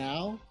 not right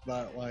now,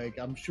 but like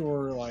I'm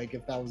sure like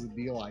if that was a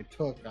deal I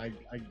took, I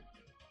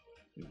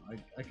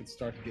could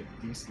start to get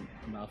decent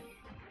enough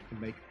to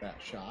make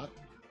that shot.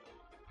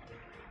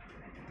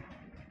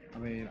 I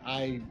mean,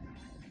 I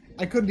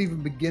couldn't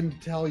even begin to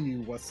tell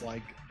you what's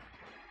like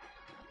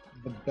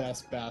the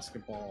best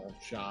basketball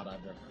shot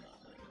I've ever done.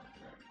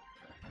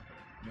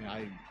 I mean,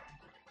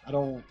 I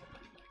don't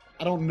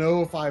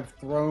know if I've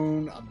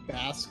thrown a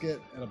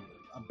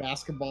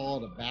basketball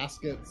at a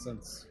basket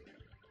since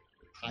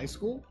high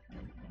school.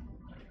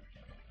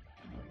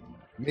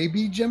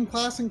 Maybe gym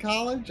class in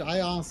college.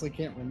 I honestly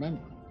can't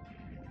remember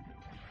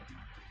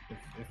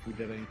if we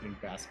did anything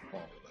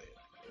basketball related.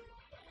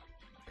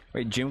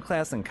 Wait, gym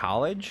class in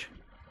college?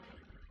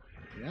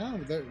 Yeah,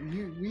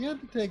 we had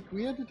to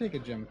take a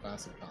gym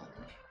class in college.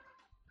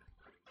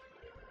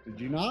 Did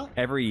you not?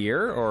 Every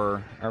year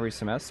or every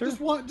semester?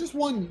 Just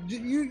one.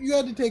 You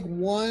had to take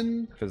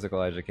one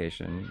Physical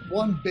education.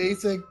 one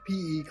basic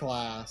PE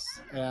class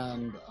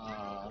and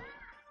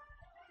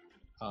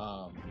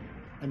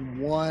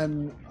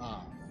one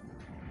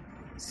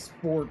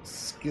sports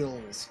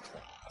skills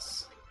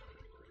class.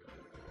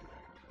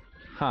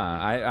 Huh.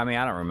 I mean,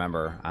 I don't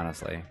remember,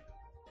 honestly.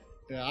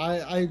 Yeah,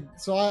 I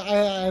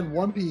had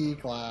one PE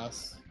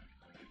class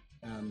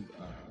and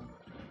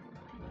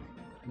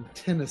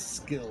tennis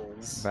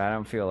skills. But I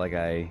don't feel like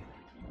I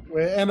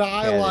And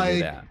I had to do like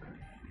that.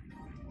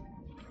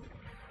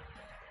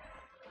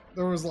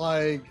 there was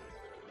like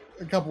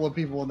a couple of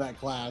people in that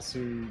class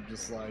who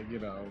just like, you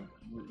know,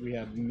 we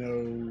had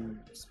no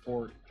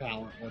sport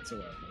talent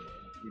whatsoever.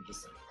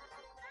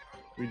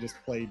 We just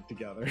played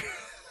together.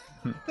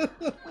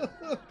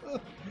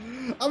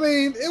 I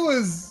mean, it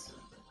was,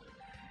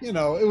 you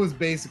know, it was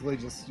basically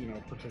just, you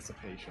know,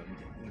 participation.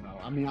 You know,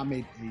 I mean, I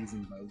made A's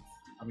in both.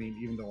 I mean,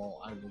 even though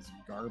I was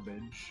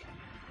garbage,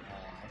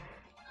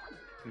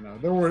 you know,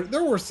 there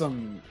were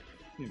some,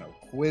 you know,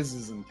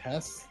 quizzes and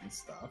tests and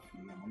stuff.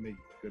 You know, I made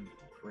good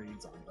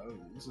grades on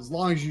those. As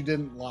long as you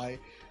didn't like,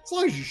 as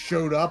long as you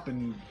showed up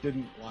and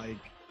didn't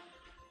like,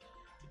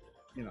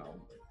 you know,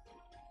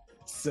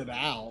 sit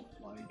out.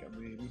 Like, I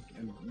mean,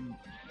 and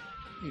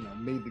you know,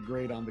 made the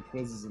grade on the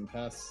quizzes and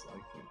tests.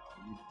 Like, you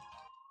know,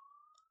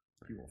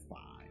 you were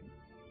fine.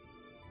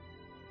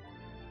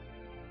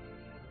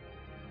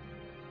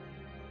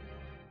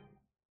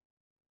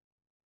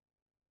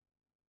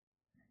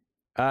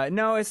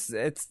 No, it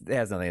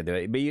has nothing to do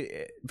with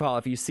it. But Paul,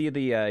 if you see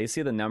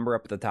the number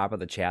up at the top of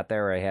the chat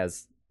there, where it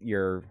has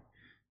your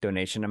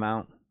donation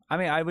amount. I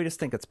mean, I would just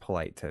think it's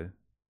polite to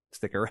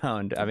stick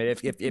around. I mean,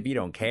 if you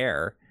don't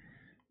care,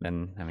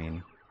 then I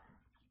mean,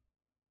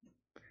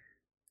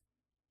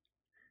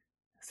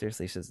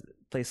 seriously, just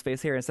play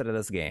Space Harrier instead of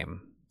this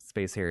game.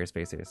 Space Harrier,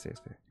 Space Harrier, Space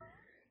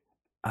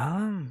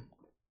Harrier.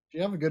 Do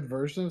you have a good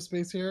version of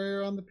Space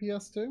Harrier on the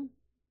PS2?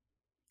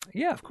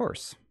 Yeah, of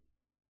course.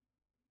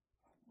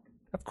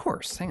 Of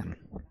course, hang on.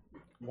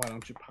 Why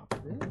don't you pop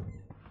it in?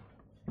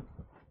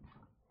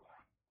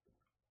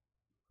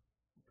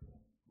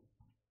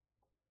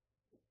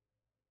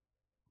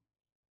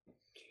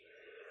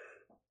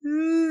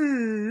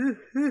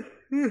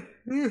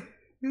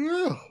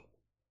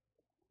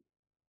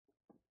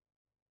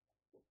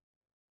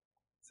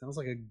 Sounds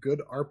like a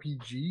good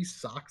RPG.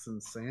 Socks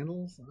and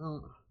sandals. I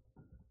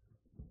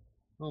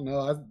don't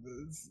know. It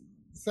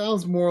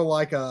sounds more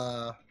like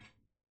a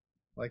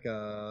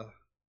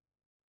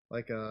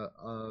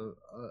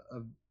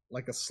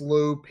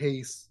slow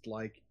paced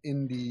like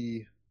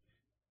indie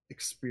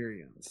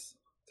experience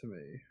to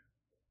me.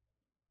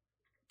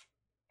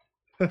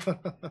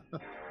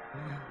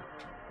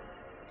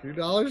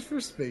 $2 for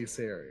Space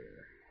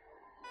Harrier.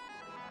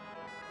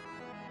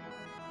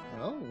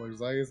 Well, looks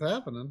like it's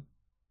happening.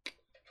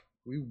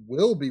 We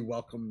will be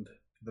welcomed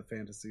to the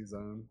Fantasy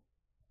Zone.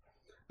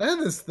 I had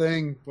this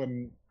thing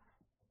when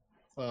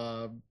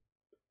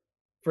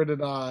Fred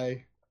and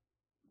I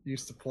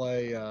used to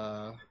play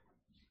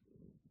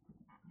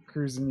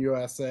Cruising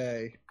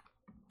USA,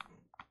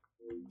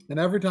 and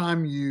every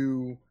time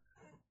you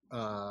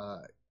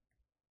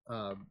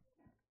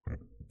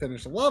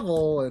finish a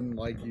level and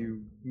like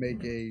you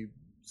make a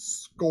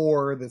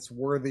score that's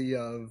worthy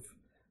of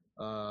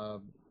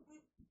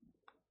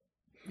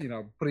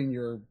putting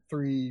your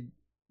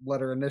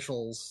 3-letter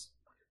initials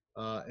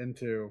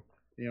into,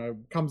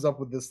 it comes up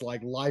with this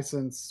like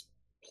license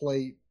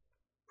plate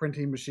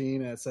printing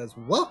machine, and it says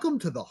 "Welcome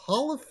to the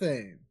Hall of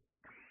Fame."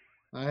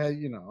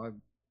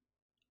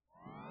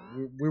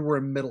 We were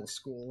in middle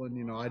school,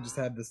 and I just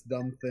had this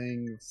dumb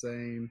thing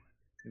saying,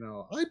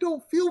 I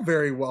don't feel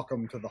very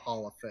welcome to the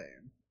Hall of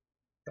Fame.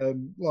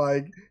 And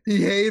like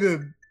he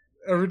hated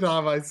every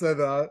time I said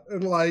that,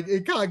 and like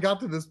it kind of got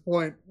to this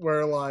point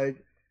where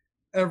like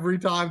every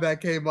time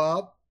that came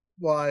up,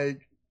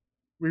 like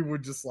we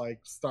would just like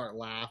start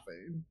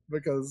laughing,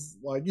 because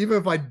like even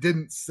if I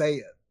didn't say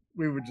it,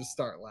 we would just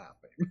start laughing.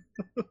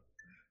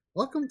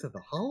 Welcome to the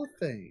Hall of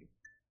Fame.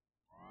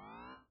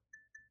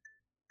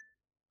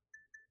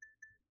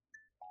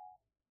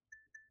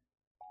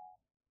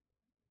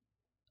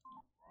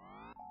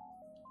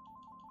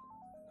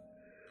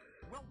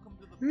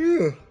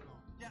 Yeah.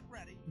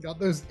 Got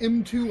those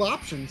M2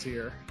 options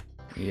here.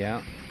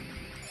 Yeah.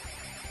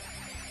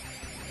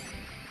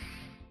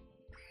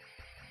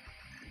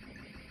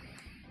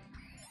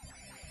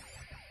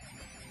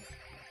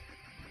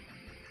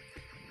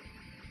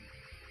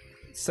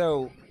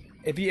 So,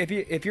 if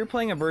you're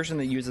playing a version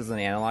that uses an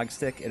analog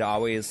stick, it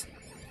always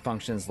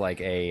functions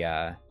like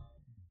a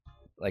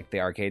like the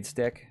arcade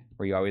stick,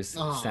 where you always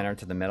center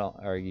to the middle,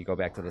 or you go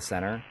back to the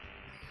center.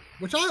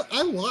 Which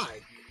I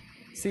like.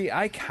 See,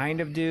 I kind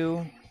of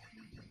do,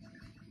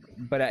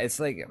 but it's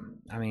like,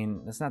 I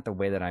mean, that's not the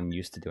way that I'm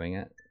used to doing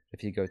it.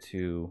 If you go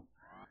to,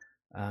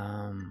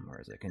 where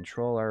is it?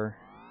 Controller,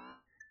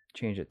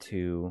 change it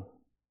to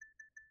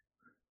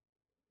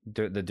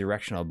the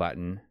directional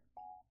button,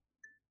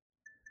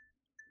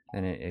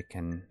 then it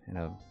can,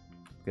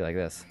 be like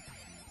this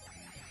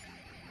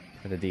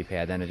with the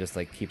D-pad. Then it just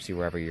like keeps you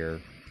wherever you're.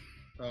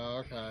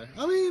 Okay.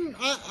 I mean,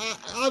 I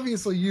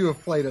obviously you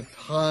have played a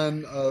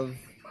ton of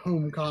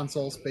home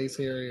console Space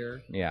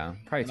Harrier. Yeah,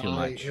 probably too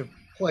much. I have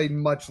played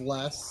much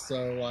less,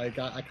 so like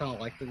I kind of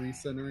like the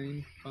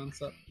recentering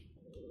concept.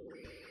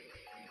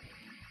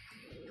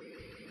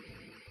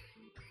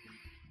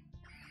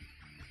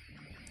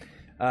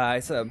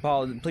 So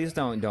Paul, please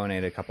don't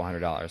donate a couple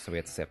 $100 so we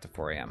have to stay up to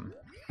 4 a.m.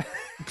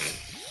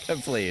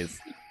 Please.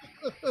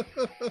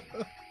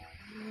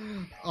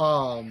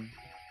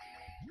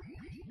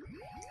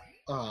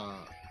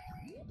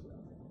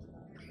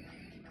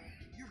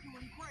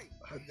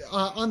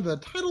 On the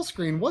title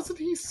screen, wasn't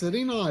he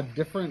sitting on a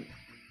different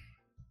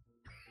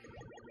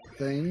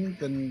thing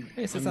than?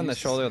 He sits on the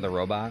shoulder of the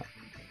robot.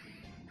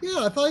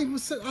 Yeah, I thought it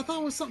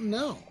was something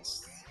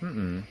else.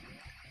 Mm-mm.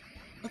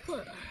 I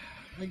thought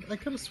I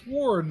could have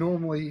swore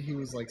normally he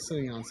was like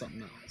sitting on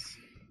something else.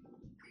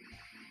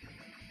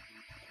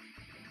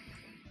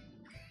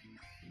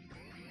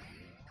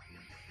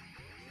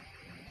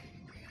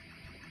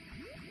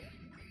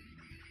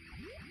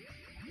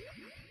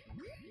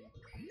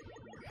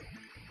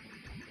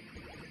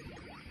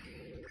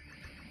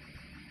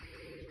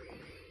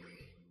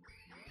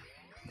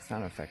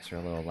 Sound effects are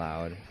a little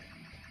loud.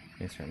 At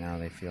least right now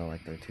they feel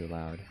like they're too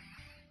loud.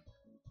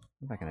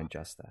 If I can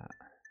adjust that.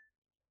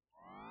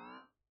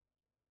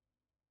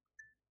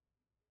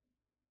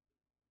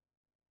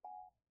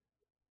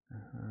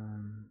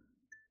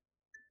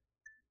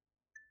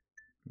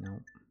 Nope.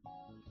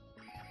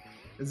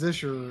 Is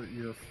this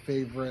your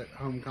favorite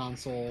home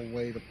console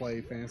way to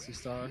play Phantasy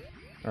Star?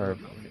 Or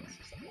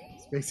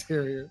Space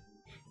Harrier?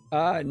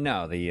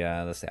 No,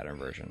 the Saturn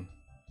version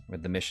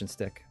with the mission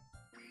stick.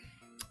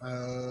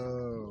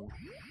 Oh.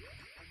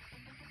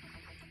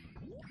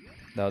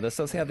 Though this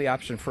does have the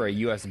option for a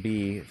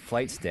USB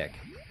flight stick.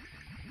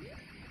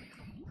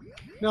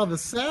 Now the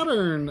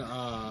Saturn.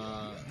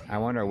 I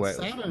wonder what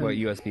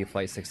USB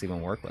flight sticks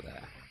even work with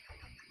that.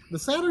 The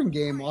Saturn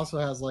game also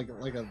has like a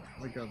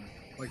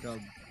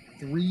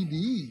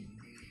 3D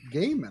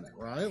game in it,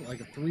 right?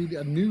 Like a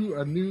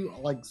new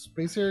like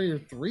Space Harrier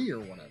 3 or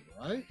whatever,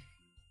 right?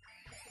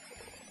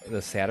 The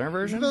Saturn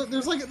version?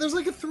 There's like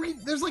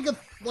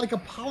a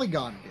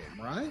polygon game,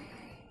 right?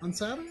 On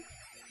Saturn?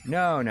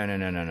 No.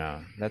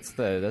 That's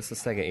the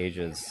Sega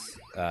Ages,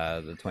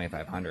 the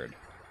 2500.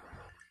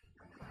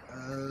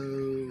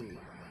 Oh,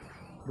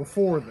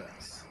 before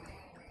this.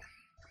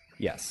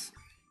 Yes.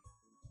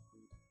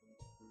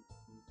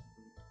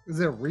 Is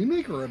it a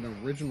remake or an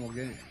original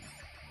game?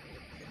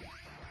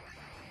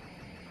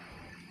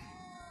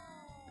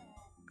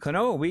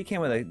 Klonoa Wii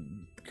came with a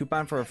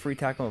coupon for a free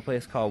taco at a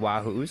place called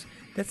Wahoo's.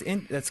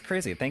 That's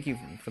crazy. Thank you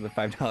for the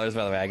 $5, by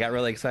the way. I got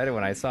really excited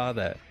when I saw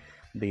that.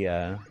 Is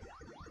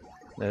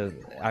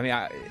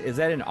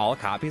that in all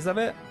copies of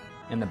it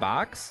in the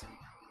box?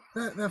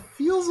 That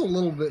feels a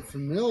little bit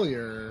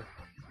familiar.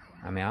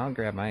 I mean, I'll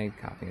grab my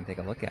copy and take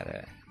a look at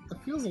it. It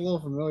feels a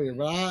little familiar,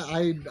 but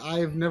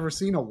I've never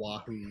seen a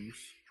Wahoo's.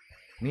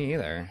 Me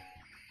either.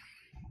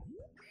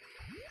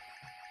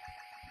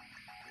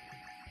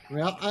 I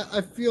mean,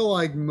 I feel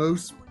like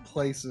most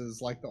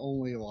places, like the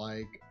only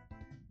like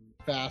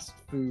fast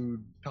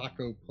food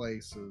taco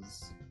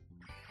places,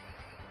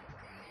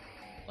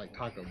 like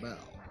Taco Bell.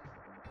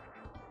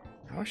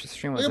 I wish the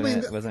stream I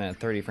mean, wasn't at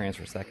 30 frames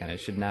per second. It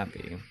should not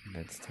be.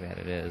 That's too bad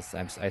it is.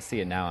 I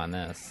see it now on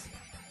this,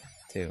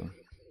 too.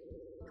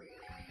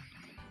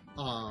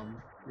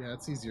 Yeah,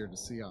 it's easier to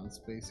see on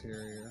Space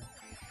Harrier.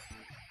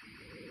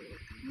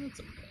 It's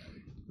okay.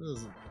 It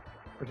doesn't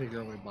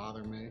particularly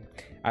bother me.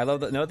 I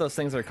love know what those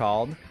things are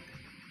called?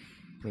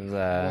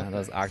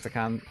 Those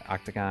octagon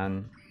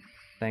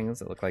things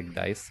that look like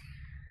dice.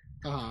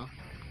 Uh-huh.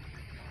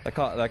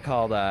 They're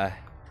called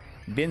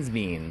Bins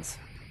Beans.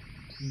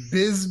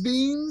 Biz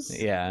Beans?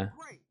 Yeah.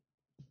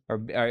 Or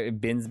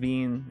Bins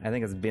Bean. I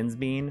think it's Bins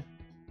Bean.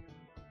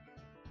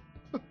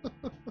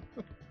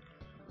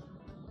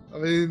 I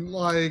mean,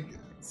 like,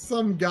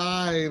 some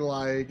guy,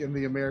 like, in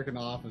the American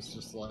office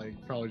just, like,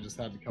 probably just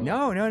had to come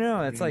No.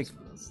 up It's with like, names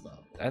for this stuff.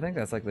 I think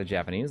that's like the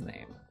Japanese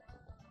name.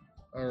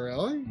 Oh,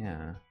 really?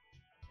 Yeah.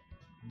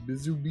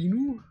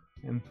 Bizubinu?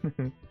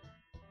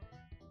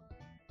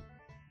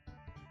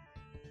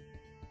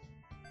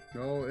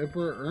 Oh,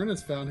 Emperor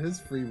Ernest found his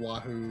free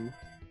Wahoo.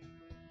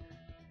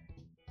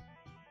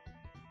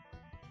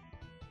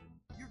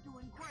 You're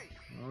doing great.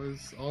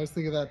 Always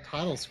think of that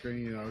title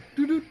screen, you know.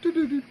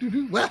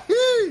 Do-do-do-do-do-do.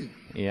 Wahoo!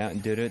 Yeah.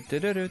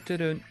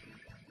 Dun-dun-dun-dun-dun.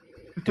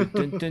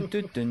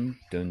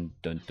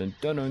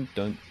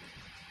 Dun-dun-dun-dun-dun-dun-dun-dun-dun.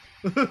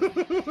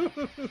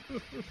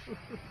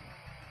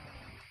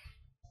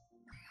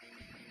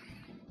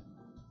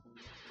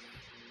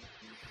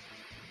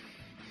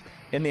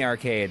 In the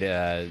arcade,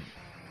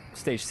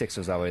 Stage 6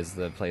 was always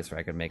the place where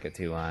I could make it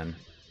to on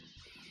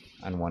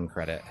one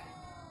credit.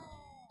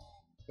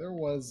 There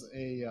was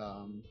a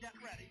Get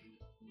ready.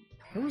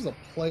 there was a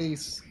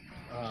place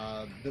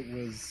that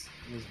was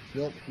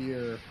built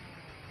here.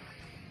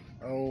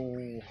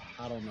 Oh,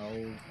 I don't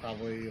know,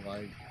 probably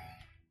like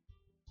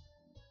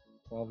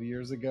 12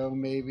 years ago,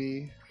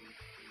 maybe.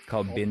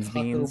 Called Bins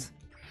Taco- Beans.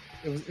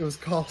 It was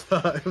called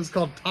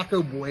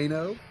Taco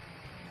Bueno,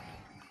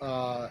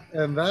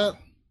 and that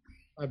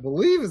I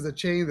believe is a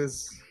chain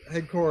that's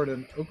headquartered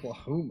in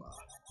Oklahoma.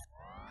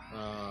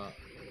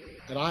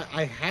 And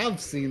I have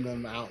seen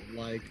them out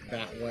like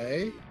that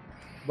way,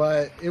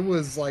 but it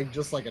was like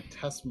just like a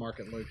test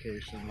market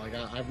location. Like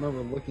I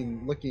remember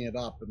looking it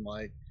up, and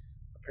like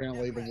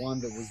apparently the one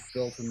that was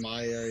built in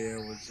my area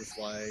was just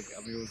like,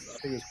 I mean, I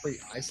think it was pretty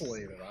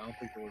isolated. I don't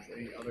think there was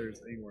any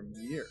others anywhere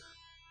near.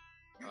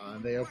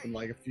 And they opened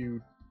like a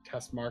few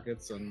test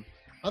markets, and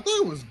I thought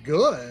it was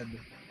good.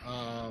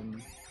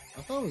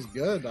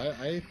 I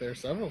ate there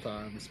several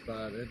times,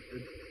 but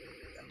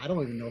I don't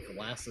even know if it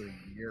lasted a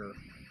year.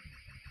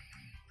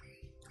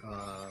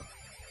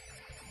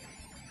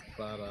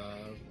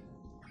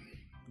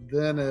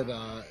 Then it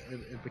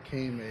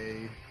became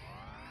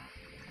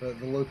the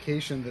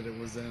location that it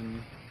was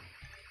in.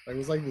 It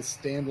was like this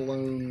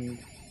standalone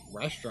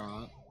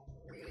restaurant,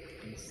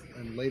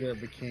 and later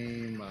it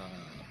became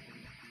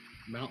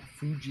Mount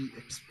Fuji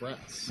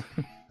Express.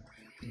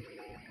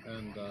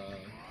 And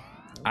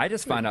I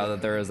just found out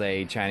that there is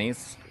a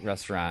Chinese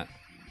restaurant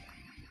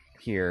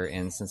here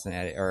in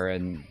Cincinnati, or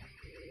in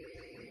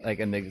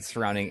the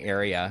surrounding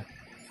area,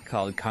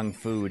 called Kung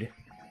Food.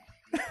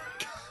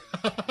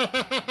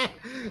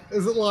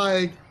 is it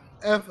like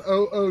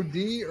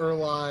FOOD or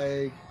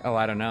like? Oh,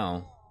 I don't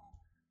know.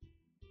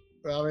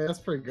 I mean, that's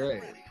pretty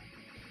great.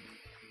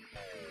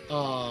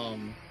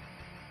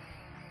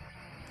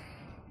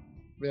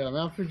 Yeah,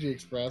 Mount Fuji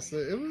Express.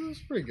 It was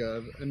pretty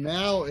good, and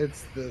now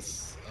it's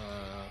this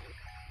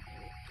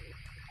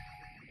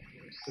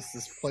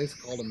place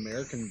called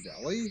American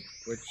Deli,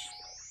 which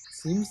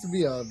seems to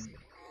be a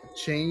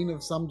chain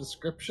of some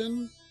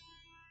description.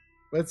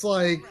 But it's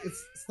like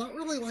it's not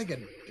really like a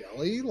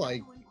deli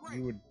like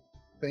you would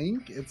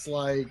think. It's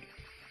like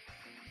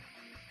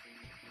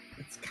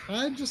it's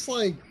kind of just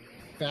like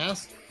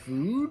fast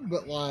food,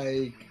 but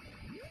like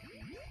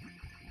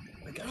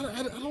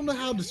I don't know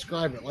how to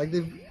describe it. Like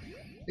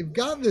they've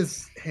got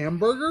this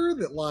hamburger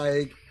that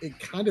like it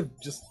kind of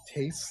just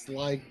tastes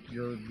like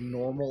your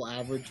normal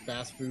average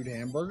fast food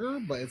hamburger,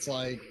 but it's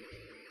like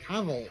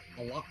kind of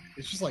a lot.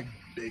 It's just like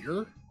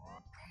bigger.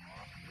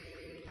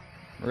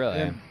 Really?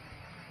 And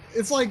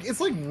it's like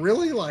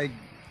really like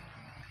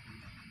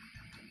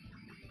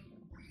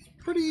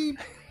pretty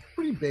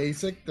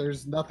basic.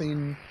 There's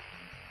nothing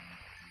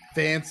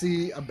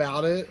fancy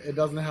about it. It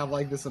doesn't have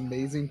like this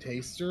amazing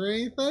taste or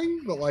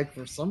anything, but like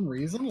for some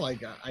reason,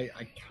 like I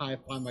kind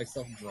of find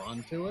myself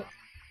drawn to it.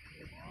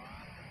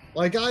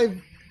 Like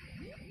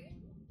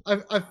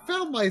I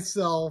found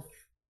myself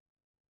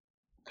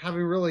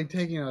having really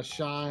taken a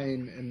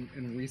shine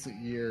in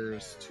recent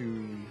years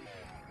to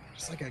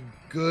just like a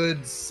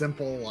good,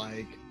 simple,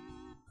 like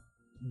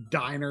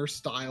diner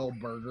style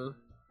burger.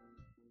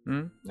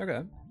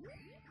 Okay.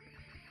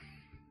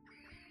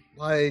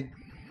 Like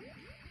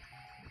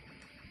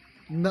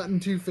nothing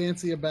too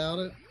fancy about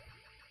it.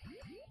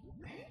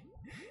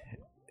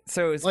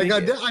 So it's Like I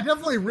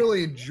definitely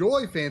really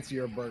enjoy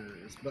fancier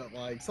burgers, but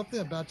like something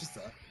about just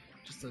a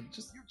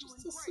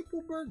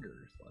simple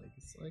burger.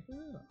 It's like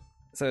yeah.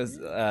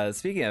 So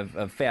speaking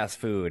of fast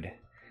food,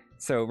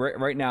 so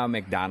right now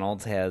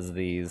McDonald's has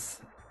these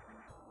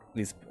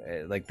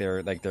like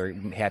their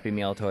Happy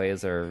Meal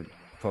toys or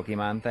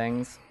Pokemon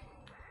things.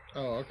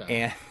 Oh,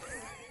 okay.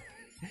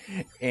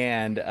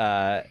 And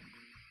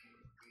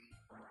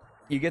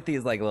you get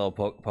these like little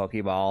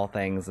Pokeball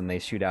things, and they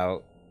shoot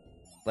out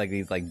like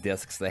these like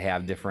discs that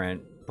have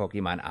different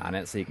Pokemon on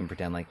it, so you can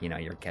pretend like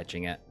you're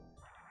catching it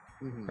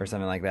or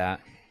something like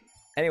that.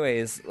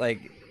 Anyways, like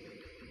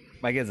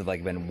my kids have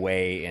like been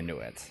way into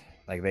it.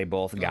 Like they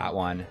both got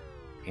one,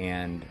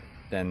 and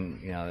then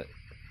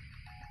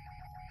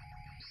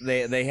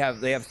they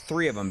have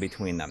 3 of them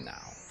between them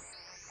now,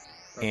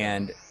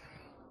 and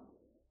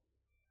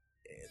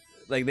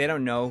like they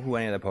don't know who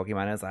any of the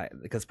Pokemon is.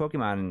 Because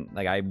Pokemon,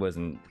 like I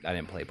didn't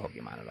play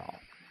Pokemon at all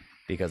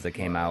because it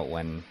came out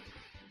when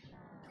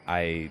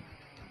in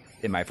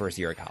my first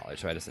year of college,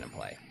 so I just didn't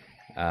play.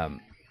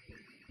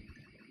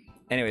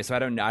 Anyway, so I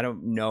don't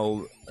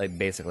know like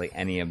basically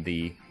any of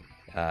the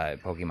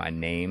Pokemon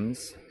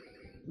names.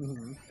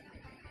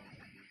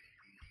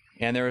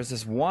 And there was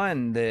this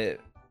one that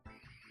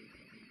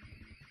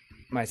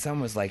my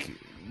son was like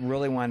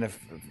really wanted to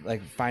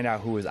like find out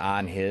who was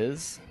on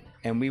his,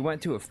 and we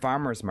went to a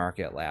farmer's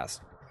market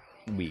last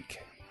week,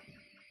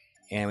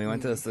 and we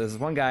went to this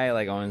one guy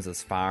like owns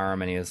this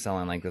farm, and he was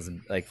selling like this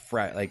like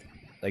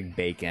like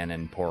bacon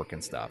and pork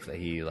and stuff that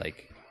he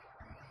like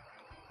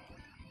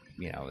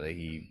that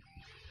he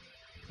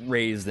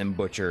raised and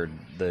butchered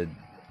the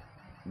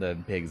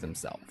pigs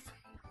himself.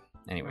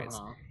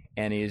 Anyways,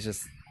 and he's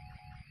just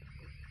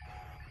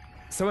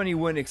someone you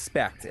wouldn't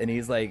expect, and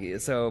he's like,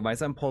 so my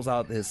son pulls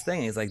out his thing,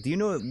 and he's like, do you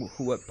know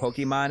what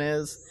Pokemon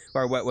is,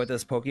 or what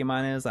this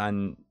Pokemon is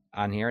on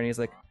here? And he's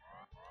like,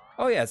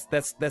 oh yes,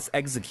 that's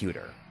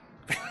Executor.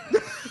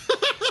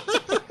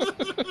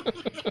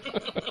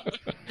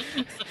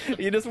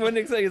 You just wouldn't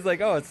expect. He's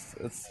like, oh,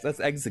 that's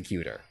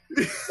Executor.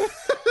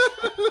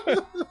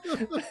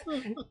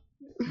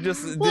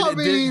 Just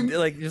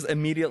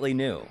immediately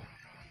knew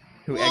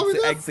who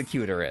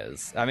Executor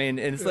is. I mean,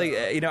 it's like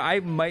I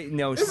might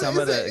know some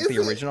of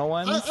the original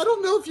ones. I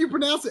don't know if you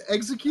pronounce it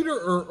Executor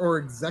or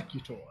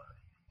Executor.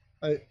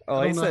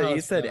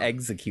 He said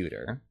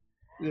Executor.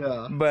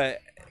 Yeah, but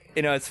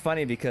it's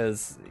funny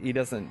because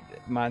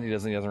Monty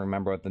doesn't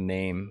remember what the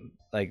name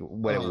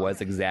what it was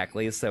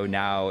exactly. So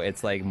now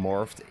it's like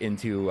morphed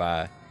into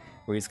where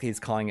he's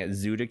calling it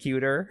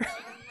Zoodacutor.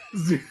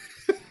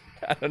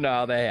 I don't know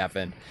how that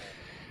happened,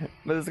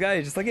 but this guy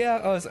is just like,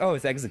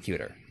 it's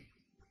Executor.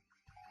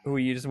 Who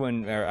you just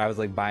wouldn't. Or I was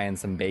like buying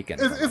some bacon.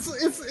 It's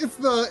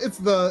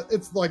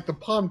like the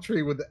palm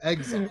tree with the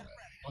eggs on it.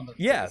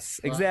 Yes,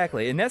 right?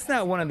 Exactly, and that's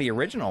not one of the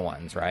original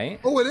ones, right?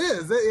 Oh, it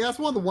is. That's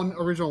one of the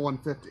original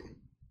 150.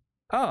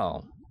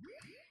 Oh.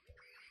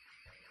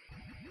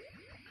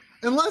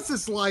 Unless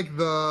it's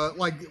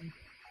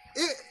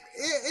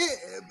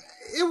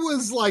it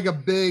was like a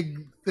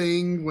big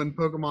thing when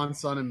Pokemon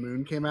Sun and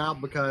Moon came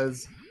out,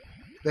 because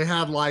they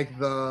had like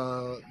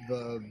the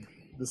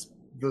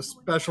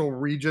special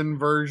region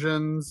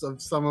versions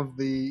of some of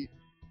the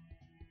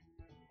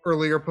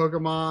earlier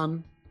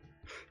Pokemon,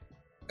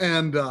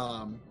 and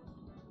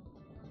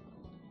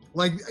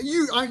like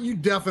you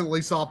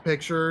definitely saw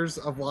pictures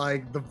of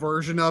like the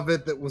version of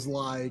it that was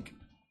like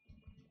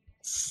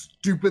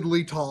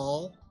stupidly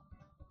tall.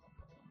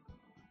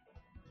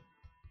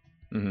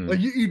 Like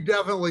you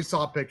definitely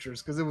saw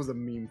pictures because it was a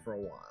meme for a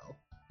while.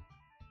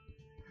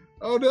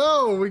 Oh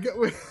no, we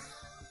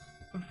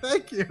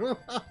thank you.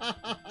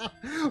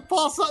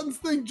 Paul Sutton's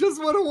thing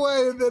just went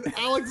away, and then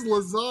Alex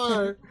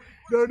Lazar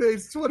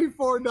donates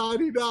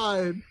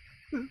 $24.99.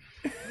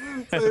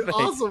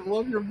 Awesome,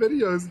 love your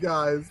videos,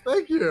 guys.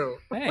 Thank you.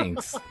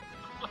 Thanks.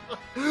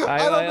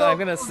 I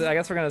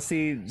guess we're gonna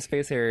see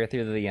Space Harrier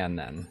through to the end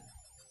then.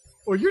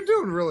 Well, you're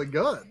doing really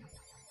good.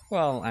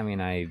 Well, I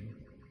mean, I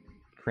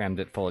crammed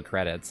it full of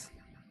credits.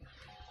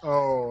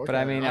 Oh, okay. But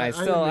I mean,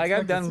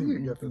 I've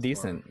done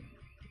decent.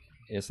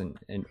 Isn't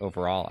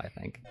overall, I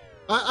think.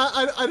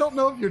 I don't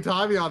know if your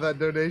timing on that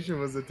donation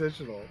was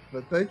intentional,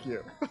 but thank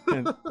you.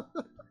 Thank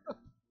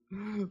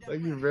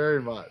you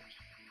very much.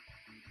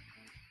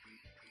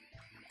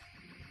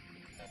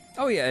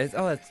 Oh yeah,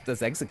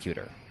 that's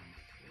Executor.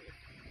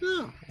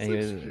 Yeah.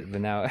 And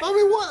but now.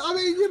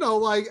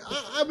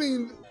 I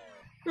mean,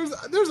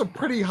 there's a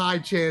pretty high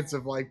chance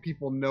of like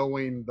people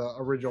knowing the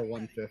original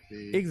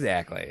 150.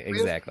 Exactly.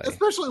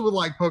 Especially with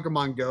like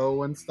Pokemon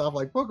Go and stuff.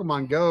 Like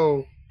Pokemon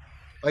Go,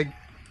 like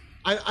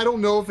I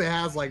don't know if it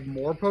has like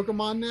more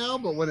Pokemon now,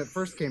 but when it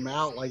first came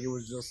out, like it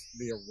was just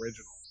the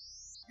original.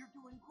 You're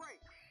doing great.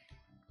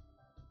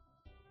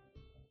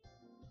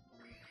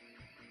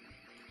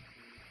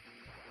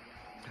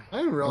 I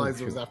didn't realize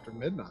it was after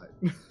midnight.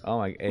 Oh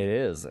my, it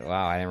is.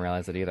 Wow, I didn't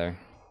realize it either.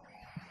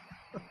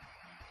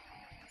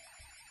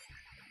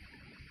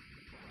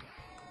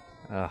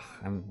 Ugh,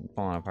 I'm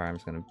falling apart. I'm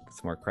just gonna put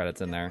some more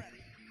credits in there.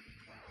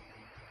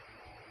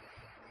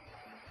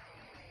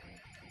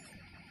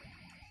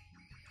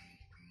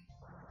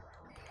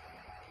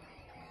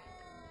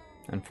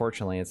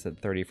 Unfortunately, it's at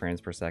 30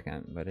 frames per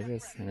second, but it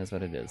is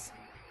what it is.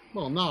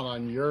 Well, not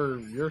on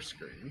your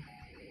screen.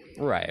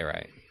 Right,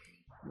 right.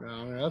 You know,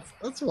 I mean,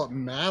 that's what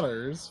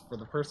matters for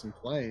the person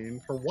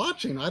playing. For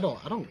watching, I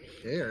don't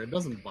care. It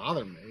doesn't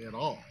bother me at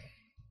all.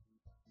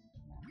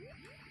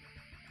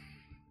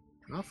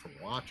 Not for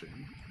watching.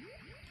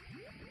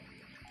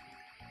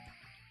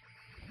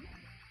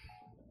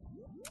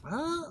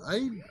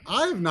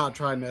 I've not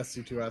tried an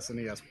SC2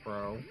 SNES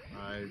Pro.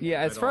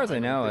 Yeah, as far as I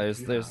know,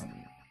 think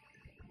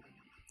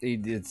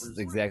it's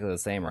exactly the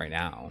same right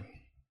now.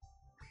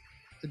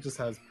 it just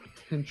has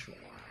potential.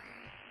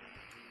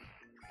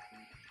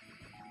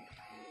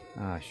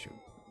 Ah, shoot.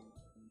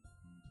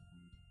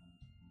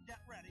 Get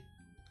ready.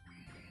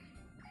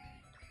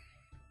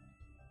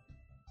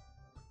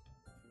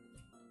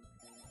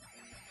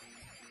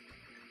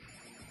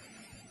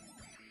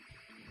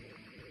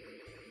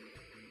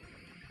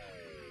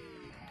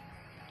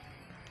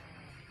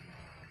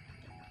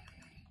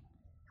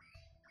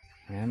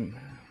 Man,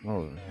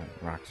 oh,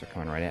 rocks are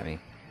coming right at me.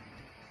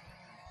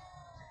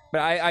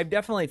 But I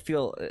definitely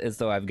feel as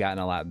though I've gotten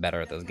a lot better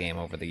at this game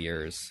over the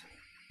years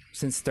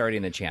since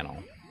starting the channel.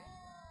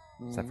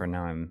 Except for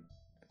now, I'm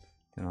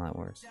doing a lot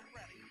worse.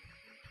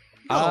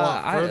 Got a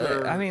lot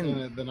further I mean, in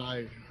it than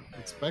I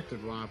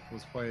expected when I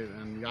was playing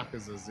in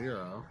Yakuza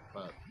 0,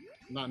 but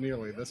not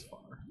nearly this far.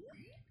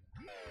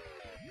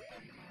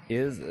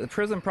 is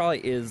Prism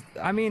probably is.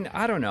 I mean,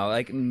 I don't know.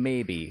 Like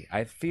maybe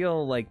I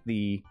feel like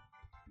the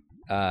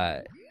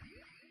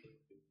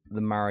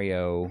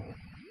Mario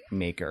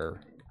Maker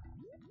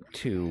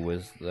 2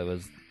 was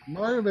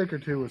Mario Maker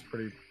 2 was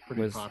pretty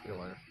Was-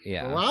 popular.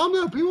 yeah. Well, I don't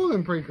know. People have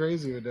been pretty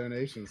crazy with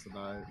donations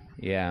tonight.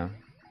 yeah.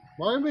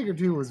 Mario Maker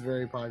 2 was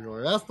very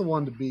popular. That's the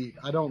one to beat.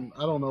 I don't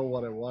know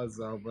what it was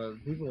though, but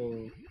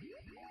people.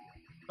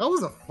 That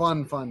was a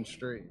fun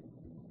stream.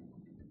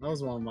 That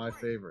was one of my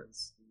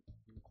favorites.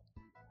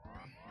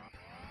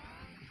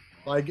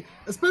 Like,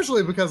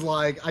 especially because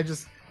like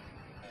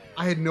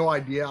I had no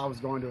idea I was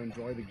going to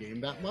enjoy the game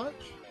that much.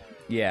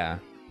 Yeah.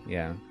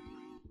 Yeah.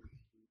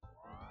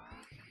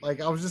 Like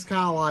I was just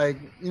kind of like,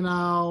 you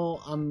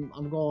know, I'm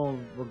going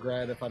to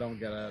regret if I don't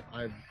get it.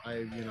 I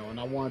you know, and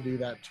I want to do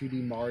that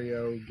 2D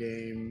Mario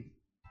game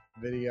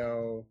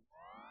video,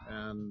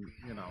 and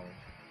you know,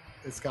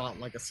 it's got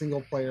like a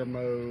single player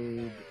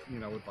mode, you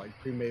know, with like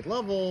pre-made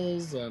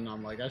levels, and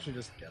I'm like, I should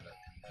just get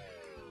it.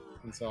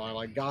 And so I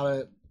like got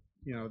it,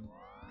 you know,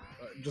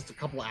 just a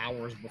couple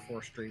hours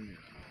before streaming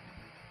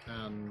it,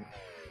 and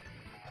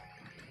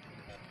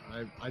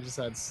I just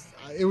had,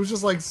 it was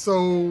just like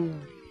so.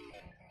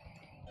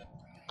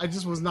 I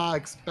just was not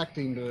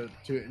expecting to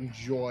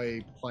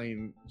enjoy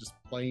playing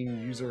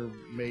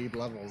user-made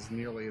levels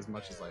nearly as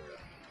much as I did.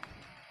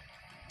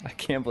 I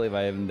can't believe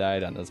I haven't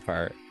died on this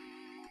part.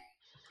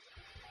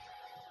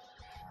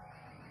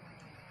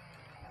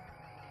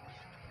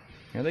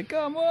 Here they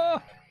come!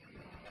 Whoa!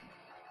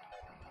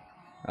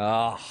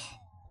 Oh.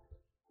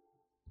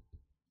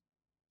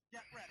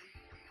 Get ready.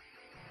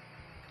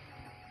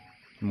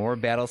 More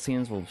battle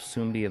scenes will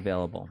soon be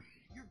available.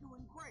 You're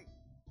doing great.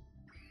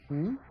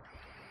 Hmm?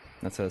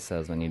 That's what it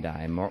says when you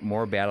die.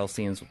 More battle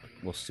scenes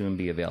will soon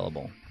be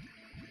available.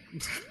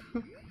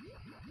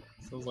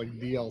 Sounds like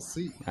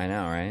DLC. I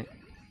know, right?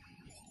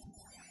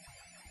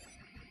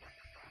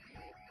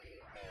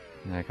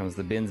 And there comes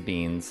the Bins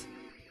Beans.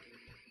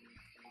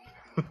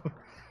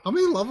 How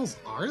many levels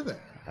are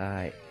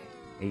there?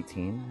 18, I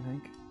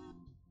think.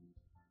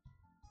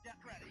 Get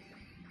ready.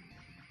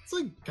 It's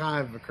like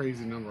kind of a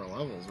crazy number of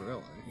levels,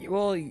 really.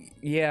 Well,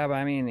 yeah, but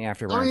I mean,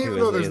 Afterburner mean, 2 even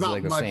though there's is not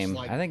like the much, same.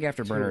 like, I think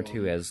Afterburner to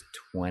 2 has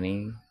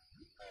 20.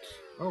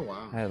 Oh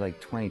wow. I had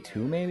like 22,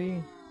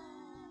 maybe?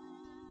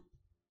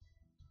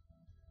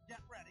 Get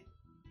ready.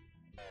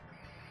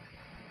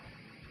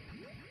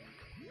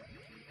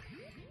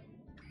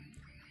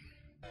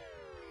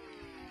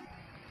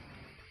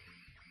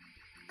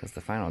 Because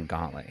the final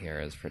gauntlet here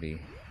is pretty.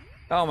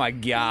 Oh my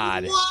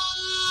god!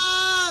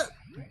 What?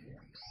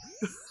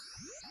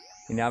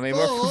 You know how many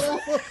more?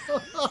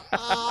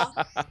 Oh.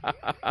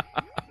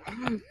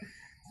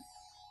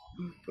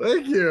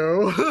 Thank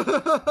you.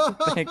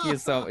 Thank you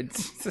so much.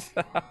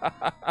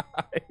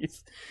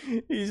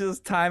 he's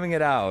just timing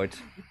it out.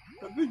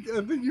 I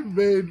think you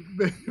made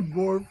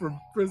more from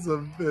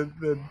Prism than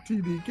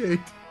TDK.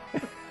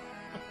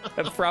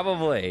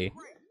 Probably.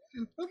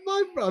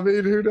 I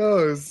mean, who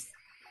knows?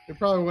 It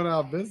probably went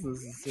out of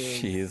business as soon.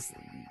 Jeez.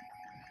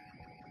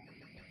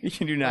 You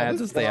do not have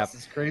to This stay up. boss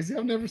is crazy.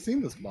 I've never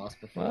seen this boss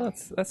before. Well,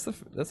 that's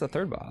the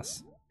third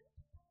boss.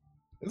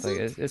 Is Like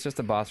it? it's just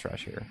a boss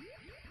rush here.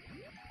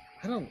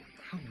 I don't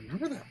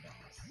remember that boss.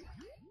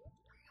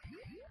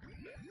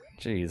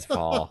 Jeez,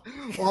 Paul.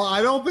 Well,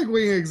 I don't think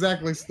we can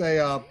exactly stay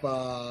up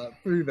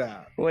through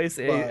that. Well,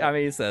 But- I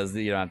mean, he says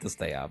that you don't have to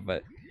stay up,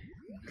 but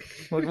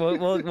we'll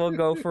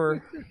go for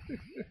a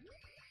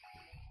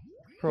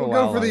We'll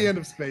while go for the longer. end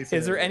of space.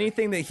 Is there Harrier.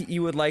 anything that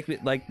you would like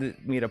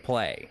me to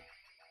play?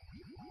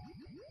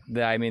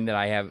 That I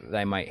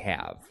might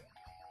have.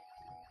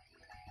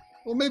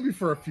 Well, maybe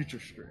for a future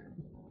stream.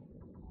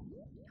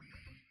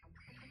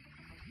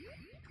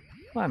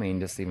 Well, I mean,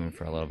 just even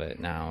for a little bit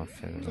now.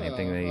 If there's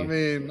anything that you... I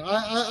mean,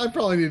 I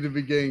probably need to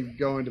be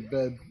going to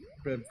bed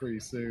pretty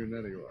soon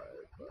anyway.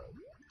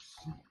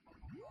 But.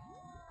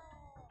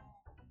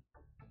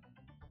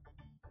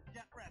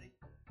 Get ready.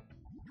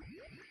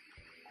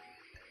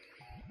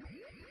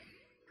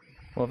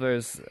 Well, if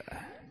there's...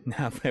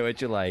 Now play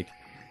what you like.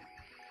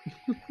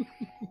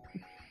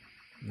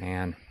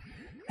 Man.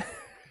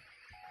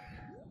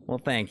 Well,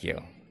 thank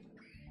you.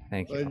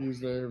 Thank you. Thank you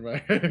very,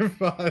 very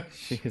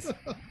much. Jeez.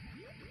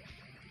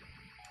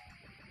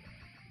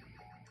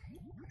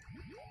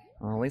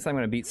 Well, at least I'm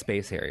going to beat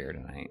Space Harrier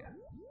tonight.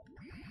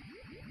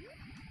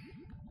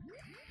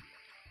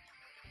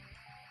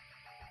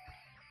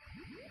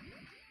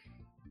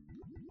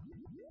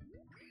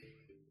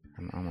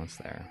 I'm almost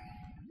there.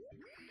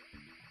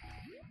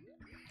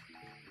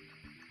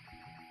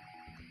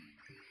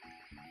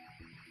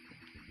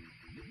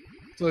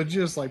 So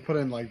just like put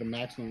in like the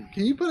maximum.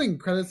 Can you put in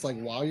credits like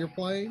while you're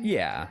playing?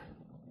 Yeah.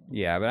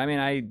 Yeah, but I mean,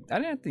 I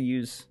didn't have to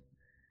use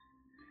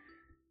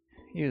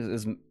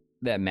as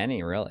that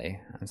many really.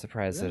 I'm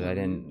surprised that I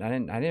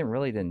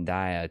didn't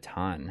die a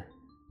ton.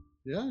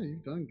 Yeah,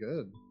 you've done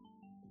good.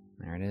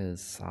 There it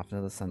is, off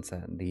into the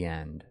sunset, the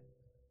end.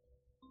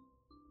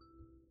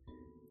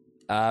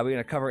 We're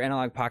gonna cover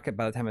Analog Pocket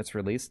by the time it's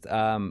released.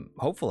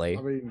 Hopefully.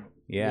 I mean,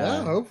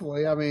 Yeah.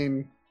 hopefully. I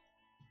mean,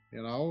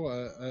 you know,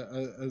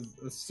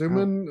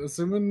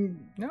 assuming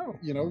No.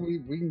 you know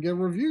we can get a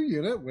review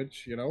unit,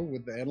 which you know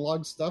with the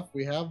analog stuff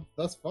we have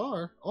thus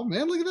far. Oh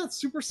man, look at that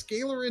super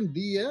scalar in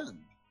the end.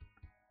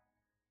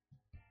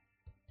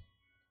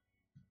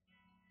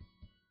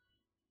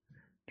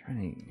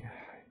 Trying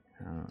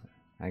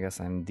to, I guess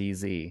I'm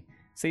DZ.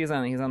 See, he's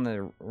on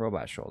the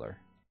robot shoulder.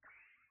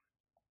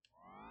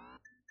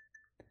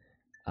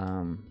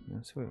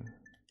 Let's see what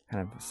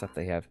kind of stuff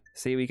they have.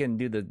 See, we can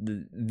do the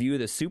view of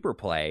the super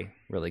play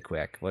really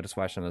quick. We'll just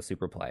watch some of the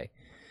super play.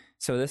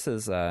 So this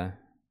is the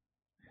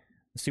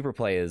super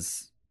play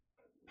is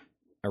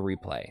a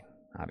replay,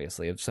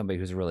 obviously, of somebody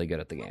who's really good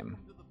at the game.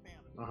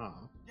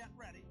 Get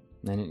ready.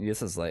 And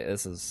this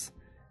is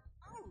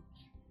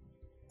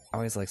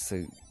always likes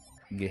to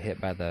get hit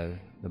by the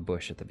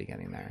bush at the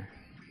beginning there.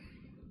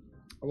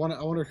 I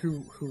wonder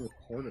who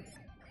recorded it.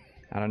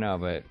 I don't know,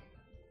 but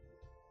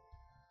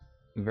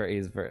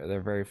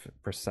they're very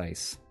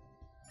precise.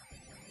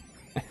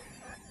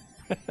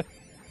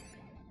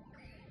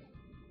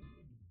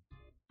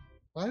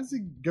 Why does he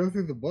go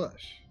through the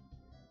bush?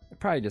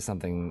 Probably just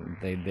something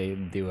they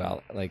do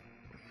out like.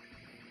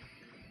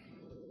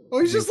 Oh,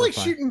 he's do just for like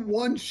fun. shooting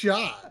one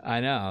shot. I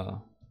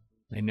know.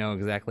 They know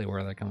exactly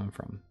where they're coming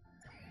from.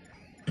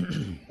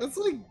 That's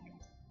like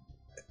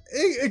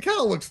it kind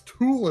of looks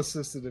tool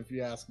assisted if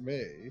you ask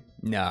me.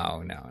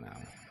 No.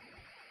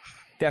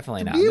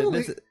 Definitely To not. be able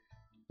This- to-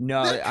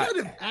 no, that kind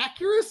of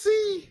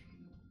accuracy.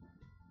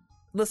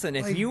 listen,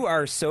 if like- you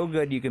are so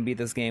good you can beat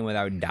this game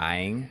without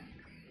dying,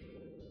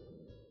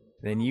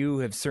 then you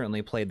have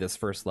certainly played this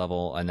first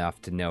level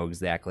enough to know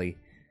exactly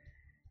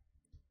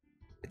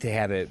to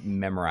have it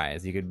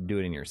memorized. You could do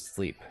it in your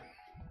sleep.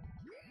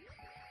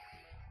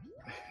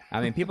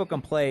 I mean, people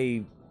can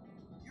play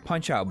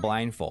Punch Out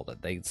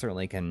blindfolded. They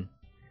certainly can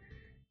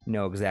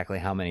know exactly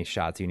how many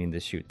shots you need to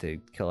shoot to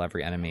kill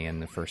every enemy in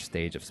the first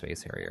stage of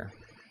Space Harrier.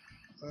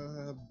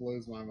 That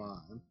blows my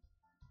mind.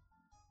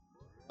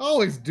 I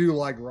always do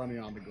like running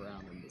on the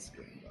ground in this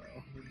game,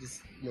 though. It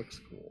just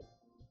looks cool.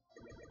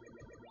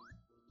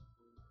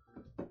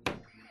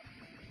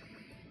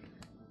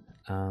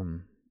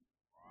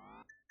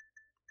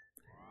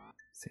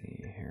 Let's see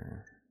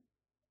here.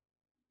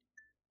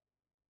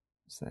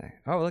 Say,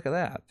 oh, look at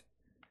that.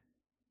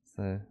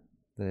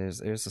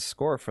 There's a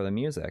score for the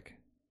music.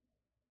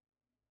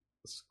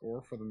 The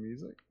score for the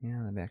music.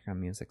 Yeah, the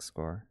background music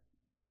score.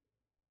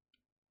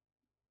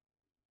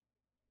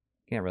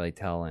 Can't really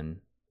tell in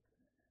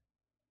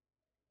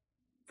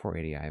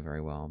 480i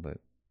very well, but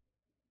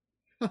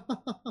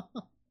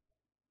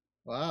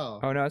Wow.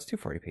 oh no, it's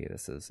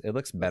 240p. It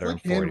looks better It's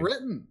like in 40.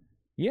 handwritten.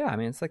 Yeah, I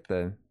mean it's like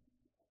the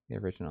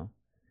original.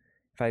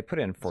 If I put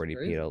it in 40p,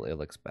 crazy. it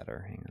looks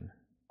better. Hang on.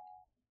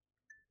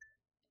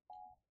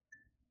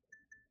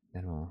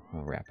 Then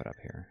we'll wrap it up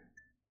here.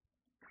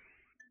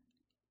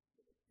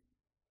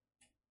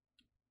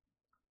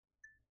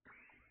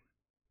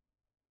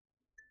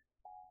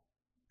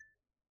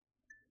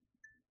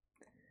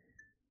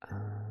 What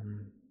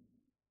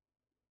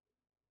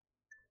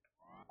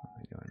am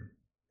I doing?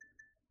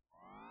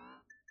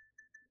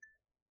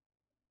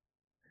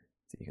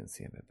 So you can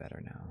see a bit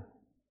better now.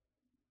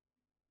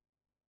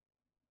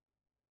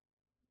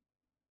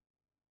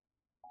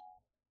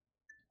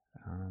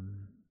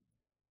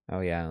 Oh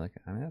yeah, like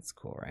I mean that's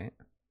cool, right?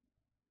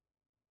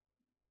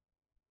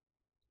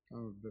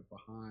 I'm a bit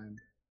behind.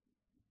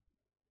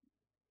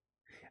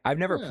 I've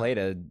never Yeah. played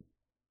a.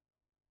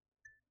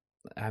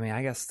 I mean,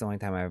 I guess the only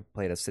time I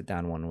played a sit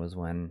down one was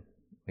when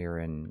we were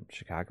in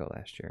Chicago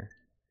last year.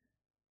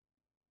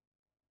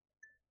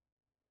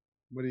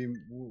 What do you?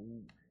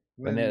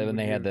 When would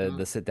they you had have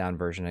the sit down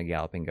version of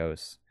Galloping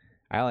Ghosts.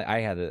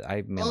 I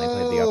mainly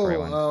played the upright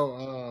one.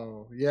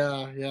 Oh,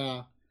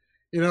 yeah.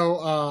 You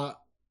know,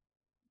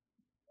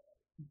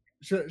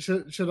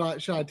 should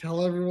I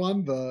tell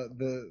everyone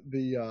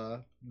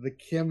the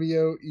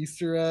cameo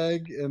Easter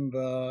egg in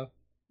the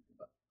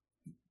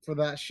for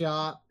that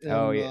shot in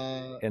Oh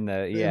yeah, in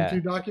the the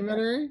M2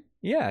 documentary?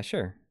 yeah,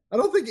 sure. I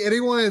don't think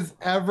anyone has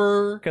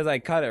ever. Because I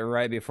cut it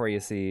right before you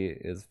see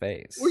his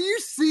face. Well, you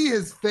see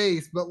his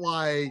face, but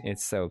like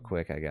It's so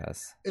quick, I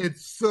guess.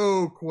 it's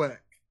so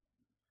quick.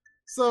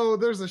 So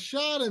there's a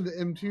shot in the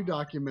M2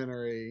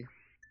 documentary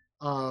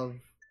of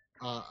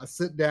a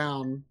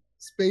sit-down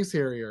Space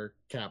Harrier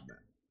cabinet,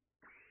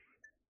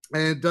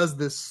 and it does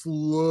this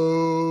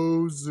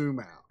slow zoom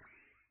out,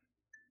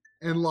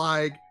 and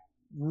like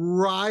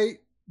right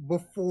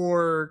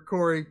before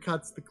Corey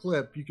cuts the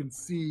clip, you can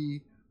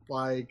see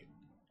like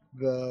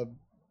the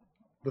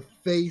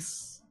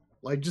face,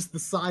 like just the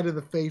side of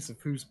the face of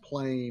who's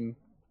playing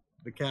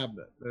the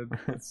cabinet.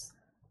 It's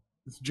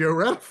Joe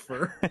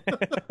Redifer.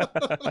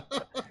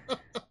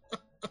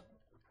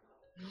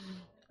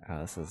 Oh,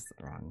 this is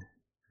wrong.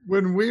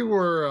 When we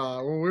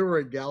were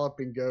at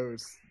Galloping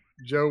Ghost,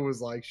 Joe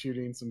was like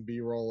shooting some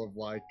B-roll of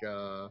like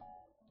the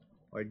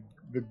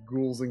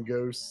Ghouls and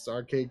Ghosts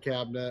arcade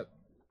cabinet.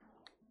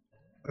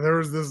 And there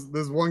was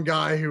this one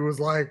guy who was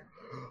like,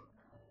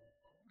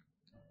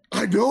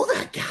 I know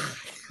that guy.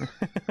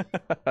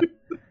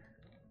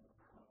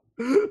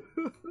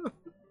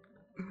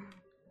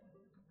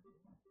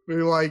 But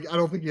like, I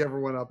don't think he ever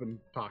went up and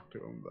talked to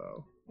him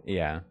though.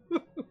 Yeah.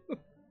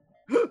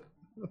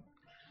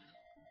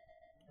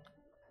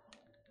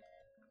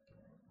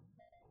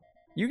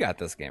 You got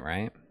this game,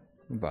 right?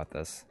 You bought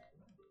this.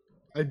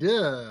 I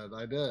did.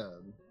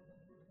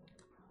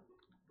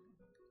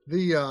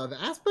 The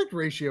aspect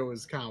ratio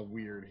is kind of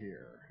weird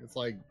here. It's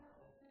like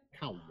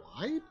kind of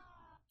wide.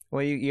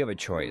 Well, you have a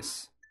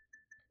choice.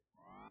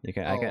 You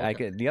can I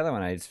could the other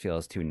one I just feel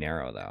is too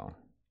narrow though.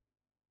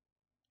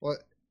 What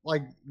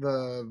like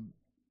it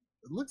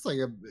looks like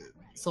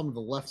some of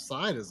the left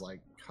side is like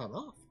cut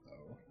off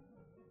though.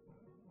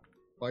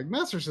 Like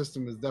Master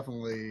System is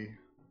definitely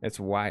It's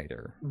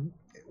wider.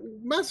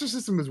 Master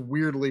System is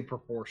weirdly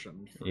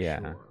proportioned for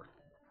sure.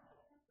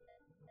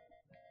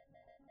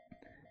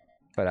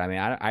 But I mean,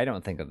 I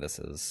don't think of this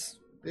as.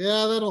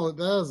 Yeah, that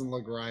doesn't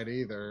look right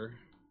either.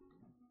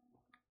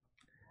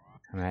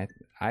 I mean,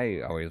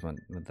 I always went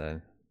with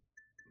the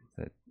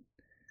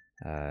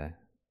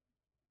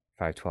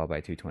 512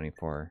 by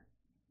 224.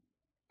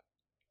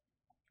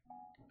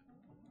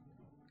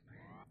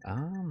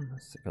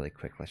 Let's really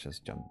quick. Let's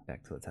just jump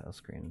back to the title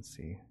screen and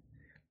see,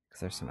 because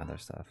there's some other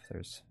stuff.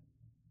 There's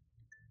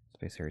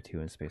Space Harrier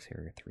 2 and Space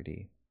Harrier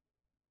 3D.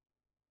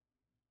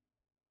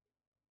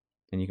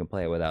 And you can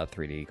play it without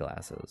 3D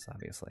glasses,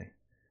 obviously.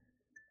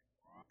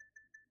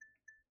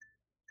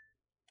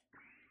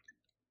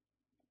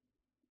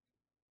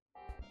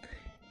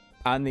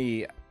 On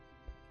the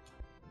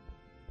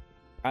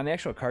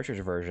actual cartridge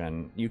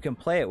version, you can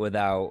play it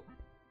without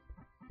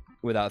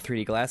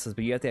 3D glasses,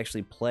 but you have to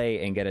actually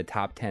play and get a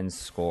top 10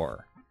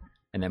 score,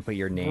 and then put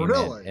your name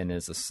in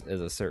as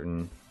a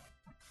certain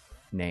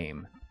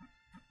name.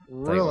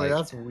 Really,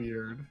 that's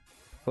weird.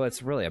 Well,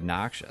 it's really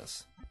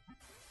obnoxious.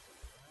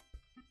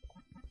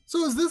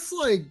 So is this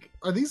like,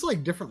 are these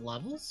like different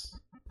levels?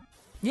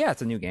 Yeah,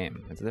 it's a new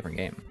game. It's a different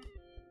game.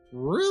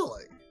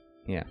 Really?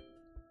 Yeah.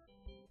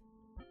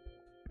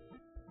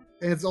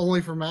 And it's only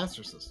for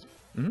Master System.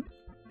 Mm-hmm.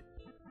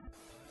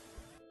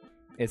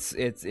 It's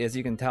as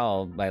you can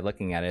tell by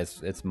looking at it,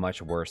 it's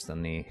much worse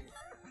than the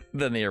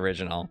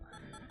original.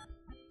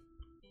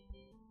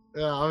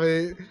 Yeah, I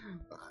mean,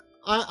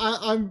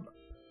 I'm.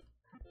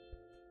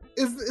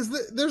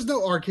 There's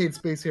no Arcade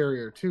Space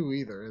Harrier 2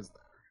 either, is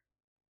there?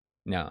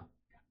 No.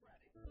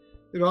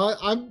 You know,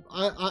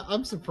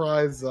 I'm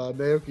surprised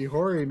Naoki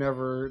Hori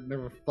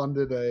never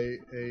funded a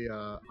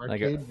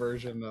arcade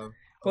version of.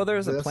 Well,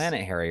 there's this. a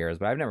Planet Harriers,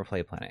 but I've never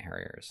played Planet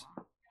Harriers.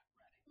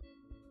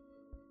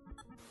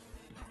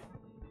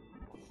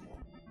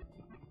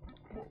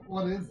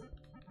 What is it?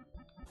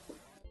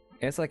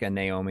 It's like a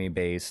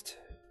Naomi-based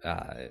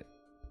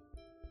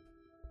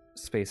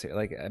space,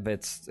 like, but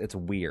it's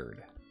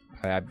weird.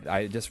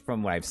 I just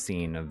from what I've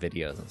seen of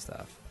videos and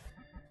stuff.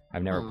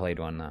 I've never played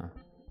one though.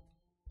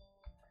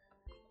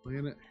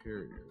 Planet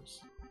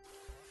Harriers.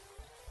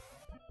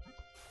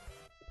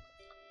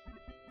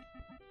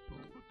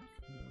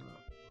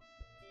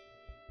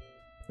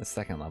 The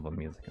second level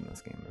music in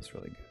this game is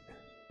really good.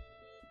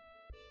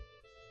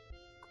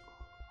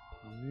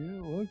 I mean,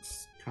 it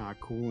looks kind of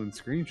cool in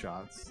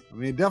screenshots. I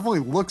mean, it definitely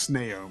looks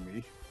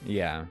Naomi.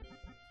 Yeah.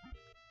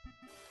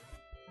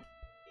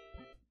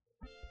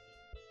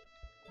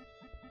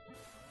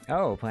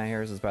 Oh, Planet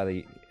Heroes is by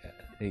the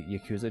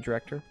Yakuza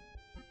director.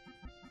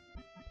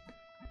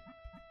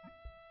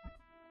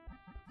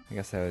 I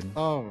guess I would.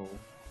 Oh,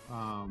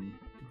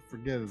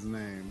 forget his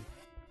name.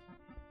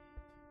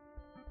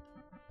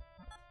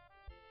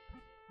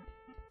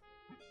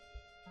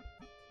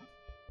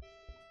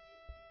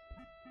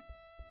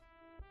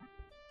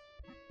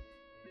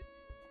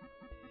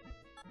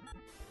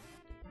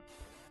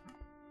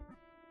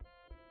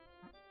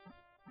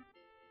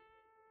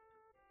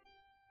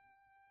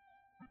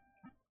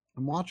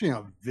 I'm watching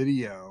a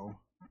video.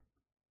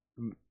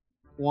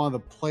 One of the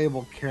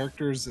playable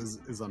characters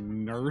is a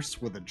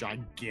nurse with a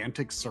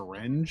gigantic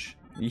syringe.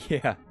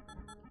 Yeah.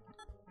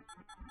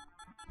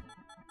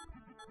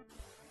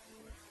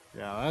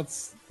 Yeah,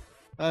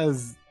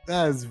 that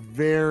is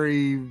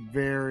very,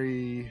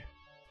 very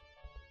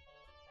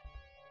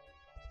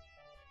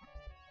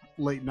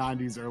late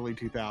 90s, early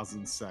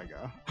 2000s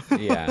Sega.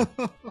 Yeah.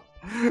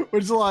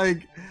 Which,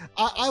 like,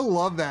 I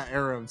love that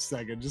era of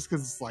Sega just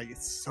because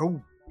it's so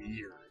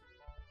weird.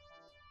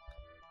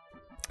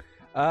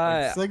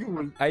 Sega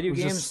was games.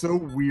 just so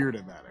weird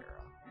in that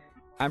era.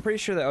 I'm pretty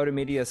sure the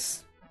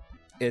Otomedius,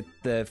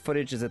 the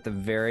footage is at the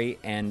very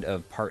end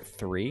of part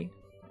 3.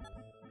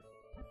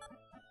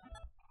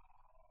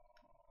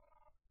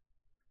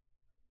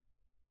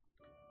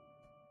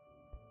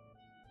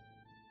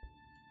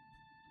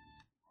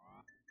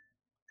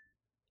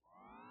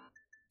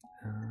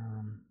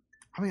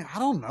 I mean, I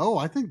don't know.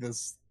 I think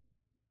this.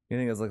 You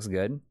think this looks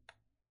good?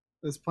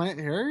 This Planet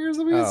Harriers.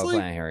 I mean, Oh, it's like,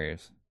 Planet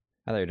Harriers.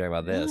 I thought you were talking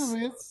about this.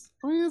 Yeah,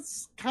 I mean,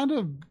 it's kind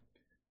of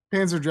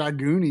Panzer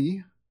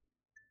Dragoon-y.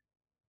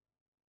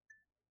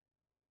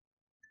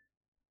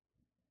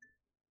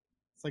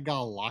 It's like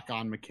got a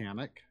lock-on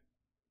mechanic.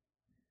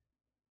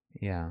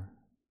 Yeah.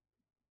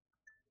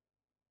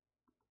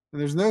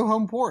 And there's no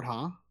home port,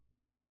 huh?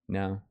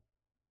 No.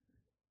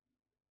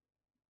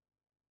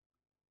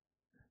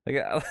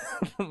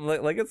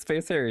 Like at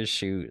Space Harrier's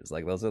shoes.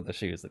 Like those are the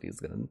shoes that he's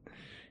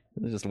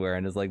just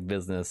wearing his like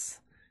business.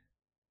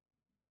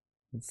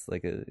 It's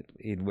like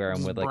he'd wear them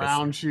Just with like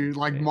brown shoes,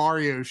 like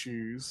Mario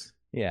shoes.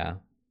 Yeah.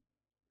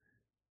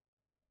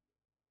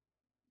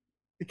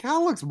 It kind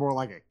of looks more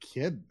like a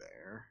kid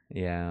there.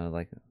 Yeah,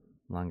 like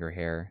longer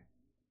hair.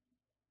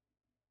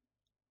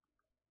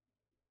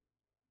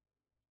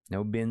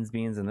 No beans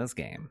in this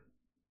game.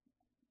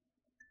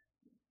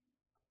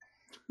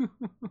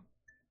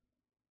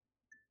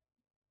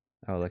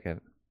 Oh, look at.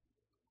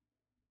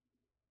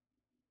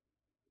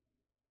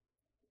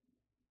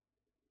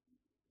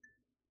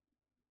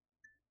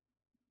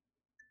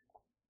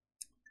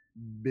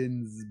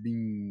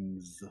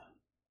 Beans.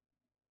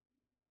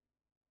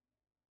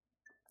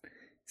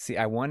 See,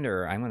 I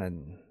wonder. Hang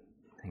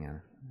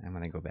on. I'm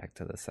gonna go back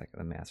to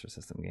the Master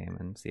System game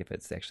and see if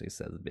it actually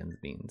says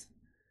beans.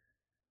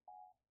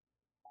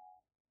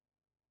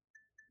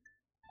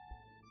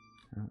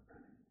 Oh.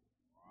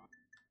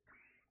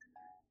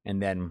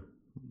 And then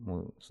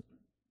we'll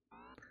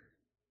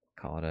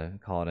call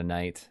it a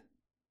night.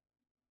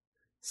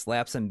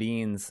 Slaps and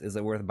beans. Is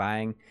it worth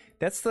buying?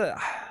 That's the.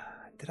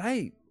 Did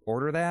I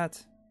order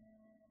that?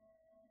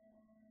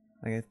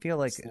 Like I feel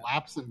like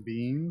Slaps and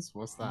Beans.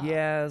 What's that?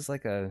 Yeah, it's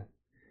like a.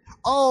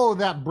 Oh,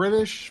 that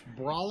British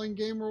brawling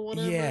game or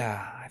whatever.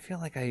 Yeah, I feel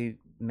like I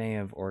may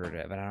have ordered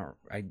it, but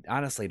I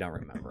honestly don't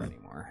remember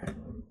anymore.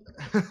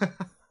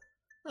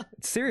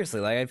 Seriously,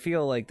 like I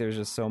feel like there's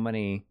just so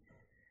many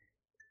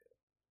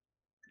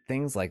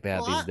things like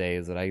that these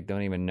days that I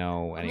don't even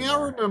know anymore.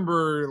 I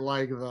remember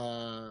like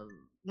the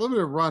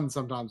limited run.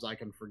 Sometimes I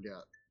can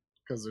forget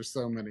because there's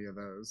so many of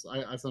those.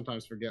 I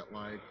sometimes forget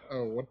like,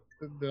 oh, what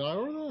did I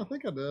order? I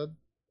think I did,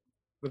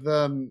 but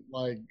then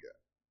like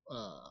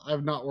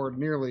I've not ordered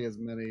nearly as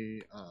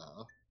many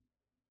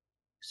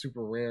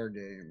super rare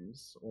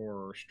games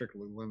or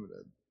strictly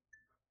limited,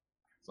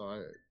 so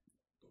I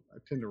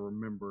tend to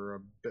remember a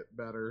bit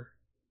better.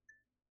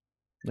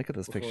 Look at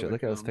this picture.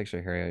 Look at this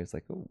picture here. He's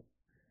like, oh.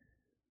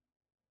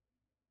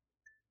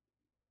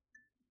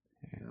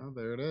 Yeah,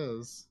 there it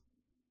is.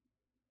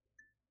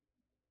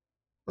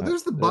 But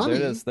there's the bunny.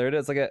 There it is. There it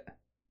is. Look at.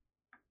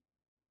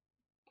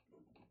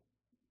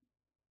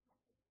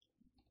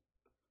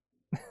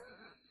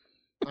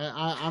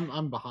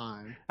 I'm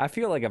behind. I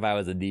feel like if I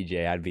was a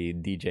DJ, I'd be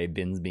DJ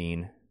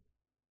Binsbean.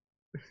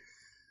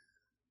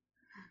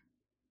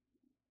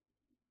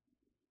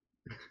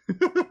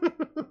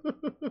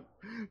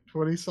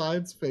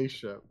 $20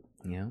 spaceship.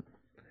 Yeah.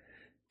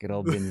 Good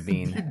old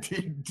Binsbean.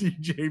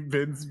 DJ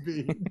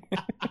Binsbean.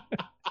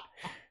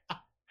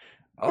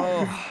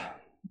 Oh.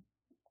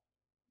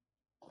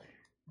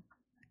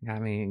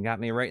 Got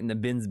me right in the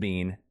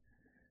Binsbean.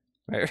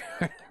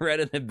 Right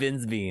in the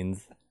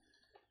Binsbeans.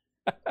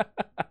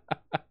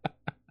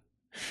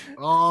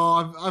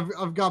 Oh,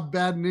 I've got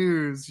bad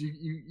news.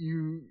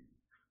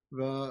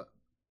 The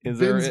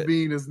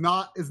Binsbean is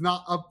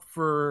not up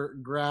for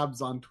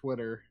grabs on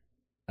Twitter.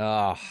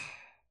 Oh.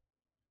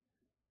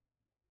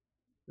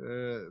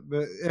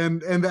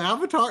 And the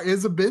avatar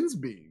is a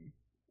Binsbean.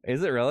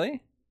 Is it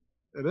really?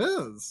 It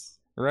is.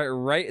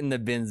 Right in the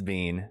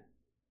Binsbean.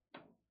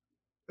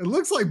 It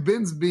looks like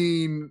Ben's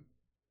Bean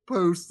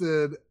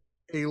posted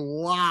a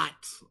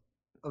lot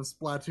of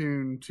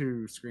Splatoon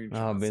 2 screenshots.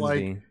 Oh,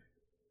 Binsby.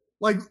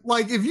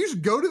 Like if you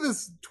just go to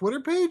this Twitter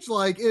page,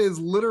 like it is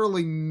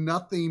literally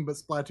nothing but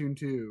Splatoon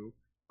 2.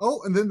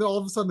 Oh, and then all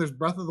of a sudden there's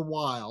Breath of the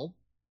Wild.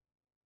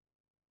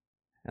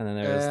 And then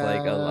there's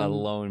like a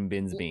lone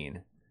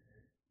Binsbean.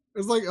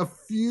 There's like a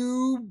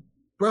few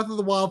Breath of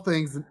the Wild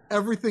things, and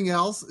everything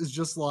else is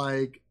just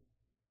like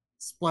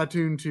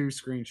Splatoon 2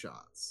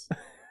 screenshots.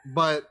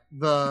 but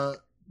the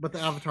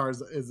avatar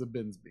is a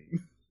Binsbean.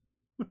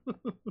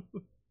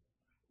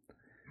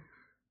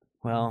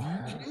 Well,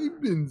 DJ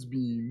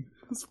Binsbean,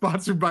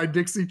 sponsored by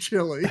Dixie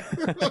Chili.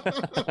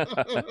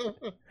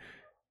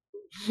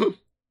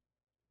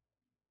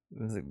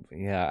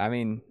 yeah, I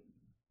mean,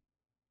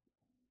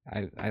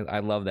 I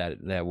love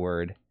that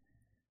word.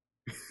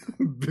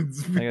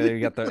 Binsbean.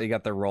 You got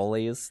the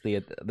rollies.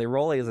 The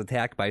rollie is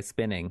attacked by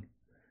spinning.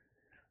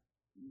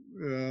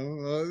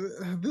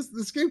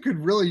 This game could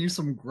really use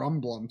some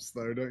grumblumps,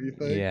 though, don't you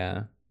think?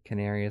 Yeah,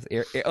 Canarius.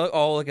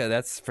 Oh, look at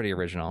that's pretty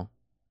original.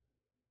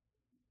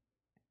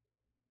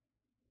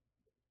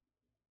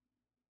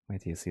 Wait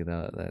till you see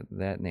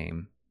that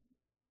name.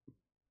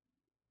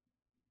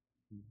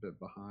 A bit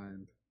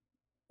behind.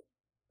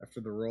 After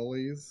the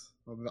rollies,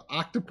 the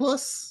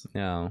octopus.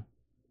 No.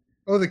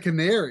 Oh, the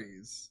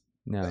canaries.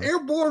 No. The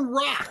airborne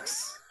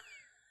rocks.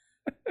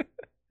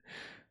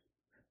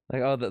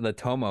 Like, oh, the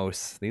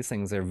Tomos. These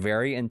things are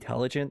very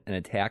intelligent and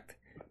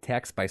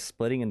attacks by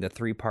splitting into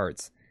 3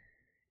 parts.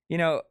 You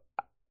know,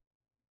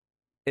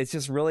 it's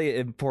just really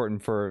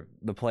important for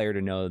the player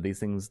to know these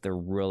things. They're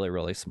really,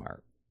 really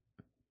smart.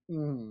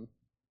 Mm.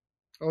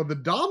 Oh, the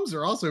Doms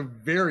are also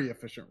very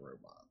efficient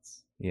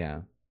robots.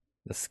 Yeah.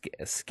 The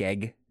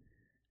Skeg.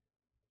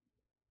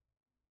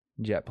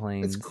 Jet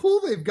planes. It's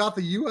cool they've got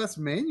the U.S.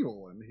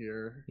 manual in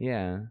here.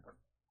 Yeah.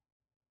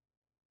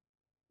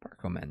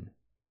 Parkomen.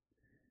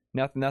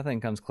 Nothing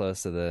comes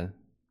close to the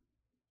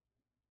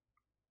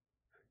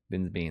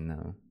Binsbean,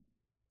 though.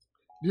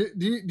 Do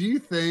you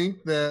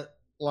think that,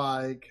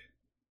 like,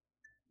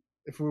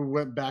 if we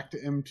went back to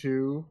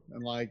M2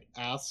 and, like,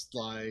 asked,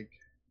 like,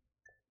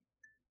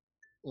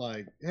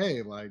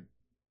 hey, like,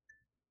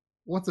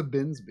 what's a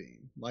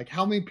Binsbean? Like,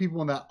 how many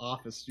people in that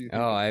office do you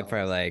think? Oh, I'd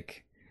probably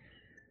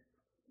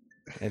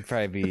it'd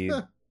probably be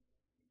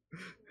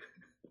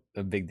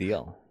a big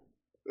deal.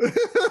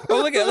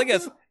 Oh, look at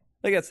us.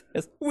 Look at us.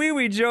 It's Wee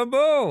Wee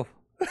Jumbo.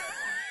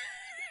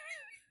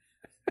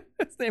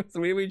 His name's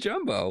Wee Wee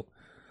Jumbo.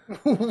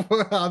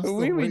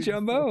 Wee Wee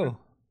Jumbo.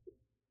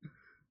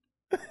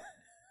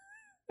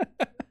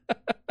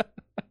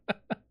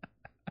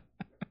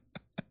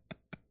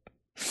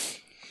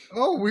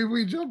 Oh, Wee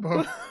Wee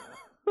Jumbo.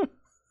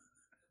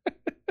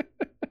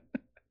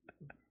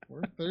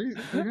 We're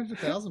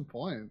 300,000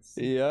 points.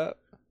 Yeah.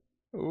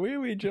 Wee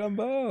Wee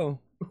Jumbo.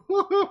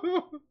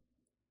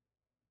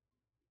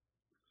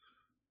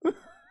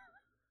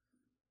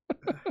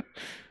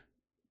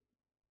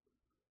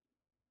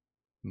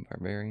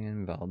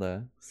 Barbarian,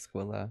 Velda,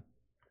 Squilla.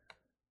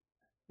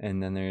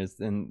 And then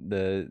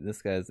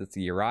it's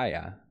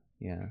Uriah.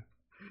 Yeah.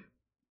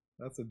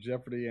 That's a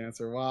Jeopardy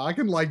answer. Wow, I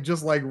can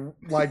just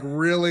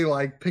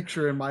really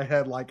picture in my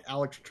head like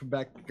Alex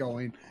Trebek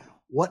going,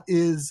 "What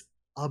is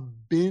a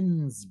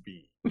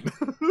Binsby?"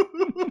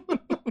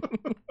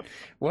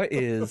 What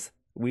is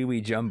Wee Wee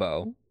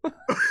Jumbo?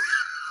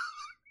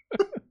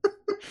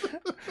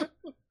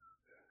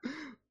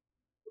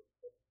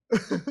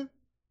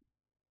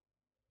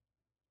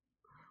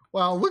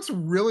 Wow, it looks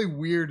really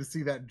weird to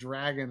see that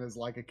dragon as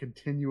like a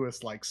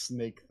continuous like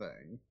snake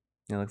thing.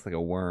 It looks like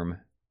a worm.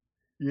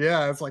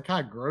 Yeah, it's like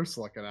kind of gross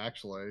looking,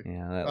 actually.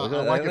 Yeah, I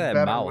like it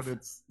better when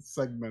it's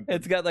segmented.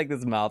 It's got like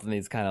this mouth and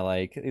these kind of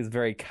like these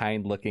very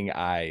kind-looking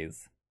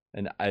eyes,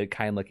 and a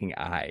kind-looking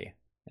eye,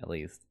 at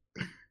least.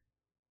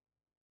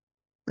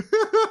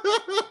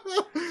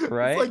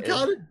 Right?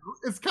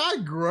 It's kind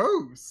of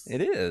gross.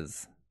 It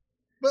is.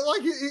 But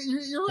like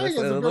you're right.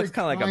 It looks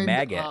kind of like a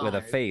maggot with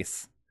a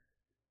face.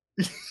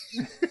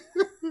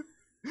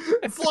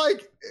 It's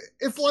like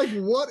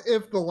what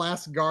if the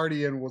Last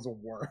Guardian was a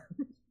worm?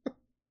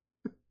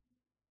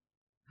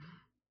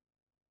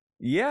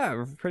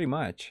 Yeah, pretty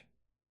much.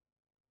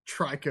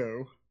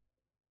 Trico.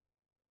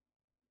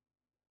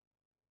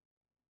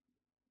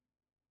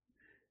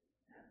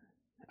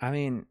 I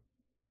mean,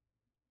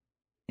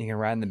 you can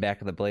ride in the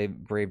back of the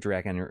brave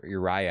dragon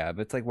Uriah,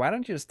 but it's like, why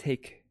don't you just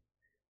take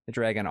the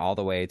dragon all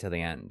the way to the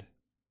end?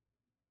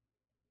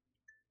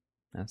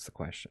 That's the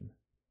question.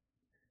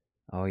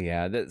 Oh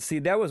yeah,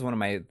 that was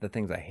one of the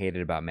things I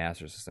hated about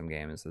Master System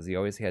games is you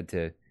always had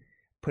to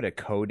put a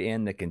code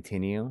in to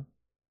continue,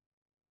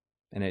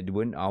 and it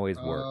wouldn't always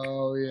work.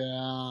 Oh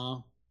yeah.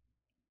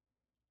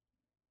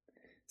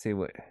 See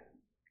what?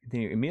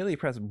 Continue. Immediately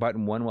press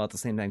button 1 while at the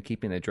same time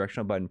keeping the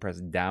directional button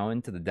pressed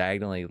down to the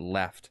diagonally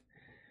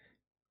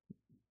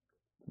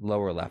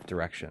lower left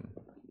direction.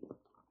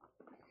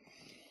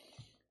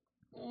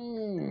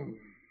 Mm.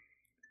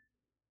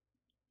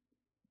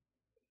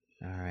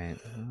 All right.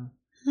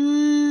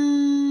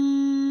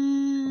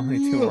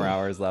 only 2 more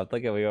hours left.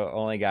 Look at we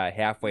only got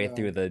halfway Yeah.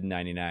 through the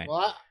 99. Well,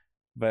 I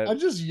But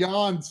just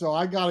yawned, so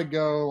I gotta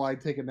go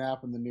like take a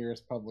nap in the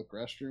nearest public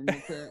restroom.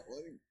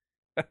 Apparently,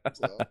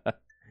 so.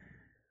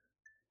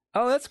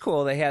 oh, that's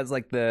cool. They has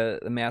like the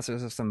Master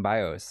System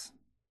BIOS,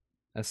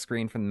 a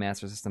screen from the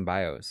Master System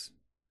BIOS,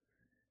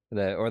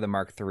 the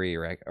Mark III,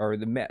 right, or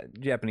the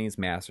Japanese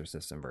Master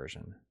System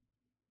version.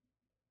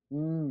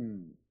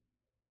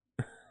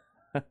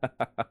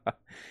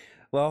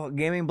 Well,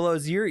 Gaming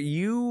Blows,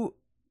 you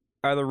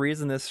are the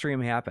reason this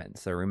stream happened,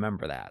 so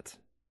remember that.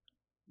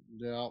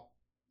 Yeah.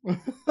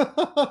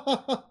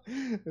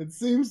 It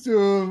seems to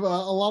have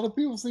a lot of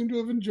people seem to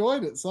have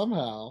enjoyed it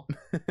somehow.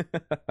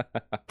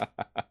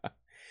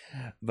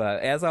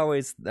 But as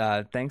always,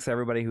 thanks to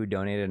everybody who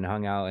donated and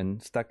hung out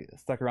and stuck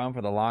around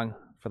for the long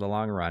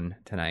run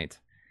tonight.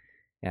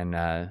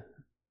 And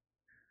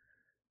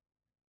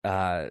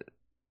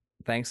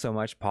thanks so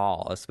much,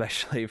 Paul,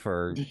 especially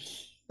for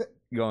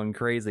going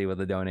crazy with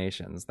the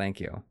donations. Thank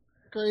you.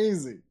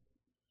 Crazy.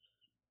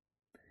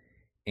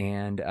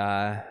 And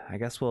I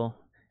guess we'll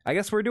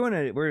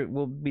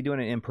be doing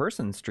an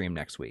in-person stream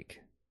next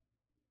week.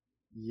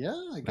 Yeah,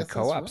 I guess a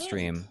co-op that's right.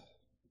 stream.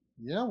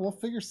 Yeah, we'll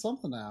figure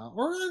something out.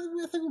 Or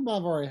I think we might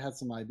have already had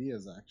some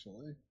ideas,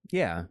 actually.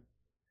 Yeah.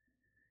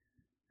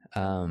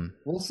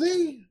 We'll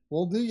see.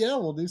 We'll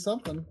do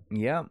something.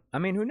 Yeah. I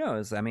mean, who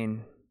knows? I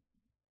mean,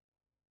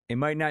 it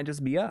might not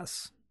just be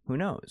us. Who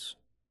knows?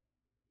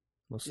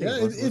 We'll see. Yeah,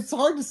 it's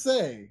hard to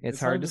say.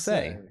 It's hard to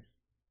say.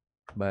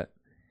 But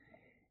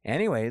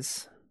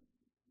anyways,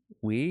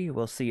 we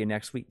will see you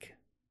next week.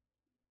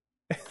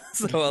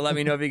 So let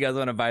me know if you guys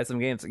want to buy some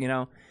games. You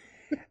know,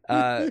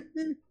 I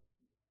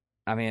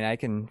mean, I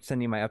can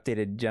send you my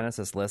updated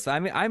Genesis list. I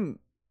mean,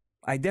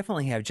 I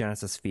definitely have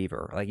Genesis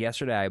fever. Like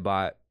yesterday, I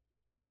bought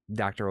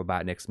Dr.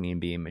 Robotnik's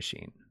Mean Bean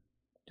Machine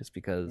just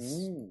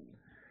because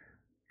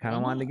kind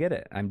of wanted to get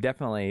it. I'm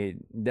definitely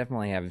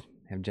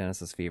have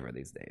Genesis fever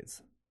these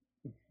days.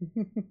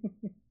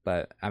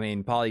 But I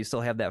mean, Paul, you still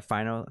have that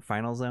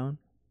final zone?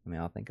 I mean,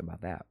 I'll think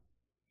about that.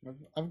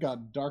 I've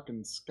got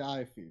darkened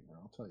sky fever,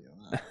 I'll tell you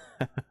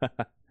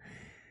that.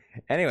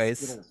 Anyways,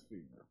 Skittles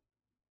fever.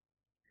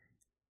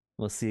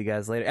 We'll see you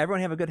guys later.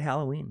 Everyone have a good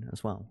Halloween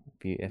as well.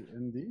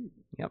 Indeed.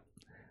 Yep.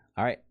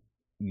 All right.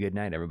 Good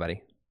night,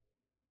 everybody.